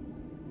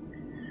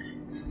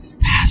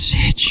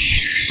 Passage.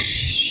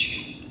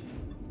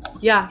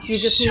 Yeah, you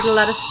just need to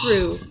let us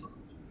through.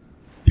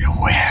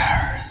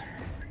 Beware.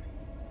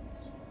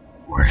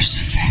 Worse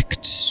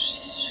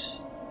effects.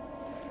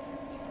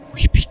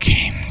 We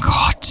became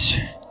caught.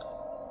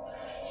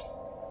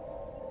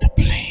 The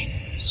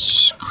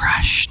planes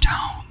crashed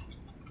down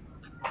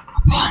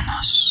upon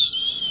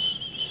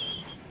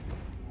us.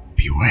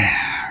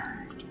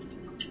 Beware.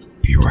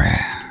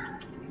 Beware.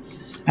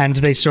 And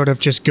they sort of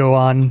just go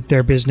on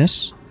their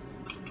business,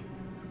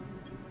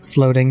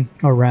 floating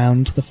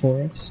around the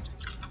forest.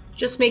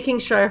 Just making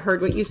sure I heard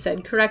what you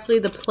said correctly.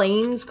 The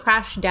planes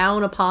crashed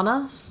down upon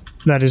us.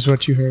 That is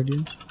what you heard,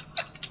 yeah.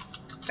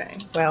 Okay.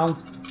 Well,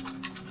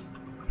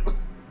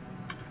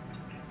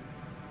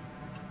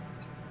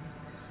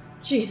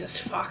 Jesus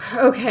fuck.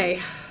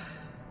 Okay.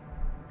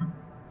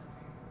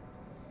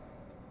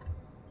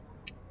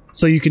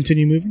 So you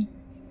continue moving?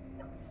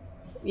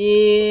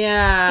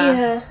 Yeah.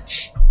 Yeah.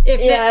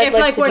 If Yeah, I'd if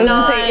like like to we're do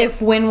not say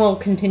if Win will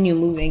continue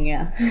moving,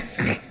 yeah.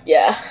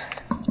 Yeah.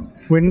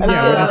 When, yeah,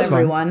 Not that's fine.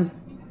 everyone.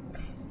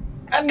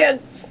 I'm good.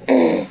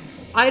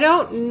 I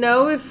don't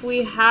know if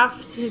we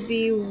have to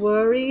be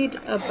worried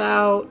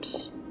about.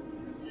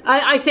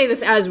 I say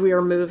this as we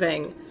are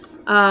moving.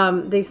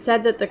 They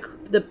said that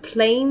the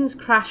planes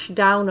crashed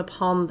down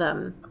upon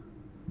them.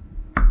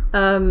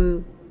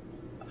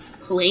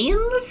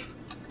 planes?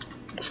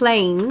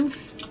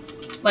 Planes.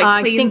 Like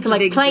I planes think of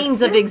like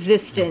planes of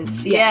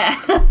existence.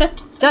 Yes. Yeah.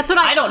 That's what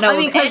I don't know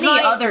mean, of any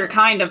other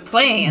kind of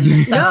plane,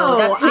 so No,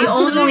 that's the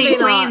only absolutely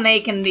plane not. they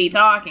can be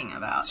talking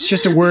about. It's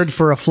just a word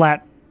for a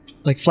flat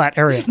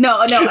area.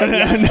 No, No,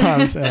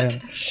 I'm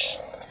saying-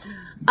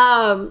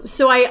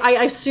 So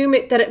I assume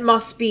that it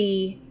must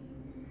be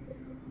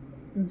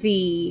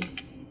the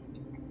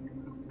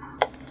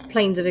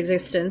planes of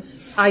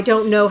existence. I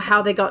don't know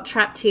how they got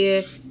trapped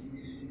here.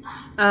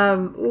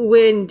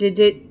 When did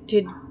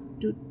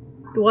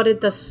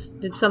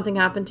something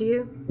happen to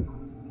you?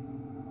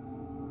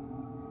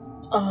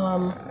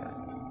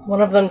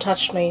 One of them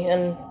touched me,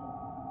 and,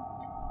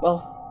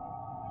 well,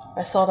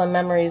 I saw the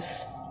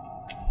memories.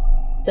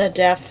 The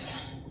death.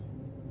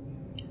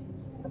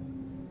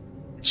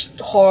 Just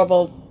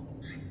horrible,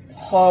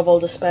 horrible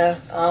despair.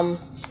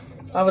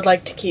 I would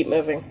like to keep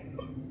moving.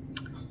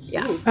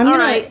 Yeah. I'm All gonna,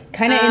 right.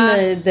 kind of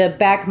in the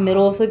back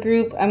middle of the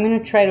group, I'm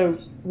gonna try to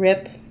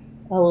rip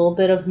a little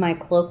bit of my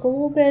cloak a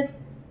little bit,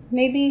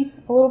 maybe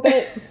a little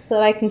bit, so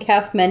that I can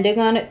cast Mending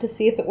on it to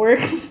see if it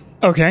works.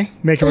 Okay,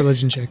 make a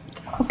religion check.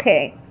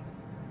 Okay.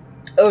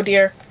 Oh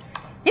dear.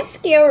 I'm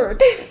scared.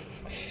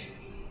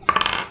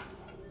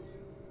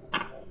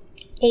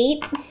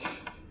 8.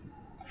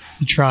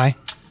 You try.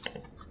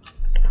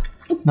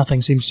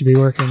 Nothing seems to be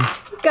working.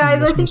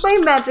 Guys, I think my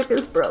magic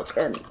is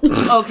broken.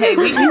 Okay,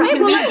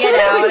 can we get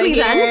out of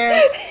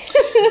here?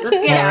 Let's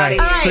get out of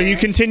here. So you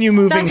continue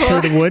moving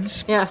through the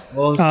woods. Yeah.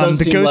 Well, it does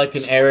the seem like an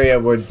ghosts- area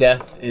where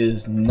death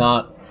is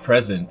not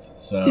present,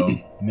 so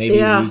maybe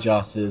Yeah.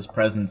 Rejos's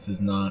presence is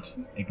not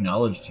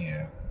acknowledged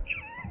here.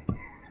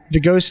 The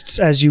ghosts,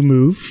 as you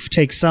move,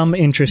 take some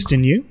interest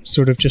in you,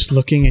 sort of just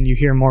looking, and you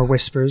hear more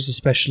whispers,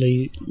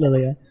 especially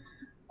Lilia,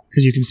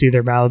 because you can see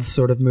their mouths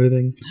sort of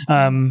moving.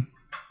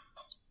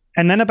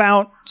 And then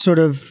about sort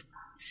of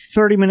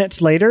 30 minutes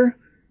later,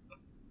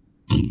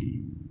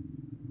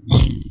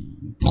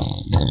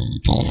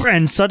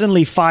 and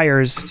suddenly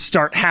fires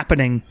start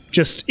happening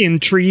just in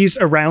trees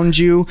around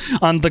you,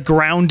 on the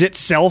ground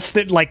itself,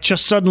 that like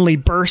just suddenly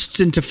bursts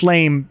into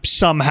flame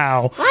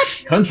somehow.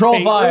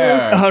 Control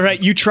fire! All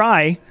right, you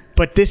try,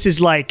 but this is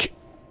like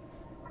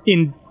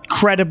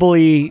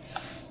incredibly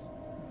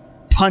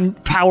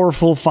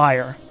powerful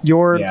fire.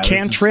 Your Yeah, this is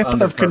cantrip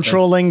under of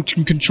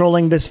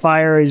controlling this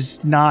fire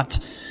is not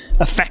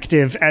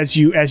effective as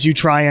you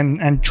try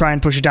and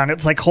push it down.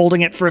 It's like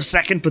holding it for a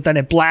second, but then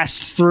it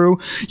blasts through.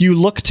 You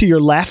look to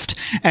your left,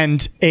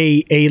 and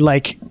a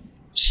like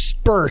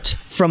spurt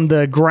from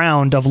the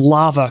ground of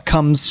lava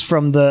comes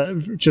from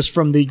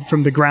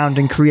the ground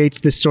and creates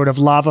this sort of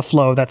lava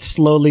flow that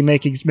slowly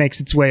makes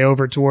its way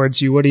over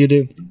towards you. What do you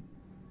do?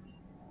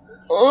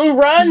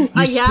 Run!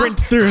 You sprint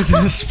through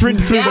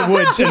the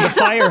woods, and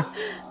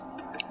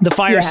the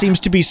fire seems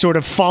to be sort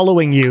of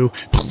following you.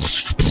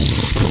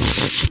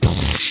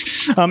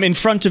 In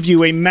front of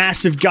you, a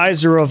massive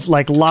geyser of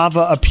like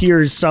lava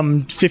appears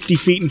some 50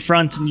 feet in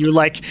front, and you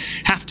like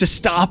have to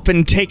stop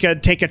and take a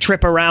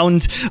trip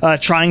around,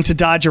 trying to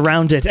dodge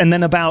around it. And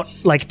then about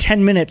like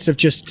 10 minutes of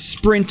just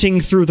sprinting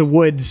through the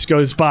woods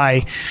goes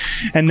by,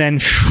 and then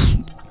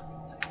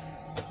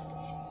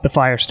the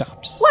fire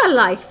stops. Well,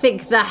 I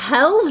think the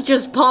hells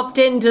just popped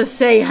in to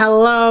say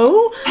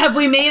hello. Have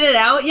we made it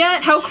out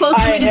yet? How close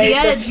are we to the hate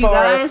edge, this you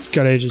guys? forest.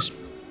 Got ages.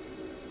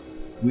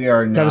 We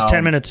are now... That was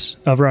 10 minutes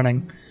of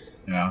running.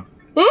 Yeah.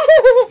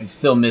 It's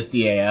still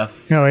misty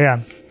AF. Oh yeah.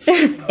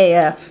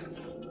 AF.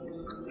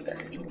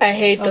 I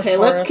hate this Okay,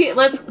 forest.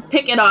 let's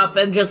pick it up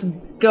and just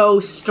go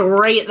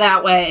straight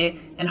that way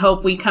and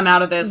hope we come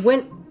out of this.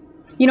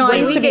 You know, I When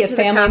used we to be get a to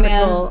the family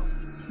capital, man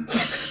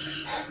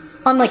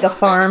on like a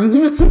farm.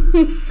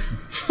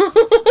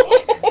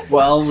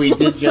 Well, we did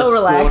just so score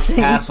relaxing.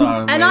 pass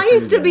our and way I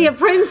used through to be a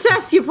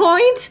princess, you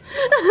point?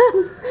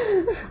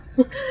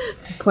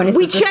 Point is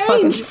We that this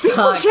fucking changed. People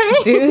sucks,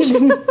 changed.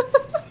 dude.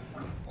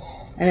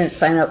 I didn't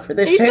sign up for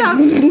this Used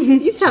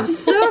shit. to have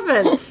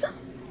servants.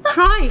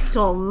 Christ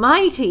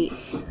almighty.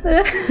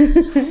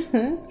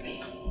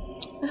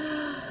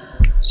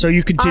 So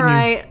you continue. All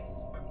right.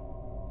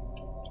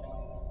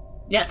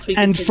 Yes, we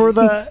And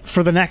continue.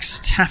 for the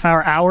next half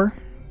hour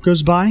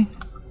goes by,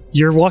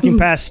 you're walking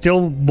past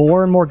still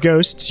more and more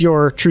ghosts.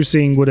 Your true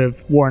seeing would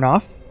have worn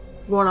off,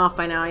 Worn off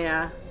by now,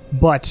 yeah.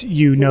 but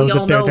you know We that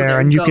all they're know there, they're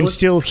and you can ghosts.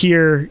 still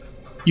hear.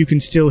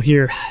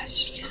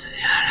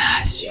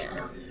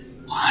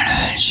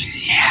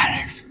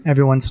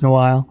 Every once in a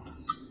while.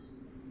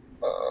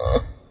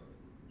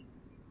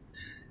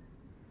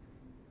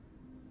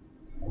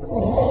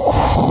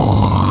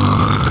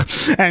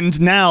 And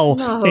now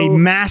a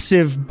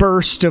massive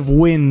burst of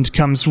wind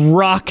comes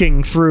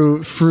rocking through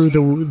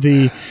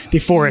the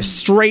forest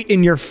straight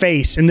in your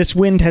face, and this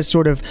wind has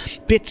sort of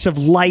bits of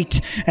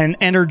light and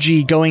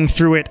energy going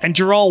through it, and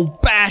you're all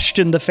bashed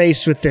in the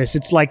face with this.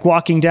 It's like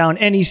walking down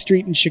any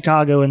street in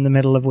Chicago in the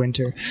middle of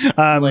winter.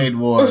 Blade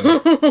Ward.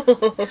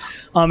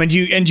 And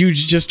you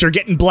just are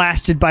getting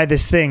blasted by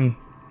this thing.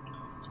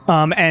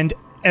 And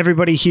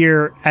everybody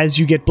here, as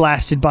you get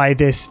blasted by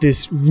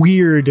this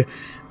weird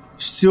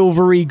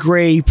silvery,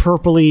 gray,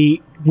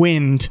 purpley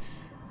wind,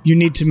 you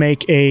need to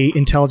make a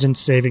intelligence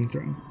saving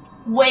throw.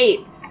 Wait,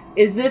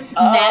 is this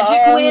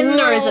magic wind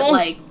or is it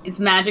like it's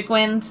magic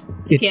wind?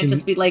 It It's can't an-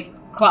 just be like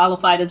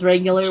qualified as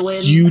regular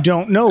wind. You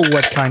don't know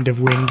what kind of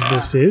wind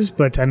this is,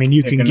 but I mean,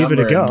 you Pick can a give it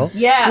a number go. and-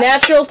 yeah.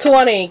 Natural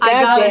 20.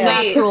 I got a Goddamn.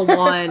 natural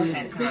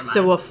 1,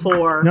 so a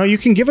 4. No, you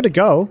can give it a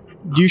go.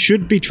 You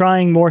should be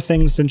trying more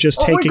things than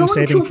just Oh, we're taking going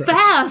saving too throws.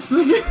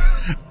 fast.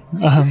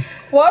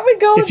 Why are we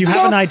going If you so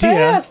have an idea,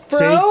 fast,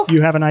 say bro?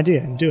 you have an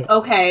idea and do it.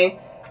 Okay.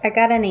 I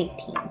got an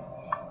 18.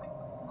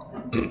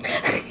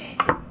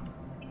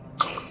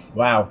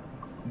 Wow.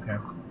 Okay.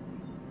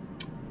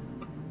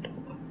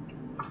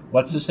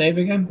 What's the save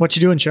again? What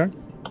you doing, Char?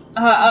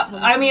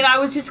 I mean, I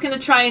was just gonna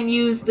try and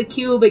use the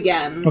cube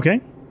again.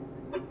 Okay.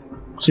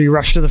 So you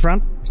rush to the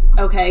front.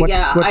 Okay,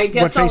 yeah. I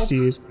guess what face do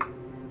you use?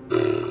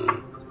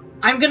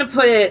 I'm gonna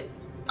put it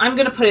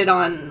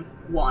on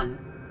 1.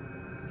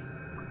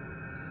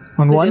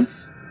 On So one?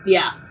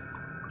 yeah.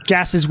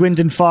 Gases, wind,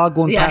 and fog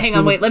won't Yeah, pass hang through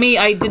on, the- wait.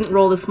 I didn't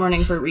roll this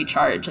morning for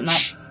recharge, and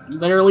that's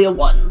literally a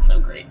 1, so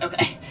great.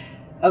 Okay.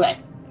 Okay.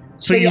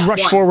 So you yeah,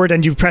 rush 1. forward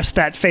and you press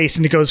that face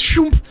and it goes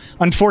shoomp.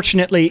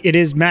 Unfortunately, it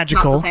is It's not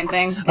magical. the same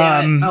thing.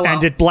 Damn it. Oh, well.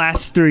 And it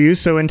blasts through you,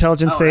 so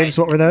intelligence Oh, saves,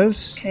 right. what were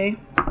those? Okay.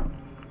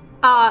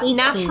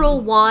 Natural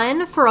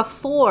 1 for a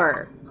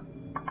 4.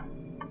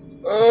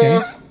 Okay.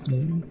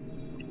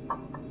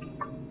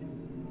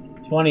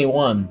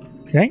 21.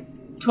 Okay.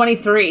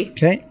 23.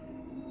 Okay.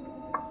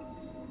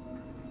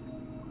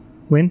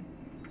 Win.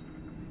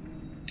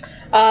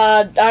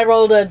 I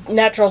rolled a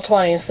natural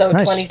 20, so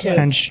Nice. 22.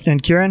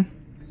 And Kieran?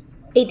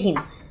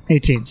 18.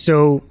 18.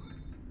 So,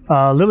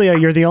 Lilia,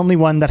 you're the only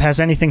one that has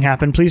anything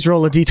happen. Please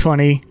roll a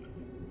d20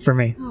 for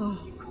me.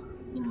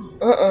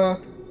 I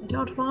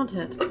don't want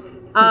it.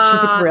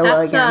 She's a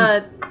gorilla that's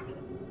again.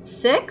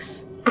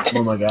 6?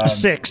 Oh my god.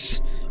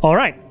 6. All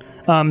right.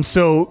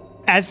 So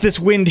as this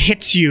wind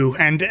hits you,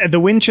 and the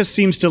wind just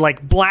seems to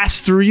like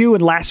blast through you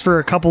and last for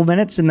a couple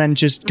minutes and then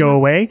just go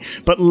away.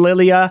 But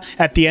Lilia,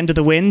 at the end of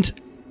the wind,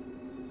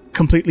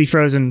 completely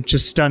frozen,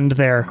 just stunned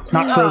there.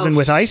 Not frozen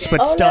with ice,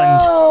 but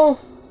stunned. No.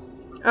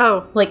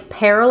 Oh. Like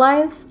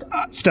paralyzed?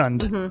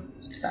 Stunned.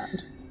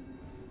 Stunned.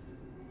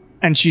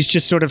 And she's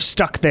just sort of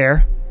stuck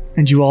there.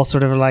 And you all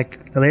sort of are like,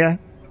 Lilia?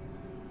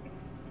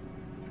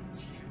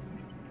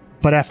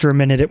 But after a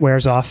minute, it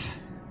wears off.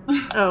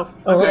 Oh.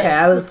 Okay,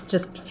 I was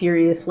just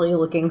furiously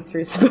looking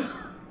through spells.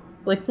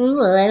 Like, I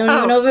don't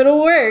even know if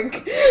it'll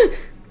work.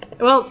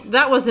 Well,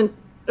 that wasn't...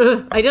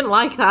 I didn't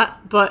like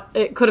that, but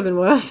it could have been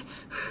worse.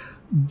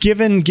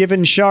 Given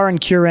Shar and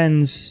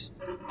Kieran's...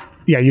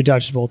 Yeah, you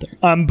dodged the bolt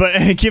there.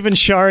 But given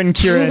Shar and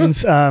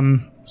Kieran's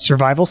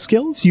survival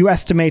skills, you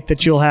estimate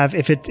that you'll have,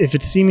 if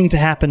it's seeming to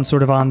happen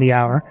sort of on the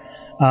hour,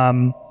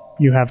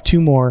 you have 2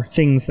 more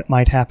things that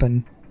might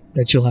happen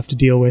that you'll have to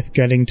deal with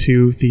getting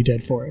to the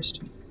Dead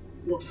Forest.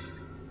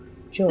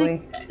 Joy.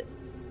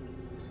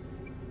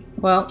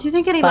 Well, Do you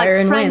think any fire like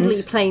and friendly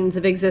wind. planes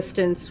of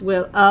existence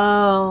will...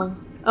 Oh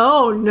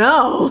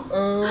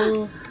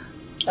no!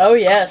 Oh,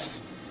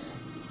 yes.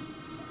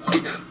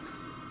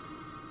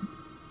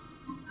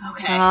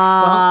 Okay.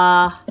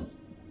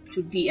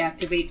 To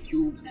deactivate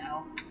cube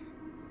now.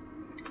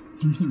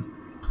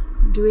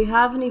 Do we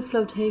have any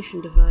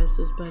flotation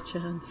devices by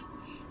chance?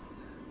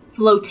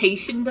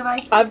 Flotation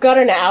device? I've got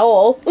an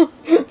owl.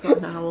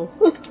 An owl.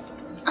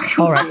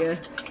 All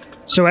right.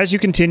 So as you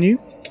continue,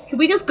 Can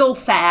we just go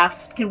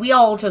fast? Can we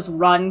all just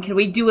run? Can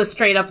we do a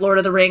straight up Lord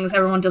of the Rings?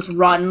 Everyone just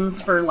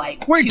runs for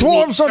like 2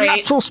 weeks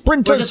straight?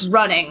 We're just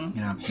running.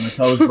 Yeah, my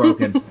toe's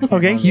broken.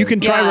 okay, you can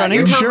try Yeah, running.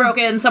 your toe Sure.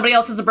 broken. Somebody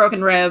else has a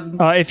broken rib.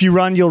 If you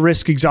run, you'll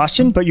risk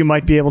exhaustion, but you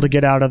might be able to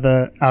get out of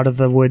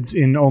the woods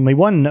in only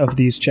one of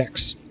these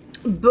checks.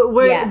 But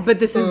Yes. but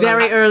this is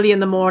very early in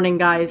the morning,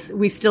 guys.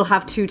 We still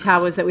have 2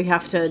 towers that we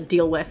have to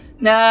deal with.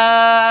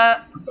 I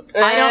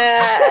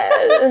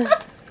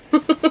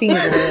speaking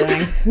of the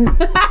rings.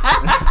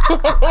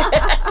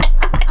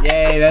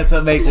 Yay, that's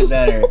what makes it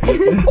better.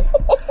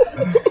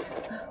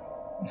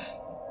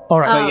 All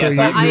right, so yes,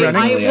 you're I-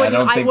 running. I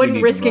don't think I we wouldn't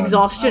need risk to run.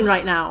 exhaustion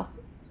right now.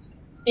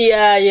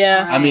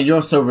 Yeah. I mean,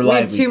 you're so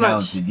reliably too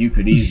much. talented, you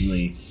could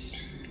easily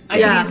can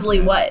Yeah.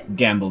 easily what?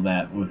 gamble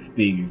that with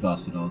being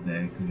exhausted all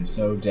day, because you're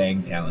so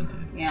dang talented.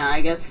 Yeah,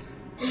 I guess.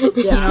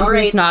 Yeah. All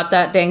right. Who's not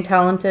that dang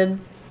talented?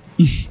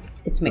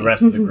 It's me. The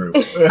rest of the group.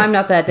 I'm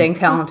not that dang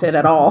talented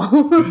at all.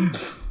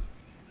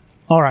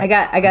 All right.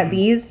 I got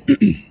these.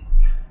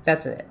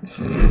 That's it.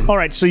 All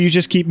right, so you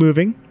just keep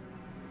moving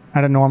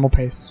at a normal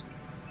pace.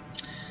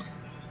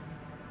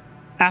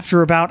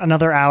 After about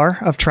another hour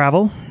of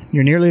travel,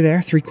 you're nearly there,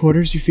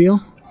 3/4 you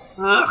feel.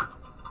 Ugh.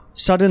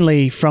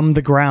 Suddenly, from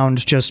the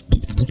ground, just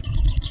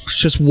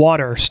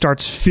water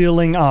starts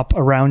filling up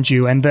around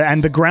you, and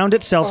the ground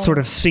itself sort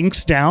of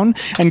sinks down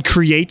and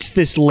creates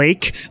this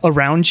lake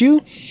around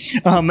you,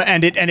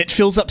 and it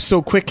fills up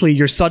so quickly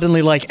you're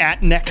suddenly like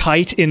at neck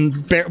height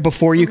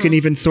before you can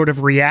even sort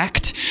of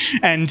react,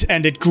 and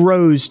it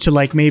grows to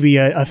like maybe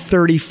a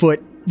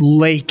 30-foot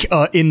lake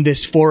in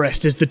this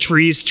forest as the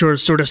trees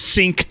sort of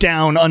sink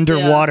down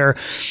underwater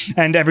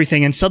and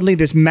everything. And suddenly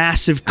this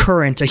massive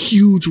current, a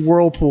huge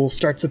whirlpool,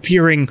 starts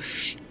appearing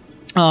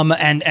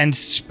and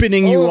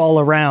spinning you all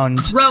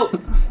around. Rope.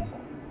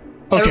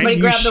 Okay, Everybody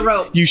grab the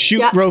rope. You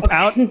shoot rope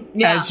out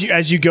Yeah.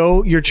 as you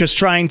go. You're just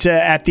trying to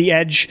at the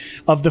edge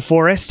of the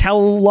forest. How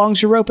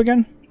long's your rope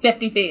again?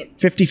 50 feet.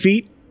 50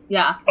 feet?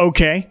 Yeah.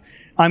 Okay.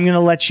 I'm going to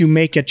let you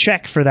make a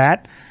check for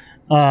that.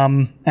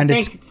 And I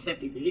it's think it's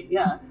 50 feet.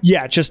 Yeah.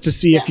 yeah, just to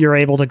see if you're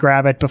able to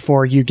grab it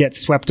before you get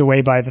swept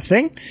away by the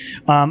thing.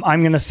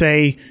 I'm going to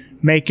say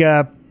make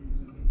a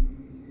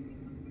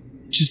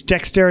just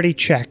dexterity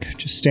check.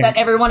 Just Is stand. that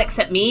everyone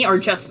except me or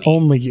just me?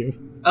 Only you,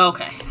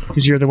 Okay.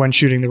 because you're the one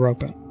shooting the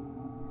rope out.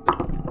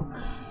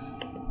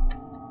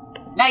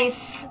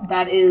 Nice.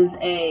 That is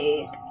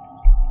a...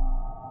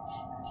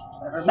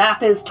 whatever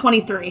math is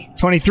 23.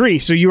 23.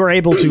 So you are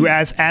able to,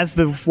 as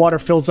the water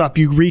fills up,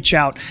 you reach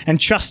out and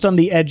just on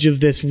the edge of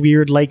this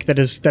weird lake that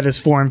is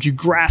formed, you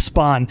grasp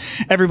on.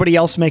 Everybody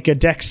else make a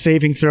dex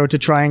saving throw to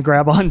try and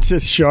grab onto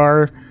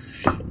Shar.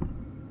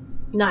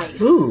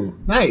 Nice. Ooh,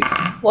 nice.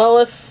 Well,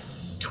 if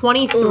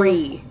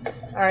 23. all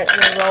right, I'm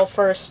gonna roll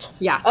first.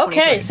 Yeah.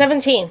 Okay, 23.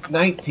 17.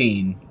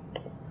 19.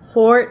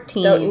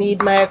 14. Don't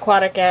need my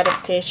aquatic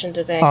adaptation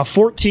today.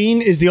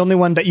 14 is the only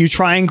one that you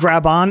try and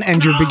grab on,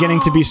 and you're beginning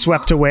to be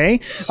swept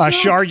away.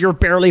 Shar, you're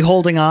barely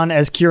holding on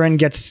as Kieran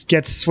gets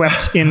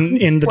swept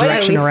in the Why are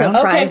direction Are we around.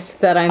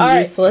 surprised that I'm All right,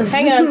 useless?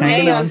 hang on,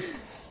 Hang hang on.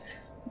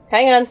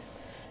 Hang on.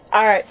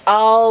 All right,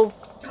 I'll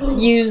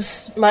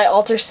use my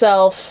alter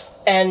self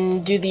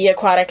and do the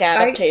aquatic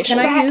adaptation.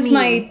 Can I use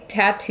my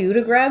tattoo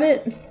to grab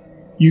it?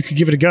 You could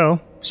give it a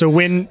go. So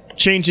Wynn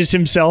changes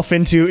himself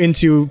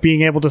into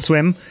being able to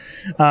swim,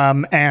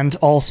 and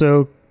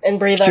also and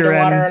breathe Kieran-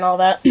 underwater and all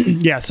that.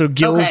 yeah. So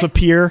gills Okay.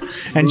 appear,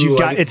 and Ooh, you've I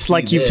got. can It's see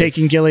like you've this.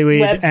 taken gillyweed,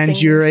 Web and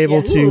fingers, you're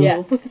able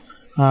yeah. to.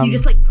 Yeah. You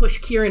just like push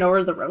Kieran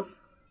over the rope.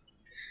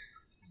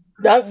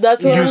 That's what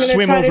I'm You going to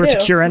swim try over to to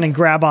do. Kieran and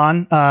grab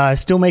on.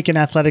 Still make an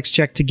athletics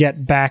check to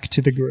get back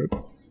to the group,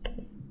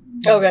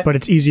 Okay. but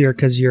it's easier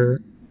because you're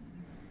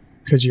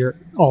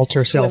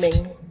alter self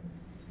Swimming.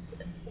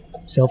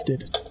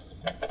 did.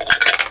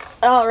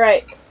 All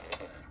right.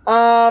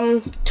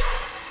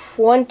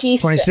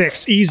 26.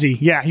 26, easy.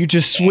 Yeah, you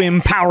just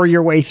swim, power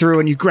your way through,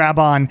 and you grab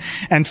on.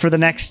 And for the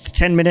next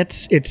 10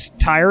 minutes, it's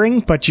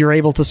tiring, but you're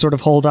able to sort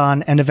of hold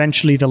on. And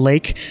eventually, the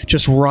lake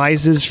just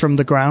rises from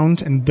the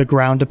ground, and the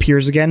ground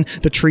appears again.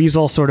 The trees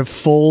all sort of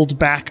fold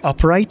back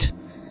upright,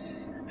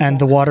 and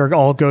the water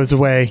all goes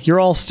away. You're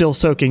all still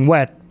soaking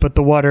wet, but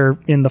the water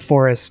in the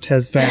forest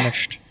has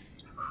vanished.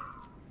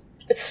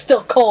 It's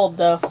still cold,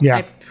 though. I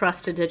Yeah.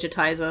 press to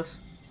digitize us.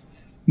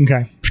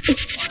 Okay.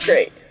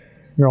 Great.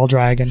 You're all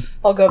dry again.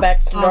 I'll go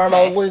back to normal,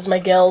 Okay. lose my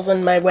gills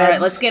and my All webs. right,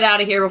 let's get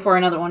out of here before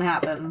another one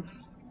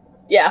happens.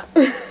 Yeah.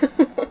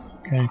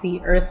 Okay.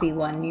 The earthy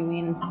one, you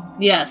mean?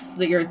 Yes,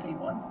 the earthy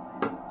one.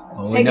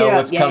 Well, we Take know it out,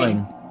 what's yay.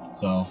 coming,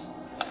 so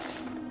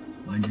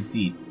mind your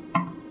feet.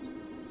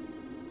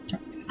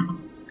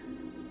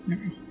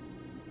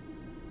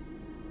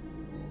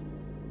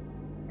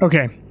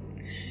 Okay.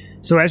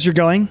 So as you're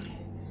going,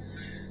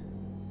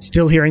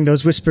 still hearing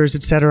those whispers,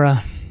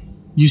 etc.,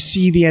 you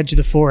see the edge of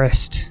the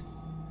forest.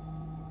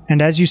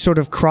 And as you sort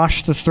of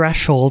cross the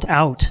threshold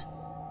out,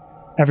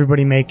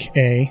 everybody make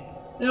a...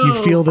 You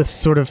feel this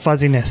sort of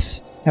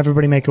fuzziness.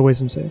 Everybody make a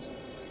wisdom save.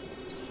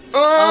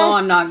 Oh,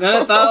 I'm not good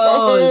at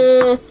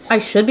those. I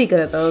should be good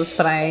at those,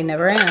 but I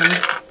never am.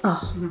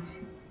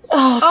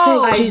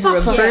 Oh, I thank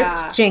Jesus.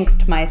 first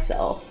jinxed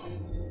myself.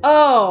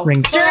 Oh,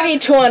 Rings. Dirty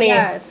 20.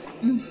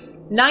 yes.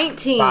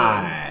 19.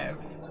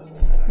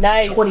 5.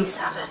 Nice.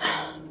 27.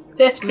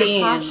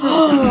 15.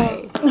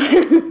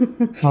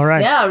 All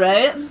right. Yeah,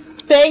 right?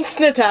 Thanks,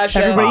 Natasha.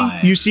 Everybody,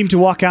 Five. you seem to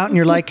walk out and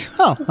you're like,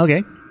 oh,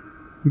 okay.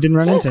 You didn't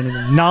run into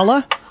anything.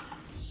 Nala,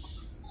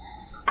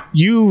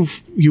 you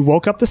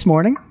woke up this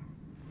morning,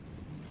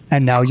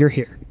 and now you're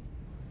here.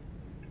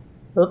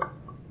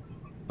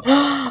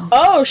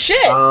 Oh,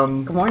 shit.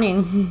 Good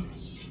morning.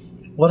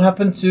 What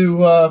happened to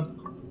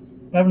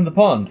the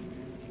pond?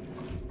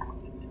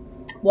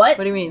 What?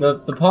 What do you mean?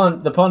 The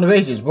pond of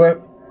ages.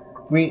 What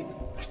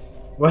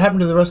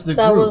happened to the rest of the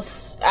That group?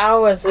 was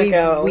hours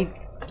ago. We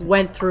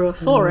went through a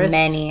forest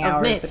Many of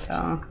hours mist.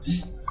 ago.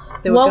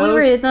 There While we were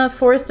in the ghosts.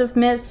 Forest of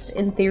Mist,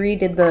 in theory,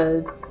 did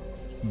the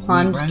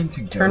pond ran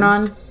into turn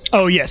on? ghosts?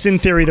 Oh, yes, in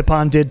theory, the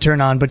pond did turn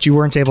on, but you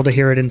weren't able to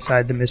hear it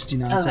inside the misty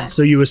nonsense. Okay.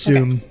 So you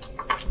assume.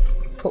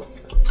 Cool.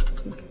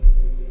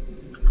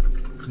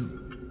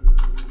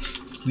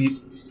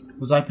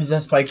 Was I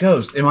possessed by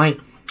ghosts? Am I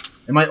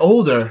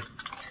older?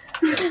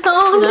 No, it's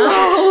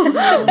only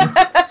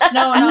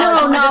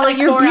been Nala, like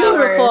you're 4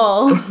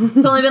 hours. beautiful.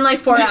 It's only been like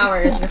 4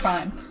 hours. You're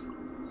fine.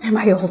 Am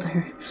I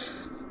older?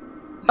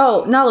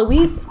 Oh, Nala,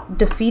 we've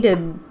defeated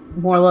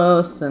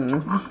Morlos,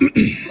 and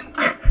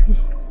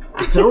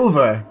It's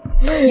over.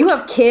 you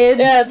have kids.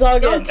 Yeah, it's all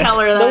Don't good. tell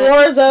her The that.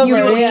 war's over.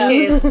 You yeah.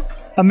 wings. Make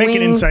an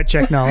Wings. insight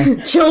check, Nala.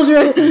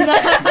 Children.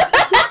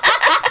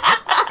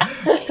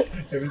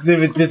 Is it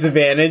with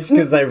disadvantage?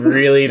 Because I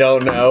really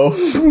don't know.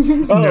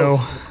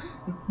 No.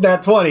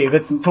 Not 20.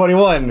 That's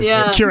 21.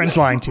 Yeah. Kieran's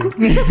lying too.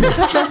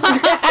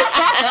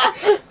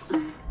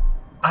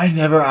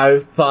 I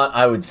thought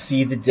I would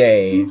see the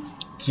day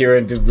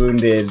Kieran the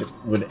Wounded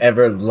would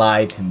ever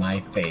lie to my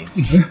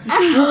face.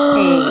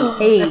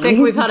 Hey. I think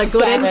we've had a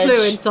good Savage.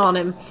 influence on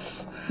him.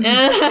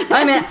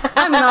 I'm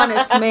an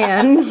honest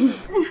man.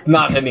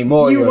 Not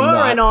anymore. You you're were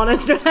not. an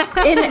honest man.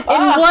 In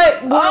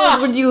what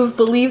world would you have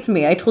believed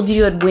me? I told you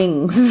you had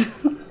wings.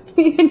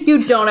 And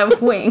you don't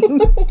have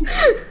wings.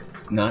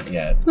 Not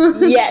yet.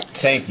 Yet.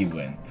 Thank you,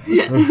 Win.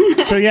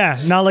 So yeah,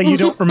 Nala, you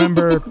don't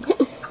remember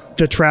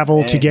the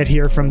travel to get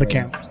here from the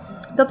camp.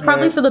 That's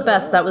probably for the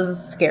best. That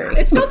was scary.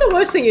 It's not the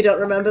worst thing you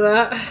don't remember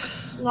that.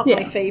 It's not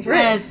my favorite.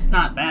 It's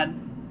not bad.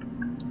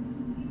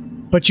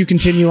 But you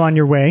continue on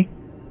your way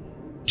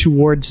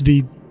towards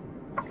the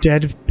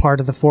dead part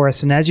of the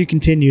forest, and as you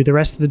continue the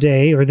rest of the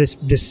day, or this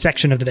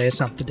section of the day, it's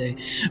not the day,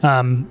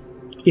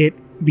 it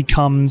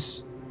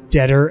becomes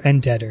deader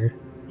and deader.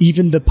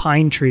 Even the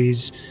pine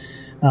trees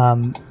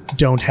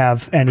don't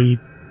have any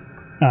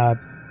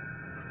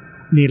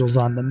needles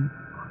on them.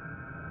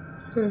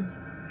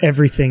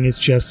 Everything is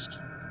just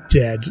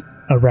dead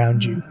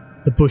around you.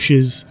 The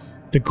bushes,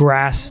 the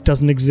grass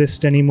doesn't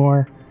exist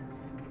anymore.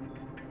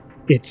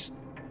 It's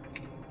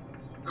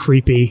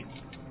creepy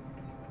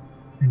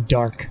and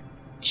dark.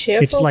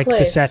 Cheerful It's like the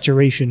place.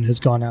 saturation has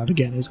gone out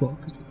again as well.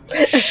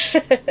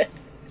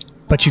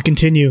 But you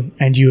continue,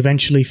 and you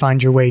eventually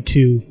find your way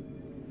to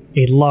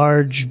a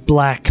large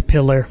black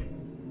pillar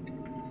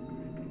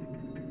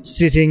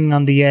sitting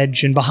on the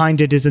edge, and behind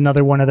it is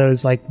another one of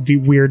those like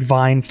weird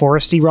vine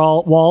foresty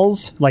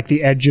walls, like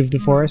the edge of the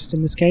forest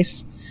in this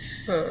case.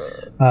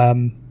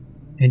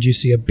 And you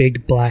see a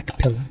big black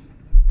pillar.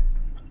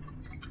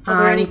 Are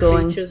there any I'm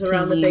going creatures to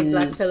around the big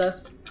black use-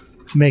 pillar?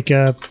 Make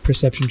a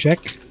perception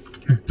check.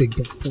 Big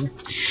black pillar.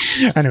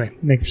 Anyway,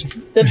 make a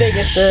perception. The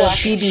biggest The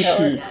blackest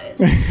pillar.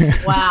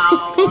 BDP.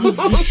 Wow.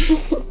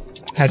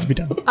 Had to be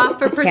done.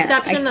 For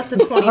perception, that's a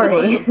 21.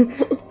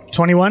 Sorry.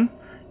 21.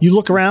 You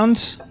look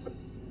around.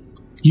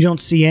 You don't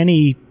see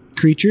any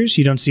creatures.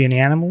 You don't see any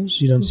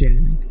animals. You don't see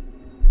anything.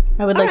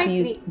 I would like Alright, to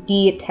use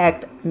neat.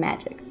 detect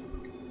magic.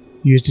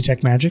 Use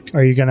detect magic.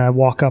 Are you going to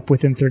walk up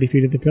within 30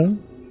 feet of the pillar?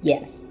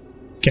 Yes.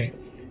 Okay.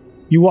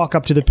 You walk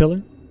up to the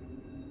pillar.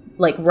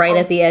 Like right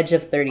at the edge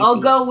of 30 I'll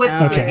feet. go with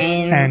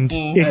Okay. And I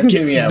it,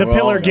 assume, yeah, the we're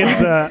pillar all-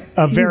 gives a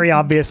very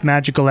obvious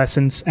magical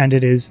essence, and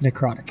it is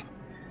necrotic.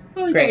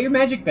 Oh, you Great. got your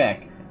magic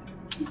back.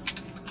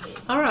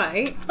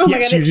 Alright. Oh my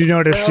Yes, god. you do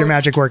notice your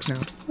magic works now.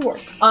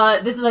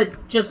 This is a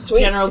just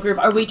Sweet. general group.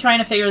 Are we trying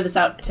to figure this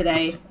out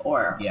today,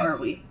 or Yes.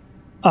 are we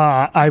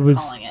I was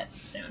calling it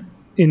soon?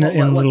 in a What's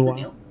little the while.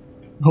 deal?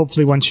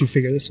 Hopefully, once you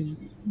figure this one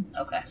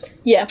out. Okay.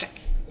 Yeah.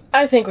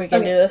 I think we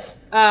can do this.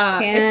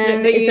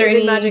 Is there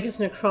any- magic is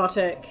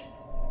necrotic.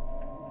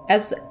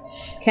 Since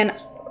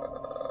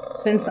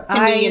we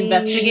I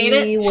investigate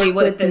it? work See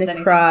what if with there's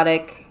anything.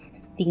 necrotic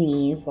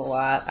stingies a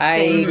lot,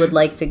 Same. I would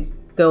like to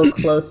go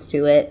close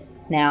to it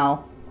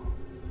now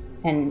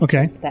and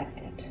Okay. inspect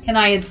it. Can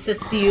I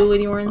assist you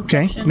in your Okay,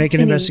 inspection? make an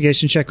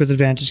investigation check with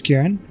advantage,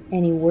 Kieran.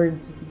 Any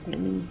words and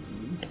things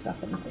and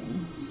stuff and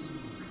things.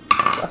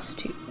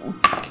 +2.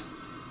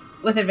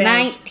 with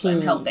advantage. 'cause I'm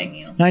 19. helping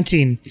you.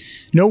 19.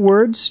 No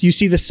words. You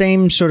see the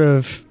same sort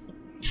of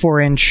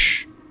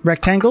 4-inch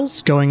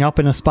rectangles going up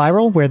in a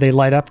spiral where they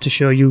light up to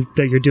show you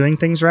that you're doing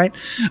things right.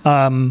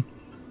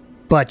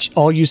 But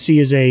all you see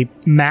is a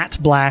matte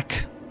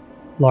black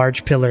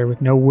large pillar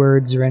with no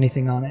words or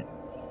anything on it.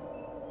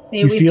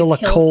 Maybe You we feel a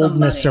could kill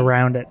coldness somebody.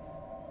 around it.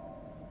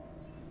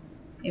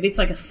 Maybe it's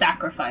like a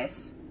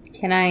sacrifice.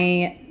 Can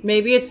I?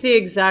 Maybe it's the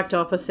exact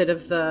opposite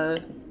of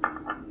the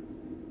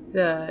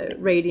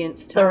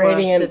Radiance Tower.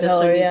 Radiant that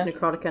pillar, distributes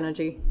yeah. necrotic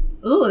energy.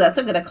 Ooh, that's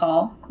a good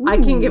call. I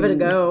can give it a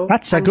go.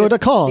 That's a and good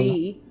just call.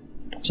 see.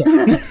 So,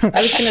 I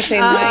was gonna say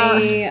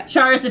my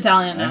Char is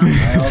Italian now.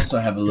 I also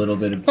have a little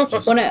bit of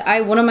just one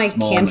of my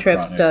Small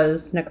cantrips necrotic.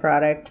 does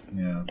necrotic.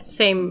 yeah.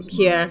 Same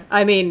here.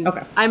 I mean,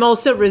 Okay. I'm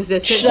also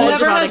resistant Should to I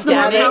Whoever just has necrotic the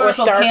more stab it with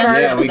powerful dark cantrip,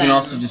 art? Yeah, we can then.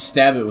 also just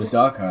stab it with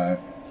Dark Heart.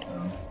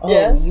 Oh,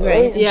 Yeah. you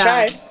right. Yeah.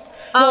 Try.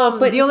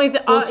 but the only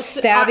will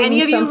stabbing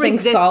any of you something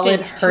resistant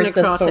solid to hurt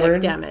the necrotic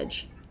sword?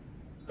 damage?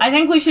 I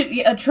think we should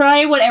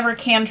try whatever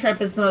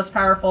cantrip is the most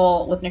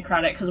powerful with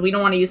necrotic, because we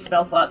don't want to use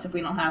spell slots if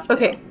we don't have to.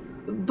 Okay,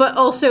 but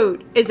also,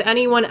 is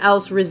anyone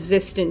else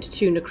resistant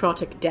to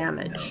necrotic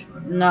damage?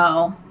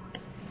 No.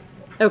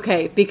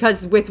 Okay,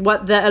 because with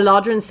what the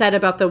Eladrin said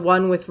about the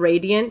one with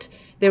Radiant,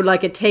 they were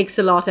like, it takes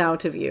a lot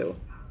out of you.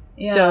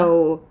 Yeah.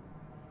 So,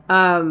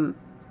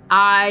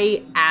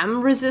 I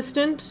am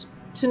resistant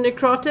to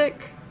necrotic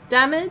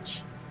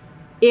damage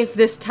if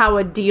this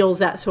tower deals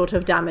that sort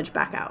of damage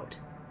back out.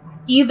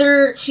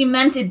 either she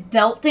meant it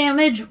dealt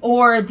damage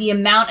or the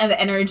amount of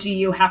energy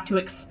you have to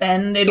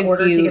expend in Gives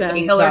order to you get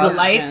the pillar to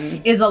light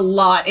exhaustion. is a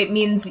lot. It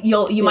means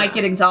you might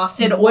get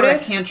exhausted, What or a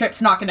if-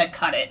 cantrip's not going to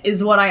cut it,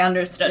 is what I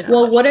understood. from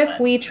Well, what she if said.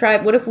 we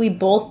tried? What if we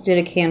both did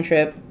a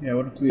cantrip Yeah,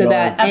 what if we so all...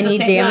 that At the any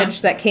same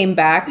damage time. that came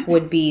back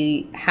would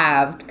be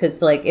halved?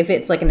 Because like if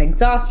it's like an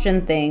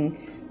exhaustion thing,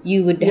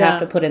 you would Yeah. have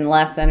to put in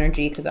less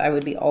energy because I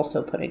would be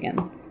also putting in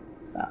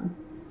some.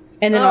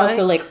 And then All also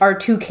right. like our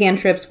 2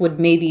 cantrips would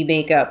maybe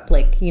make up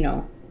like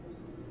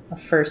a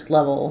first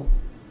level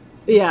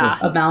Yeah.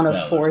 First- Like a amount of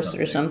spell or force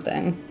or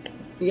something.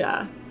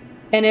 Yeah.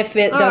 And if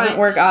it All doesn't right.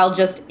 work, I'll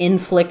just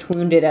inflict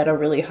wounded at a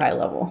really high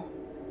level.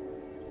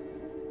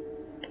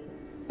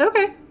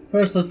 Okay.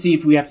 First, let's see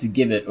if we have to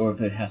give it or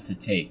if it has to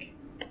take.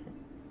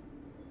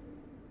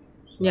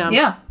 Yeah.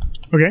 Yeah.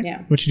 Okay.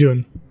 Yeah. What you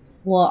doing?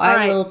 Well, I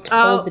right, will toll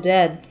I'll- the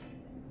dead.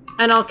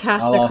 And I'll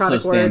cast I'll also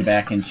Necrotic stand Word.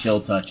 back and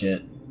chill touch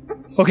it.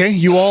 Okay,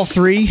 you all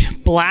 3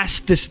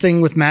 blast this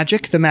thing with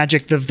magic. The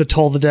magic of the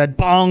Toll the Dead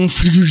bong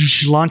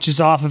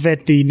launches off of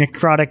it. The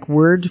necrotic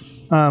word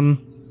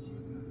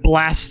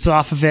blasts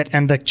off of it,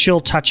 and the chill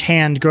touch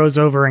hand goes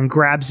over and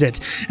grabs it.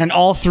 And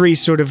all 3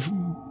 sort of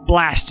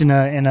blast in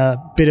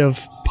a bit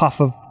of puff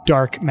of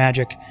dark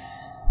magic.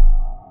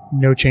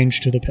 No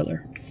change to the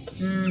pillar.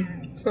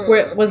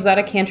 Was that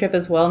a cantrip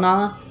as well,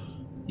 Nala?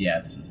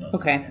 Yeah, this is also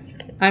Okay. a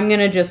cantrip. I'm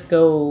gonna just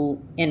go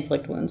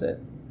inflict wounds it.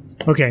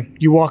 Okay,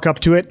 you walk up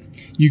to it.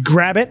 You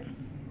grab it.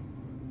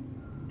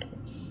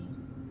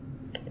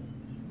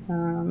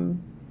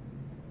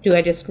 Do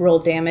I just roll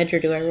damage or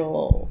do I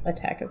roll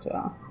attack as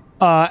well?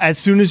 As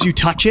soon as you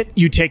touch it,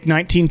 you take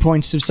 19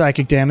 points of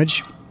psychic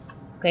damage.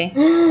 Okay.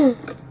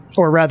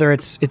 Or rather,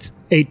 it's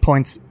 8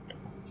 points.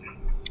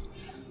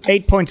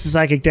 8 points of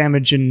psychic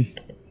damage and...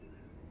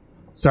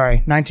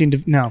 Sorry, 19...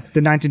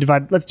 the 19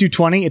 divided... Let's do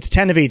 20. It's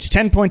 10 of each.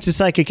 10 points of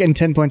psychic and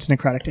 10 points of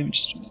necrotic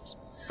damage.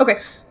 Okay.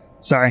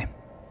 Sorry.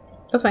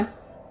 That's fine.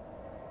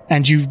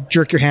 And you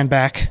jerk your hand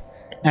back.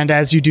 And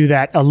as you do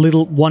that,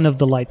 one of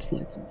the lights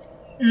lights up.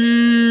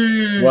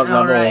 What level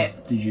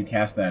alright. did you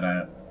cast that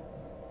at?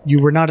 You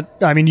were not...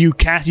 I mean, you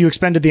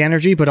expended the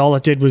energy, but all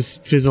it did was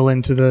fizzle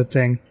into the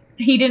thing.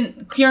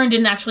 Kieran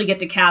didn't actually get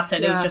to cast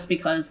it. It was Yeah. just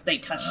because they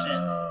touched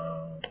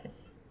it.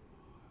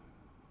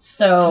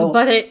 So,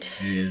 But it...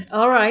 It is.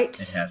 All right.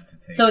 It has to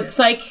take so it's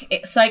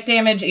psych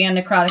damage and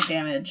necrotic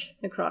damage.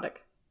 Necrotic.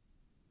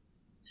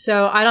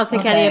 So I don't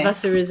think any of Okay.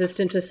 us are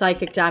resistant to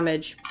psychic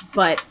damage,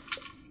 but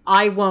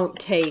I won't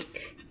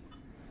take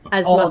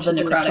as All much of of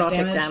the the necrotic necrotic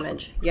damage?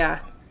 damage. Yeah.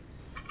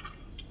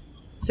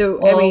 So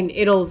Well- I mean,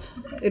 it'll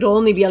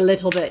only be a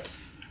little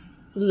bit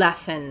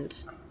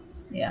lessened,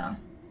 Yeah.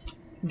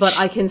 but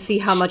I can see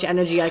how much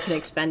energy I can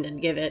expend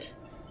and give it.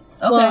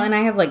 Okay. Well, and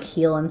I have like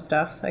heal and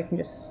stuff, so I can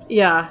just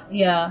Yeah.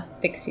 yeah.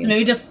 fix you. So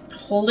maybe just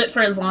hold it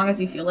for as long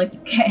as you feel like you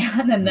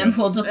can, and then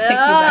we'll just pick you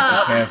back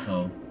up.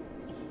 Careful.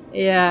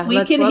 Yeah.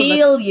 We can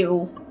heal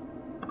you.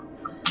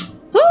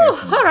 Whew,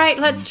 all right,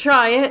 let's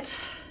try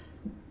it.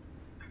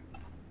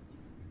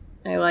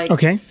 I like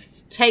Okay.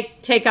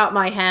 take out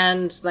my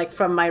hand like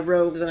from my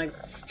robes and I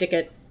stick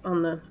it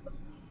on the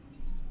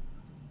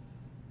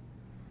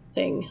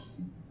thing.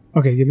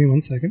 Okay, give me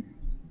 1 second.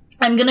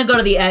 I'm gonna go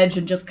to the edge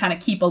and just kind of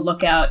keep a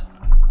lookout.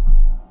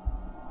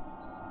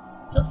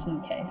 Just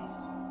in case.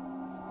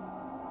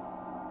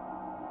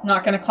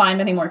 Not gonna climb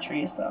any more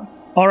trees, though.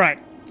 All right,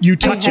 you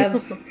touch it.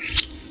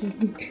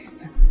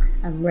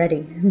 I'm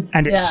ready.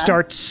 And it Yeah.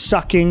 starts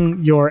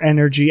sucking your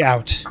energy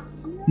out.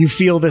 You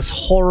feel this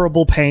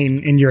horrible pain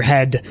in your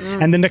head,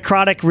 and the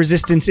necrotic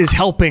resistance is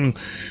helping.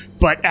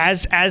 But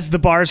as the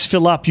bars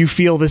fill up, you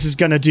feel this is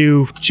going to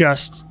do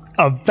just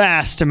a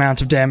vast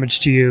amount of damage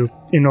to you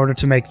in order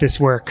to make this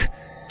work.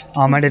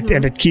 And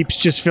it keeps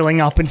just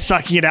filling up and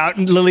sucking it out,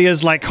 and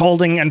Lilia's like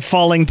holding and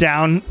falling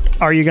down.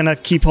 Are you going to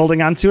keep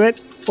holding onto it,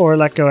 or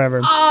let go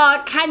ever?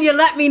 Can you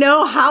let me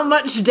know how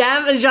much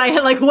damage I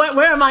had? Like,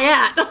 where am I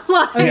at? I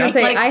was gonna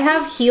say like- I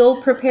have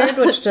heal prepared,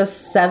 which does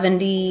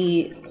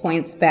 70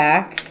 points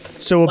back.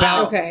 So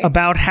about Okay.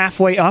 about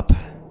halfway up,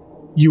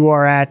 you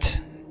are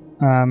at.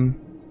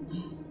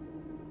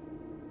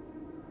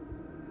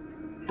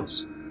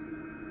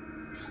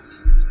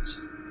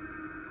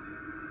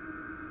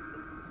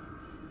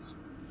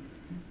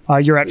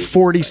 You're at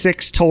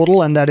 46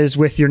 total, and that is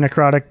with your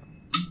necrotic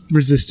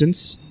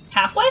resistance.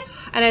 Halfway?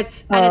 and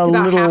it's A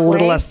about halfway.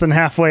 little less than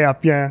halfway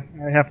up. Yeah,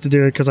 I have to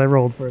do it because I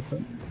rolled for it. But.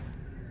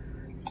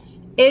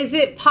 Is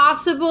it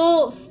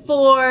possible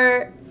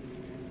for...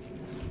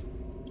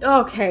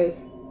 Okay.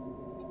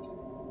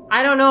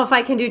 I don't know if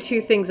I can do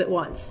two things at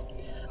once.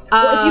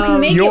 Well, if you can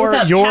make it You're-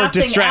 without you're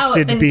passing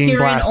distracted out, then being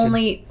Kieran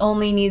blasted.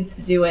 only needs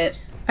to do it.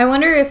 I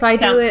wonder if I do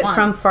Cast it from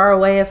once. far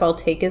away, if I'll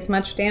take as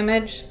much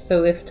damage.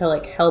 So if to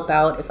like help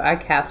out, if I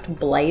cast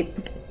Blight.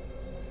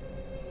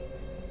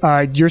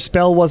 Your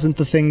spell wasn't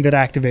the thing that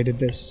activated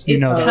this. You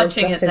It's know that.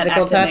 touching the it that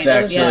physical touch?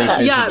 activated. It's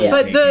actually Yeah. physical Yeah,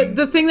 but taking.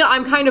 the thing that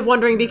I'm kind of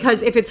wondering,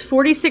 because if it's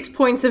 46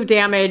 points of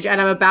damage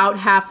and I'm about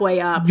halfway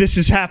up, This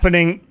is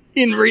happening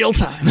in real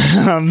time.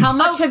 How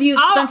much have you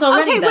spent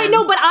already? Okay, then? wait,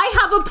 no, but I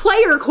have a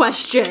player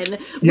question,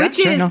 Yeah, which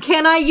sure, is, no.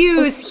 can I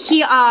use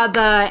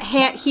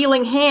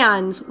healing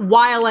hands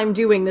while I'm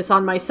doing this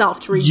on myself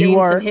to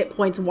regain some hit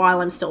points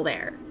while I'm still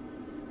there?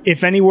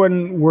 If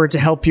anyone were to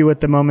help you at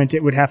the moment,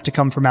 it would have to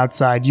come from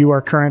outside. You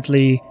are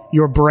currently,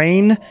 your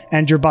brain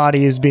and your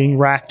body is being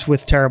racked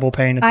with terrible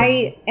pain at the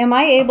moment. Am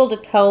I able to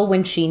tell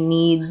when she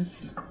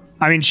needs?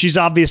 I mean, she's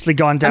obviously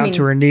gone down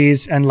to her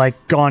knees and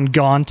like gone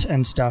gaunt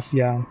and stuff.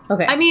 Yeah.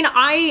 Okay. I mean,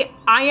 I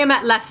am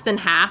at less than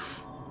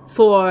half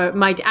for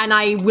my, and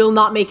I will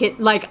not make it.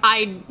 Like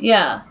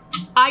Yeah.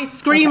 I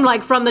scream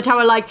like from the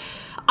tower, like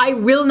I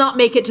will not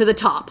make it to the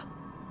top.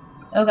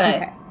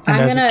 Okay. And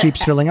as it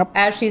keeps filling up.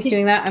 As she's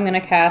doing that, I'm going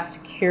to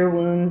cast Cure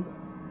Wounds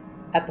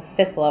at the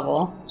 5th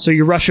level. So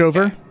you rush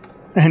over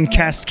and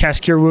cast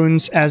Cure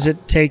Wounds as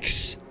it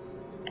takes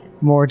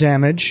more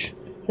damage.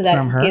 So that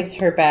from her. gives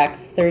her back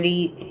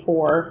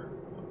 34.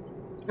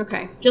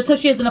 Okay. Just so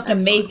she has enough to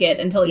make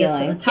it until it gets to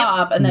the Healing.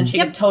 top, and then she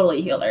can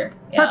totally heal her.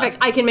 Yeah. Perfect.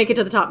 I can make it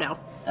to the top now.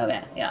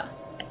 Okay,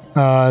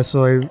 yeah.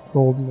 So I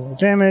rolled more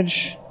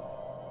damage.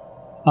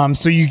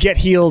 So you get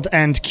healed,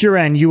 and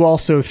Kieran, you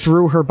also,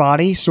 through her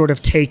body, sort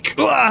of take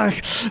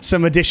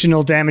some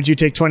additional damage. You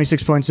take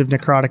 26 points of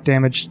necrotic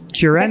damage,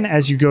 Kieran,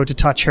 as you go to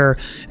touch her.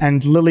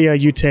 And Lilia,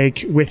 you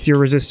take, with your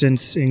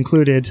resistance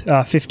included,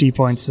 50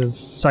 points of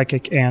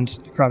psychic and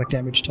necrotic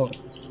damage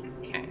total.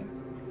 Okay.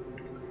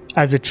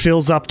 As it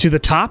fills up to the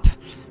top,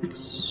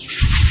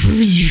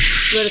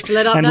 It's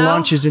lit up and now?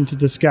 launches into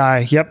the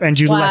sky. Yep, and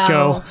you let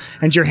go. Wow.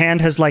 And your hand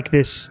has like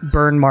this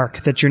burn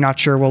mark that you're not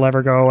sure will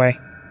ever go away.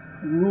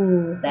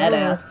 Ooh,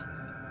 badass.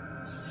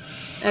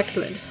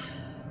 Excellent.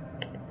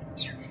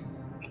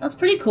 That's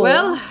pretty cool.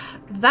 Well,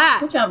 that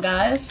Good job,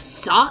 guys.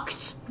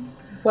 sucked.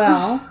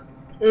 Well,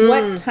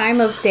 what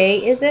time of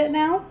day is it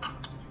now?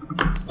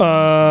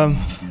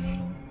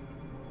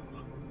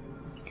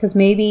 Because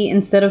maybe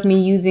instead of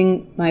me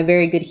using my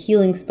very good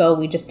healing spell,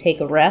 we just take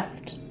a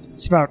rest.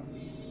 It's about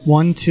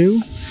 1, 2,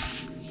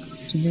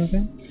 something like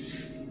that.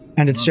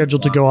 And it's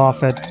scheduled to go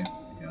off at.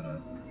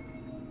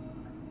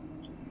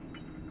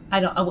 I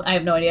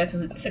have no idea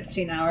because it's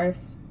 16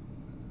 hours.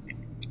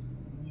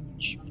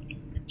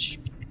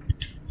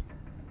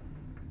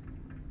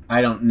 I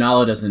don't.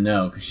 Nala doesn't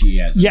know because she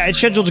has. Yeah, it's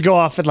scheduled to go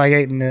off at like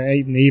 8 in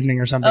the evening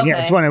or something. Yeah,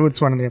 Okay. it's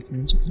one in the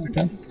afternoon, something like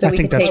that. So I we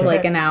think could that's take right.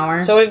 like an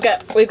hour. So we've got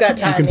time. You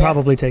can yeah.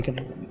 probably take it.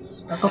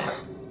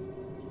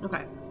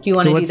 Okay. Do you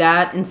want So to do let's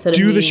that instead of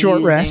do me the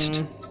short using-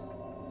 rest.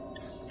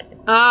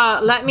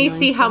 Let me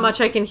see how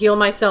much I can heal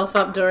myself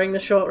up during the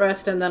short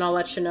rest, and then I'll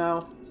let you know.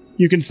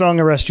 You can song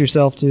a rest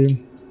yourself too.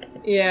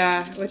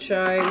 Yeah, which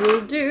I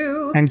will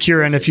do. And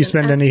Kieran, if you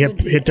spend any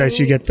hit dice,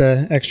 you get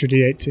the extra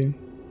d8 too.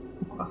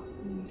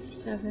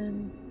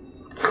 7.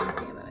 Damn it,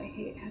 I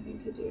hate having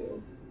to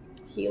do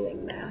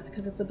healing math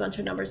because it's a bunch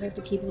of numbers I have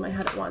to keep in my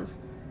head at once.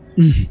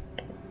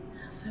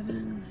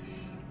 7.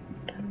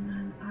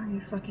 Are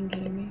you fucking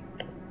kidding me?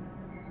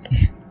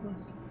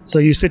 So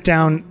you sit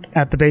down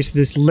at the base of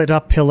this lit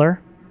up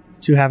pillar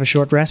to have a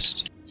short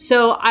rest.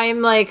 So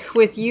I'm like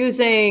with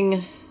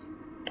using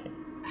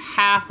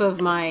half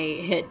of my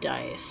hit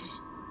dice.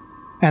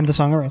 And the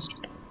song of rest.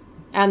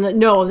 And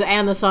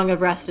the Song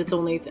of Rest, it's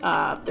only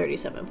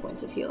 37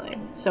 points of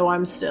healing. So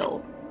I'm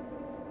still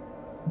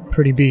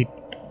Pretty beat.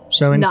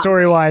 So in Not-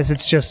 story wise,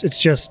 it's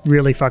just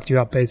really fucked you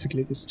up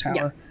basically, this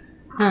tower.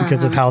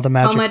 Because of how the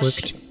magic How much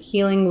worked.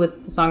 healing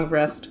with the Song of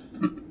Rest?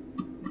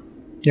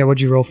 Yeah,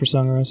 what'd you roll for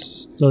song of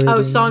rest?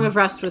 Song of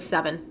Rest was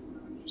 7.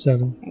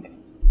 7.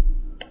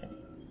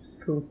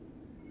 Cool.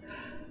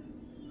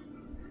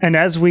 And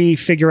as we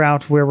figure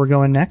out where we're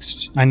going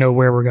next, I know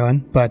where we're going,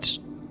 but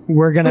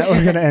we're gonna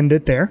end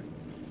it there.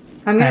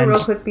 I'm gonna And- real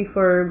quick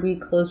before we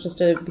close,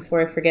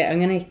 before I forget. I'm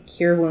gonna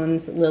Cure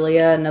Wounds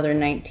Lilia another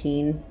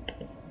 19.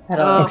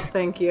 Oh,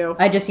 thank you.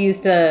 I just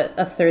used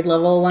a 3rd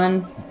level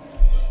one.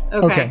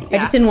 Okay. I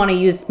just didn't want to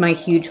use my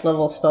huge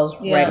level spells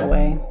right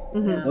away.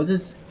 What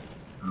is?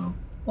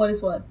 What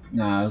is what?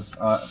 No, I was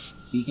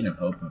speaking of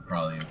hope, would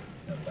probably have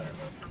done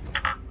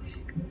better.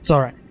 It's all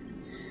right.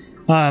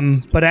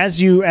 But as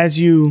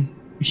you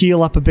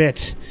heal up a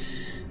bit,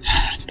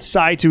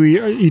 sigh to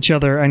each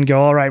other and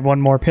go, all right, one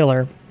more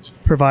pillar,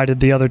 provided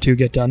the other two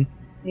get done.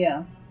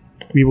 Yeah.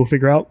 We will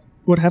figure out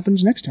what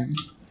happens next time.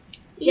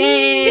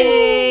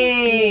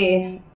 Yay!